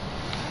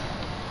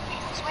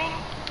 Swing.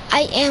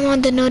 I am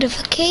on the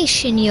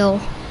notification, yo.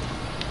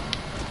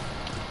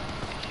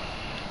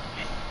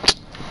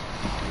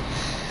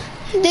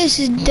 This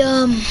is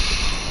dumb.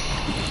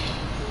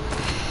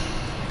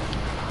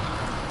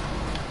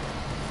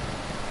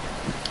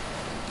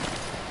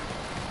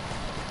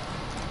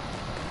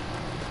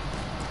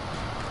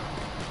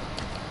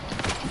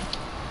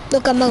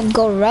 Look, I'm gonna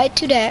go right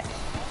to that.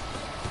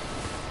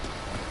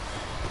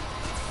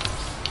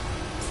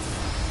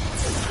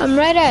 I'm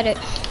right at it.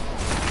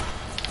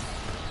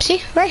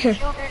 See, right here.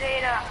 Shoulder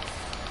data.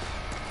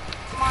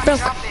 Come on, Broke.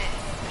 drop it.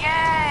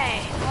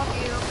 Yay! Love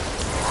you.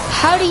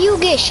 How do you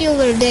get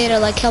shielder data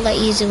like hella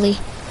easily?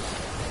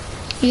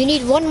 You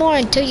need one more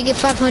until you get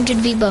 500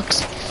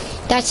 V-Bucks.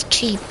 That's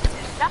cheap.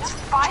 That's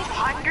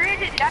 500?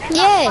 That is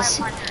Yes.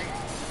 not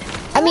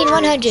 500. I mean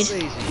 100. Is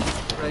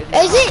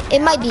it?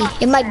 It might be.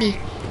 It might be.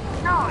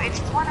 No, it's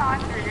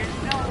 100. There's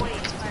no way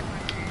it's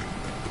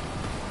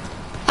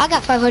 500. I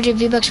got 500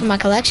 V-Bucks from my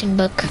collection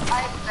book.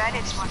 I bet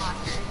it's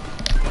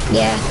 100.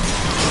 Yeah.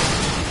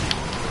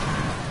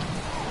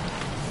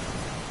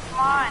 Come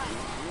on.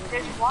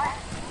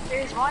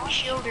 There's one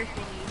shielder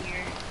thingy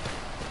here.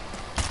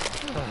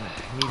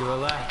 Need to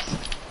relax.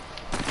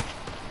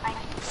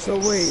 So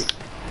wait,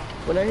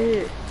 when I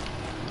hit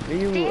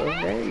view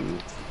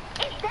event,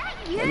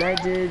 and I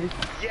did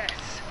Yes,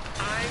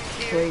 I'm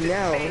here play to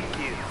now, save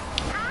you.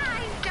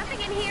 Hi, jumping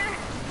in here.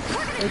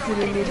 We're gonna it go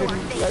didn't in even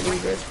there. let me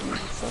rescue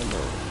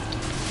Summer.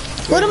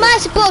 What am I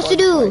supposed to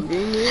do?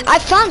 I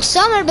found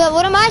Summer, but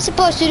what am I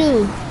supposed to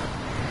do?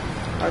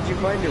 How'd you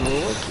find it?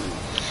 Where was she?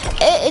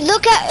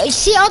 Look at,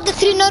 see all the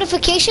 3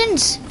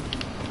 notifications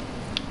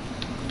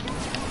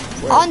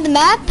Where? on the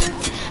map?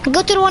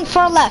 Go to the one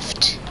far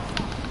left.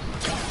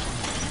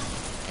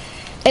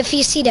 If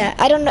you see that,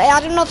 I don't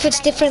know if it's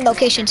different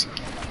locations.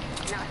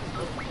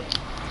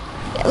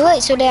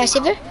 Wait, so did I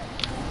save her?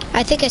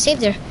 I think I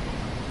saved her.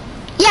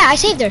 Yeah, I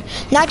saved her.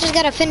 Now I just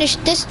gotta finish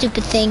this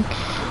stupid thing.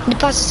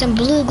 Deposit some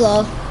blue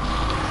glow.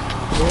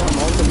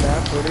 Yeah, on the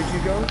map. Where did you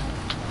go?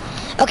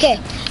 Okay,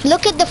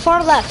 look at the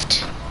far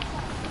left.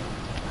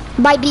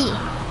 By B.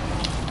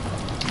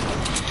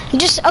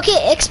 Just,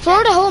 okay,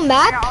 explore the whole Here,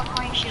 map. I'll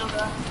coin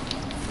shielder.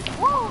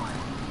 Woo!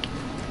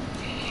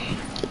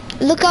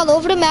 Look all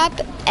over the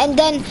map, and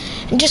then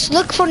just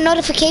look for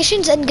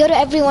notifications and go to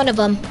every one of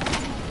them.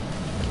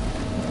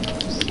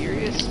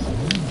 Serious?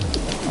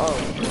 Oh.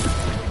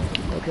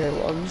 Okay,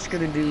 well I'm just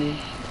gonna do,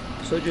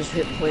 so just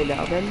hit play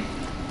now then?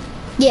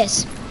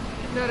 Yes.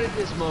 Not at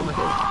this moment.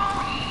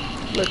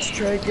 Let's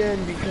try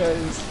again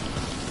because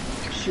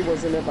she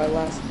wasn't at my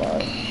last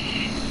spot.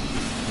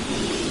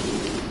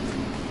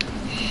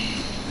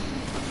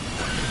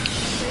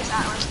 Where's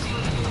Atlas?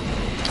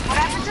 What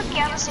happens if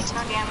Gamma 6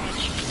 no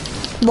damage?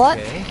 What?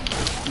 Okay.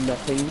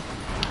 Nothing.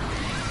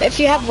 If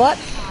you have what?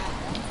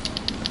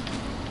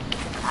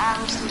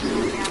 Atlas 6 no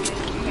damage.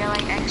 You get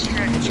like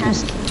extra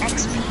chest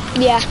XP.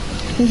 Yeah.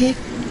 Mhm.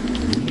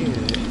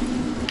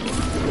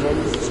 And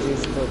I'm just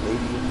used for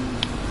baby.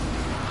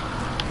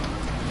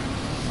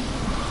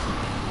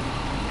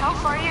 How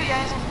far are you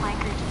guys in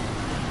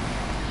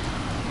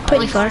Plankerton?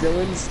 Pretty far. Still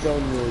in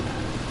Stonewood.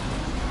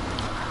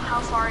 How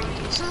far are you?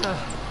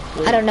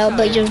 I don't know,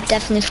 but you're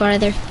definitely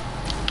farther.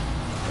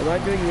 Am I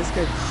doing this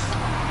good? I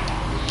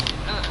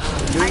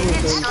Doing did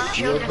this stone on shield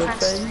shield defense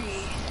defense?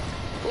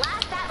 3.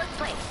 Last atlas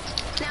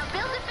placed. Now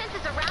build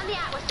defenses around the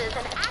atlases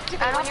and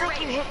activate I don't when you're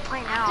think you ready. hit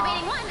play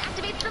Activating now. one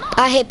activates them all. I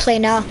hit play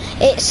now.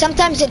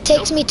 Sometimes it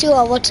takes me to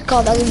what's it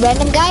called, a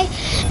random guy,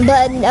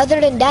 but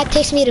other than that, it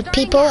takes me to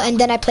people, and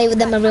then I play with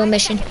them a real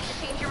mission. To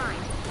change your mind.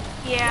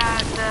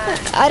 Yeah, the...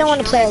 I don't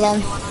want to play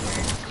alone.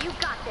 You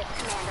got this,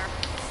 Commander.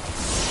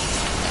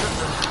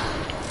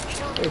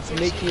 It's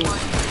making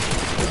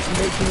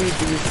me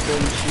do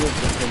stone shield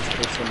defense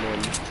for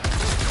someone.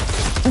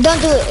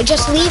 Don't do it.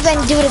 Just leave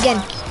and do it again.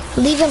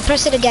 Leave and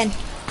press it again.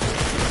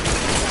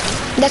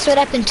 That's what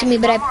happened to me,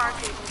 but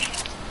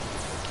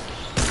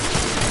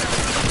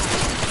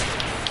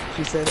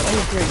She said,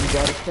 oh great, you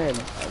got a 10. I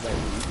was like,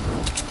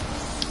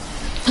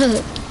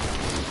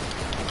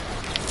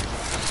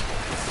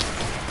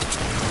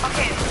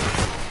 Okay.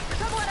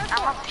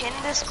 I'm gonna pin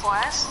this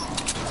quest,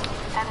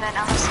 and then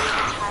I'm gonna see if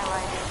it's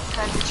highlighted,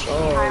 because it should be oh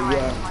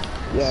highlighted.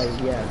 yeah.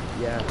 When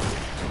Yeah.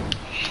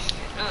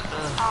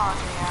 Oh,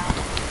 yeah.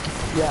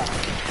 Yeah.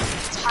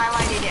 It's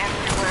highlighted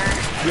everywhere.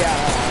 Yeah.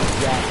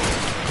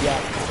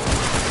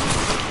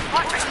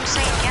 What are you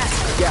saying? Yes.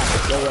 Yeah.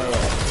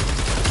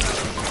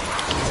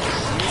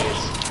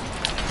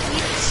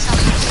 Keep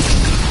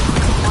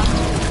something.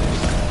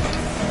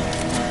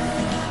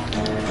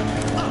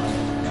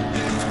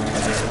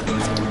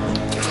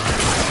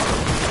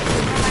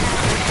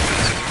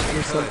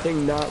 There's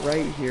something not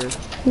right here.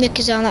 Nick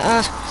is on the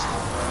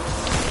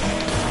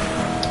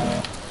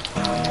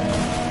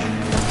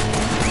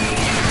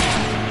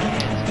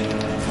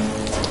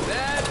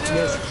You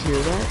guys hear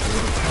that?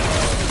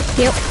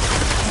 Yep.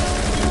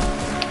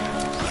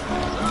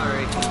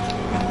 Sorry.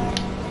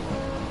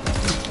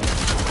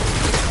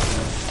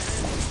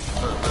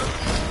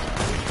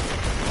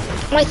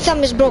 My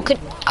thumb is broken.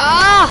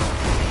 Ah!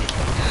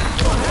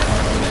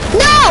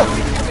 No!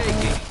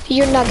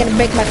 You're not gonna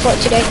break my foot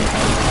today.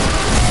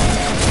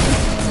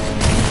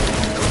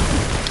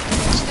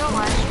 Still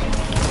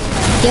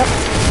alive. Yep.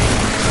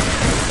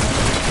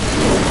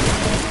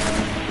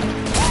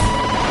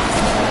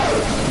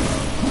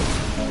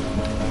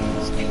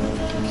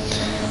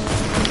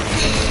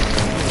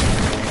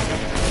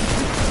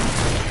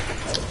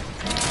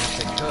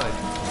 I could.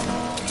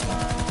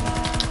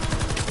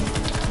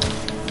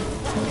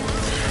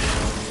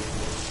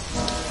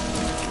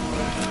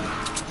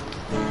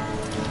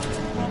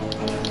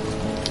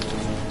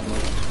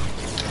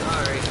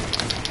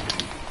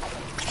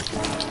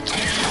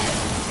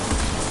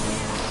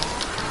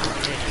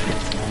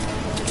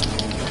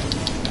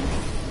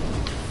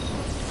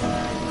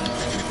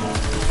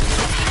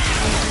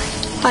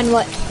 On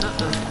what?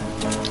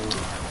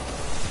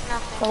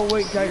 Oh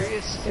wait, guys,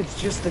 it's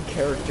just the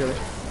character.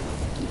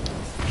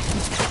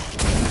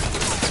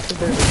 So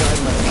there's a guy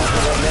in my pocket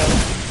right now,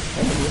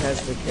 and he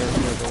has the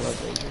character of the Love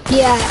Ranger.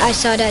 Yeah, I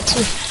saw that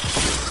too.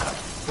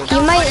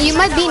 You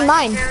might be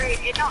mine.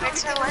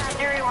 It's a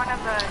legendary one of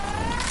the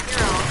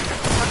heroes.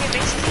 Okay,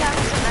 basically how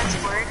these events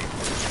work,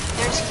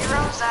 there's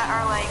heroes that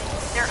are like,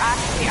 they're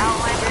actually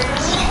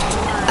outlanders.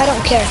 I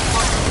don't care.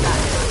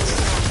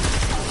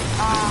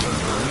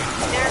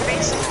 They're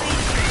basically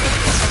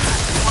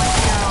one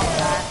hero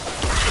that...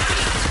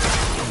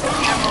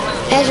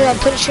 Andrew, I'm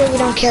pretty sure we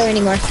don't care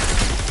anymore.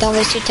 Don't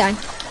waste your time.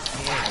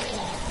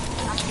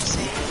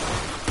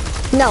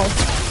 No.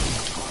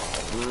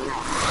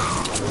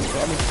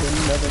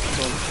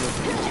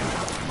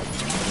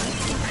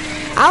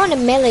 I want a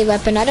melee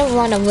weapon. I don't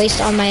want to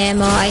waste all my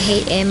ammo. I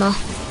hate ammo.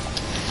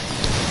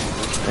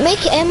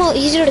 Make ammo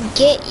easier to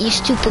get, you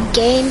stupid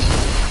game.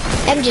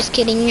 I'm just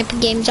kidding, Epic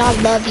Games. I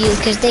love you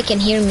because they can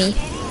hear me.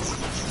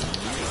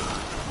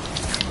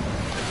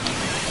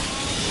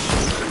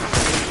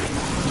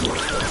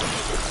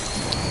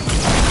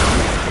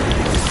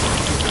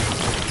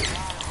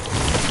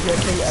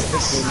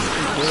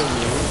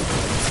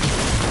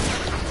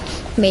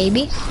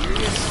 Maybe.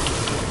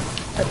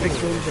 Epic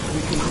Games, if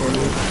we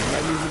continue,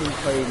 let me even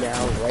play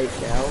now, right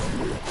now.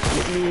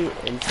 Get me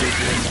into the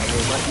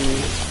level. Let me.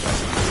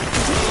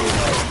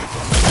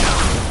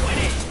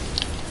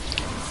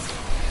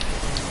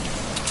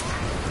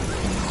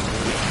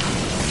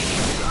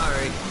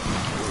 Sorry.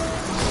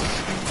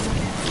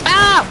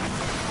 Ow!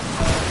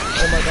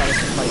 Oh my god, it's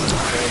a fight.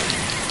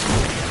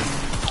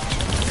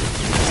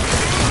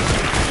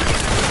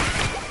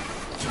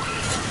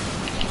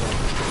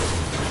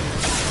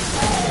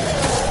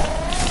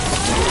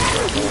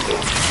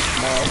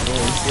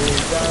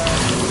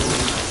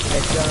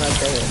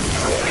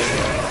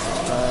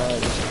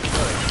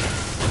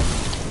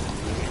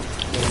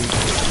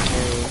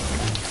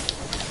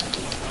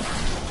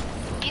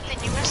 Ethan,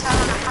 you missed out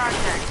on a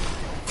project.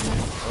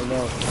 Oh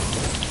no.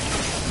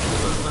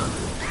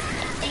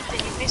 Ethan,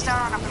 you missed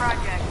out on a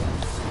project.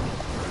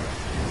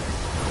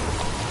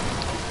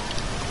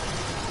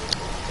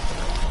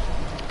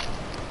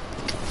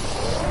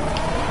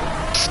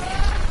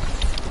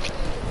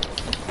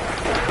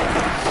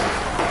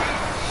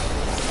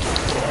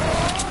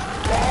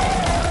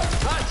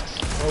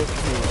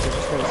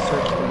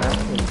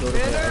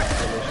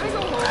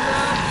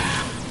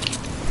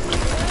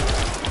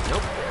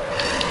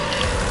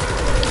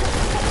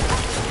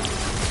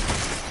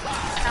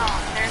 No,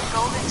 there's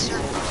golden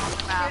circles on the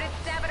map. Shoot it,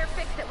 stab it, or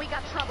fix it. We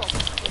got trouble.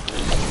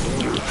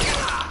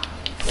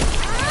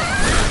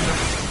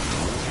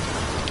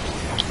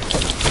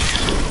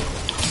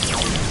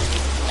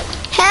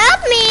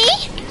 Help me!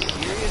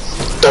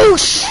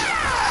 Douche!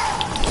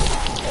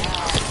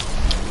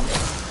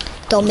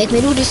 Don't make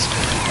me do this.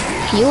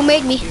 You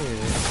made me.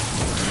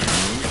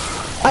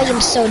 I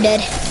am so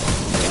dead.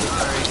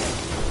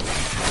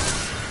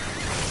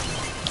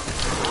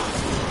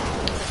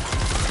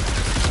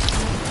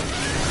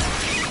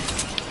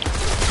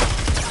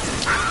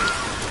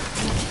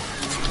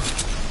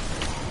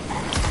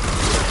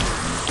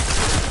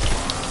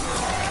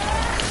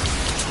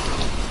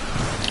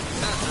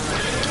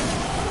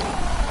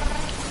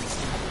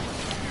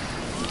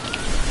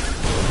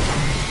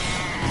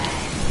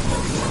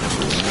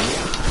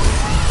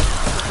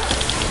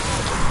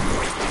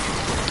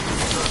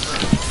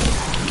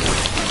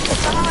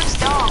 Someone looks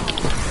dumb.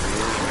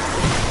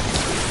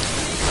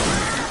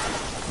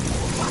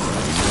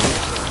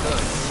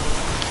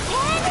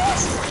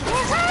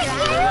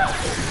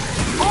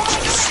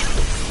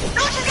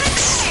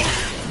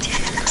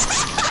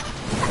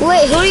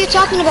 Wait, who are you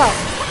talking about?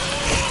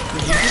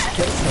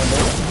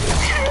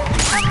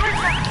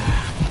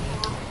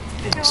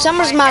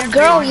 Summer's my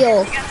girl,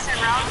 yo. He got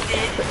surrounded. He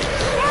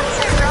got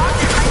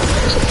surrounded by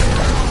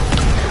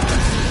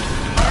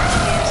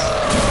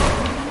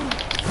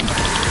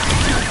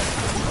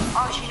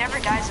Oh, she never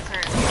dies of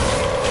her.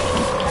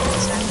 That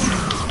makes sense.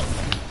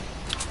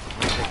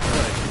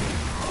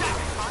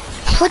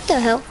 What the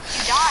hell?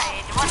 You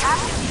died. What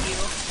happened to you?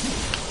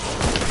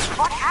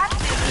 What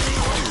happened?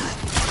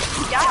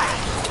 You died.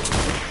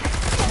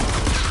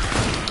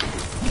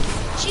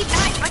 She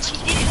died, but she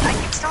didn't. I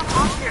can still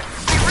talk to her.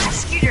 I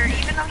rescued her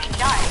even though she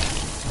died.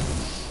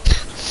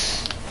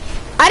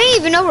 I didn't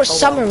even know where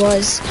Summer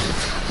was.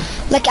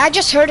 Like, I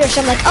just heard her, so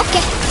I'm like,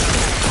 okay.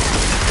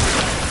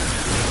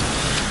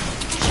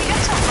 She got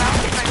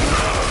surrounded by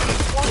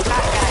four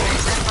bad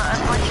guys and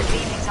a bunch of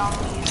baby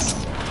zombies.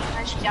 And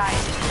then she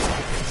died.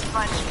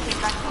 But she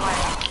came back to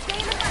life.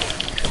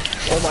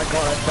 Oh my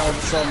god, I found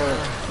Summer.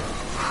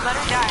 Let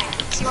her die.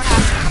 See what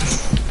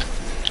happens.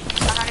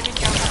 I'm not even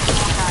joking. She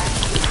won't die.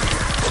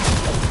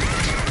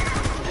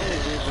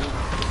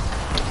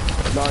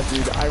 Nah,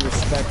 dude, I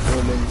respect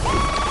women.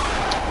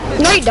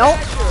 No, you don't.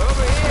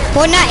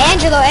 Well, not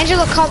Angelo.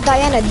 Angelo called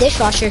Diana a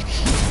dishwasher.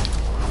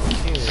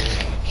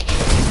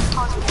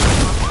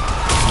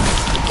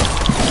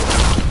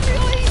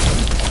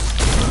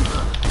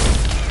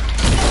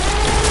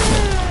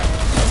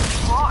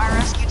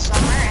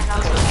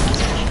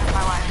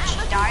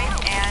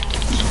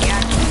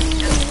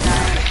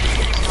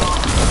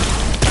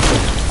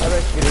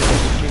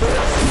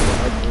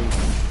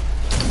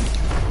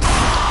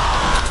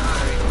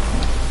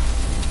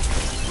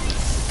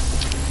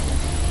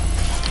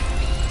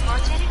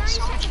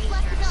 so much easier.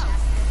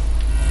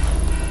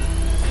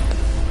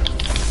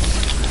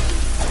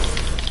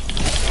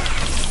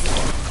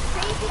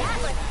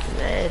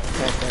 It's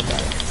not that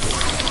bad.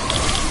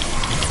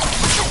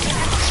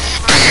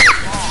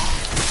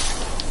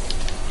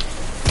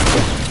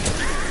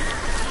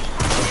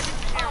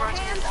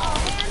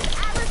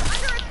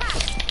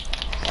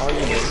 All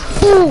you need.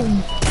 Boom.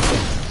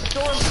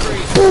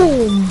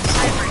 Boom.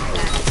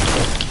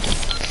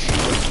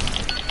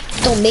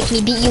 Don't make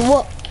me beat you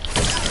up.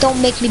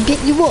 Don't make me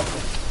beat you up.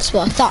 That's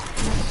what I thought.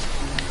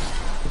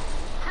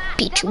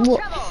 Beat you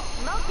up.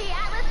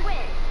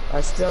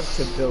 I still have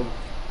to build.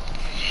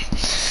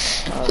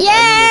 Yay!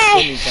 I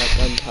need that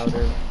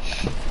gunpowder.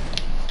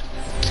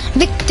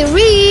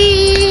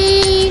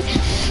 Victory!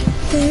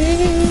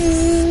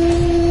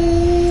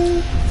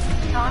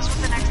 Tell us what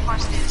the next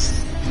quest is.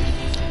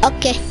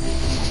 Okay.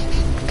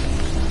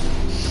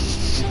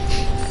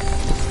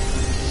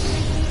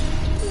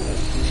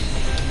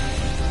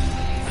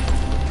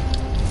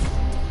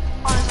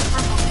 Oh, there's a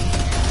purple thing.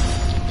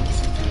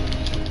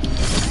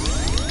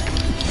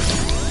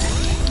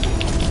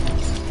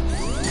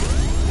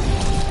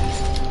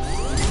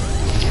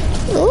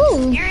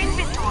 Ooh. Your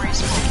inventory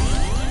is full.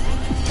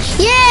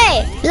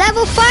 Yay!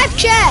 Level 5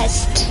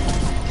 chest!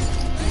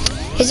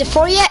 Is it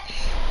 4 yet?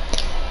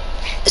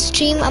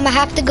 Stream, I'm gonna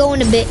have to go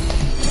in a bit.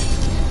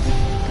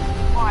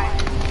 Why?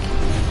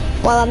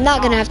 Well, I'm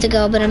not gonna have to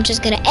go, but I'm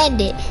just gonna end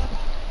it.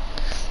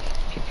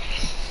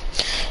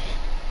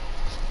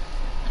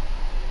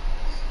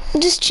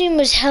 This stream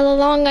was hella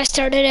long. I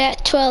started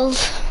at 12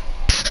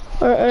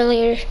 or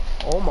earlier.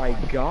 Oh my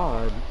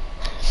god.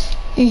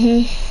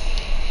 I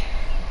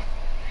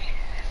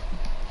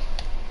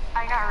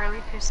got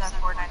really pissed at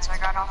Fortnite, so I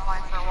got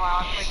offline for a while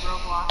and played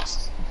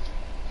Roblox.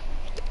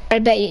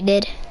 bet you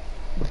did.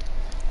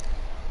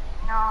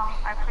 No,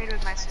 I played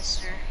with my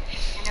sister,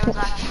 and it was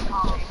actually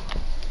calming.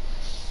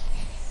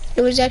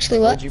 It was actually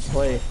what? Did you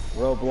play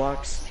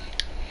Roblox?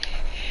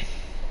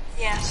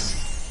 Yes,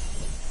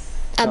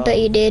 I bet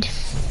you did.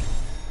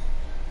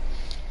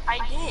 I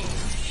did.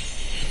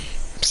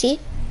 See?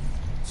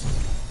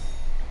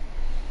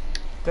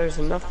 There's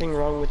nothing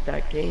wrong with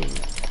that game.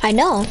 I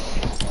know,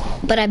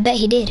 but I bet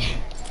he did.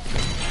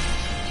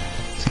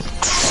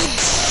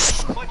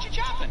 What you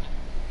chopping?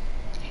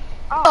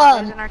 Oh,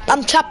 there's an arcade.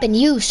 I'm chopping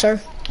you, sir.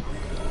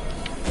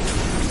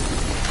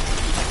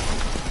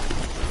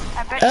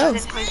 I bet you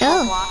didn't play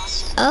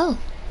Roblox. Oh.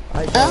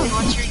 I don't.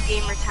 What's your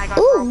gamer tag on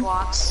Ooh.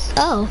 Roblox?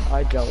 Oh.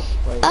 I don't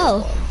play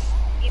Oh.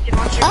 Roblox. Ethan,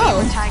 what's your Oh.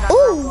 gamer tag on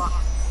Ooh. Roblox?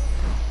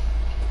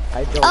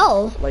 I don't.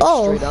 Oh. Like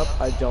Oh. straight up,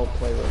 I don't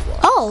play Roblox.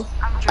 Oh.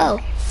 I'm Oh.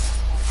 joking.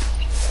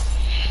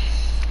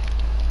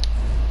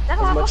 Is that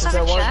a As level much as I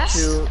 7 want chest?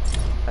 to.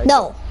 I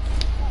No.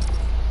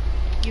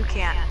 You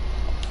can't.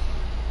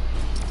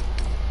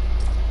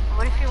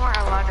 What if you weren't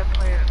allowed to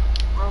play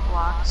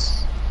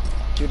Roblox?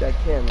 Dude, I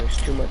can. There's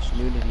too much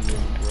nudity in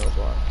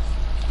Roblox.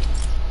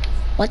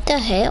 What the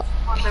hell?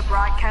 When the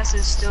broadcast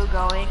is still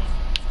going?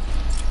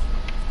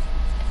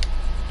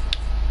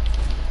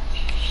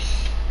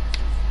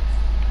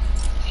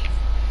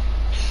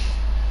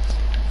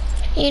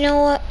 You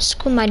know what?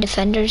 Screw my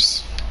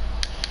defenders.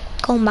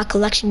 Go in my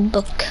collection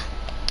book.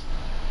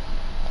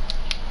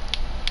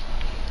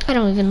 I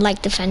don't even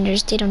like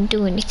defenders. They don't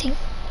do anything.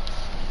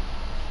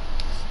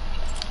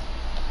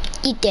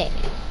 Eat that.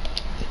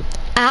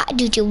 Ah,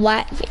 did you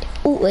what?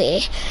 Ooh,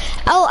 eh.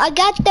 Oh, I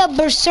got the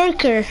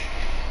Berserker.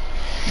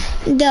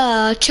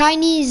 The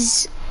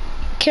Chinese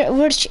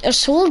a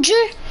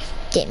soldier?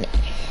 Damn it.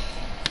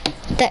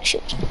 That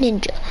shit was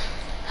ninja.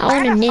 I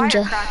want a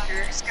ninja.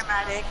 Firecracker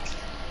schematic.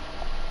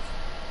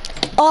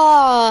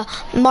 Oh,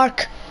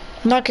 Mark.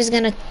 Mark is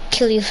gonna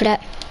kill you for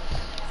that.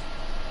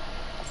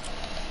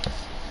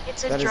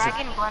 It's a That is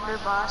dragon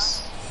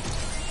blunderbuss.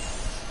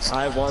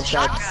 I want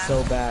that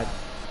so bad.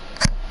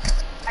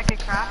 I could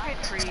craft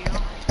it for you.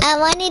 I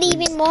want it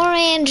even more,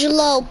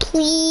 Angelo,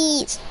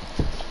 please.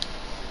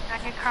 I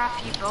could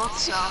craft you both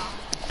some.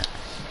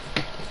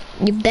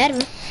 You better.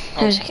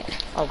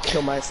 I'll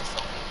kill myself.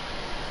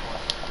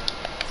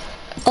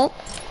 Oh,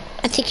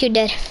 I think you're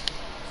dead.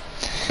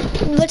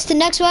 What's the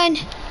next one?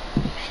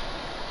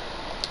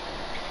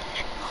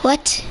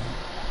 What?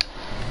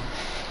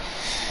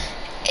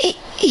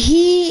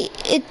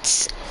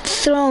 It's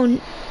thrown.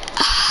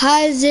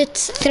 Has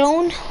its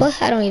thrown?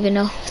 What? I don't even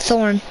know.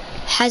 Thorn.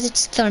 Has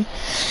its thorn.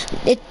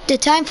 The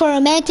time for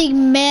romantic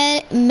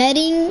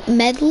meddling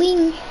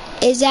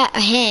is at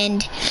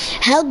hand.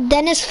 Help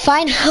Dennis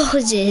find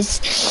hoses.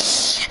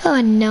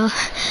 Oh no.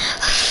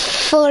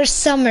 For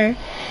summer.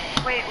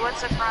 Wait,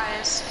 what's the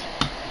prize?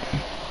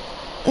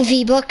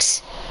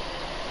 V-Bucks.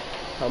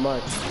 How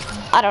much?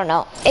 I don't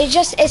know.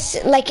 It's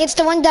like it's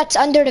the one that's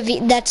under the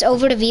that's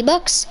over the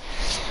V-Bucks.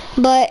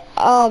 But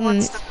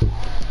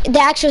the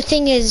actual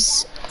thing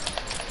is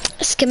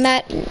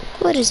schematic.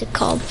 What is it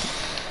called?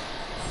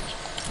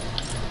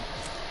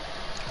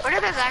 What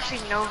if there's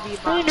actually no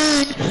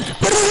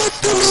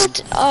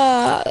V-Bucks?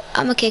 I'm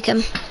gonna kick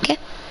him. Okay.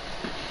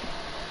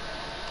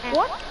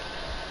 What?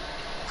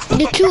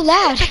 You're too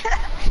loud.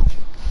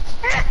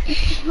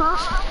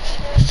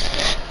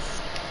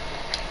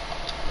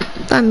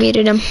 I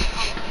muted him. What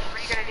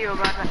are you gonna do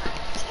about that?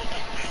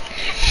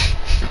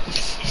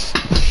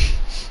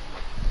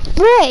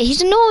 Right,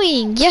 he's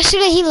annoying.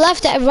 Yesterday he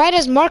left right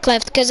as Mark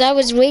left because I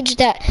was raged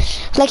that,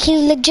 like, he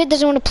legit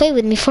doesn't want to play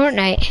with me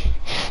Fortnite.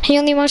 He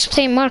only wants to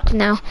play Mark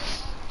now.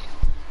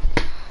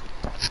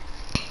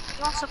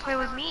 You also play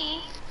with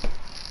me.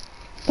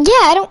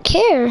 Yeah, I don't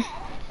care.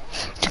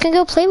 You can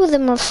go play with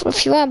him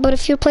if you want, but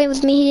if you're playing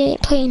with me, he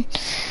ain't playing.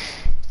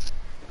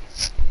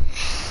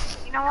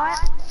 You know what?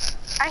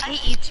 I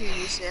hate you too,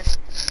 Yusuf.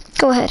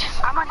 Go ahead.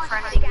 I'm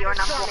unfriending you and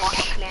I'm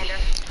blocking Commander.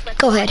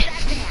 Go ahead.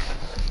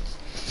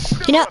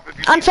 You know,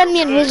 unfriend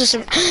me on rules of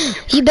survival.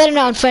 You better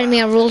not unfriend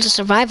me on rules of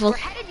survival. We're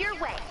headed your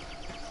way.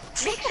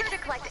 Make sure to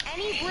collect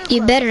any blue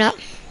You better not.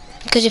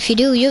 Because if you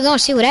do, you're going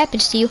to see what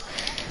happens to you.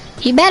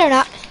 You better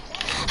not.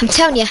 I'm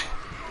telling you.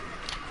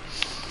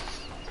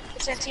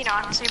 Santino,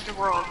 I'm save the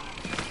world.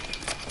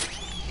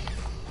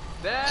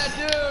 Bad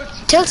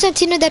dude. Tell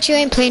Santino that you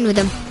ain't playing with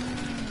him.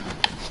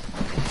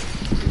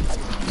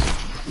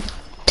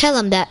 Tell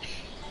him that.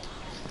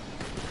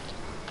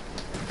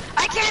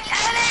 I can't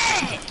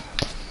edit!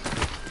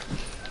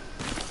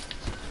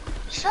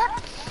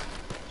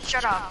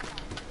 Shut up.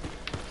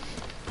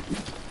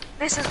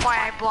 This is why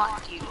I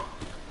blocked you.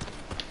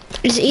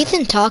 Is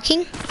Ethan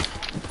talking?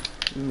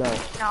 No.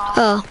 No.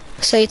 Oh,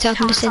 so you're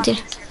talking to Cynthia.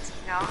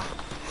 No.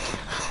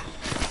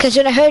 Because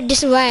when I heard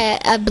this is why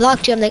I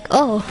blocked you, I'm like,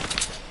 oh.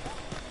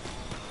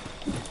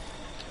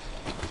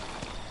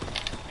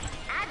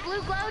 Add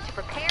blue glow to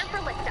prepare for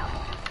liftoff.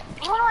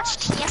 You wanna watch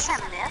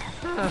TSM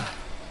Myth?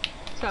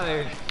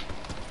 Tired.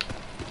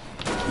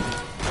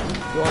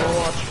 You wanna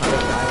watch how to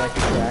die like a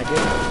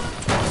dragon?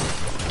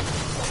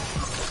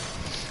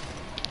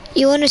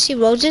 You want to see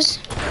roses?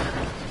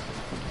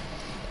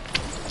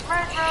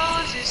 Red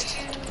roses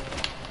too.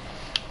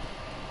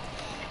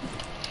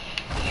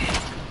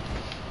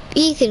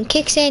 Ethan,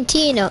 kick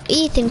Santino.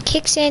 Ethan,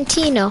 kick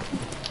Santino.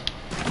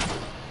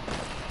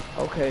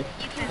 Okay.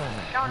 Ethan,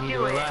 don't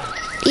do it.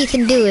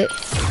 Ethan, do it.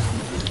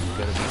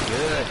 Gonna be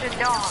good. Ethan,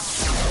 don't.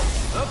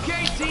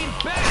 Okay, team,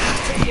 back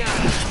to ya.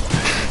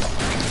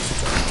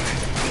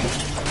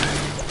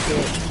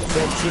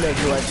 Santino,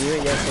 do I do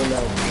it? Yes or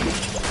no?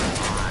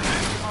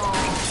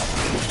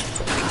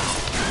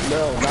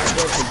 No, not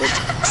Santino, but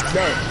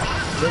no.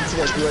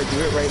 Santino, do I do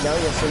it right now?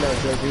 Yes or no?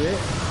 Do I do it?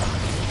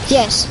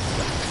 Yes.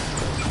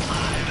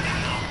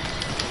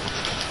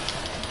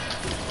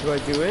 Do I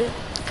do it?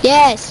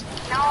 Yes.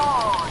 No.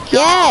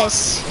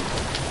 Yes.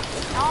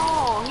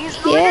 No. He's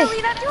Yes.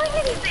 literally not doing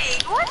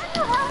anything. What is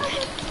wrong with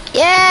him?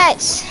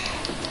 Yes.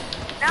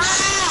 No,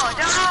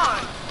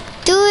 don't.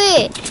 Do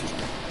it.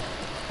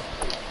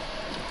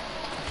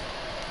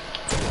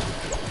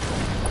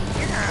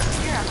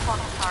 You're a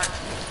fucking tart.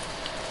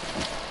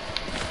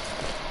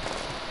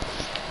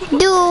 Do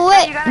You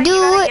it. gotta Do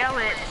it. yell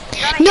it. You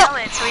gotta No. yell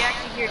it so we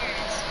actually hear it.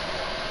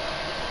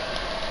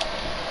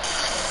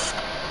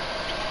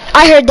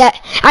 I heard that.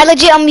 I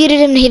legit unmuted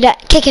him to hear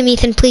that. Kick him,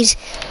 Ethan, please.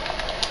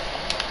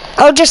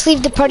 Or just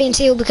leave the party and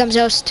see who becomes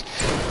host.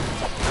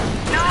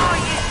 No,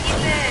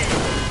 Ethan.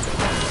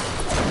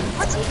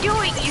 What's he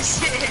doing,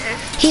 Ethan?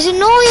 He's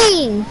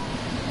annoying.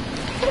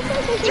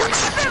 You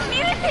keep him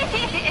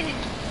muted.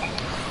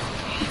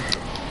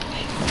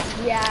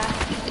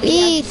 Yeah.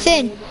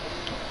 Ethan.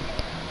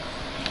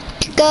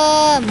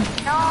 Come.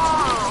 No,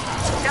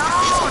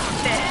 don't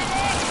do it.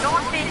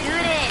 Don't do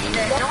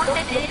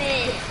it.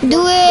 Do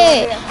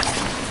it.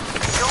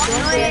 Don't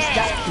do it.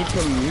 Keep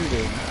him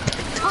muted.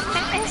 Don't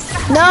do this.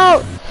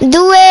 No.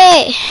 Do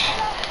it.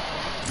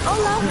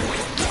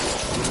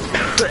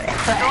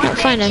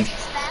 Fine then.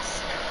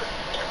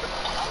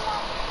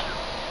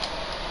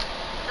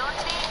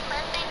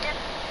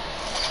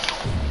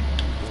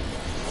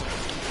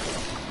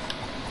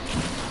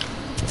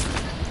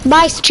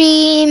 Bye,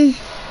 stream.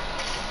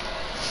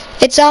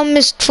 It's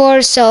almost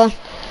 4, so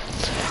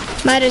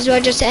might as well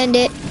just end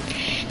it.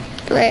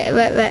 Wait.